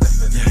stepping in.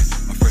 Yeah,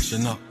 I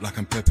freshen up like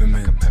I'm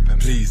peppermint.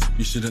 Please,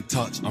 you shouldn't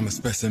touch, I'm a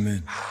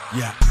specimen.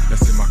 Yeah,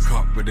 that's in my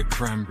cup with a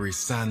cranberry.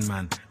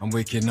 Sandman, I'm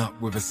waking up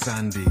with a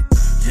Sandy.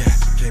 Yeah,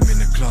 came in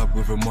the club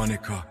with a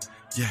Monica.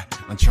 Yeah,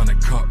 I'm trying to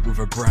cut with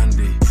a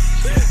brandy.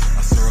 Yeah,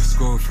 I saw her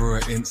scroll through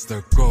her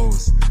Insta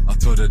goals. I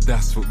told her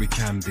that's what we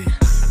can be.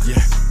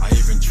 Yeah, I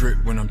even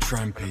drip when I'm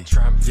trampy.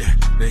 Yeah,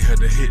 they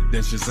heard a hit,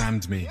 then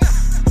Shazammed me.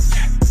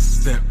 Yeah,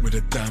 step with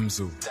a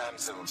damsel.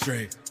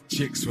 Straight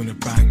chicks wanna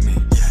bang me.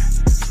 Yeah,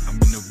 I'm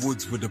in the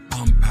woods with a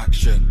pump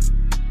action.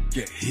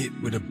 Get hit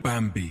with a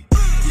Bambi.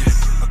 Yeah,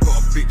 I got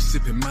a bitch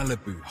sipping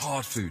Malibu,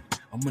 hard food.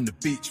 I'm on the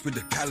beach with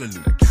a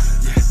Callaloo.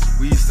 Yeah,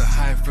 we used to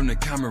hide from the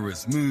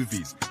cameras,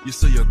 movies. You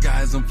saw your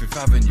guys on Fifth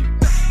Avenue.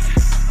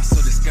 I saw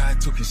this guy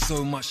talking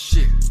so much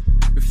shit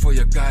before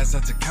your guys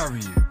had to carry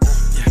you.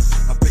 Yeah,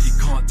 I bet you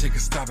can't take a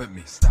stab at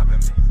me.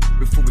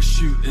 Before we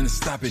shoot and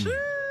stabbing you.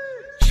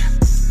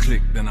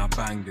 Click, then I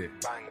banged it.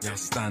 Yeah,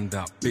 stand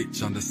up,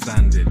 bitch,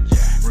 understand it.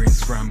 Brain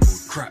scrambled,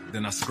 crap,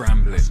 then I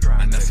scramble it.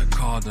 And that's a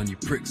card on you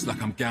pricks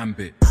like I'm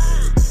Gambit.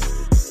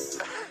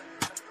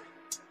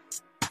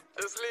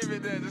 Just leave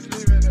it there, just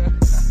leave it there.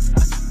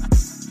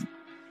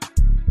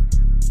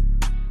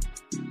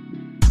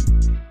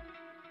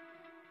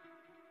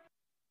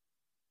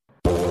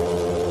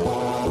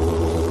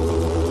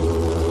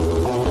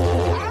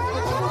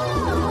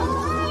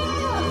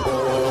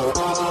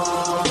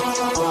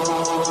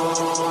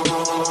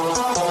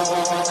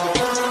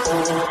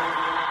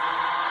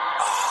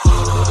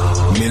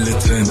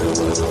 Militant,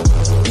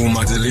 all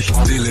my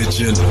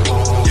diligent.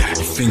 Yeah,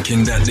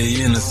 thinking that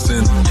they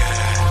innocent.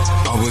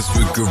 I was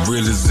with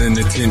gorillas in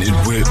a tinted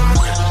whip.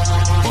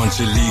 Bunch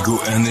of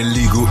legal and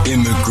illegal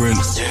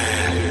immigrants.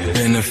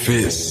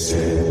 Benefits.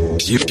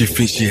 You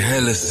think she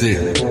hella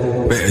sick?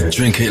 Better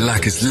drink it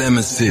like it's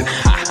lemon sip.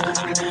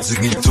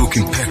 Ziggy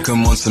talking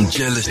Peckham on some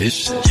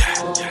jealous.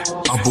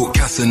 I bought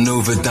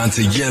Casanova down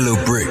to yellow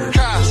brick.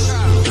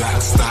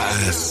 Black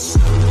status.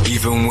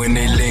 Even when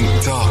they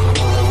linked up,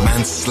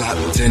 man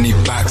slapped any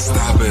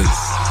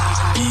backstabbers.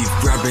 Eve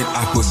grabbing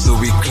apples so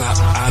we clap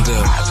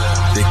Adam.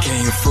 They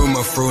came from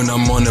my throne,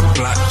 I'm on a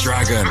black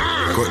dragon.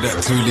 Got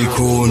that toolie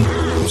corn.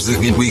 I'm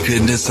looking weaker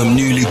than some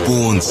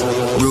newlyborns.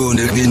 Real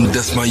nigga,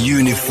 that's my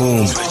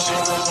uniform.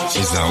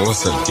 She's like,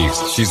 what's up,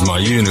 Deeks? She's my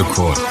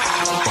unicorn.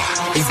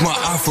 If my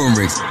iPhone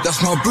rings,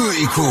 that's my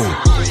booty call.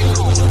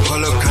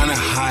 Hollow kinda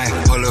high,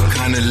 hollow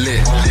kinda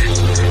lit.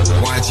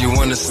 Why'd you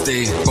wanna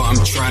stay, but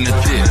I'm trying to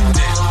dip.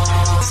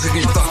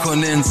 Taking duck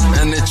on ends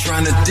and they're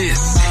trying to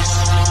diss.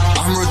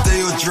 I'm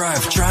Rodeo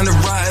Drive, trying to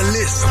write a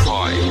list.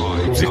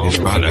 It's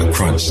about that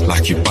crunch,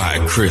 like you buy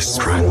a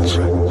crisp.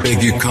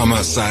 Beg you come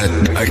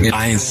outside,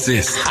 I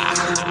insist.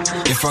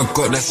 If I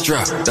got that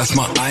strap, that's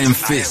my iron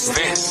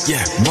fist.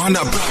 Yeah, round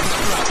up,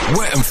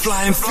 wet and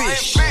flying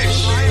fish.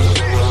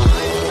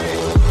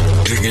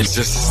 It's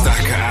just a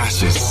stack of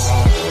ashes,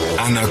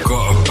 and I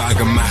got a bag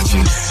of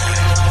matches.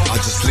 I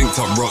just linked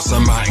up rocks,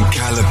 I'm out in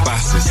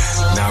Calabasas.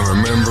 Now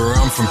remember,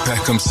 I'm from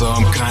Peckham, so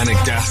I'm kinda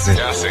gassing.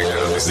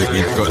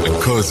 Ziggy got the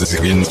codes,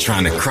 Ziggy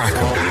trying to crack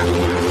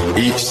them.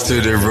 Each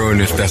to their own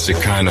if that's your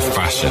kind of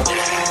fashion.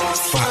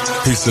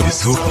 Fat piece of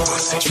hoop,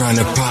 trying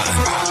to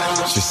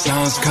pattern. She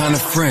sounds kinda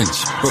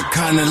French, but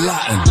kinda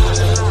Latin.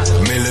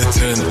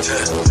 Militant,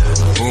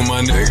 all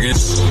my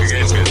niggas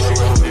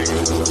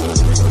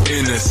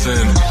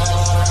innocent.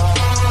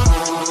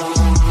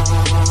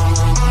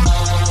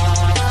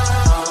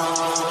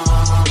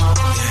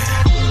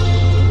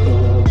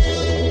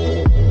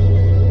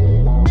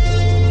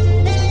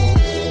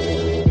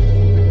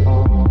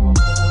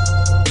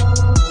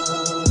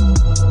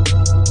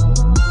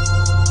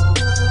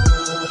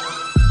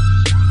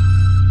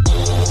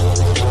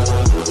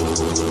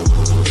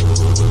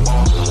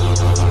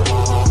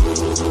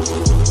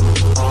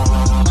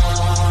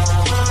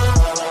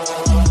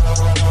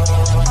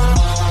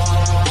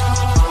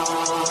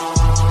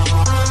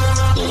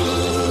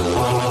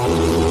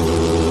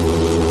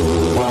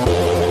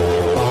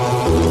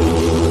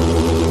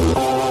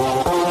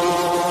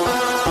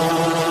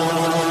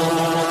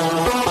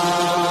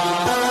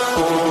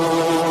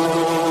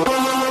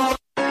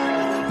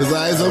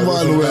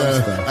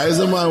 It's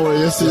a man where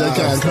you see you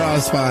can't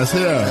cross pass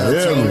here.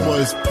 Tell them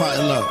boys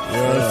potting up.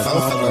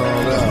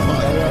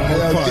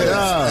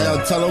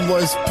 Tell them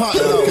boys potting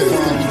up.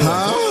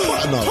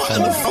 Potting up.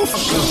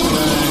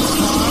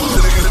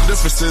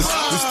 Differences.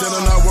 We stand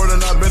on our word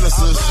and our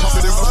businesses.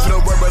 Fit it up in a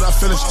word, but I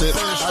finished it.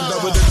 I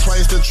doubled it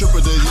twice, then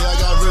tripled it. Yeah, I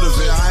got rid of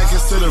it. I ain't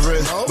consider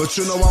it. but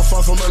you know I'm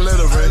far from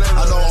illiterate.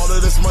 I know all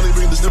of this money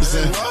bring the dips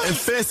in. And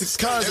fancy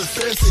cars and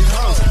fancy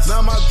hoes. Now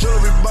my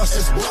jewelry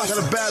busted.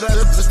 Got a bad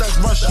ass that's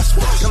Russia.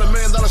 Got a $1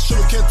 million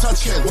shooter, can't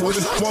touch it. With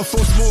this one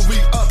force move, we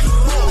up.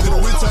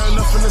 We turn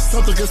nothing to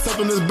something, cause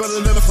something is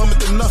better than if I'm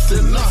at the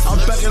nothing. I'm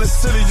back in the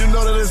city, you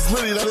know that it's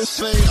litty. That this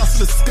shit ain't up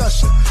for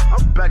discussion.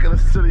 I'm back in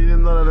the city, you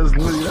know that it's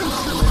litty. That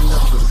shit ain't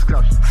up for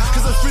discussion.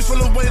 Cause it's free for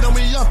the weight on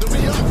me up.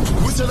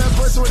 We turn that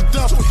boy to a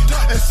dump.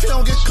 If he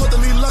don't get caught, then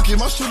he lucky.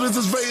 My shooters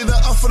is ready to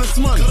up for this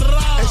money.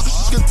 And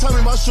she can tell me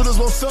my shooters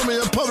won't film me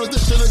in public.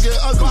 This shit'll get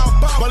ugly.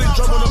 Body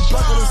drop on the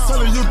block when it's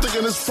sunny. You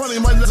thinking it's funny,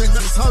 my nigga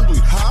is hungry.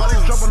 Body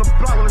drop on the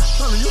block when it's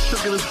sunny. You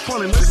thinking it's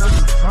funny, nigga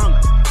is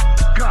hungry.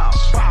 God,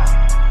 bow.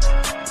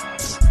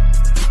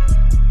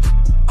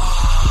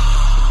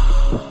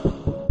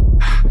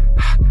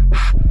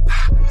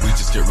 We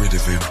just get rid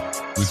of him.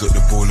 We got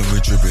the ball and we're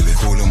dribbling.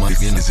 Call him my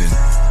in is in.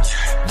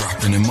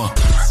 Wrapping him up.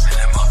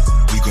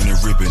 We gonna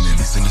ribbon him.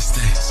 He's in the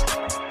States.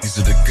 These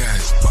are the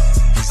guys, but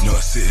he's not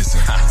a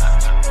citizen.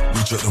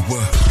 We drop the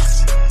work.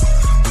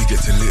 We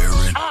get to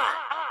littering.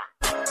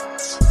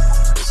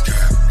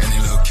 Any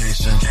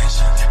location.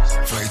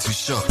 32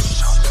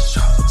 shots.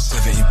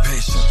 17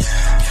 patients.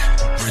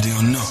 Ready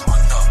or not.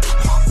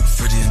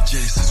 Freddy and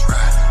Jason's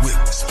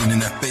whip spinning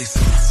that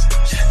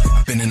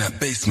basement. Been in that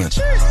basement.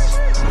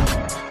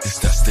 It's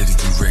that steady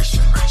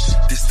duration.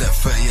 This that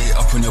 38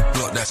 up on your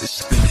block, that's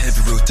it been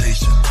heavy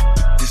rotation.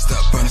 This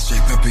that burn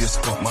straight pepper your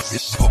spot, my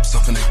ish pops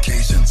up on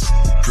occasions.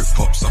 Brick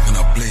pops up in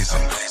our blazer.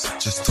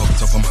 Just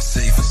topped up on my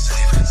savers.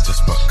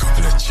 Just bought a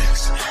couple of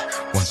chicks.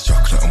 One's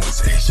chocolate and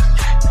one's Asian.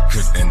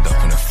 Could end up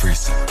in a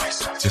freezer.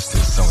 Just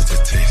need someone to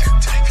take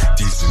it.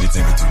 These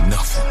niggas never do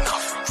nothing.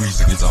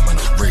 Reason is up and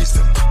I raise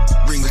them.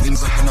 Ring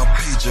things up and I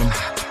page them.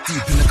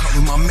 Deep in the cup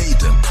with my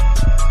maiden.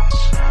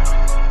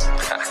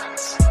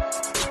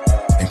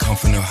 Ain't come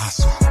for no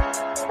hassle.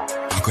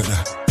 I got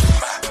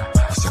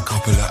it's a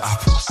couple of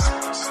apples.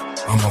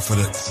 I'm up for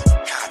the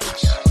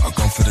I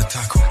gone for the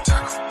tackle.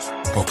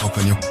 Pop up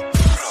on your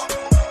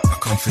I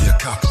come for your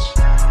capital.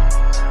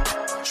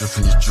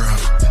 Dripping your drum.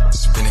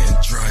 Spin it in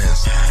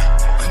dryers.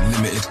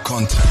 Unlimited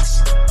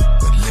contacts.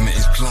 But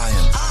limited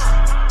clients.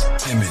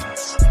 Timid.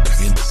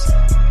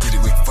 Did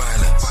it with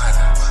violence.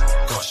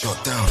 Got shot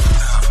down.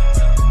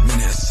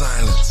 Minute of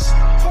silence.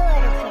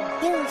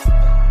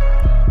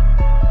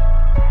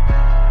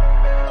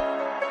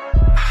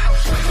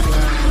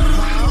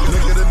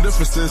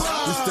 Differences.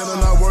 We stand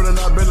on our word and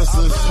our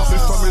businesses.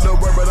 Before me the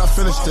word, but I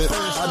finished it.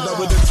 I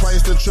doubled it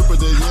twice, then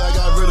tripled it. Yeah, I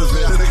got rid of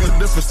it. Nigga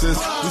differences.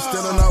 We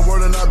stand on our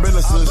word and our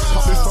businesses.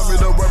 Before me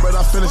the word, but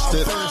I finished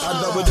it.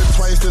 I doubled it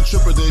twice, then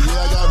tripled it. Yeah,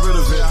 I got rid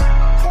of it.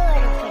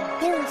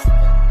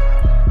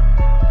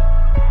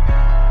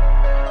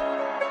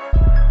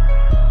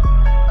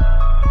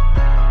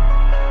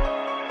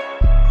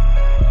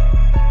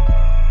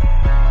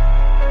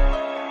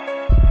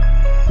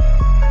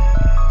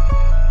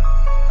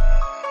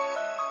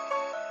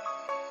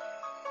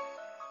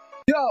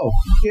 Yo,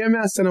 hear me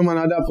say no man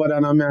a dapper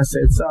than a me say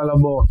it's all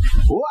about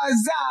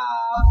what's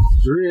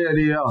up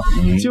radio.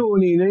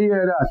 Tune in, you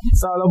hear that?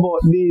 It's all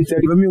about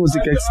D-Tech, the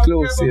music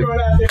exclusive.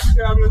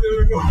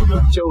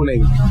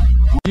 Tuning.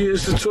 Yeah,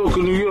 it's the Talk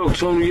of New York.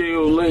 Tony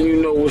Yayo letting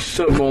you know what's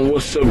up on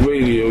What's Up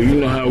Radio. You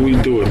know how we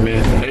do it,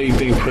 man.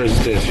 Everything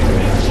presidential,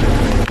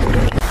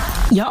 man.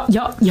 Yo,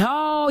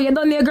 you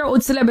done the girl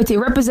with celebrity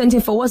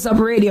representing for What's Up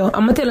Radio.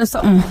 I'm gonna tell you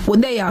something.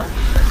 What they are?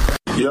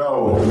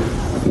 Yo,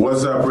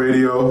 What's Up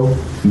Radio,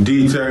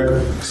 D-Tech,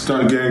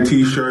 Stunt Gang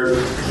T-shirt.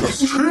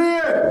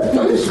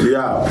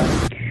 Yeah.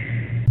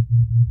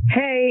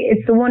 Hey,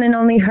 it's the one and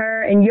only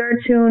her, and you're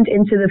tuned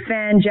into the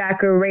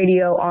Fanjacker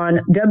Radio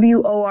on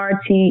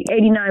WORT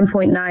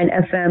 89.9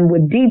 FM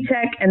with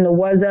D-Tech and the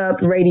What's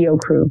Up Radio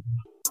crew.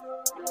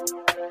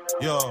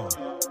 Yo.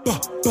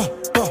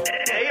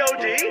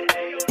 AOD.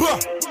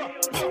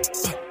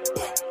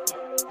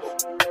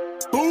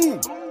 Boom.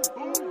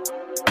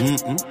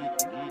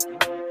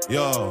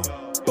 Yo.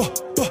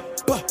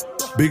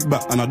 Big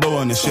back and I don't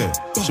wanna share.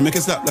 She make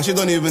it slap like she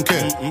don't even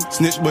care.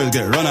 Snitch boys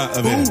get run out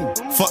of it.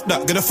 Fuck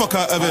that, get the fuck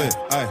out of it.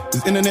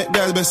 These internet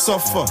guys best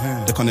suffer.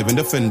 They can't even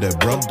defend their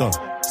brother.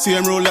 See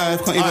them real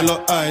life, can't even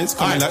lock eyes.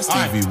 Coming like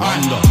Stevie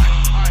Wonder.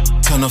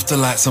 Turn off the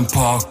lights and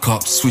park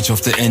up, switch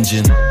off the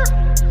engine.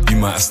 You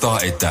might have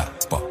started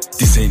that, but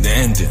this ain't the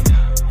ending.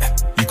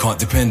 You can't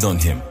depend on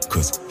him,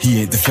 cause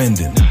he ain't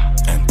defending.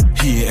 And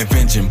he ain't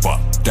avenging, but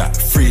that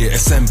free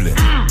assembling.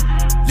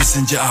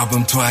 Listen to your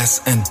album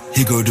twice and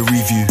here go the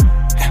review.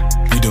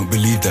 We don't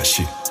believe that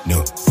shit.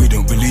 No, we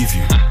don't believe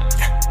you.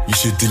 You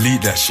should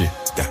delete that shit.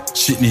 That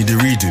shit need a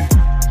redo.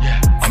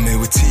 I'm here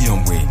with T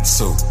on Wayne,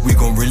 so we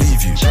gon'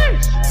 relieve you.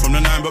 From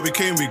the 9, but we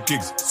came with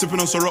gigs. Sipping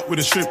on Ciroc with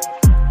a shrimp.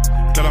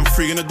 Glad I'm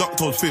free in the duck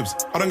told fibs.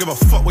 I don't give a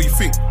fuck what you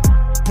think.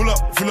 Pull up,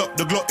 fill up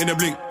the Glock in a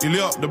blink. You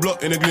lay up the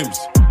block in a glimpse.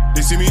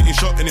 They see me in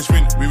shot in a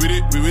sprint. We with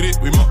it,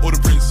 we mock all the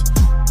prints.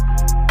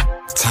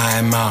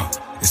 Time out,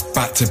 it's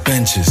back to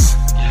benches.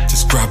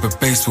 Just grab a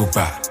baseball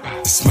bat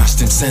and smash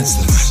them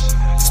senseless.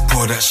 Just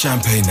pour that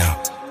champagne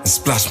out and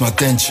splash my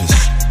dentures.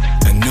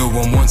 And no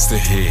one wants to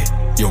hear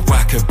You're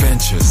whack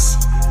adventures,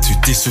 too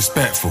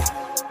disrespectful,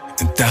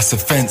 and that's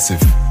offensive.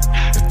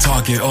 The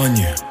target on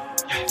you,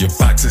 your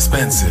back's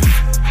expensive.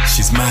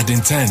 She's mad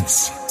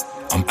intense,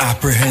 I'm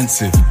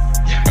apprehensive.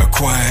 A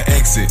quiet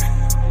exit,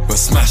 but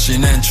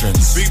smashing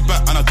entrance. Big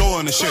back and I don't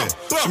wanna share.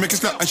 She make it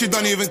slap and she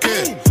don't even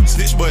care.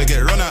 Snitch boy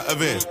get run out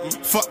of it.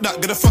 Fuck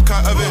that, get the fuck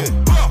out of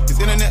it. These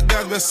internet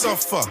guys will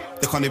suffer.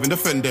 They can't even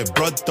defend their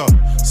brother.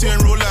 See in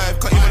real life,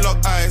 can't even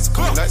lock eyes.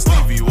 Coming like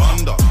Stevie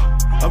Wonder.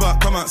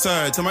 About come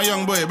outside, tell my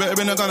young boy, better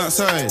bring a gun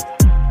outside.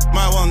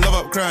 My one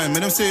love up crime,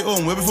 made him stay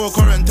home way before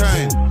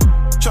quarantine.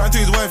 Chatting to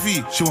his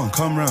wifey, she won't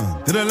come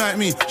round. Didn't like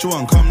me, she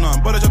won't come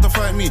down. But they try to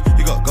fight me,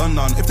 he got gunned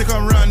down. If they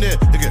come round there,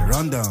 they get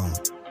run down.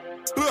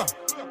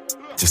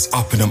 Just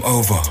upping them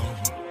over.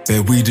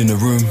 Bare weed in the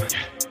room,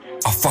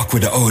 I fuck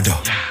with the odor.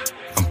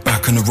 I'm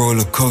back on the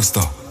roller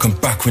coaster, come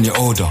back when you're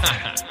older.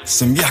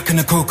 Some yak and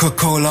a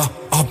Coca-Cola,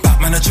 I'll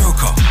Batman a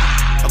Joker.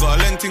 I got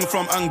a length thing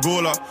from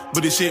Angola,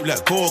 body shaped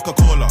like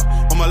Coca-Cola.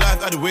 On my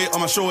life, I had weight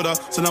on my shoulder,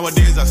 so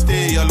nowadays I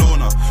stay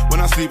alone. When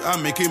I sleep,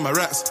 I'm making my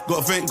racks.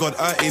 Gotta thank God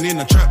I ain't in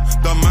a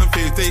trap. Dumb man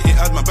face, they ain't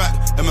had my back.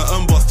 And my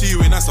boss to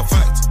you, and that's a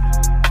fact.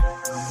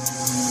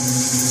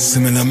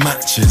 Similar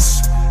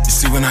matches, you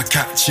see when I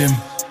catch him,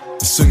 I'm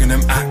swinging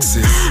them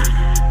axes.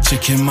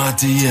 Chick in my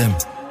DM,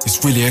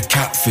 it's really a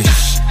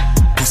catfish.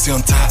 Pussy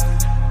on tap,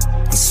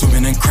 I'm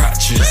swimming in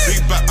crutches.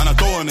 Big back and I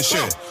don't wanna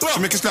share. She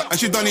make it slap and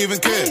she don't even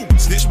care.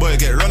 Snitch boy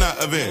get run out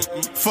of it.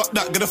 Fuck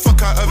that, get the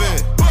fuck out of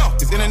it.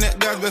 These internet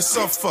guys will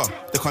suffer.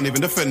 They can't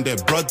even defend their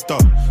brother.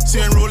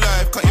 See in real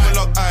life, can't even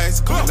lock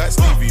eyes. Coming like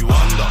Stevie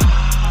Wonder.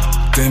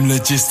 Them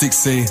logistics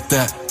say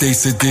that they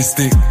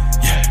sadistic.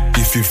 Yeah,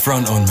 if you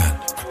front on man,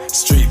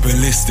 straight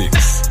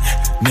ballistics.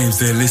 Names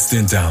they're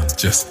listing down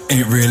just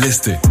ain't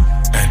realistic.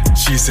 And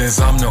she says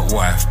I'm not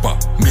wife,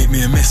 but make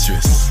me a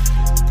mistress.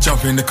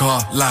 Jump in the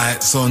car,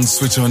 lights on,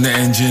 switch on the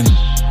engine.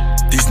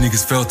 These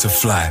niggas fail to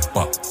fly,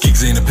 but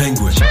gigs ain't a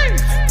penguin.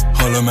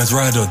 Hollow man's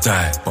ride or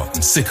die, but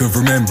I'm sick of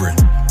remembering.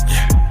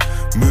 Yeah,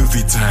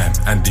 movie time,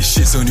 and this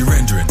shit's only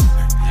rendering.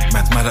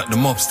 Man's mad at the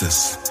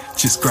mobsters,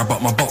 just grab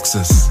up my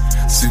boxers.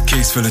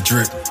 Suitcase full of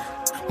drip,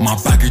 my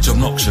baggage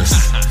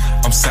obnoxious.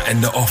 I'm sat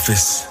in the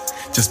office,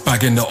 just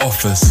bagging the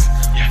offers.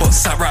 But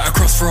sat right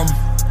across from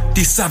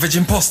these savage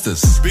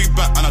imposters. Big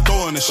back and I don't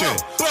wanna share.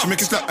 She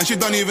make it slap and she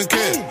don't even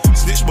care.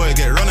 Snitch boy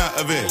get run out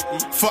of it.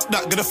 Fuck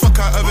that, get the fuck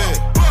out of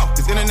it.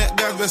 These internet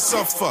guys will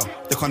suffer.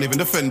 They can't even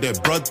defend their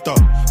brother.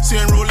 See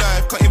in real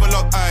life, can't even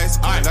lock eyes.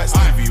 Coming like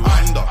Stevie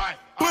Wonder.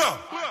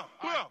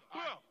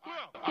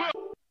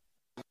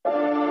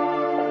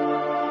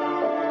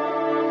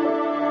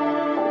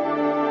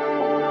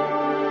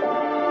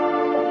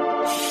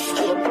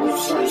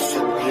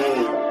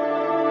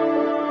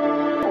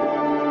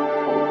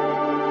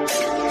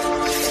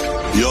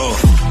 Yo,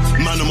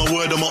 man, I'm a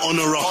word, I'm a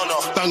honorer.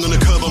 Bang on the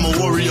curb, I'm a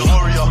warrior.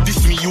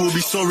 Diss me, you will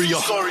be sorrier.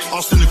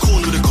 Asked in the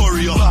corner with a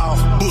courier.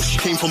 Bush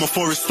came from a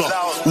forester.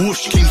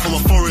 Whoosh came from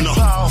a foreigner.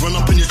 Run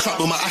up in your trap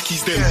with my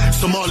Akis then.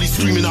 Somali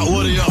screaming out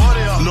warrior.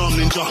 Nam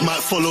ninja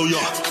might follow ya.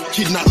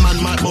 Kidnap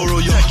man might borrow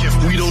ya.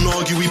 We don't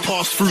argue, we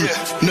pass through.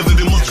 Never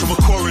been much of a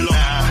quarreler.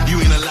 You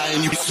ain't a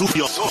lion, you be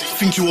suya.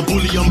 Think you a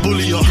bully, I'm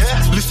bully ya.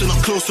 Listen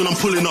up close when I'm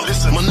pulling up.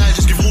 My night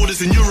just give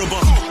orders in Yoruba.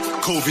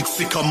 COVID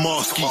sick, I'm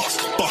masky.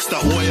 Bust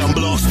that way, I'm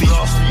blasty.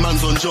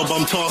 Man's on job,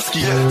 I'm tasky.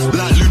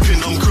 Like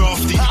looping, I'm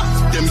crafty.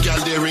 Them gal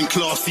there ain't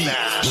classy.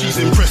 She's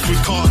impressed with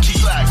khaki.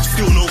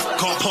 Still no,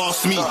 can't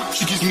pass me.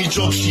 She gives me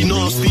jobs, she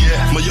nasty.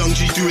 My young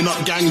G doing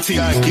up gang ting.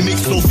 He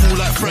makes no fool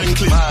like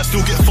Franklin.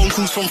 Still get phone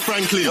calls from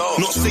Franklin.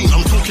 Not saying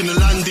I'm talking the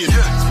landing.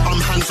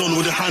 I'm hands on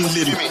with the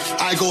handling.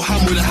 I go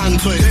ham with a hand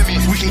toy.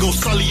 We can go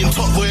Sully in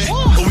Top Boy,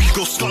 or we can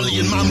go Scully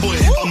in Man Boy.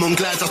 I'm on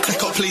glides, I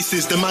take up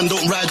places. The man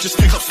don't ride, just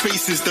take up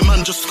spaces. The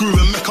man just screw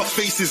and make up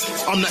faces.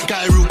 I'm that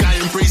guy, real guy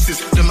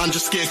embraces. The man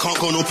just scared, can't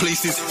go no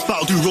places.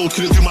 Battle do road,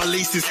 couldn't do my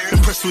laces.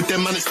 Impressed with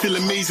them, man, it still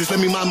amazes. Let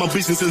me mind my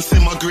business and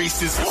send my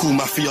graces. Cool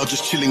mafia,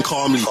 just chilling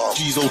calmly.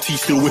 G's OT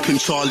still whipping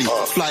Charlie.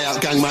 Fly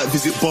out gang might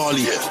visit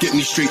Bali. Get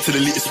me straight to the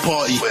latest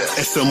party.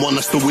 SM1,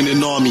 that's the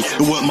winning army.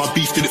 It weren't my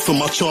beef, did it for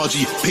my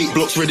chargy. Paint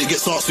blocks ready,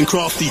 gets arts and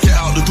crafty. Get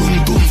out the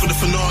doom for the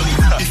finale.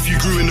 If you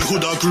grew in the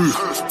hood, I grew.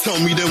 Tell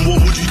me then,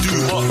 what would you do?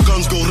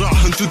 Guns go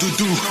rah and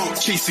do-do-do.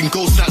 Chasing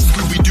ghosts like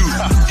Scooby-Doo.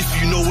 If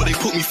you know what they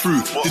put me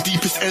through, the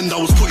deepest end I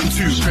was put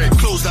into.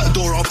 Close that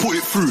door, I'll put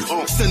it through.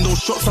 Send those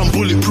shots, I'm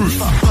bulletproof.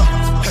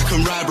 Heck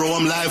and ride, bro,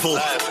 I'm live-o.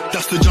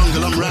 That's the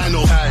jungle, I'm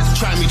rhino.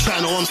 Try me, try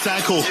no, I'm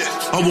psycho.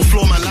 I will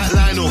floor man like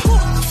Lionel.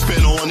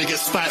 Spare no one to get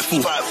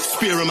spiteful.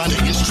 Spear a man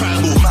against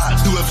tribal.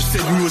 Whoever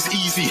said we was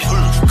easy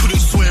couldn't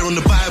swear on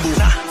the Bible.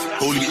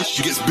 Holy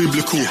issue gets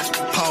biblical.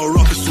 Power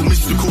up, it's so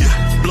mystical.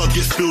 Blood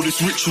gets spilled,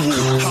 it's ritual.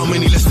 How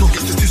many, let's not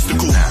get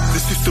statistical. The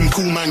system,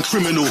 cool man,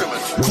 criminal.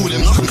 Call them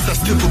nothing, that's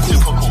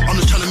typical. I'm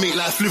just trying to make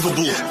life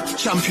livable.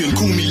 Champion,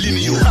 call me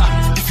lineal.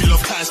 If you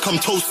love guys,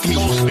 come toast me.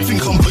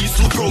 Think I'm but you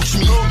still approach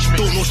me.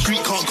 Don't know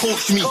street, can't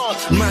coach me.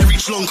 My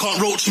reach long, can't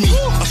roach me.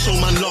 I show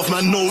man love,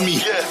 man know me.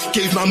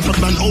 Gave man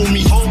blood, man owe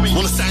me.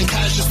 Wanna sign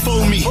cash, just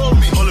phone me.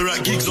 Holler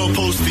at gigs or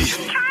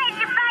posty.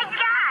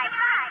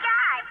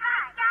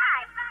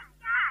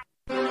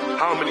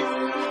 How many?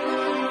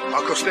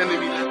 I cost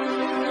enemy.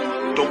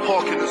 Don't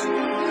park in us.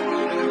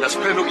 That's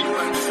penalty.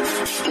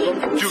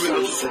 Do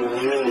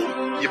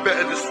it. You're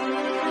better this.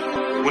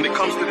 When it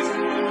comes to this,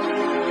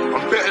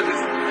 I'm better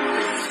this.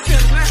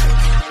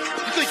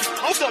 You think,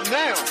 hold up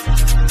now.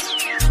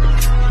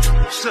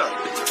 What's up?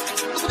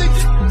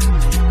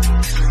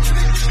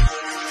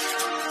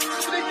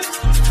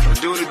 I'm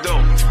doing it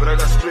though, but I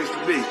got straight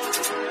to be.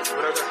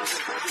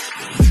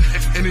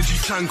 Energy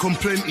tank on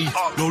plenty.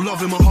 No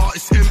love in my heart,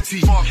 it's empty.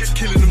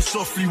 Killing them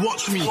softly,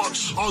 watch me.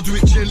 I'll do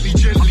it gently.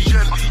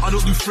 I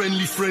don't do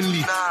friendly.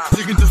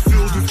 Digging the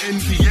field with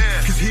envy.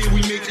 Cause here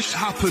we make this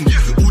happen.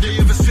 All they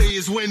ever say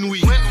is when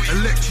we.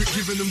 Electric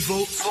giving them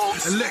votes.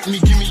 Elect me,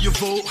 give me your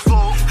vote.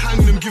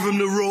 Hang them, give them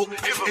the rope.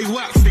 Hey,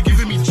 wax, they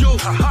giving me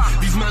jokes.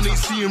 These man ain't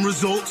seeing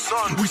results.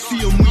 We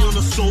see them, we on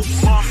the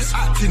soaps.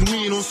 Acting,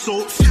 we ain't on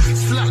soaps.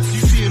 Slaps,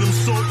 you seeing them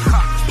soap.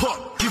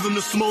 Pop, give them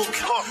the smoke.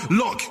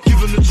 Lock, give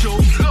them the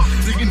choke.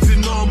 Diggins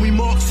in arm, we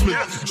marksman.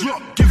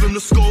 Drop, give them the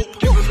scope.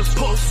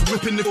 Pulse,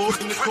 whipping the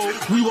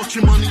coke. We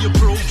watching money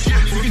approach.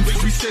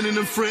 We sending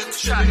them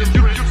threats. Do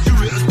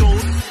it or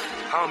don't.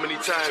 How many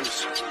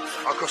times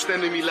I crossed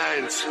enemy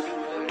lines?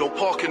 Don't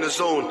park in the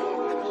zone.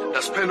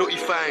 That's penalty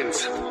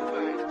fines.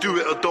 Do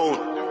it or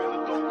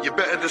don't. You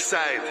better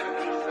decide.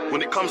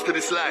 When it comes to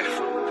this life,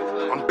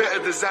 I'm better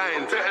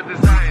designed.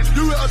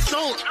 Do it or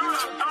don't.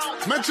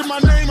 Mention my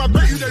name, I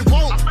bet you they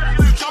won't.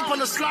 You jump on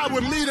the slide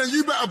with me, then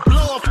you better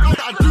blow off.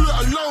 I do it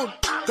alone.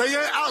 They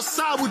ain't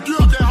outside, we do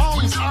it at their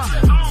homes.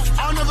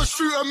 I'll never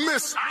shoot and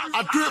miss.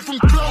 I do it from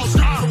close.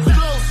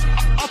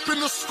 Up in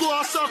the school,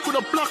 I circle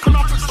the block and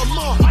up it some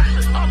more.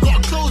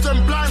 Gotta close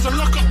them blinds and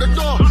lock up the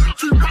door.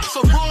 2 packs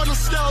of raw on the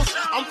scales.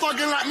 I'm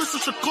fucking like Mr.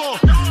 Shakur.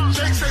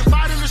 Jakes ain't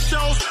biting the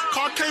shells.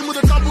 Car came with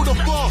a double the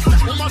bar.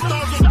 All my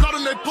dogs with blood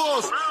in their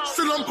paws.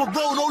 Still on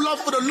parole, no love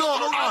for the law.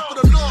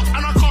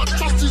 And I can't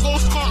trust these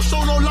old can't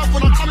show no love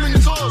when I come in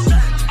doors.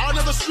 I'll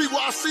never speak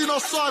what I see, no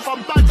saw. If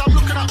I'm back, I'm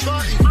looking at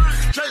 30.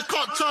 Jake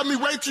can't turn me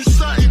way too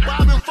dirty,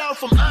 but I've been far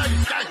from early.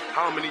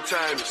 How many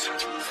times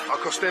I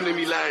crossed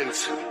enemy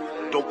lines?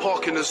 Don't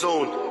park in the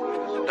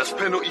zone. That's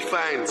penalty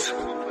fines.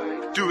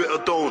 Do it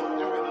or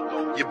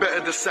don't. You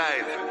better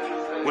decide.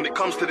 When it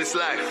comes to this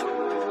life,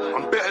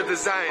 I'm better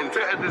designed.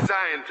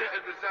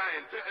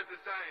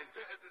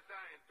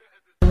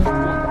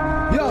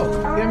 Yo,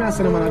 yeah, me I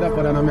say the man of that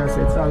part and I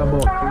say it's all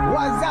about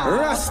what's up?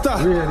 Rasta.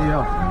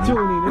 Radio. Tune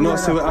in. You know,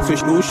 say I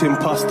fish the ocean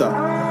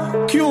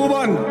pasta.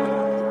 Cuban.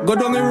 Go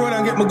down the road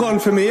and get my gun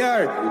for me,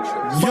 yeah?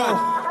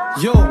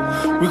 Yo,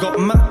 we got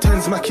Mac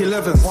 10s, Mac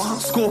 11s,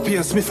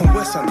 Scorpion, Smith and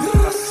Wesson.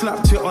 I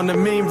slapped it on the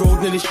main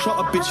road, nearly shot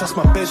a bitch, that's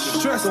my bed.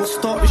 Stress, don't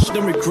start this shit,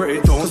 then regret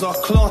it, cause I'll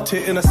clot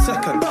it in a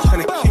second.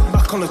 And it kick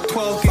back on the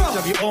 12 gauge,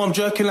 have your arm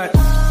jerking like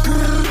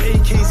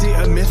AKs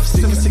ain't a myth,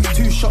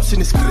 762 shots in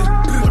this clip.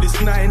 But this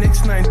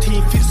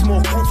 9x19 fits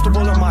more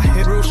comfortable on my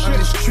head. Real shit, and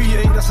this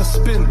 3-8, that's a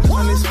spin.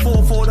 And this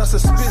 4-4, that's a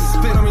spin.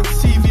 I'm in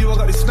TV, I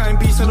got this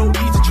 9B, so I don't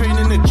need to train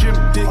in the gym.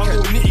 I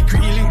go nitty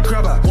gritty link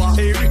grabber.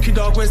 Hey Ricky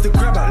dog, where's the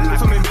grabber?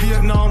 If I'm in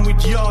Vietnam with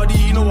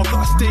Yardy, you know I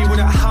gotta stay with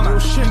that hammer.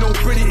 You know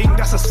Brady Ink,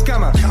 that's a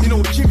scammer. You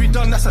know Jimmy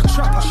Dunn, that's a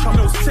trapper. You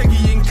know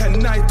Seggy Ink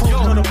and Night, you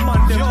know the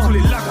man, them pull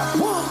it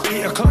lagger.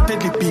 8 o'clock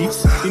deadly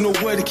beats, you know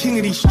we're the king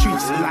of these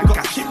streets.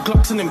 Got shit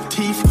glocks in them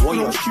teeth. You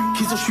don't shoot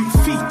kids or shoot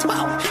feet.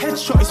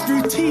 Headshot is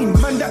routine,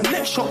 man that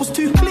neck shot was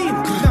too clean.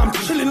 Now I'm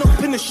chilling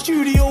up in the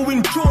studio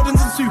in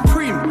Jordans and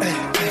Supreme.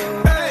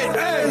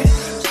 Hey,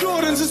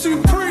 Jordans and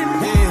Supreme.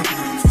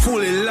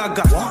 Fully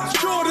lagger.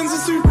 Jordans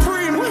and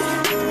Supreme.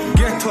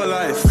 Get to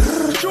life.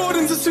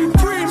 Jordans and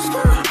Supreme.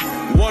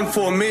 One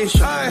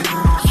formation.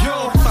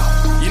 Yo,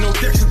 you know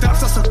Dexter Daps,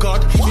 that's a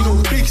god. You know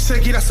Big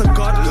Seggy, that's a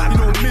god. You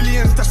know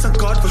Millions, that's a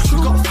god. But you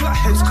got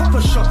flatheads,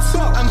 copper shots.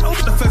 I'm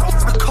off the fence,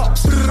 off the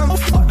cops. I'm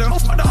off them,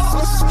 off the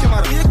house. Come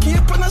on, you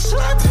keep on a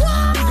shot.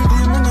 Nigga,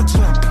 them in a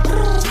trap.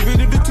 TV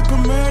did the type of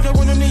murder,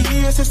 one in the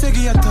years, a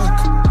Seggy attack.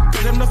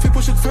 Tell them nothing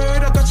push it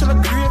further, got you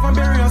like grave and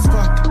bury a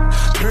spot.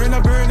 Burn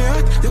it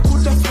hot, you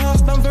could have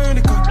fast and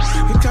vertical.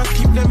 You can't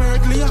keep them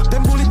earthly up,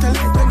 them bullet and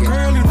let them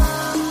girly.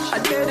 I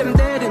dare them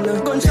dead in the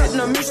gunshot,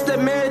 no miss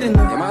them made in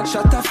the man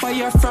shot a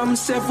fire from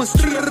 7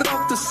 straight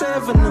up to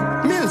 7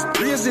 Mills,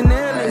 raising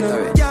hell in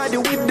the yard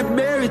with the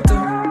berry too.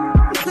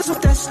 So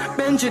test,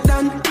 Benji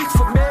done, pick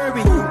for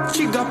berry.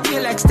 She got play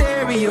like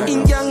stereo.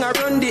 In gang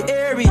around the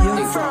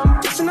area. From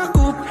in a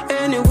coupe,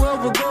 anywhere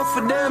we go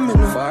for them in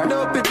the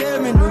dope it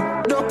them in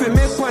the dope it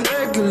make one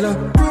regular.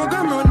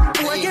 Program run,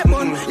 who I get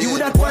one, you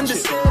that one the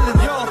sailing.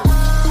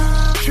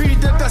 Three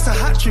dead, that's a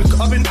hat trick.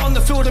 I've been on the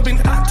field, I've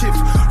been active.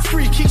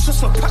 Free kicks just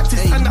for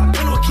practice. And that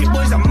penalty kick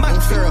boys are mad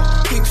feral.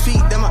 Quick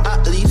feet, them are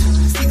athlete.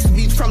 6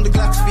 feet from the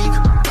Glock speak.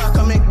 Talk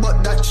and make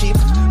but that cheap.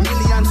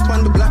 Millions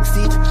on the black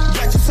seat.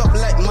 Catch us up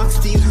like Max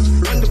Steel.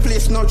 Run the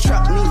place, no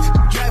trap meat.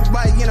 Drive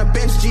by in a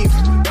Benz Jeep.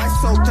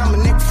 Rise out, I'm a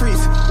neck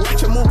freeze.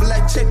 Watch you move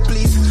like check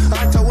please.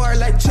 Art a war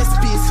like chess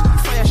piece.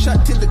 Fire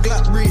shot till the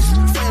Glock breeze.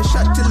 Fire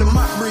shot till the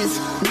Mac breeze.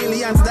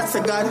 Millions, that's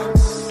a god.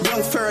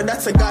 Young Fur,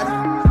 that's a god.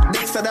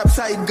 Dexter, that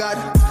side god.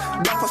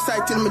 Drop a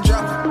side till me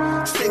drop.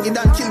 Stay it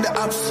down, kill the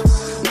ops.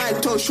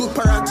 Night out, shoot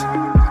parrot.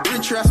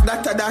 Rich ras,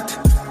 that.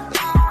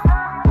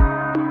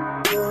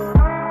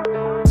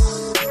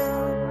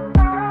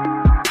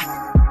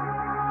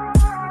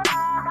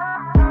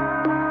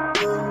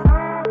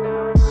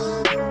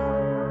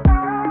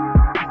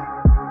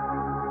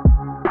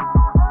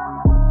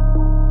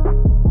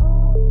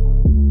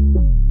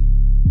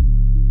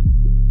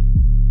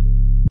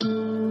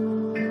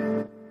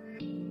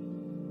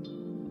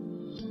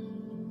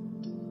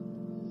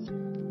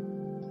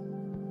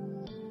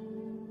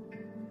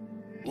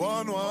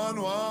 One,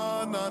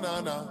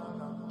 na.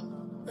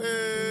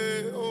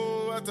 Hey,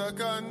 oh, what a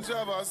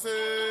controversy.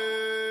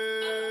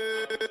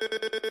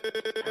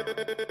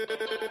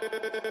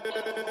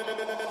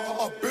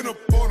 I've been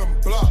up on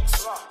them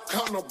blocks,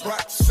 counting up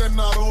racks, sending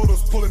out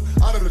orders, pulling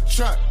out of the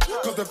trap.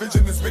 Cause the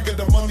vision is bigger,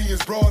 the money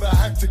is broad, I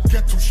had to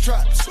get 2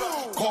 straps.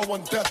 Call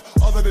one death,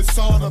 other than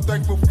son, I'm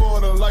thankful for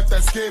the life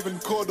that's given.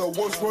 Called the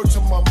worst word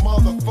to my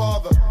mother,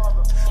 father.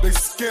 They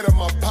scared of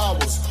my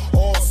powers,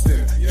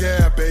 Austin,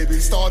 yeah baby.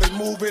 Started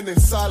moving in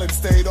silence,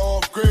 stayed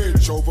off grid.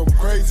 Drove them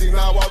crazy,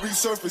 now I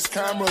resurface,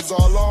 cameras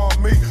all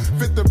on me.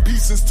 Fit the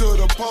pieces to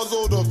the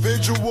puzzle, the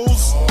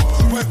visuals.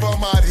 Whoever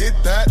might hit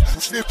that,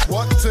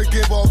 what to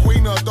give a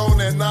queen or don't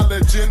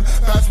acknowledging.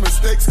 Past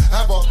mistakes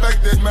have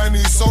affected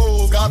many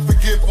souls. God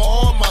forgive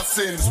all my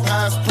sins,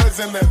 past,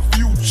 present and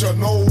future.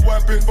 No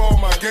weapon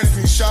formed against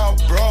me shall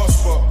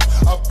prosper.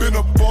 I've been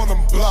up on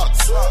them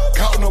blocks,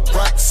 counting up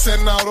racks,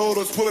 sending out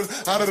orders, pulling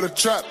out of the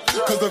trap.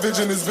 Cause the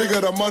vision is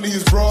bigger, the money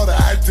is broad, I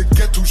had to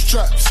get 2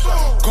 straps.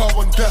 Call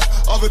one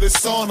death, other than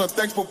son, I'm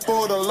thankful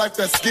for the life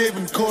that's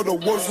given. Called the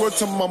worst word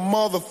to my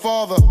mother,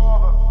 father.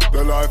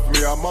 The life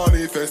me a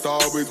manifest,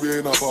 always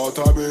being a part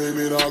of me.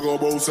 Me not go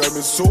both send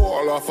me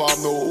soul, if I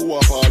no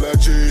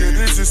apology. Get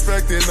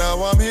disrespected,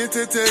 now I'm here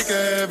to take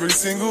every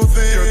single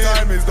thing. Your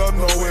time is done,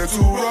 nowhere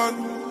to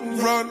run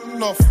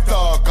off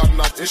talk. I'm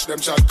not ish them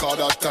chat call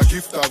that a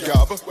gift of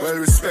gab. Well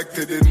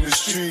respected in the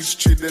streets,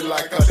 treated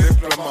like a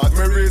diplomat.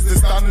 Me raise the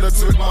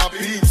standards with my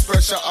peeps.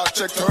 Pressure I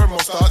check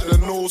thermostat. The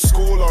no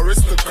school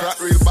aristocrat.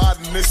 Real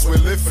badness we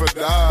live for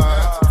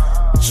that.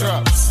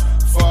 Traps,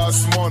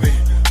 fast money,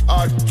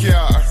 hard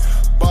car.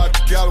 Bad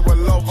gal will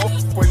love up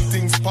when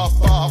things pop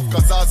off.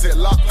 Cause as it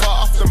lock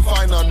off, them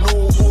find a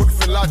no hood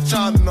for la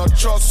chan. No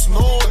trust,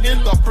 no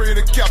interpret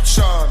the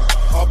caption.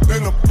 I've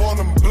been up on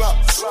them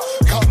blocks,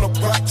 counting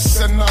up racks,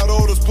 sending out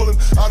orders, pulling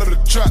out of the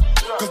trap.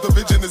 Cause the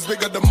vision is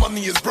bigger, the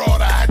money is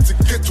broad, I had to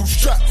get 2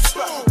 straps.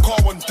 Call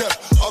one death,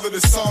 other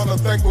than son, I'm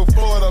thankful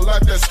for the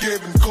life that's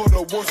given. Called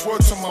the worst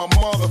word to my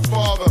mother,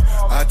 father.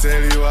 I tell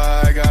you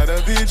I got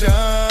a vision.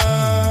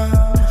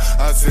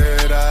 I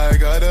said I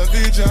got a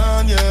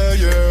vision,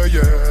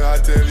 yeah. I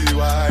tell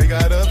you I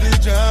got a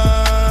vision.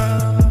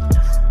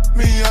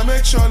 Me, I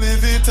make sure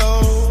live it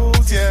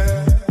out,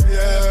 yeah.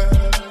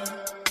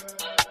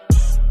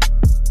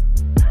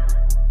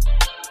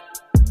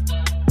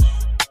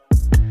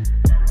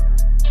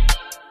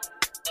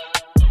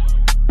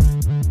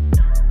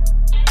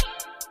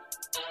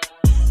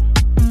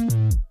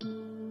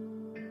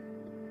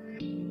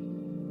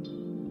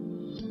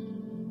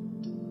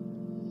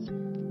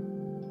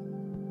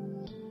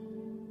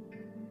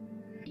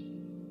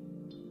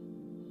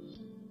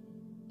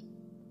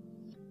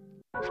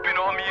 Spin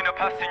on me in a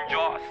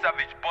passenger,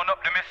 savage, burn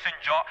up the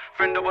messenger.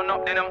 Friend of one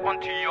up, then I'm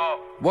onto you.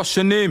 What's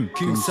your name?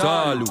 King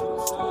Salu.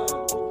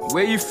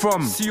 Where you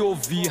from?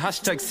 COV,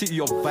 hashtag city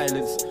of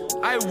violence.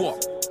 I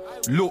what?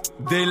 Look,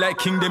 they like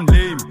king them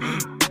lame.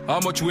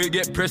 How much weight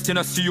get pressed in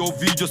a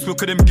COV, just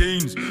look at them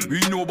gains. We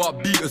know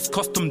about beaters,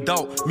 customed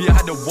out. Me, I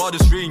had the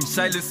wildest range.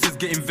 Silences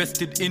get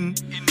invested in.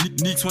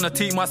 Needs wanna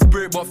take my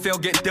spirit, but fail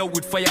get dealt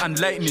with fire and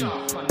lightning.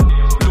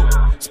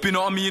 Spin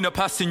on me in a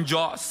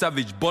passenger,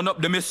 savage, burn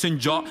up the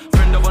messenger.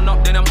 Friend of one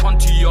up, then I'm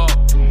onto ya.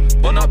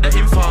 Burn up the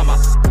informer.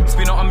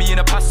 Spin on me in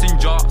a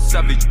passenger,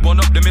 savage, burn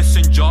up the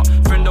messenger.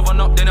 Friend of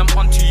one up, then I'm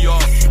onto ya.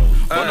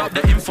 Burn up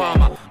the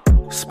informer.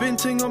 Spin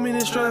ting on me in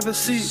this driver's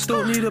seat.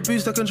 Don't need a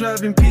boost, I can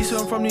drive in peace. Where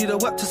I'm from, need a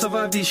whack to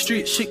survive these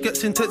streets. Shit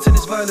gets intense in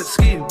this violent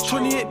scheme.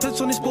 28 pence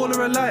on this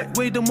baller of light.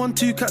 Weighed them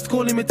 1-2 cats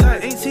calling me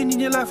tight. Ain't seen in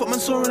your life what man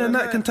saw in the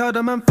night. Can tell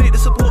the man fake the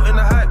support in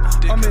the hype.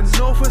 I'm in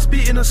Northwest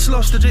beating a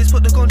slush. The Jakes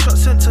put the contract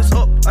sentence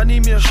up. I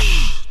need me a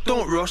shh.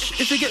 Don't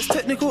rush. If it gets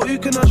technical, who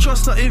can I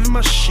trust? Not even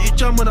my shit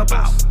jam when I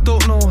bounce.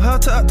 Don't know how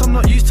to act, I'm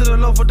not used to the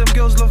love. But them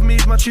girls love me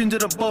if my tune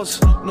did a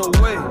buzz. No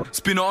way.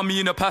 Spin on me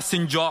in a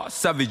passenger,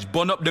 savage,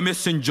 burn up the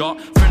messenger.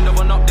 Friend of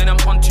one up, then I'm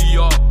onto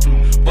ya.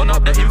 Burn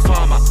up the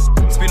informer.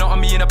 Spin on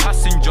me in a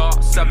passenger,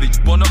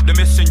 savage, burn up the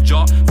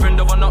messenger.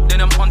 Friend of one up,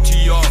 then I'm onto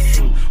ya.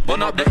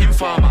 Burn up the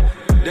informer.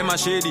 Them man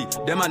shady,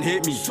 them man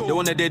hate me. They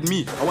wanna dead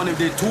me, I want them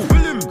dead too.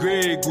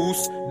 Grey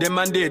goose, them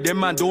man dead, them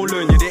man don't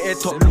learn. Yeah, they head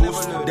top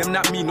loose. Them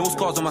not me, no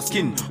scars on my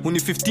skin. Only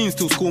 15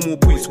 still score more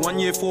points. 1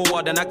 year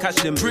forward and I catch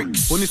them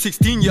bricks. Only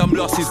 16, yeah, I'm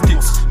lost in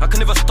sticks. I can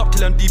never stop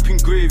till I'm deep in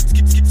grave.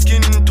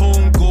 Skin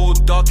tone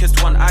gold,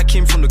 darkest one, I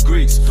came from the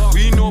Greeks.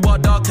 We know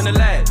about dark and the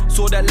light.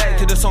 Saw that light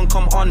till the sun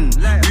come on.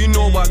 We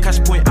know about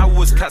cash point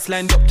hours. Cats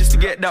lined up just to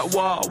get that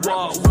wah.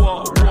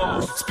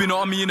 Spin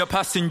on me in a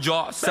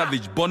passenger.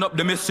 Savage, burn up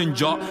the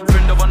messenger.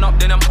 Friend of one up,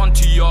 then I'm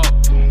onto ya.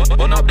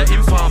 Burn up the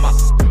informer.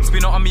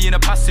 Spin on me in a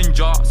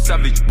passenger.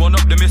 Savage, burn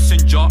up the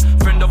messenger.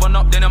 Friend of one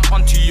up, then I'm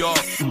onto ya.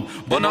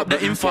 Burn up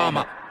the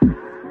informer.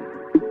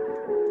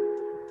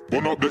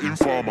 Burn up the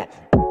informer.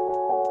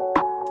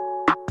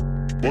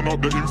 Burn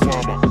up the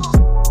informer.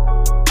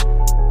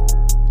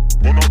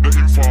 Burn up the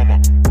informer.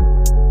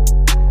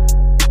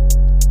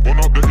 Burn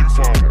up the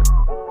informer.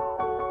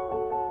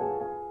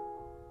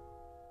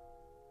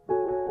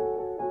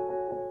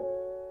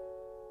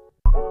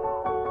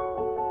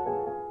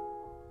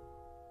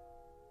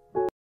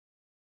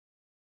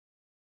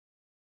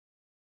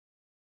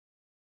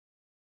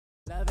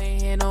 Love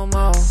ain't here no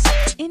more.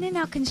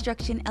 In-N-Out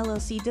Construction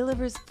LLC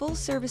delivers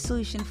full-service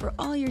solution for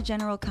all your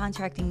general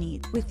contracting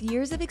needs. With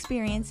years of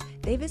experience,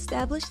 they've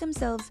established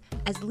themselves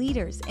as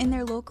leaders in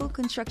their local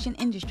construction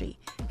industry,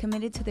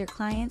 committed to their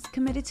clients,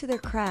 committed to their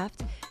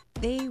craft.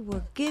 They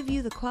will give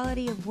you the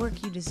quality of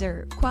work you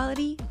deserve.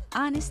 Quality,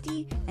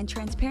 honesty, and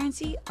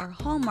transparency are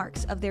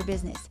hallmarks of their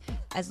business.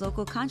 As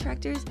local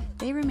contractors,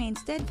 they remain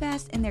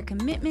steadfast in their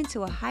commitment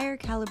to a higher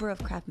caliber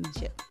of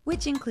craftsmanship,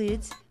 which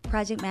includes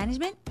project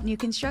management, new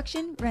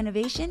construction,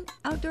 renovation,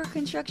 outdoor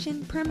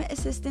construction, permit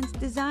assistance,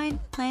 design,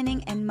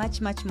 planning, and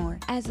much, much more.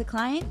 As a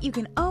client, you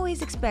can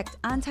always expect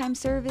on-time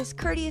service,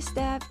 courteous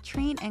staff,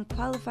 trained and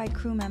qualified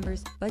crew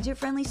members,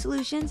 budget-friendly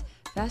solutions,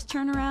 fast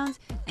turnarounds,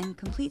 and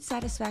complete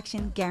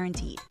satisfaction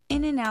guaranteed.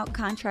 In-N-Out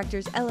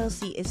Contractors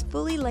LLC is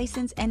fully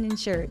licensed and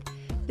insured.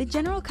 The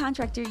general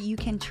contractor you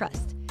can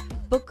trust.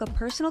 Book a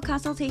personal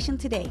consultation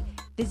today.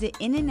 Visit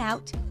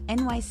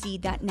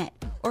inandoutnyc.net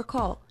or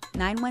call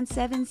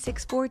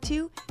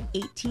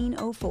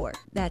 917-642-1804.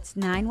 That's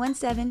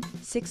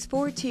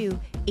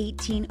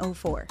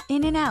 917-642-1804.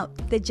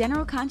 In-N-Out, the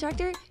general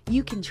contractor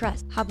you can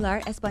trust.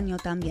 Hablar español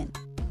también.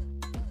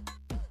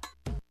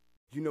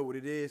 You know what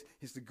it is.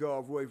 It's the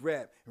God Roy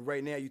Rap. And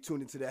right now you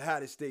tuned into the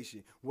hottest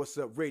station. What's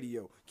Up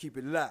Radio. Keep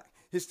it locked.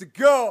 It's the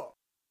God.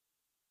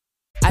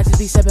 I just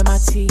be sipping my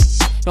tea.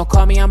 Don't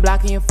call me, I'm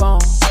blocking your phone.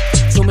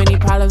 Too many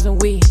problems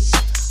and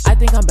I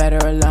think I'm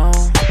better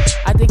alone.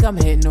 I think I'm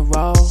hitting the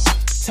road.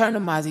 Turn the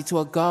Mozzie to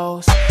a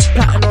ghost.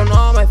 Plotting on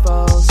all my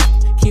foes.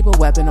 Keep a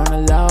weapon on the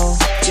low.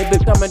 Yeah,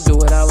 bitch, I'ma do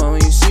what I want.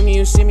 When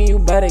you see me, you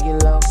better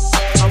get low.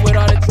 I'm with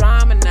all the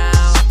drama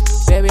now.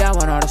 Baby, I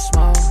want all the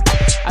smoke.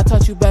 I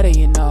taught you better,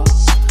 you know.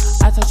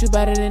 I taught you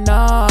better than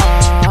all.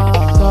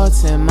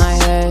 Thoughts in my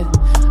head.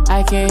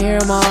 I can't hear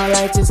them all.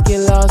 I just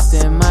get lost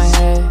in my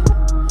head.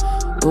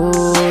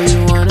 Ooh,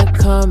 you wanna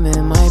come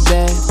in my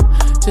bed.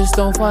 Just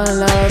don't fall in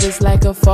love, it's like a fall.